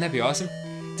 Oh, wouldn't that be awesome?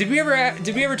 Did we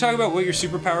ever talk about what your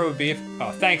superpower would be?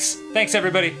 Oh, thanks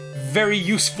everybody. Very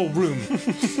useful room.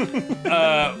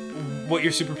 What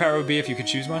your superpower would be if you could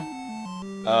choose one?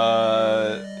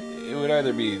 It would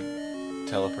either be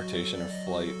teleportation or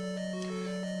flight.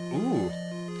 Ooh,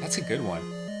 that's a good one.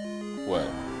 What?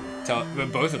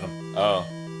 Both of them. Oh.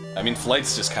 I mean,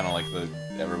 flight's just kind of like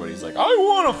everybody's like, I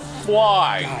want to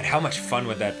fly! God, how much fun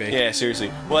would that be? Yeah,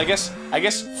 seriously. Well, I guess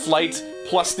flight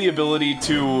plus the ability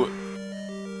to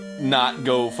not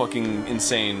go fucking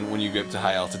insane when you get to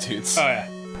high altitudes. Oh, yeah.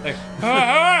 Like,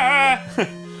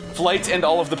 Flight and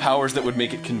all of the powers that would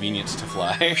make it convenient to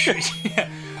fly. yeah.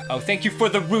 Oh, thank you for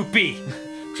the rupee!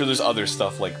 I'm sure there's other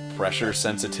stuff like pressure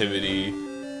sensitivity,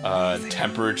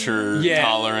 temperature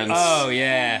tolerance. Oh,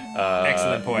 yeah.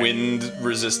 Excellent point. Wind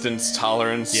resistance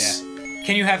tolerance. Yeah.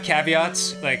 Can you have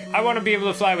caveats? Like, I want to be able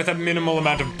to fly with a minimal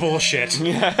amount of bullshit.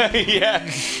 Yeah.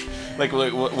 Like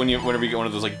whenever you get one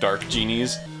of those like dark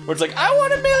genies, where it's like, I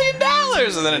want $1 million,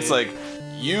 and then it's like,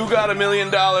 you got $1 million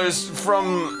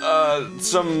from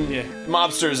some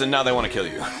mobsters, and now they want to kill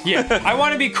you. Yeah, I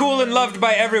want to be cool and loved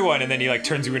by everyone, and then he like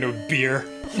turns you into a beer.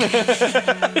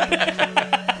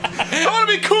 I want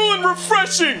to be cool and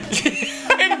refreshing,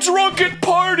 and drunk at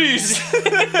parties.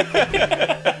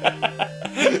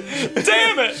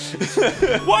 Damn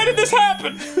it! Why did this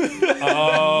happen?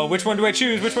 Oh, which one do I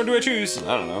choose? Which one do I choose?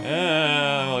 I don't know.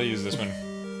 I'll use this one.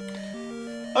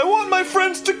 I want my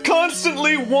friends to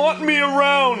constantly want me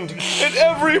around at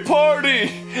every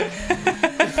party.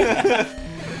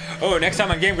 Oh, next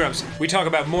time on Game Grumps, we talk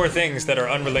about more things that are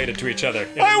unrelated to each other.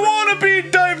 I want to be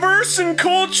diverse and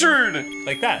cultured.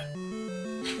 Like that.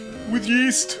 With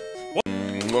yeast.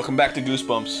 Welcome back to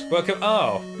Goosebumps. Welcome.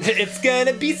 Oh, it's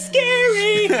gonna be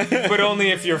scary, but only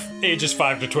if your age is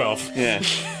 5 to 12. Yeah.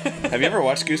 Have you ever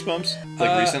watched Goosebumps?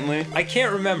 Like recently? I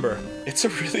can't remember. It's a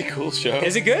really cool show.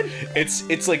 Is it good?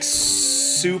 It's like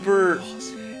super.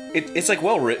 It's like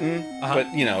well written,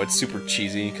 but you know it's super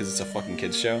cheesy because it's a fucking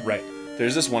kids show. Right.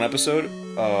 There's this one episode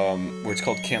where it's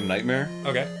called Camp Nightmare.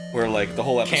 Okay. Where like the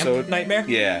whole episode. Camp Nightmare?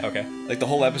 Yeah. Okay. Like the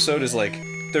whole episode is like,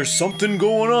 there's something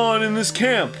going on in this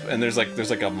camp, and there's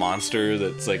like a monster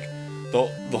that's like,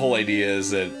 the whole idea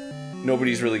is that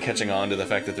nobody's really catching on to the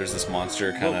fact that there's this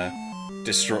monster kind of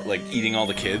eating all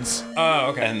the kids.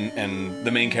 Oh, okay. And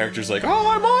the main character's like, oh,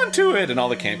 I'm onto it, and all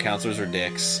the camp counselors are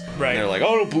dicks. Right. And they're like,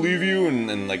 oh, I don't believe you,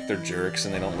 and like they're jerks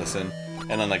and they don't listen.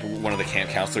 And then like one of the camp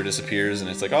counselor disappears, and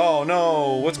it's like, oh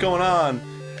no, what's going on?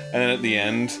 And then at the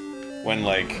end, when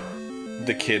like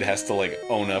the kid has to like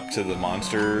own up to the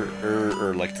monster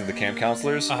or like to the camp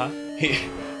counselors,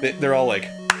 they're all like,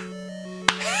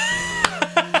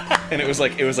 and it was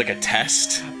like a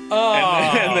test. Oh.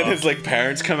 And then his like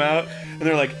parents come out and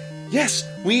they're like, yes,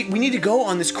 we need to go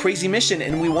on this crazy mission,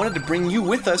 and we wanted to bring you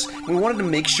with us. We wanted to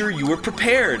make sure you were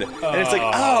prepared. And it's like,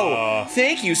 oh,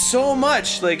 thank you so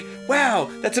much. Like, wow,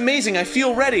 that's amazing. I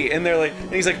feel ready. And they're like,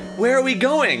 and he's like, where are we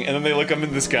going? And then they look up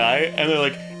in the sky and they're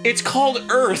like, it's called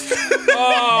Earth.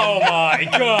 Oh my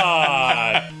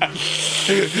god.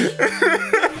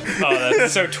 Oh,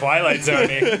 that's so Twilight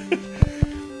Zone-y.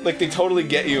 Like, they totally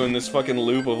get you in this fucking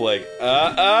loop of like,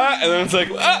 and then it's like,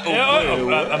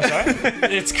 I'm sorry?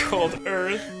 It's called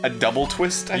Earth. A double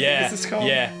twist, I think this is called?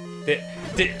 Yeah.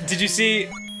 Did you see...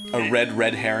 A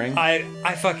red herring?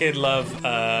 I fucking love...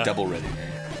 Double red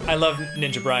herring. I love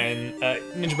Ninja Brian.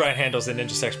 Ninja Brian handles the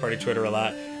Ninja Sex Party Twitter a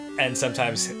lot, and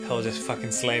sometimes he'll just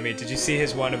fucking slay me. Did you see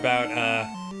his one about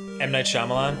M. Night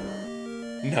Shyamalan?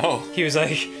 No. He was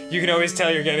like, you can always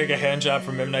tell you're getting a hand job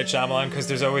from M. Night Shyamalan because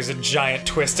there's always a giant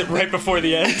twist right before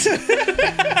the end.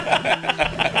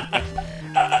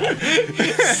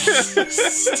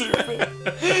 Stupid.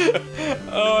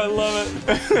 Oh, I love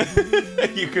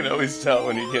it. You can always tell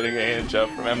when you're getting a hand job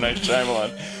from M. Night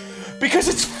Shyamalan. Because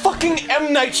it's fucking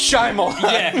M. Night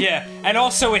Shyamalan! Yeah. And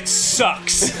also it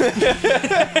sucks.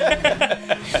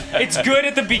 It's good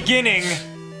at the beginning,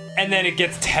 and then it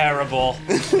gets terrible.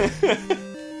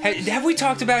 Have we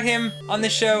talked about him on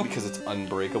this show? Because it's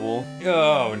unbreakable.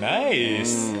 Oh,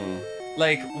 nice.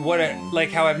 Like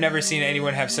like how I've never seen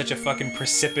anyone have such a fucking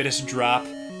precipitous drop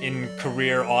in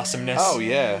career awesomeness. Oh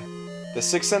yeah, The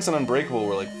Sixth Sense and Unbreakable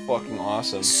were like fucking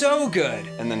awesome. So good.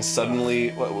 And then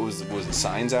suddenly, what was it?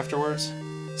 Signs afterwards?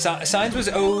 Signs was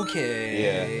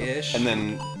okay-ish. Yeah. And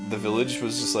then The Village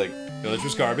was just like, Village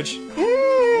was garbage.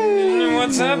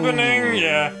 What's happening?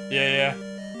 Yeah.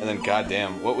 And then,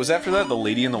 goddamn, what was after that? The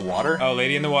Lady in the Water? Oh,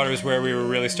 Lady in the Water is where we were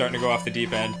really starting to go off the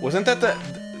deep end. Wasn't that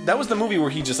that was the movie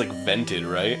where he just like vented,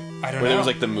 right? I don't know. Where there was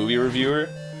like the movie reviewer.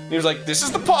 And he was like, this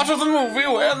is the part of the movie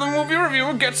where the movie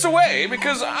reviewer gets away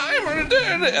because I'm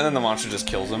dead. And then the monster just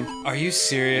kills him. Are you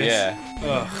serious? Yeah.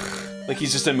 Ugh. Like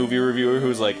he's just a movie reviewer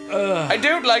who's like, I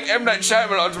don't like M. Night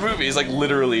Shyamalan's movies, like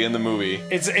literally in the movie.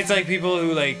 It's like people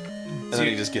who like and then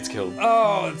he just gets killed.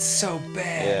 Oh, it's so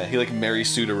bad. Yeah, he like Mary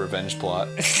sued a revenge plot.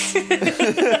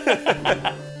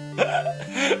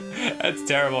 That's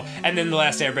terrible. And then The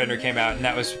Last Airbender came out, and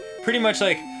that was pretty much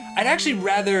like, I'd actually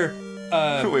rather...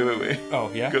 Wait.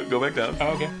 Oh, yeah? Go back down.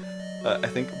 Oh, okay. I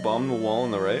think bomb the wall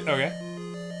on the right. Okay.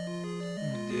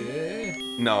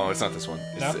 No, it's not this one.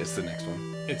 No? It's the next one.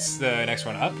 It's the next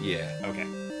one up? Yeah. Okay.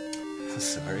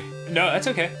 Sorry. No, that's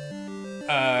okay.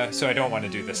 So I don't want to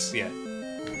do this yet.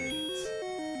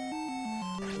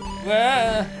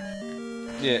 Yeah.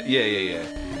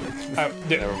 Oh,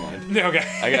 Never mind. Okay.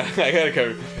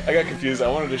 I got confused. I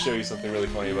wanted to show you something really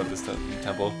funny about this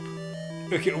temple.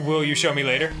 Okay, will you show me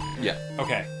later? Yeah.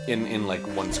 Okay. In like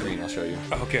one screen, I'll show you.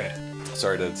 Oh, good.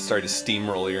 Sorry to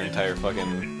steamroll your entire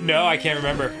fucking No, I can't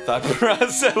remember. thought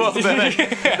process. Well, then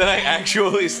I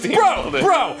actually steamrolled it.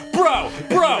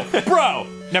 Bro!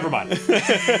 Never mind.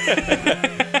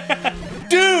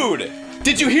 Dude,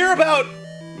 did you hear about?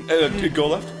 Go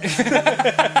left.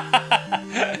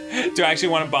 Do I actually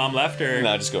want to bomb left or?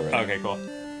 No, just go right. Okay, cool.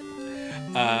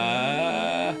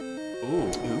 I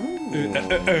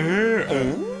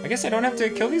guess I don't have to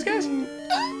kill these guys?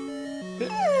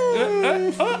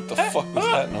 What the fuck was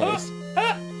that noise?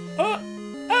 I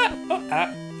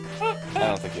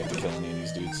don't think you have to kill any of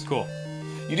these dudes. Cool.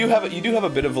 You do have a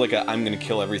bit of like a I'm gonna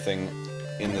kill everything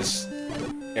in this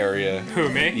area. Who,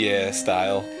 me? Yeah,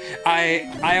 style.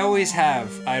 I always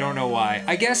have. I don't know why.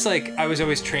 I guess like I was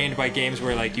always trained by games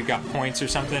where like you got points or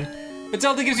something. But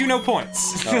Zelda gives you no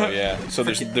points. Oh yeah. So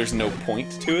there's no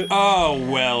point to it. Oh,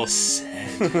 well said.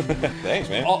 Thanks,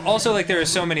 man. Also, like, there are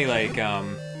so many, like,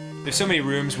 there's so many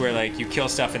rooms where, like, you kill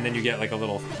stuff and then you get, like, a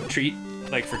little treat,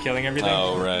 like, for killing everything.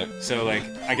 Oh, right. So, like,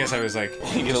 I guess I was, like,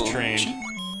 You get a just little trained. treat.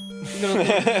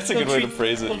 That's a good way to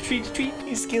phrase it. Little treat. You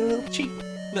just get a little treat.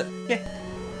 Look, yeah.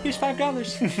 Here's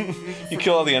 $5. You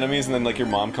kill all the enemies and then, like, your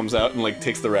mom comes out and, like,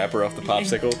 takes the wrapper off the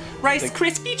popsicle. Rice Like,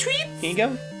 Krispie treat? here you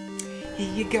go.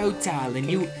 Here you go, darling.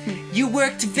 You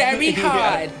worked very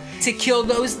hard to kill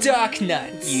those dark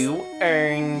nuts. You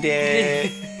earned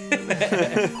it.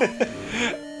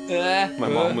 My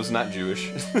mom was not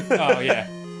Jewish. Oh yeah,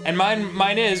 and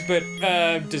mine is, but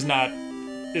is not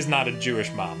a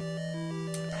Jewish mom.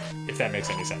 If that makes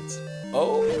any sense.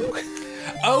 Oh.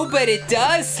 Oh, but it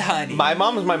does, honey. My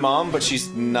mom is my mom, but she's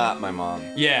not my mom.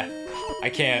 Yeah, I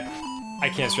can't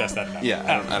stress that enough.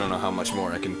 Yeah, I don't know how much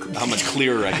clearer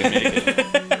I can make it.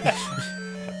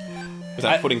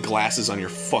 Without putting glasses on your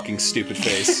fucking stupid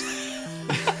face.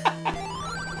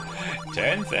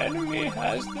 10th enemy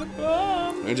has the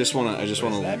bomb. I just wanna. What does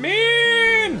that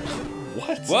mean?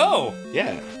 What? Whoa.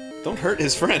 Yeah. Don't hurt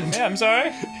his friend. Yeah, I'm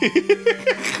sorry.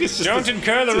 Just Don't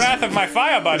incur the wrath of my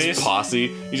fire buddies. His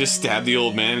posse. You just stabbed the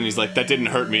old man, and he's like, "That didn't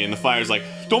hurt me." And the fire's like,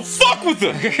 "Don't fuck with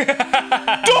him.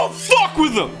 Don't fuck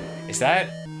with him." Is that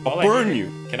all I'll burn I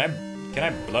you. Can I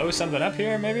blow something up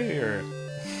here, maybe, or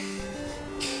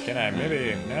can I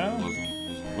maybe no?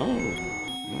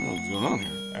 What's going on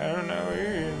here? I don't know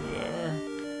either.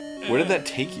 Where did that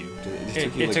take you?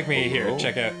 It took me here.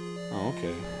 Check out. Oh,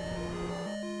 okay.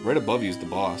 Right above you is the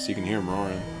boss. You can hear him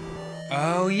roaring.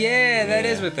 Oh yeah, that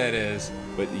is Yeah. what that is.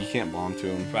 But you can't bomb to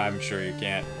him. I'm sure you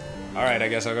can't. All right, I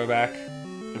guess I'll go back.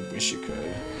 I wish you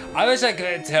could. I wish I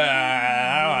could.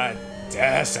 I don't want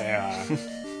to say. I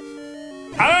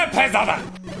want to play Zelda.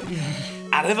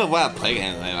 I never want to play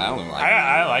games. I don't like.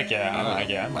 I like it. I like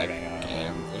it. I'm like playing it.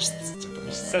 games.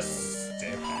 It's so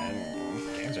stupid.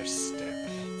 Games are stupid.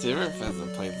 Do you ever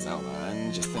play Zelda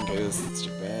and just think it was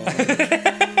stupid?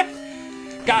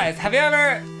 Guys, have you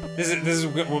ever? This is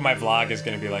what my vlog is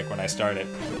gonna be like when I start it.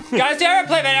 Guys, do you ever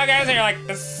play video games and you're like,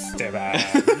 this is stupid?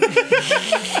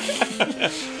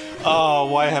 Oh,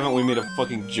 why haven't we made a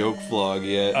fucking joke vlog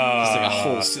yet? Just like a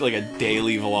whole, like a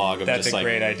daily vlog of That's just a like.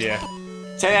 great idea.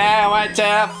 Today I went to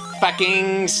the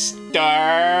fucking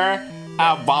store.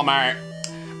 Oh, Walmart.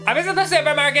 I was at the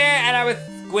supermarket and I was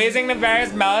squeezing the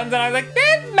various melons and I was like,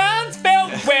 this melons feel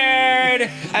weird.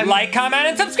 Like, comment,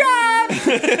 and subscribe.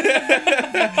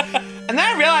 And then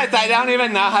I realized I don't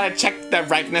even know how to check the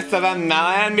ripeness of a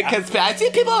melon because I see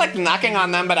people like knocking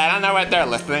on them, but I don't know what they're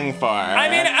listening for. I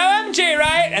mean, OMG,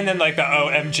 right? And then like the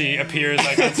OMG appears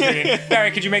like on screen.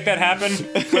 Barry, could you make that happen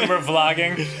when we're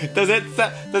vlogging? Does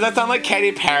that sound like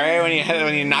Katy Perry when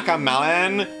you knock on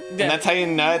melon? Yeah. And that's how you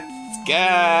know it's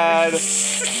good.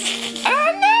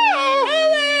 I don't know.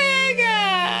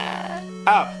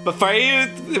 Oh, before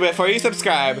you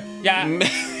subscribe. Yeah.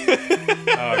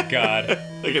 Oh God.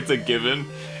 Like it's a given.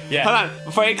 Yeah. Hold on.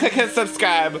 Before you click hit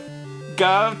subscribe,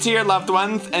 go to your loved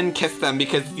ones and kiss them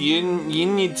because you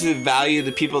need to value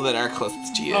the people that are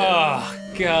closest to you. Oh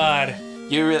God.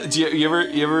 Do you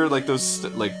ever like those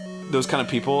like those kind of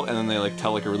people, and then they like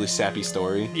tell like a really sappy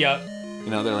story. Yep. You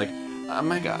know, they're like, oh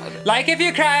my god. Like if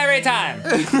you cry every time,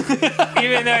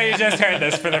 even though you just heard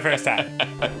this for the first time.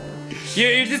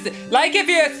 You just like if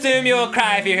you assume you'll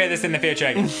cry if you hear this in the future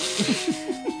again.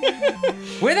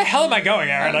 Where the hell am I going,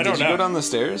 Aaron? I don't know. Did you go down the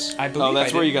stairs? I believe Oh,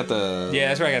 that's I where did. you got the. Yeah,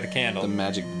 that's where I got the candle. The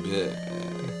magic bit.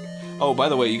 Oh, by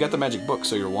the way, you got the magic book,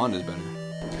 so your wand is better.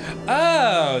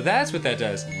 Oh, that's what that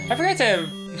does. I forgot to.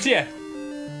 Yeah.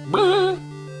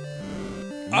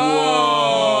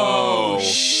 Oh,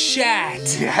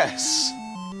 shit. Yes.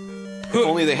 If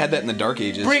only they had that in the Dark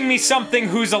Ages. Bring me something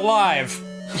who's alive.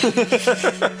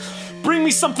 Bring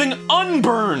me something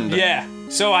unburned. Yeah,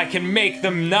 so I can make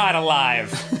them not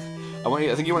alive.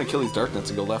 I think you want to kill these dark nuts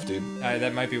and go left, dude.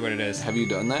 That might be what it is. Have you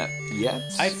done that yet?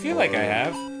 I feel like I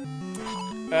have.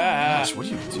 Gosh, what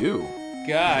do you do?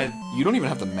 God. You don't even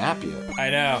have the map yet. I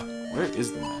know. Where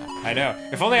is the map? I know.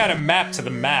 If only I had a map to the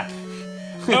map.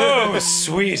 Oh,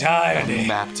 sweet irony. A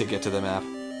map to get to the map.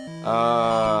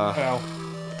 Oh.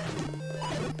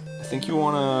 I think you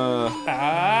wanna.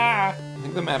 Ah. I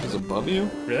think the map is above you.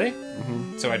 Really?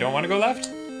 Mm-hmm. So I don't want to go left?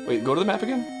 Wait, go to the map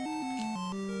again.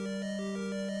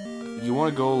 You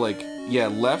want to go like, yeah,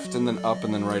 left and then up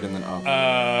and then right and then up.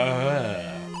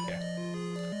 Okay.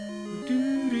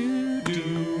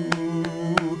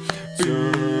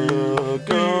 Suck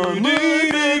on my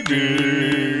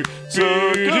baby, suck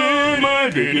on my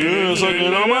baby, suck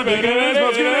on my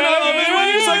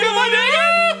baby, suck on my baby.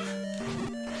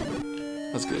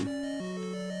 That's good.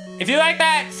 If you like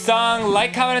that song,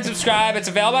 like, comment, and subscribe. It's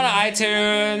available on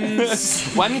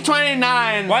iTunes. $1.29.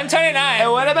 $1.29. It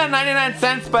would have been 99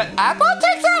 cents, but Apple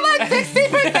takes out like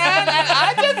 60%, and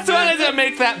I just wanted to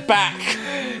make that back.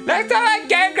 Next time on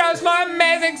Game Grumps, more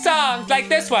amazing songs like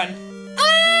this one.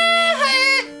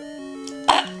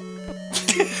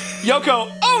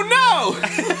 Yoko, oh no!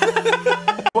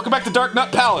 Welcome back to Dark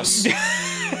Nut Palace.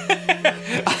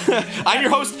 I'm your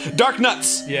host, Dark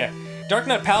Nuts. Yeah. Dark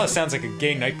Nut Palace sounds like a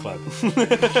gay nightclub.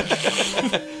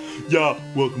 Yeah,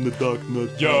 welcome to Dark Nut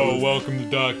Palace. Yo, welcome to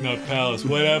Dark Nut Palace.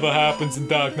 Whatever happens in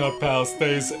Dark Nut Palace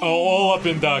stays all up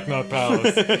in Dark Nut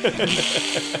Palace.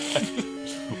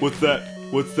 What's that?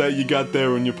 What's that you got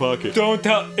there in your pocket? Don't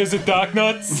tell. Is it Dark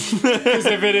Nuts? Because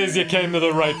if it is, you came to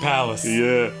the right palace.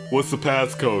 Yeah, what's the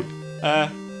passcode?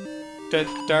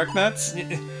 Dark Nuts?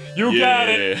 You got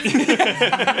it.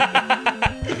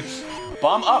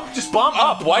 Bomb up, just bomb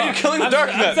up. Why are you killing the Dark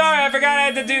I'm Nuts? sorry, I forgot I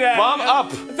had to do that. Bomb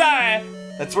up. Sorry.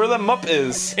 That's where the mup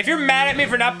is. If you're mad at me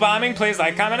for not bombing, please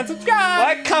like, comment, and subscribe.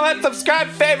 Like, comment, subscribe,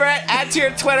 favorite, add to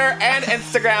your Twitter and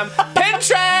Instagram.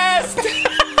 Pinterest!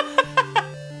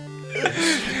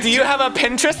 Do you have a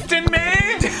Pinterest in me?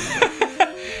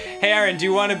 Hey, Aaron, do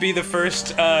you want to be the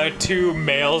first 2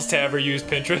 males to ever use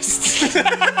Pinterest?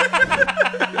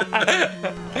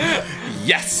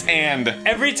 Yes, and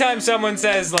Every time someone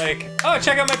says, like, oh,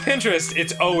 check out my Pinterest,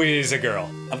 it's always a girl.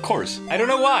 of course, I don't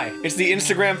know why. it's the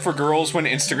Instagram for girls when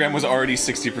Instagram was already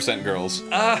 60% girls.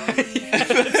 Yeah,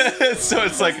 So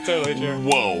it's like, totally true.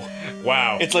 whoa.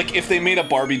 Wow. It's like if they made a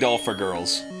Barbie doll for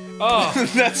girls. Oh,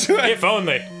 That's what. if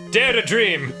only. Dare to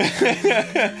dream.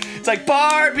 It's like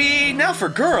Barbie now for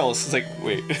girls. It's like,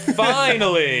 wait.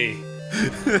 Finally.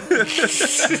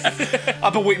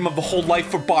 I've been waiting my whole life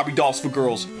for Barbie dolls for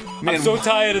girls. Man, I'm so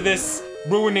tired of this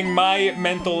ruining my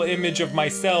mental image of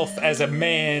myself as a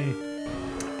man.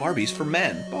 Barbie's for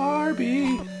men.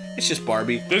 Barbie. It's just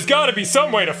Barbie. There's gotta be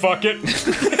some way to fuck it.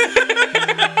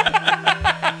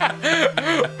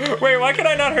 Wait, why can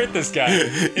I not hurt this guy?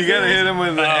 You gotta hit him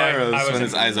with the arrows I when wasn't-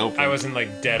 his eyes open. I wasn't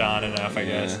like dead on enough, I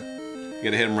guess. You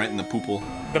gotta hit him right in the poople.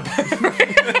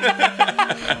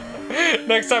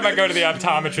 Next time I go to the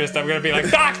optometrist, I'm gonna be like,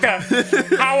 Doctor,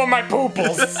 how are my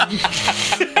pooples?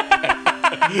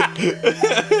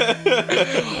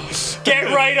 Get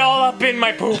right all up in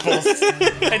my pooples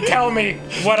and tell me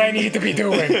what I need to be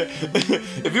doing.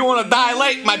 If you want to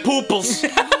dilate my pooples,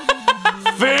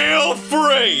 feel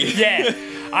free. Yeah,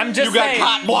 I'm just You got saying.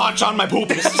 carte blanche on my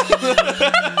pooples.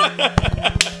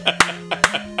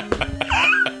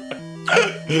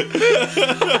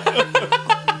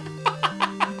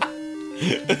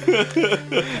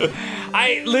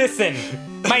 Listen.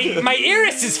 My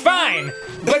iris is fine,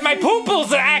 but my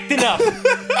pooples are acting up.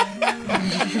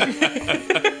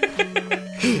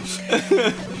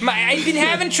 I've been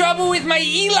having trouble with my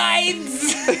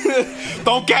elides.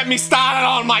 Don't get me started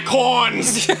on my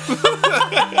corns.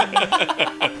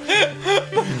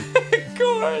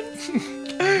 Corns.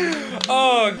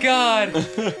 Oh God,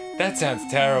 that sounds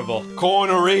terrible.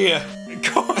 Corneria.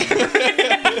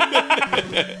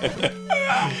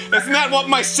 Isn't that what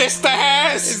my sister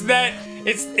has? Is that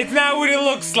It's not what it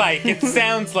looks like. It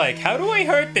sounds like. How do I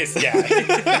hurt this guy?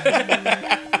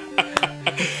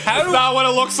 That's not what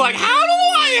it looks like. How do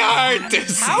I hurt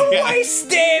this How do guy? I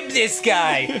stab this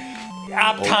guy?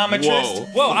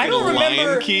 Optometrist. Whoa, I don't Lion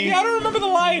remember. key? Yeah, I don't remember the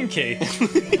lion key.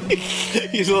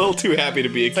 He's a little too happy to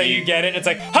be a So key. you get it? It's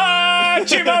like, ha,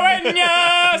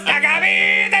 Chihuahua,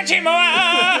 Stagabi, the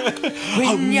Chihuahua.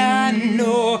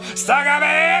 Winyano,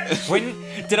 Stagabi. When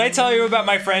did I tell you about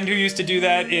my friend who used to do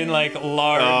that in like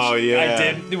large? Oh, yeah. I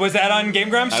did. Was that on Game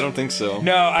Grumps? I don't think so.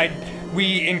 No,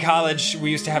 we in college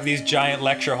we used to have these giant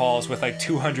lecture halls with like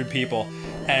 200 people,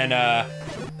 and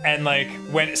like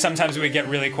when sometimes it would get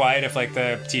really quiet if like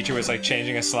the teacher was like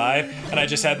changing a slide, and I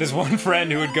just had this one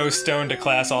friend who would go stoned to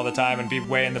class all the time and be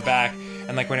way in the back,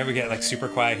 and like when it would get like super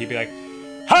quiet, he'd be like,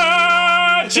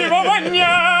 "Ha,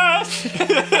 Chihuahua!"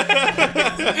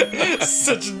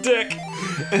 Such a dick.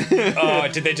 Oh,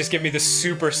 did they just give me the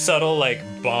super subtle like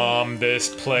bomb this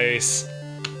place?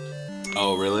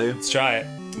 Oh, really? Let's try it.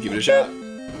 Give it a shot.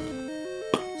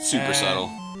 Super subtle.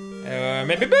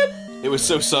 Maybe boop. It was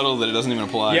so subtle that it doesn't even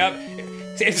apply. Yep.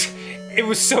 It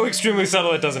was so extremely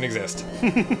subtle it doesn't exist.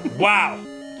 Wow.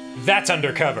 That's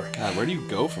undercover. God, where do you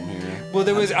go from here? Well,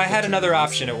 I had another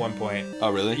option at one point.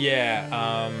 Oh, really? Yeah,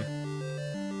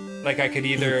 like I could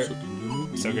either...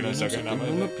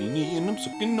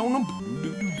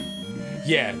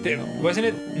 Yeah, wasn't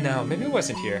it? No, maybe it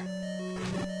wasn't here.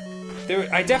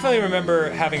 I definitely remember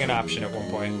having an option at one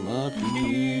point.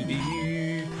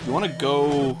 You want to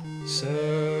go...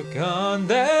 Suck on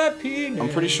that penis. I'm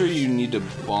pretty sure you need to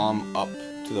bomb up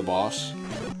to the boss.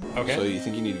 Okay. So you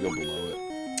think you need to go below it.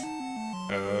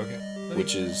 Okay.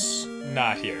 Which is...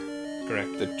 Not here.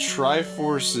 Correct. The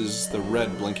Triforce is the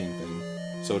red blinking thing.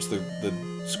 So it's the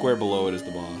square below it is the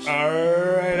boss.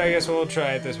 Alright, I guess we'll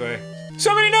try it this way.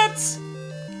 So many nuts!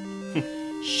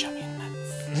 Show me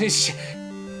nuts.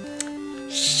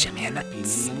 Show me a nuts.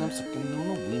 Beanie and I'm sucking on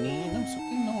a weenie and I'm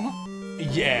sucking on a...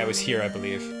 Yeah, it was here, I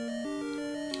believe.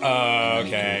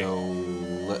 Okay. No.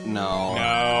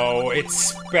 No, it's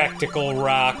Spectacle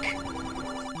Rock.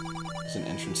 It's an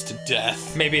entrance to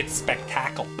death. Maybe it's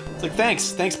Spectacle. It's like,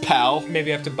 thanks, pal.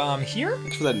 Maybe I have to bomb here?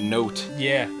 Thanks for that note.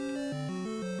 Yeah.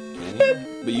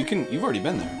 But you've already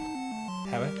been there.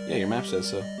 Have I? Yeah, your map says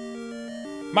so.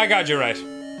 My god, you're right.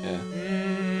 Yeah.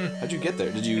 How'd you get there?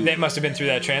 Did you... That must have been through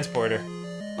that transporter.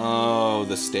 Oh,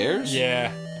 the stairs?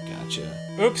 Yeah. Gotcha.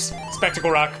 Oops. Spectacle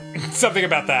Rock. Something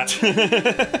about that.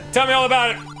 Tell me all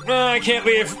about it. I can't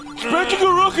leave.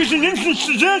 Spectacle Rock is an entrance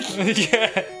to death!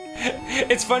 Yeah.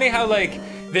 It's funny how, like,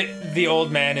 the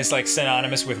old man is, like,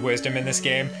 synonymous with wisdom in this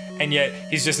game, and yet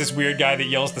he's just this weird guy that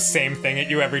yells the same thing at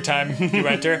you every time you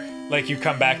enter. Like, you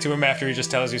come back to him after he just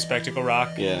tells you Spectacle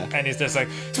Rock. Yeah. And he's just like,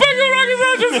 Spectacle Rock is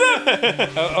not just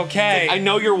that! Okay. I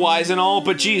know you're wise and all,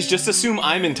 but geez, just assume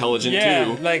I'm intelligent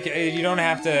too. Like, you don't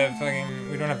have to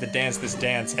we don't have to dance this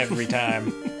dance every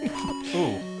time.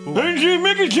 Ooh.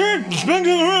 Make a turn!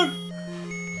 Spectacle Rock!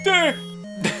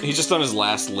 He's just on his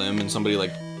last limb, and somebody,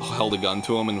 like, held a gun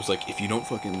to him and was like, if you don't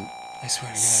fucking I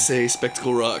swear to God. say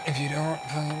Spectacle Rock. If you don't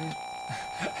fucking...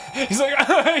 He's like,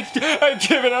 I've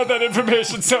given out that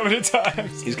information so many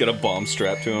times. He's got a bomb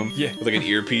strapped to him. Yeah. With, like, an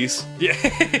earpiece. Yeah.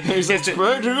 He's like,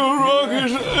 Spectacle Rock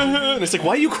is... And it's like,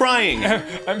 why are you crying?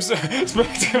 I'm so...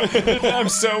 I'm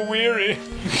so weary.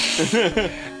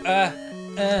 Grab that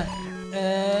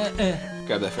fairy.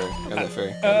 Grab that fairy. Grab that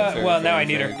fairy. Well, now fairy, I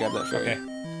need fairy. her. Grab that fairy. Okay.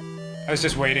 I was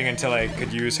just waiting until I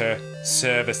could use her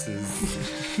services.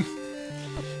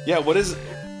 Yeah, what is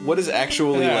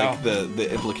actually, No. like,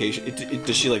 the implication?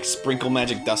 Does she, like, sprinkle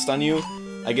magic dust on you?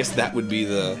 I guess that would be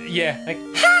the... Yeah, like,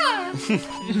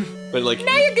 But, like...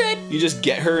 now you're good. You just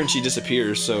get her and she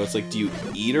disappears, so it's like, do you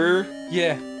eat her?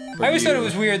 Yeah. Or I always do thought you- it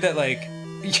was weird that, like,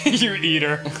 you eat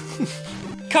her.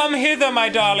 Come hither, my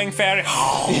darling fairy.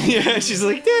 Yeah, she's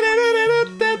like...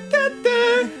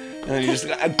 Da-da-da-da-da-da-da. And then you just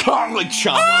like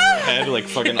chomp on her head, like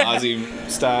fucking Ozzy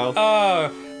style.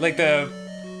 Oh, like the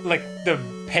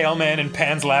pale man in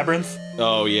Pan's Labyrinth.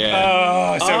 Oh yeah.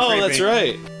 Oh, so creepy. That's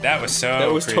right. That was so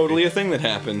That was creepy. totally a thing that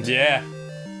happened. Yeah.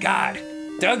 God.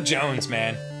 Doug Jones,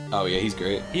 man. Oh yeah, he's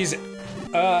great. He's,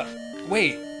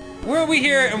 wait. Weren't we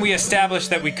here and we established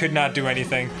that we could not do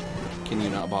anything? Can you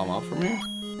not bomb up from here?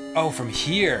 Oh, from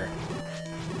here.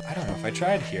 I don't know if I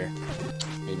tried here.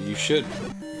 Maybe you should.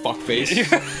 Fuckface.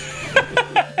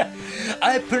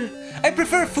 I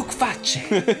prefer fukface.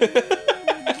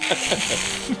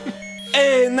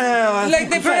 Hey now. Like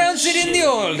they pronounce it in the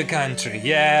old country.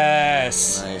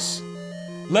 Yes. Nice.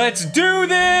 Let's do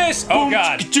this! Oh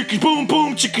god. Chicka boom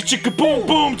boom, chicka chicka boom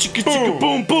boom, chicka chicka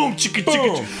boom boom, chicka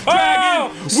chicka. Boom. Dragon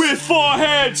Oh! with 4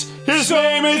 heads. His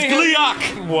name is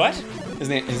Gleok. What? His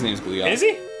name's Gleeok. Is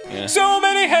he? Yeah. So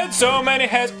many heads, so many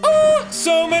heads. Oh,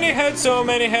 so many heads, so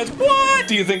many heads. What?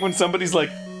 Do you think when somebody's like,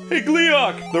 "Hey,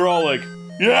 Gleeok," they're all like,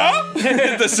 "Yeah?"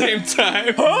 at the same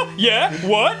time? Huh? Yeah?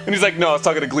 What? And he's like, "No, I was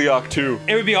talking to Gleeok too."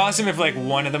 It would be awesome if like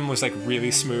one of them was like really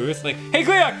smooth. Like, hey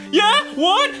Gleeok, yeah?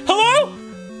 What? Hello?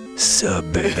 Sup,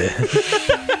 baby?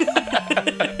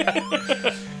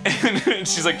 And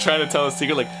she's like trying to tell a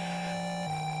secret, like,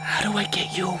 How do I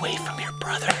get you away from your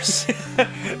brothers?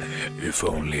 If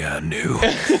only I knew.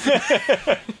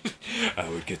 I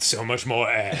would get so much more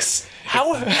ass.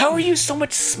 How are you so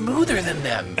much smoother than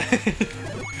them?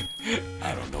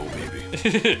 I don't know,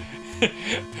 baby.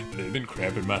 They've been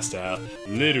cramping my style,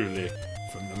 literally,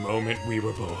 from the moment we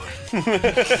were born.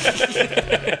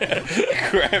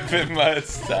 Cramping my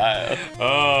style.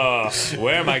 Oh,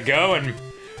 where am I going?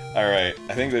 All right,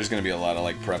 I think there's gonna be a lot of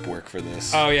like prep work for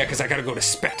this. Oh yeah, because I gotta go to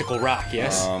Spectacle Rock,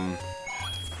 yes?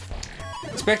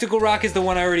 Spectacle Rock is the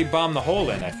one I already bombed the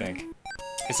hole in, I think.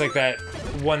 It's like that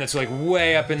one that's like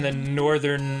way up in the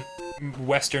northern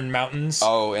western mountains.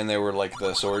 Oh, and they were like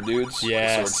the sword dudes?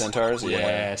 Yes. The sword centaurs?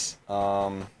 Yes.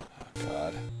 Oh,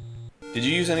 God. Did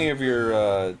you use any of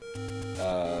your,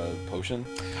 potion?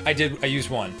 I did, I used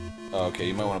one. Oh, okay,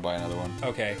 you might want to buy another one.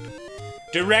 Okay.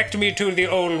 Direct me to the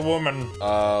old woman.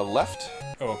 Left?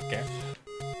 Okay.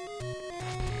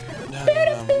 And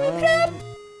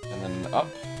then up.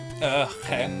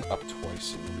 Okay. And up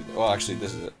twice. And it'll be there. Well, actually,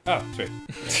 this is it. Oh, sweet.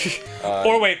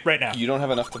 Or wait, right now. You don't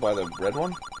have enough to buy the red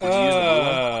one? Did you use the blue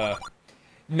one?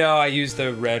 No, I used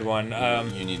the red one.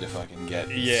 You need to fucking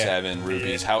get yeah. 7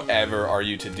 rupees. However are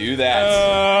you to do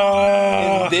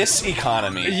that? In this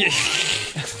economy. Yeah.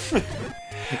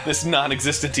 This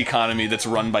non-existent economy that's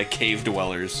run by cave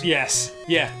dwellers. Yes.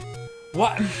 Yeah.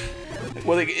 What?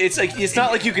 Well, like, it's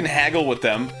not like you can haggle with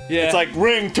them. Yeah. It's like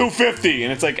ring 250,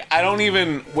 and it's like I don't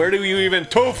even. Where do you even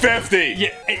 250?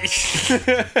 Yeah.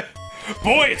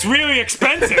 Boy, it's really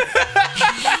expensive.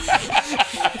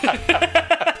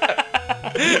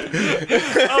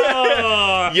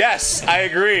 Yes, I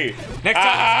agree. Next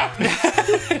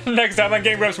time. Next time on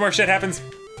Game Grumps, more shit happens.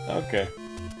 Okay.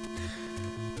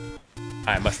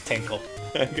 I must tinkle.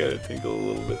 I gotta tinkle a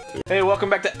little bit too. Hey, welcome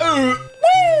back to.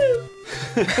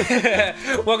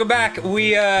 Welcome back.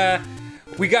 We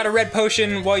got a red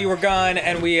potion while you were gone,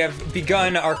 and we have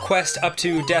begun our quest up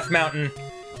to Death Mountain.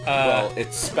 Well,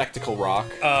 it's Spectacle Rock,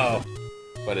 Oh.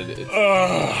 but it's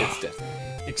definitely.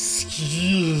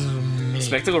 Excuse me.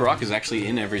 Spectacle Rock is actually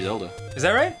in every Zelda. Is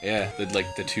that right? Yeah, the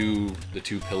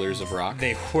two pillars of rock.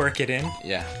 They work it in.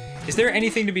 Yeah. Is there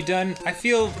anything to be done? I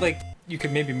feel like you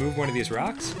could maybe move one of these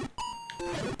rocks.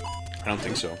 I don't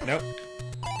think so. Nope.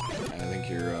 I think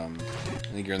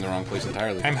you're in the wrong place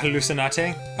entirely. I'm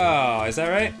hallucinating. Oh, is that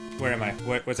right? Where am I?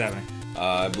 What's happening?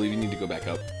 I believe you need to go back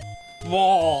up.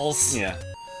 Walls. Yeah.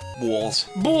 Walls.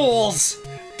 Balls.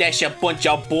 That's a bunch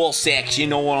of ball sacks, you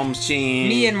know what I'm saying?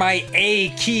 Me and my A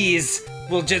keys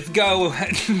will just go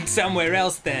somewhere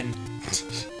else then.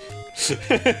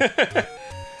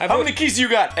 How many keys you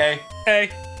got, eh? Hey.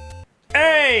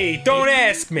 Hey, don't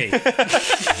ask me.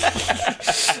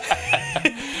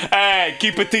 Hey,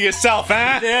 keep it to yourself,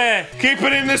 huh? Yeah. Keep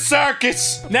it in the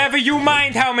circus. Never you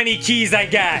mind how many keys I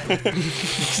got.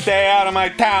 Stay out of my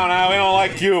town, huh? We don't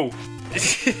like you.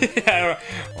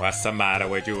 What's the matter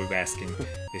with you asking?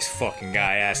 This fucking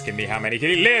guy asking me how many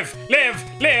keys. Live,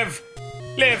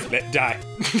 die.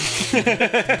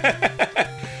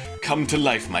 Come to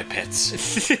life, my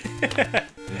pets.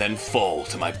 And then fall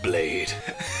to my blade.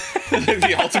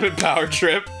 The ultimate power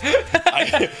trip.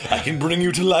 I can bring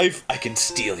you to life. I can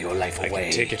steal your life away. I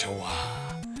can take it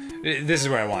away. This is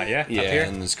where I want, yeah? Yeah, Up here?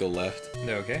 and just go left.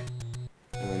 Okay.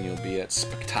 And then you'll be at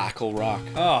Spectacle Rock.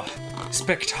 Oh,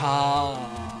 spectacular.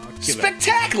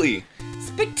 Spectacularly!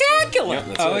 Spectacular! Yep,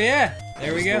 that's Oh it. yeah,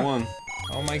 there we That's go. the one.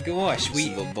 Oh my gosh, This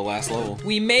is the last level.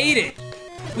 we made it.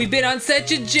 We've been on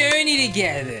such a journey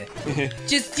together.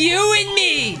 Just you and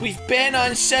me. We've been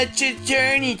on such a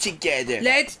journey together.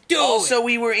 Let's do Also,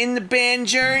 we were in the band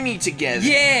Journey together.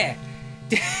 it.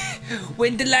 Yeah.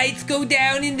 When the lights go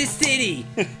down in the city.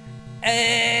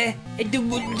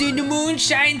 The moon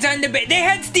shines on the bed. They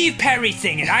had Steve Perry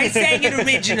singing. I sang it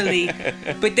originally,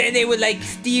 but then they were like,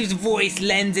 Steve's voice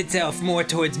lends itself more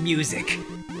towards music.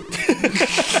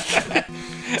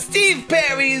 Steve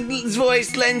Perry's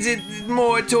voice lends it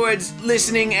more towards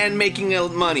listening and making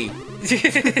money.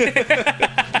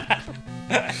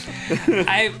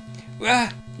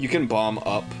 You can bomb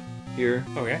up here.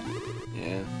 Okay.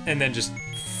 Yeah. And then just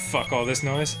fuck all this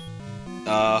noise.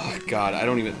 God,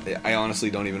 I honestly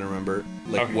don't even remember,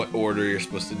 like, Okay. what order you're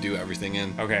supposed to do everything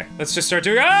in. Okay, let's just start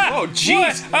doing. Ah! Oh,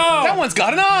 jeez! What? Oh! That one's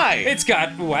got an eye! It's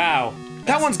got. Wow.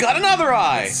 That one's got another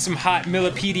eye! Some hot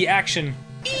millipede action.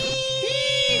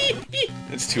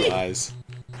 It's 2 eyes.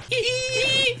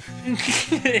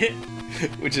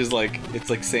 Which is like, it's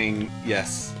like saying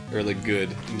yes, or like good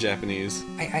in Japanese.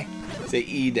 Say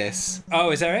ii desu.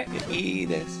 Oh, is that right? Ii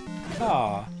desu.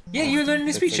 Aw. Yeah, you're learning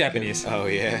to speak That's like Japanese. Oh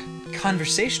yeah.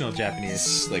 Conversational Japanese.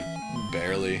 It's like,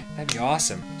 barely. That'd be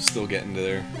awesome. Still getting to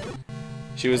there.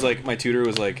 She was like, my tutor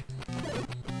was like,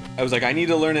 I was like, I need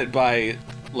to learn it by,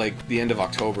 like, the end of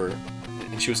October.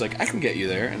 And she was like, I can get you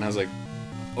there. And I was like,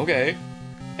 okay.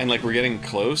 And, like, we're getting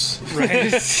close.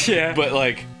 Right? Yeah. But,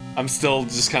 like, I'm still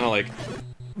just kind of like,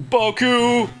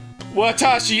 Boku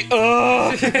Watashi,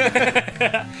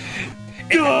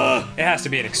 Duh! It has to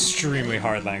be an extremely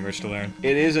hard language to learn.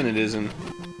 It is and it isn't.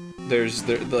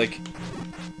 Like,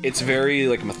 it's very,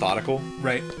 like, methodical.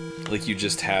 Right. Like, you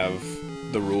just have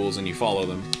the rules and you follow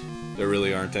them. There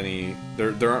really aren't any,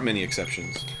 there aren't many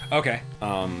exceptions. Okay.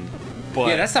 But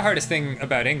Yeah, that's the hardest thing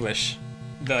about English.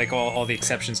 Like all the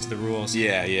exceptions to the rules.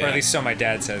 Yeah, yeah. Or at least so my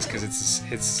dad says, because it's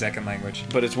his second language.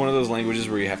 But it's one of those languages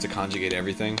where you have to conjugate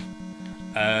everything.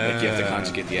 Like, you have to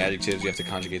conjugate the adjectives, you have to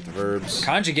conjugate the verbs.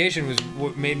 Conjugation was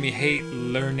what made me hate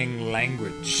learning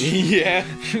language. Yeah,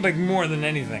 Like, more than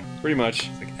anything. pretty much.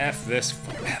 It's like, F this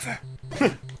forever.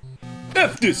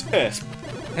 F this ass.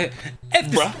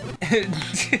 F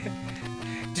this.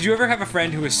 Did you ever have a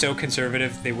friend who was so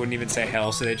conservative they wouldn't even say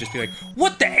hell, so they'd just be like,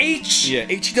 what the H? Yeah,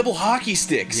 H double hockey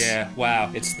sticks. Yeah,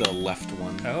 wow. It's the left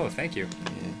one. Oh, thank you.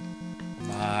 Yeah.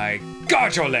 My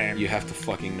God, you're lame. You have to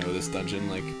fucking know this dungeon,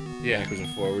 like, Yeah. backwards and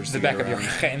forwards. The to back get of your around.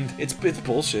 hand. It's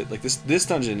bullshit. Like, this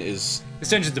dungeon is... This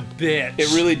dungeon's a bitch.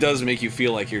 It really does make you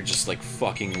feel like you're just, like,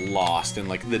 fucking lost, and,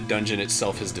 like, the dungeon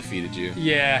itself has defeated you.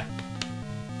 Yeah.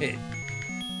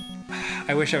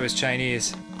 I wish I was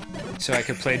Chinese, so I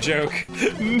could play joke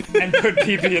and put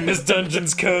pee-pee in this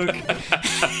dungeon's coke.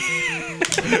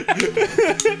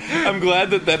 I'm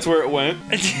glad that that's where it went,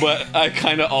 but I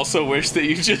kind of also wish that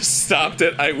you just stopped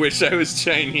at I wish I was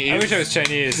Chinese. I wish I was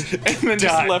Chinese. And then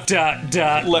just left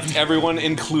everyone,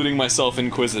 including myself,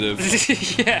 inquisitive.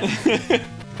 Yeah.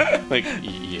 Like,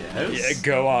 yes? Yeah,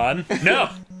 go on. No.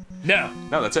 No.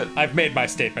 No, that's it. I've made my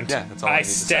statement. Yeah, that's all I need to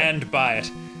say. stand by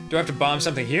it. Do I have to bomb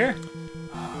something here?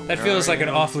 That where feels are like an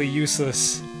you? awfully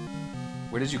useless...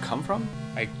 Where did you come from?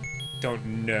 I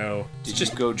don't know. Did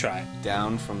Just you go try.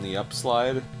 down from the up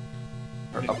slide?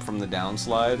 Or up from the down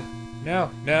slide? No.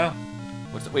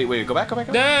 What's the, wait, go back.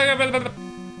 No.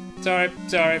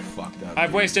 Sorry. Fucked up.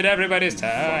 I've wasted everybody's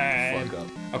time. Fuck up.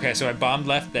 Okay, so I bombed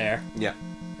left there, Yeah.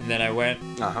 and then I went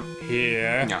Uh-huh.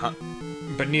 here, Uh-huh.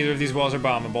 but neither of these walls are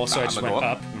bombable, so I just went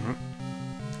up. Mm-hmm.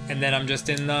 And then I'm just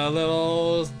in the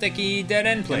little sticky dead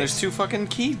end place. And there's 2 fucking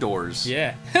key doors.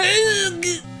 Yeah.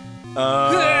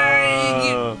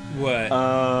 What?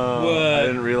 I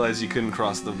didn't realize you couldn't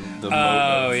cross the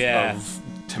moat of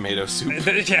tomato soup.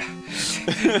 Yeah.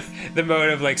 The mode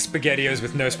of like SpaghettiOs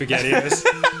with no SpaghettiOs.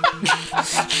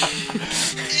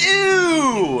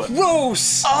 Ew!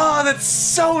 Gross! Oh, that's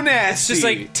so nasty! It's just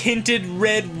like tinted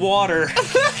red water.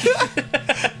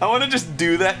 I want to just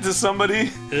do that to somebody.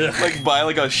 Ugh. Like, buy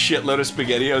like a shitload of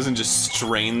SpaghettiOs and just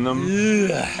strain them.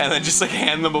 And then just like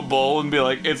hand them a bowl and be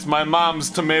like, it's my mom's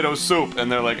tomato soup.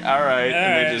 And they're like, alright.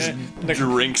 And they just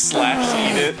drink /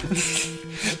 eat it.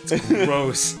 It's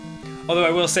gross. Although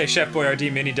I will say, Chef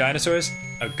Boyardee mini dinosaurs,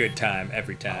 a good time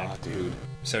every time. Oh, dude.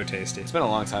 So tasty. It's been a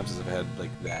long time since I've had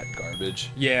like that garbage.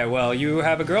 Yeah, well, you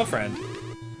have a girlfriend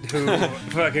who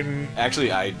fucking...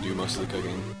 Actually, I do most of the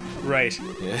cooking. Right.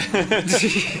 Yeah.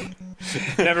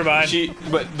 Never mind.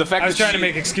 But the fact I was that trying to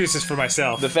make excuses for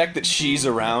myself. the fact that she's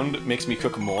around makes me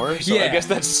cook more. So I Yeah. guess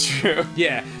that's true.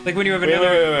 Yeah, like when you have Wait,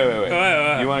 another...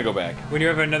 wait. You want to go back? When you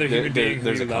have another human being who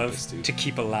there's you a love compass, dude. to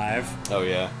keep alive. Oh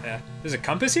yeah. Yeah. There's a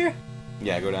compass here?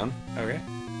 Yeah, go down Okay.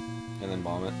 and then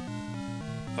bomb it.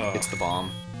 Oh. It's the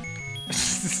bomb.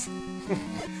 The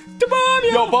bomb,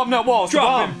 yo! Yo, bomb that wall. It's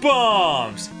Dropping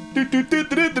bombs! the bomb.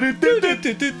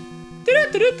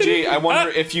 Gee, I wonder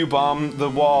if you bomb the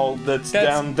wall that's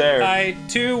down there. I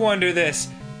too wonder this.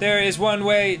 There is one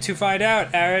way to find out,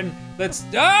 Aaron. Let's...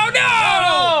 Oh, no!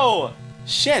 Oh!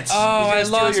 Shit! Oh, I He's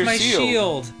gonna lost steal your my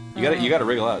shield. You gotta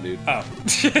wriggle out, dude. Oh.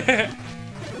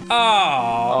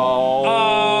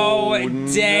 Oh,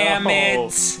 damn no.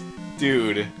 it.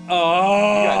 Dude.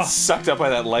 Oh. Got sucked up by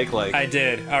that like. I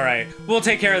did. All right. We'll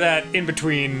take care of that in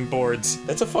between boards.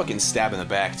 That's a fucking stab in the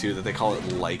back, too, that they call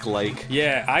it like.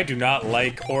 Yeah, I do not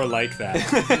like or like that.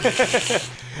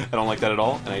 I don't like that at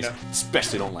all, and I No.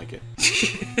 especially don't like it.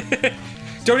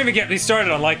 Don't even get me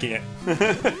started on liking it.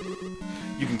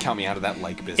 You can count me out of that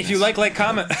like business. If you like,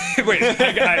 comment. Wait,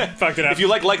 I fucked it up. If you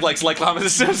like, comment,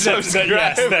 subscribe.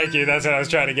 Yes, thank you. That's what I was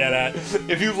trying to get at.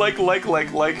 If you like,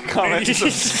 comment,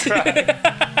 subscribe.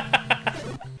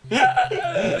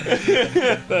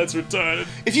 That's retarded.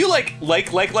 If you like,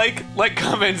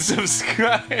 comment,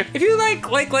 subscribe. If you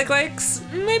likes,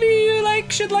 maybe you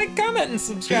should comment and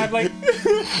subscribe. Like,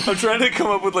 I'm trying to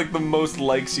come up with like the most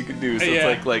likes you could do. So Yeah.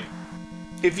 it's like,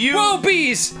 if you. whoa,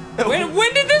 bees!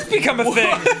 When did this become a thing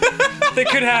that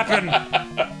could happen?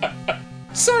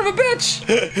 Son of a bitch!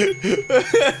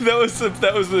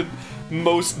 that was the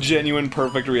most genuine,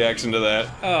 perfect reaction to that.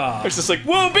 Oh. It's just like,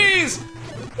 whoa, bees!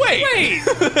 Wait!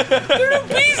 There are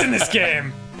no bees in this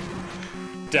game!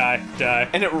 Die.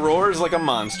 And it roars like a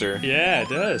monster. Yeah, it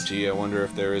does. Gee, I wonder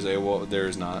if there is there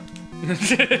is not.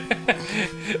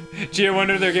 Gee, I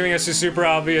wonder if they're giving us a super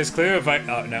obvious clue if I...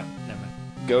 Oh, no. Never mind.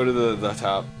 Go to the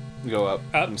top. Go up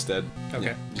instead. Okay.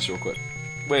 Yeah, just real quick.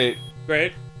 Wait.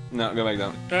 Right? No, go back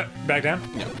down. Back down?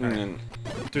 Yeah. And then,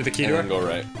 Through the key and door? then go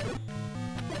right.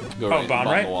 Go right. bomb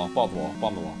right? the wall. Bomb the wall.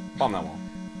 Bomb the wall. Bomb that wall.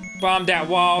 Bomb that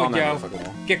wall, Bomb that yo. motherfucking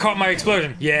wall. Get caught in my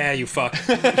explosion. Yeah, you fuck.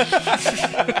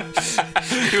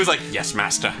 He was like, yes,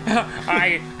 master.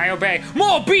 I obey.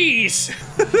 More bees!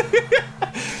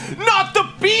 Not the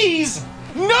bees!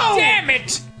 No! Damn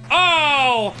it!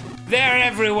 Oh! They're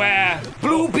everywhere.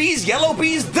 Blue bees, yellow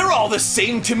bees, they're all the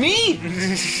same to me!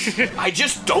 I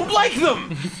just don't like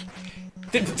them!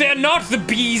 They're not the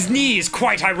bee's knees,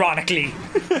 quite ironically.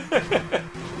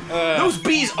 Those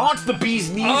bees aren't the bee's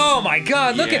knees! Oh my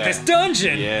god, look at Yeah. this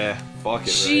dungeon! Yeah, fuck it,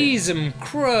 Jeez,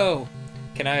 crow.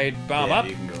 Can I bomb Yeah, up?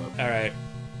 you can go up. Alright.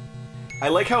 I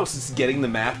like how getting the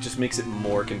map just makes it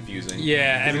more confusing.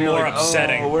 Yeah, and You're more like,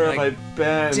 upsetting. Oh, where Like, have I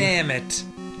been? damn it.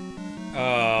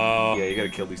 Oh. Yeah, you gotta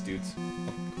kill these dudes.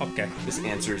 Okay. This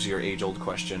answers your age-old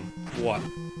question. What?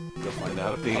 Go find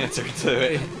out the answer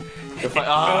to it. If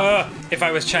If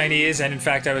I was Chinese and in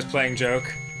fact I was playing joke,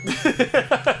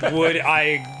 would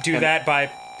I do that by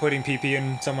putting pee-pee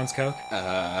in someone's coke?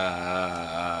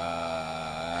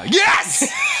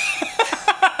 Yes!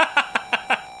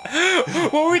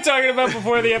 What were we talking about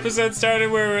before the episode started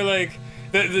where we're like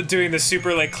doing the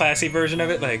super like classy version of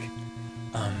it? Like,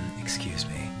 excuse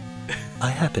me. I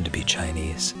happen to be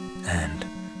Chinese, and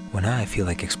when I feel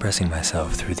like expressing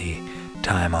myself through the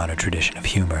time-honored tradition of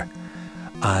humor,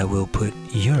 I will put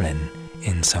urine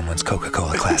in someone's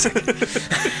Coca-Cola Classic.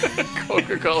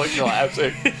 Coca-Cola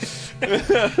Classic.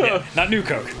 Yeah, not new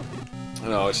Coke.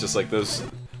 No, it's just like those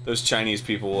Chinese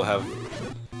people will have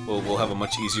a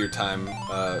much easier time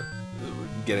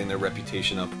getting their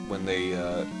reputation up when they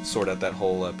sort out that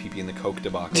whole pee-pee in the Coke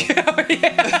debacle.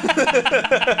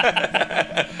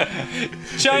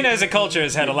 China as a culture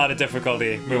has had a lot of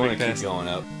difficulty We want moving to keep past going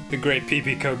up. the great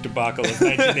pee-pee Coke debacle of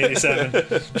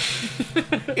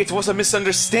 1987. It was a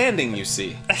misunderstanding, you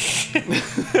see.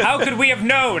 How could we have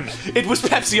known? It was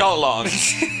Pepsi all along.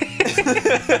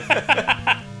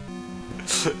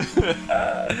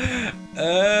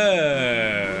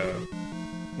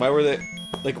 Why were they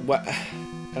like what? I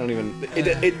don't even.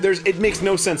 It makes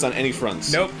no sense on any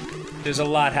fronts. Nope. There's a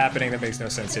lot happening that makes no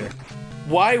sense here.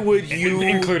 Why would you?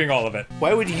 Including all of it.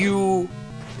 Why would you,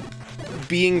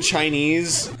 being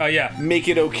Chinese, Oh yeah. make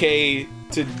it okay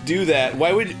to do that?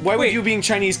 Why would Wait. you, being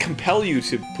Chinese, compel you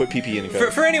to put pee-pee in a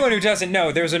Coke? For anyone who doesn't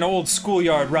know, there's an old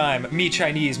schoolyard rhyme. Me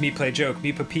Chinese, me play joke,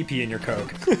 me put pee-pee in your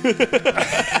Coke.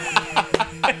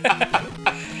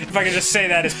 If I could just say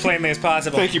that as plainly as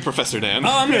possible. Thank you, Professor Dan. Oh,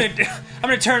 I'm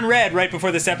gonna turn red right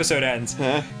before this episode ends.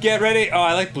 Huh? Get ready. Oh,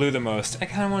 I like blue the most. I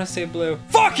kind of want to say blue.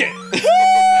 Fuck it!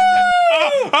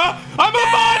 I'm a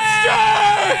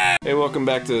monster! Hey, welcome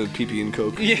back to Pee-pee and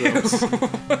Coke. Grumps.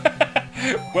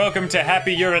 Welcome to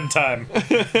Happy Urine Time.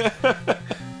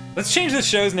 Let's change the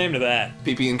show's name to that.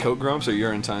 Pee-pee and Coke Grumps or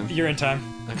Urine Time? Urine Time.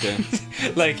 Okay.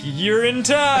 Like urine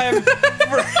time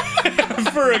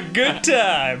for a good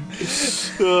time.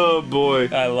 Oh boy.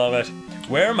 I love it.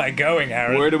 Where am I going,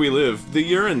 Aaron? Where do we live? The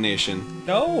Urine Nation.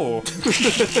 No.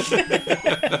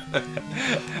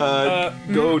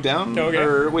 Go down? Okay.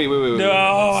 Or wait. No,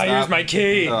 I Stop. used my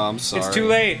key. Oh, I'm sorry. It's too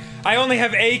late. I only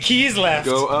have 8 keys left.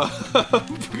 Go up.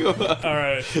 Go up. All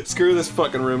right. Screw this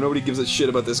fucking room. Nobody gives a shit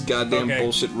about this goddamn Okay.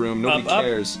 bullshit room. Nobody Up.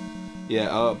 cares.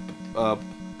 Yeah, up.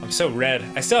 I'm so red.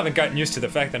 I still haven't gotten used to the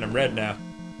fact that I'm red now.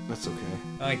 That's okay.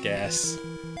 I guess.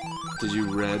 Did you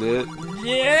read it?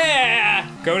 Yeah.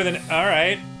 Go to the. All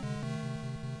right.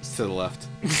 It's to the left.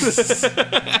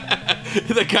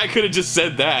 That guy could have just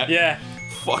said that. Yeah.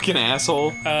 Fucking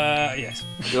asshole. Yes.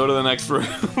 Go to the next room.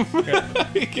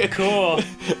 Cool.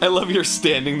 I love your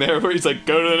standing there where he's like,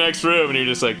 go to the next room, and you're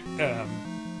just like,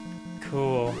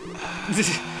 Cool.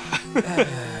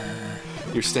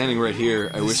 You're standing right here.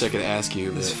 I wish I could ask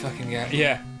you, This but fucking guy.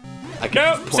 Yeah. I could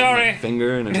Nope, just point sorry. my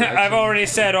finger in a I've direction. already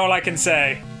said all I can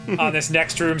say on this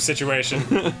next room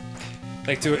situation.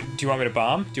 Like, do you want me to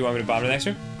bomb? Do you want me to bomb to the next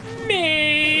room?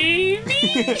 Maybe.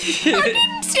 I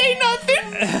didn't say nothing.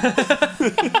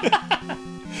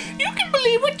 You can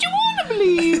believe what you want to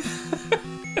believe.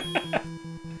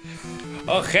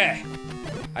 Okay.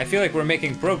 I feel like we're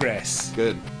making progress.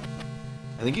 Good.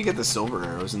 I think you get the silver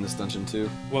arrows in this dungeon too.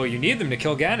 Well, you need them to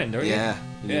kill Ganon, don't you? Yeah.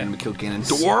 You need Yeah. him to kill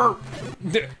Ganondorf.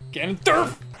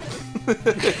 Ganondorf!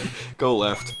 Go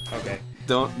left. Okay.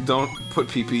 Don't put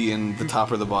PP in the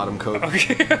top or the bottom code.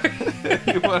 Okay.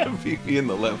 You want to PP in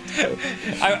the left.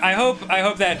 I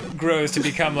hope that grows to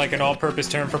become like an all-purpose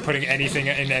term for putting anything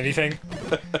in anything.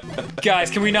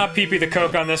 Guys, can we not pee the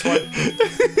Coke on this one?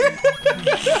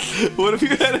 What if you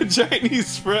had a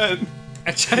Chinese friend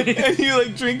A Chinese. and you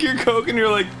like drink your Coke and you're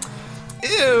like,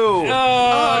 ew,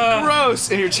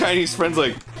 gross, and your Chinese friend's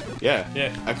like, yeah,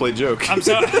 I play joke. I'm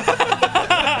sorry.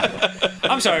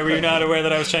 I'm sorry. Were you not aware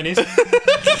that I was Chinese?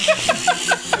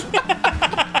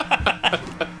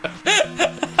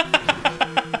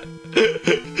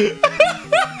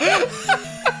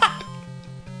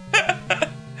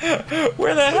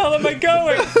 Where the hell am I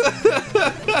going?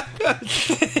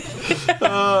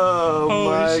 Oh Holy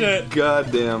my shit.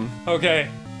 goddamn. Okay.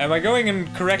 Am I going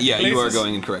in correct Yeah, places? you are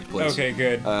going in correct place. Okay,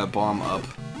 good. Bomb up.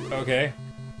 Okay.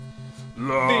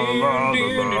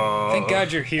 Thank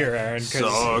God you're here, Aaron. 'Cause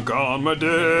Suck on my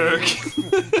dick.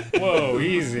 whoa,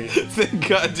 easy. Thank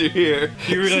God you're here.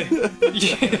 You really.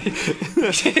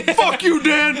 Fuck you,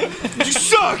 Dan. You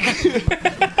suck.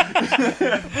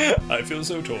 I feel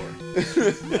so torn.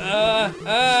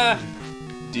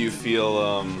 Do you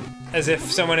feel As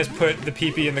if someone has put the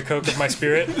pee-pee in the Coke of my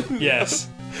spirit? Yes.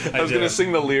 I was do. gonna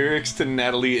sing the lyrics to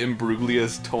Natalie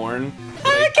Imbruglia's Torn.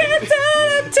 I can't tell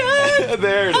I'm torn.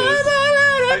 There it is. I'm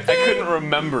all out I of couldn't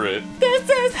remember it. This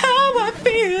is how I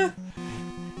feel.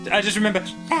 I just remember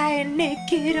lying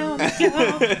naked on the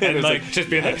floor. And was like, like, just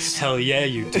being like, hell yeah,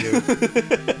 you do.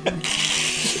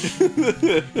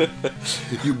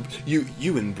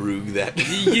 You imbrug that.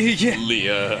 Yeah.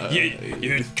 Leah.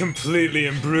 You're completely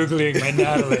imbrugling my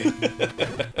Natalie.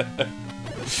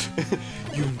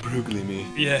 You imbrugly me.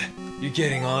 Yeah, you're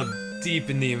getting all deep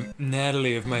in the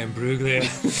Natalie of my imbruglia.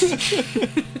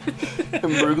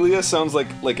 Imbruglia sounds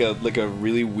like a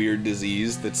really weird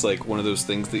disease that's like one of those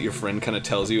things that your friend kind of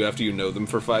tells you after you know them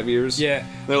for 5 years. Yeah.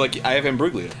 They're like, I have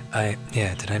imbruglia.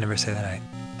 Did I never say that? I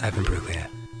have imbruglia.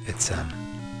 It's,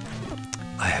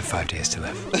 I have 5 days to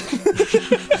live.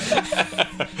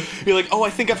 You're like, oh, I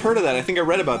think I've heard of that. I think I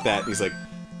read about that. And he's like,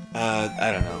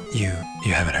 I don't know. You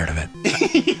haven't heard of it.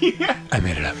 I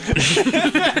made it up.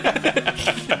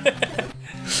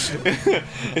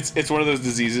 It's one of those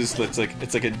diseases that's like,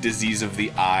 it's like a disease of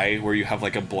the eye where you have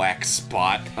like a black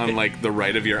spot on like the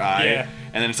right of your eye. Yeah.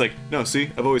 And then it's like, no, see,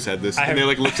 I've always had this. I And have- they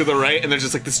like look to the right and there's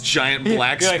just like this giant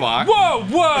black You're like, spot. whoa,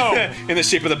 whoa! In the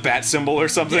shape of the bat symbol or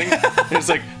something. And it's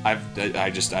like, I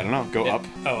don't know, go up.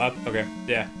 Oh, up? Okay,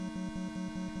 yeah.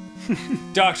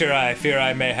 Doctor, I fear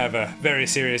I may have a very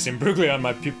serious imbruglia on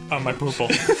my pupil.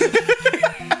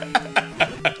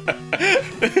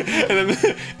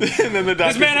 And then the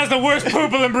doctor, This man has the worst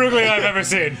pupil imbruglia I've ever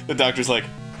seen. the doctor's like,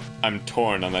 I'm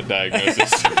torn on that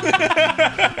diagnosis.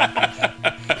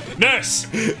 Nurse,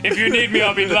 if you need me,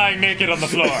 I'll be lying naked on the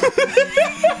floor.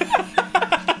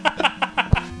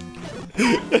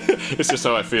 It's just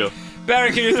how I feel.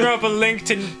 Barry, can you throw up a link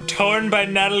to Torn by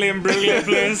Natalie Imbruglia,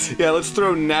 please? Yeah, let's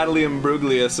throw Natalie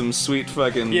Imbruglia some sweet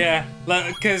fucking... Yeah,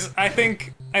 because I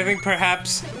think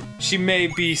perhaps she may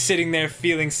be sitting there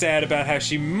feeling sad about how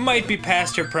she might be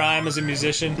past her prime as a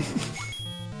musician.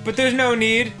 But there's no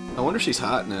need. I wonder if she's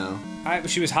hot now.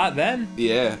 She was hot then.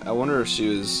 Yeah, I wonder if she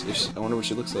was... I wonder what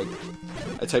she looks like.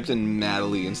 I typed in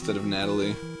Natalie instead of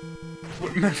Natalie.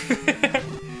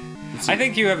 I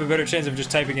think you have a better chance of just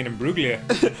typing in Imbruglia.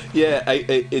 Yeah,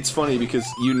 it's funny because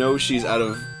you know she's out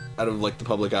of like the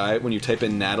public eye when you type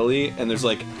in Natalie, and there's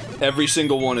like every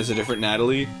single one is a different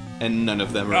Natalie, and none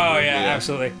of them are. Oh Imbruglia. yeah,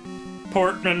 absolutely.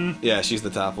 Portman. Yeah, she's the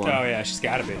top one. Oh yeah, she's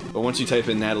gotta be. But once you type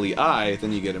in Natalie I,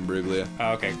 then you get Imbruglia.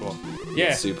 Oh, okay, cool.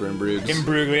 Yeah. Super Imbrugs.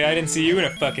 Imbruglia, I didn't see you in a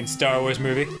fucking Star Wars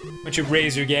movie. Why don't you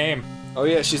raise your game? Oh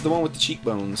yeah, she's the one with the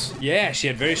cheekbones. Yeah, she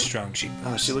had very strong cheekbones.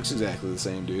 Oh, she looks exactly the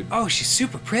same, dude. Oh, she's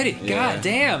super pretty. Yeah. God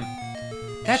damn.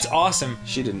 That's awesome.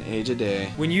 She didn't age a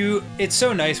day. It's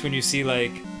so nice when you see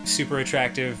like super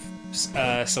attractive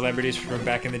celebrities from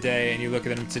back in the day and you look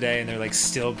at them today and they're like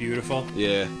still beautiful.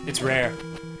 Yeah. It's rare.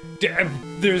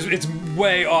 It's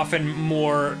way often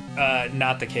more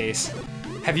not the case.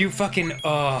 Have you fucking,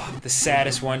 oh, the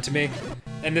saddest one to me,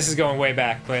 and this is going way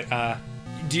back, but,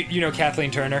 do you know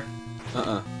Kathleen Turner?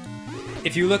 Uh-uh.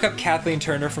 If you look up Kathleen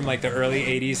Turner from, like, the early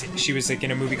 80s, she was, like,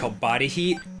 in a movie called Body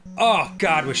Heat. Oh,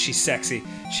 God, was she sexy.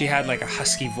 She had, like, a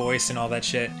husky voice and all that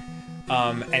shit.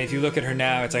 And if you look at her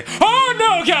now, it's like, oh,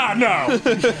 no, God, no!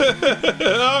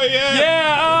 Oh, yeah!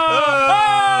 Yeah,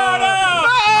 oh, no!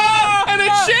 Ah! And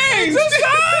it changed!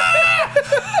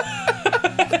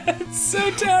 It's so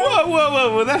terrible.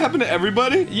 Whoa, will that happen to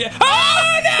everybody? Yeah.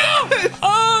 Oh, no!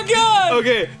 Oh, God!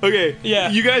 Okay. Yeah.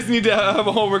 You guys need to have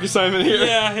a homework assignment here.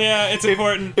 Yeah, it's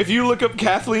important. If you look up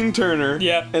Kathleen Turner,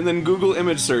 Yeah. and then Google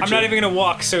image search I'm not even gonna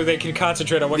walk so they can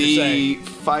concentrate on what you're saying. The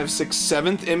 5, 6,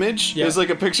 7th image Yeah. is like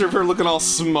a picture of her looking all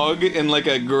smug in like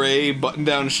a gray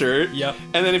button-down shirt. Yep.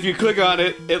 And then if you click on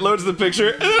it, it loads the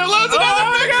picture, and then it loads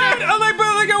another picture! Oh,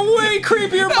 like a way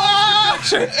creepier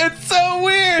picture. It's so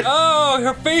weird! Oh,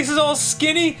 her face is all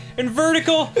skinny and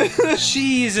vertical.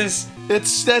 Jesus.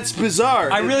 That's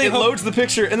bizarre. I really it hope- loads the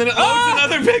picture, and then it loads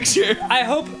another picture! I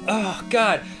hope, oh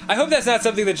God, I hope that's not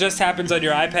something that just happens on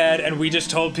your iPad and we just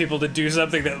told people to do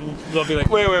something that they'll be like,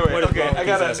 Wait. what is Okay, wrong I with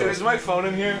gotta. these assholes? Is my phone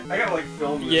in here? I gotta like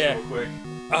film this Yeah. real quick.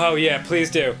 Oh yeah, please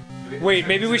do. Wait,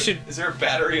 maybe we should, Is there a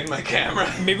battery in my camera?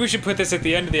 maybe we should put this at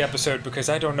the end of the episode because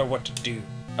I don't know what to do.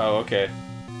 Oh, okay.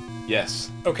 Yes,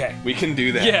 Okay. we can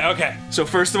do that. Yeah, okay. So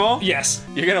first of all, Yes.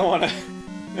 you're gonna wanna.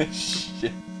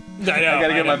 Shit. I know. I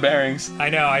gotta get know. my bearings. I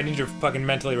know, I need to fucking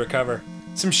mentally recover.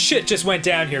 Some shit just went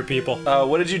down here, people.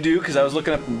 What did you do? Because I was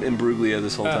looking up Imbruglia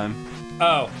this whole time.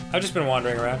 Oh, I've just been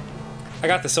wandering around. I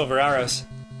got the silver arrows,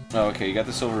 Oh, okay. You got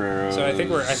the silver arrows. so I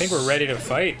think we're ready to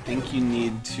fight. I think you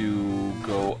need to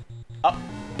go up.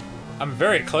 I'm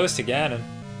very close to Ganon.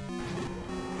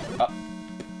 Up.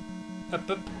 Up,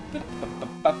 up.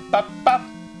 Up, up, up, up.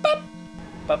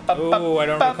 Up, up, Oh, I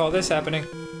don't up. recall this happening.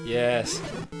 Yes.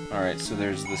 All right. So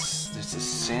there's this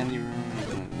sandy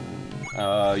room.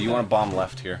 You want to bomb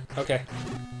left here. Okay.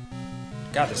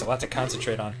 God, there's a lot to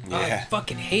concentrate on. Oh, I Yeah.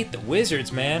 fucking hate the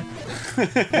wizards, man.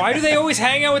 Why do they always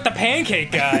hang out with the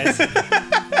pancake guys?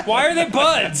 Why are they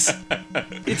buds?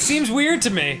 It seems weird to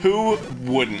me. Who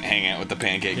wouldn't hang out with the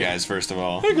pancake guys? First of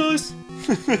all. Hey guys.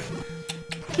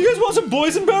 You guys want some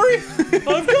boysenberry?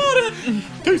 I've got it.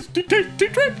 Tasty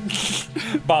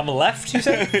trip. Bomb left, you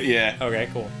said? Yeah. Okay,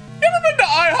 cool. You ever been to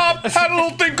IHOP? Had a little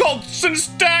thing called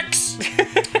Synstax.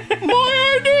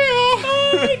 My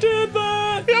idea. I did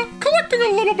that. Yeah, collecting a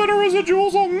little bit of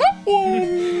residuals on that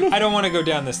one. I don't want to go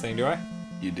down this thing, do I?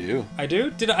 You do? I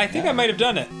do? I think I might have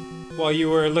done it while you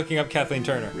were looking up Kathleen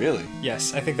Turner. Really?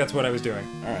 Yes, I think that's what I was doing.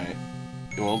 All right.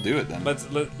 Well, do it then. Let's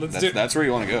do. That's where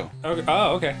you want to go. Okay.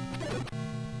 Oh, okay.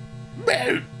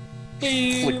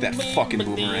 Flick that fucking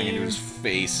boomerang into his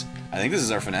face. I think this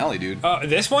is our finale, dude.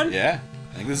 This one? Yeah,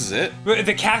 I think this is it.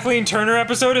 The Kathleen Turner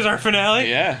episode is our finale?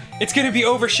 Yeah. It's gonna be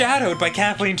overshadowed by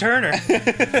Kathleen Turner.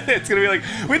 It's gonna be like,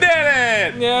 we did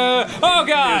it! Yeah. Oh Here's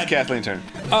God. Kathleen Turner.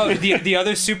 Oh, the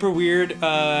other super weird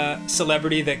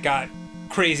celebrity that got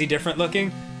crazy different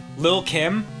looking, Lil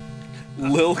Kim.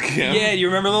 Lil Kim? Yeah, you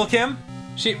remember Lil Kim?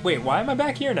 Wait, why am I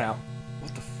back here now?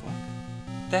 What the fuck?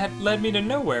 That led me to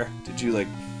nowhere. Did you, like,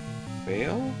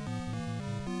 fail?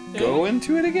 Go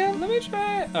into it again? Let me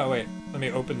try. Oh wait, let me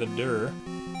open the door.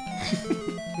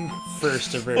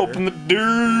 First of her. Open the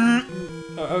door.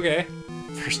 Oh, okay.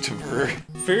 First of her.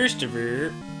 First of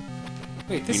her.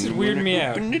 Wait, this is weirding me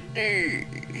out.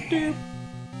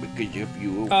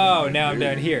 Oh, now I'm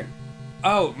down here.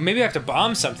 Oh, maybe I have to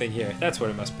bomb something here. That's what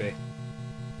it must be.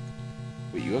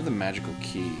 Wait, you have the magical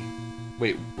key.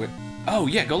 Wait. Oh,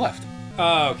 yeah, go left.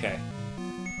 Oh, okay.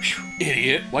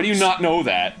 Idiot. Why do you not know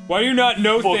that? Why do you not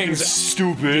know Fucking things?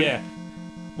 stupid. Yeah.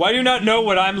 Why do you not know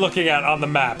what I'm looking at on the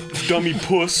map? Dummy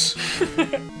puss.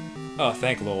 Oh,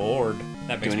 thank Lord.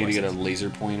 That makes Do I need more to get a sense. laser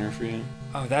pointer for you?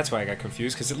 Oh, that's why I got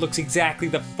confused, because it looks exactly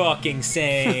the fucking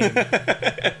same.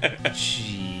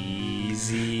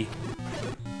 Jeezy.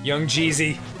 Young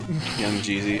Jeezy. Young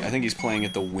Jeezy. I think he's playing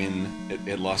at the Wynn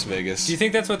at Las Vegas. Do you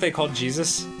think that's what they called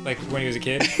Jesus? Like, when he was a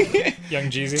kid? Young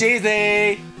Jeezy?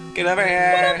 Jeezy! Get over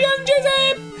here! What up, Young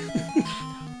Jeezy?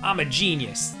 I'm a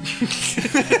genius.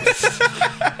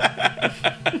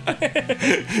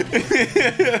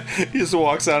 He just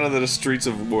walks out into the streets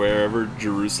of wherever,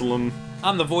 Jerusalem.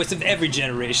 I'm the voice of every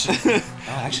generation. Oh,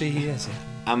 actually, he is.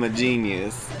 I'm a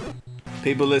genius.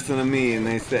 People listen to me and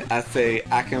I say,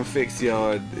 I can fix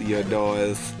your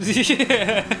doors.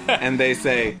 Yeah. And they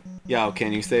say, yo,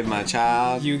 can you save my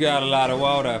child? You got a lot of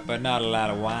water, but not a lot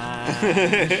of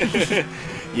wine.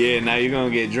 Yeah, now you're gonna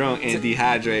get drunk and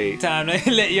dehydrate. Time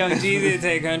to let Young Jeezy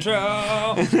take control.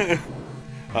 Uh-oh.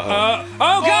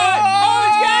 Oh God! Oh,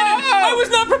 it's Ganon! Oh, was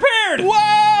not prepared! Whoa!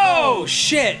 Oh,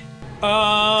 shit. Take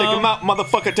him out,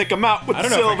 motherfucker. Take him out with I the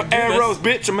don't know if I silver can do arrows,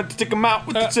 bitch. I'm gonna take him out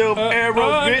with the silver arrows,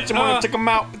 bitch. I'm gonna take him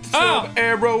out with the silver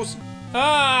arrows.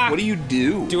 What do you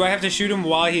do? Do I have to shoot him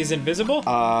while he's invisible?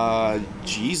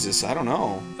 Jesus, I don't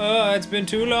know. It's been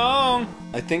too long.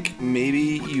 I think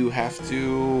maybe you have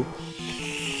to...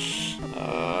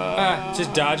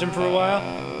 Just dodge him for a while?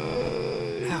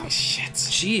 Oh, shit.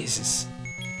 Jesus.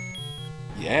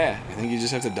 Yeah, I think you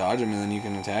just have to dodge him and then you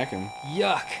can attack him.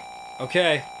 Yuck.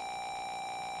 Okay.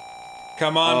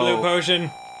 Come on, Oh. blue potion.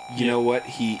 You know what?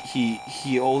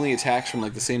 He only attacks from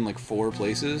like the same like 4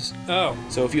 places. Oh.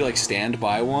 So if you like stand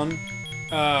by one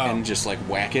Oh. and just like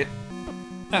whack it,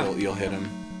 you'll hit him.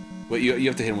 But you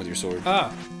have to hit him with your sword.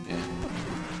 Oh. Yeah.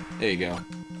 There you go.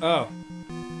 Oh.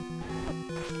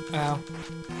 Ow.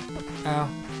 Ow.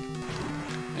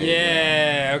 There you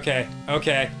Yeah, okay.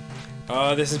 Okay.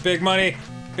 Oh, this is big money.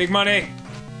 Big money.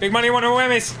 Big money, wonder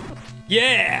whammies.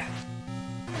 Yeah!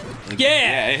 go.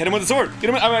 Yeah! Yeah, hit him with the sword. Get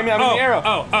him. I mean, Oh, the arrow.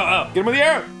 oh, oh, oh. Get him with the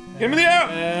arrow. Get him with the arrow.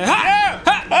 Ha!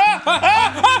 Ha!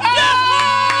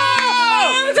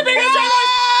 Oh, that's a big ass giant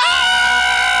voice!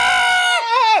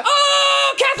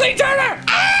 Oh, Kathleen Turner!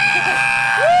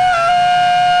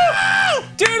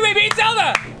 Woo! Dude, we beat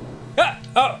Zelda!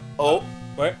 Oh. Oh.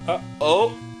 Wait.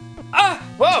 Oh. Ah!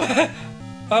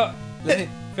 Whoa. Let me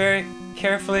very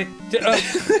carefully.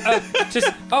 Just.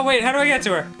 Oh wait, how do I get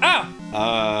to her?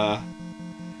 Oh.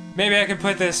 Maybe I can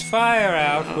put this fire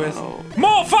out with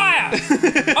more fire.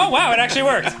 Oh wow, it actually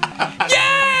worked.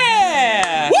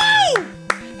 Yeah! Woo!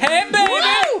 Hey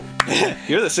baby.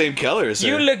 You're the same color, sir.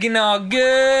 You looking all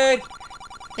good.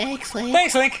 Thanks, Link.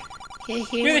 Thanks, Link. You're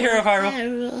You're the hero of Hyrule.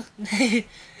 Hyrule.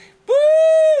 Woo!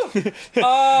 You get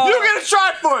a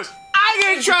Triforce. I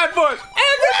get a Triforce.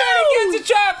 Everybody gets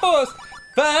a Triforce.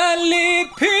 Finally,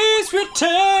 peace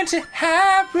return to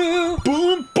Hyrule.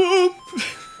 Boom, boom.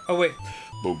 Oh wait.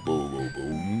 Boom, boom, boom,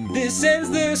 boom, boom. This ends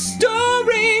the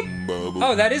story.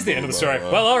 Oh, that is the end of the story.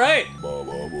 Well, all right.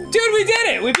 Dude, we did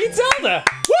it. We beat Zelda.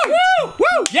 Woo, woo,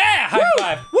 woo. Yeah, high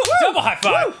five. Woo, double high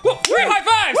five. Woo, 3 high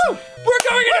fives. We're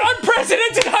going into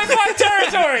unprecedented high five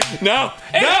territory. No,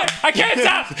 It no. hurts. I can't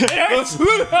stop. It hurts.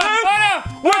 Oh, no.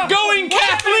 We're going,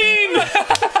 Kathleen.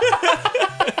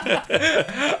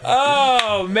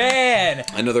 Oh, man.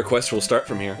 Another quest will start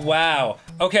from here. Wow.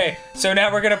 Okay, so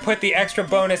now we're gonna put the extra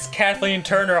bonus Kathleen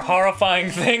Turner horrifying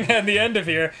thing at the end of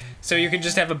here, so you can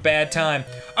just have a bad time.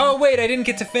 Oh wait, I didn't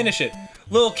get to finish it.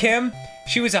 Lil' Kim,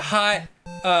 she was a hot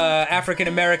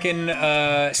African-American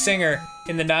singer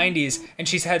in the 90s, and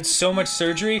she's had so much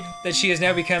surgery that she has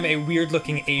now become a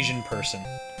weird-looking Asian person.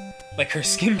 Like, her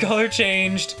skin color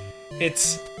changed.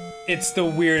 It's the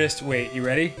weirdest. Wait, you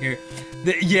ready? Here.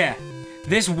 Yeah,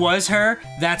 this was her,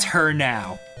 that's her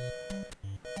now.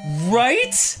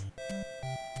 Right?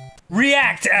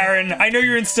 React, Aaron. I know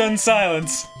you're in stunned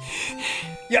silence.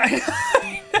 Yeah,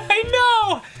 I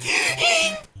know.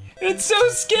 It's so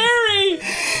scary.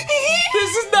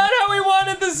 This is not how we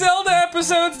wanted the Zelda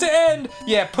episodes to end.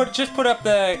 Yeah, just put up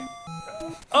the.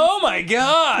 Oh my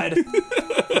god.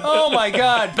 Oh my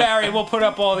god, Barry. We'll put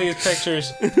up all these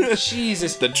pictures.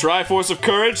 Jesus. The Triforce of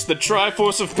Courage, the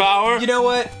Triforce of Power. You know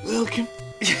what? Welcome.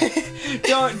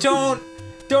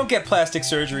 Don't get plastic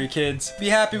surgery, kids. Be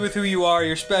happy with who you are.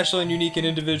 You're special and unique and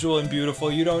individual and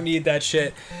beautiful. You don't need that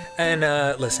shit. And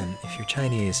listen, if you're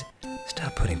Chinese,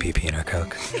 stop putting pee-pee in our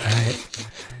Coke, alright?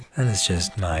 That is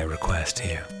just my request to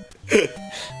you.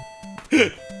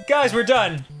 Guys, we're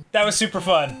done. That was super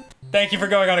fun. Thank you for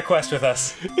going on a quest with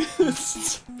us.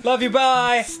 Love you,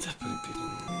 bye!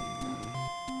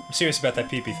 I'm serious about that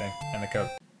pee-pee thing and the Coke.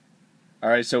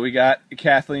 Alright, so we got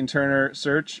Kathleen Turner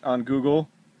search on Google.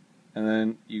 And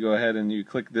then you go ahead and you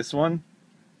click this one.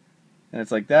 And it's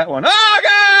like that one. Oh,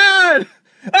 God!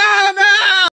 Oh, no!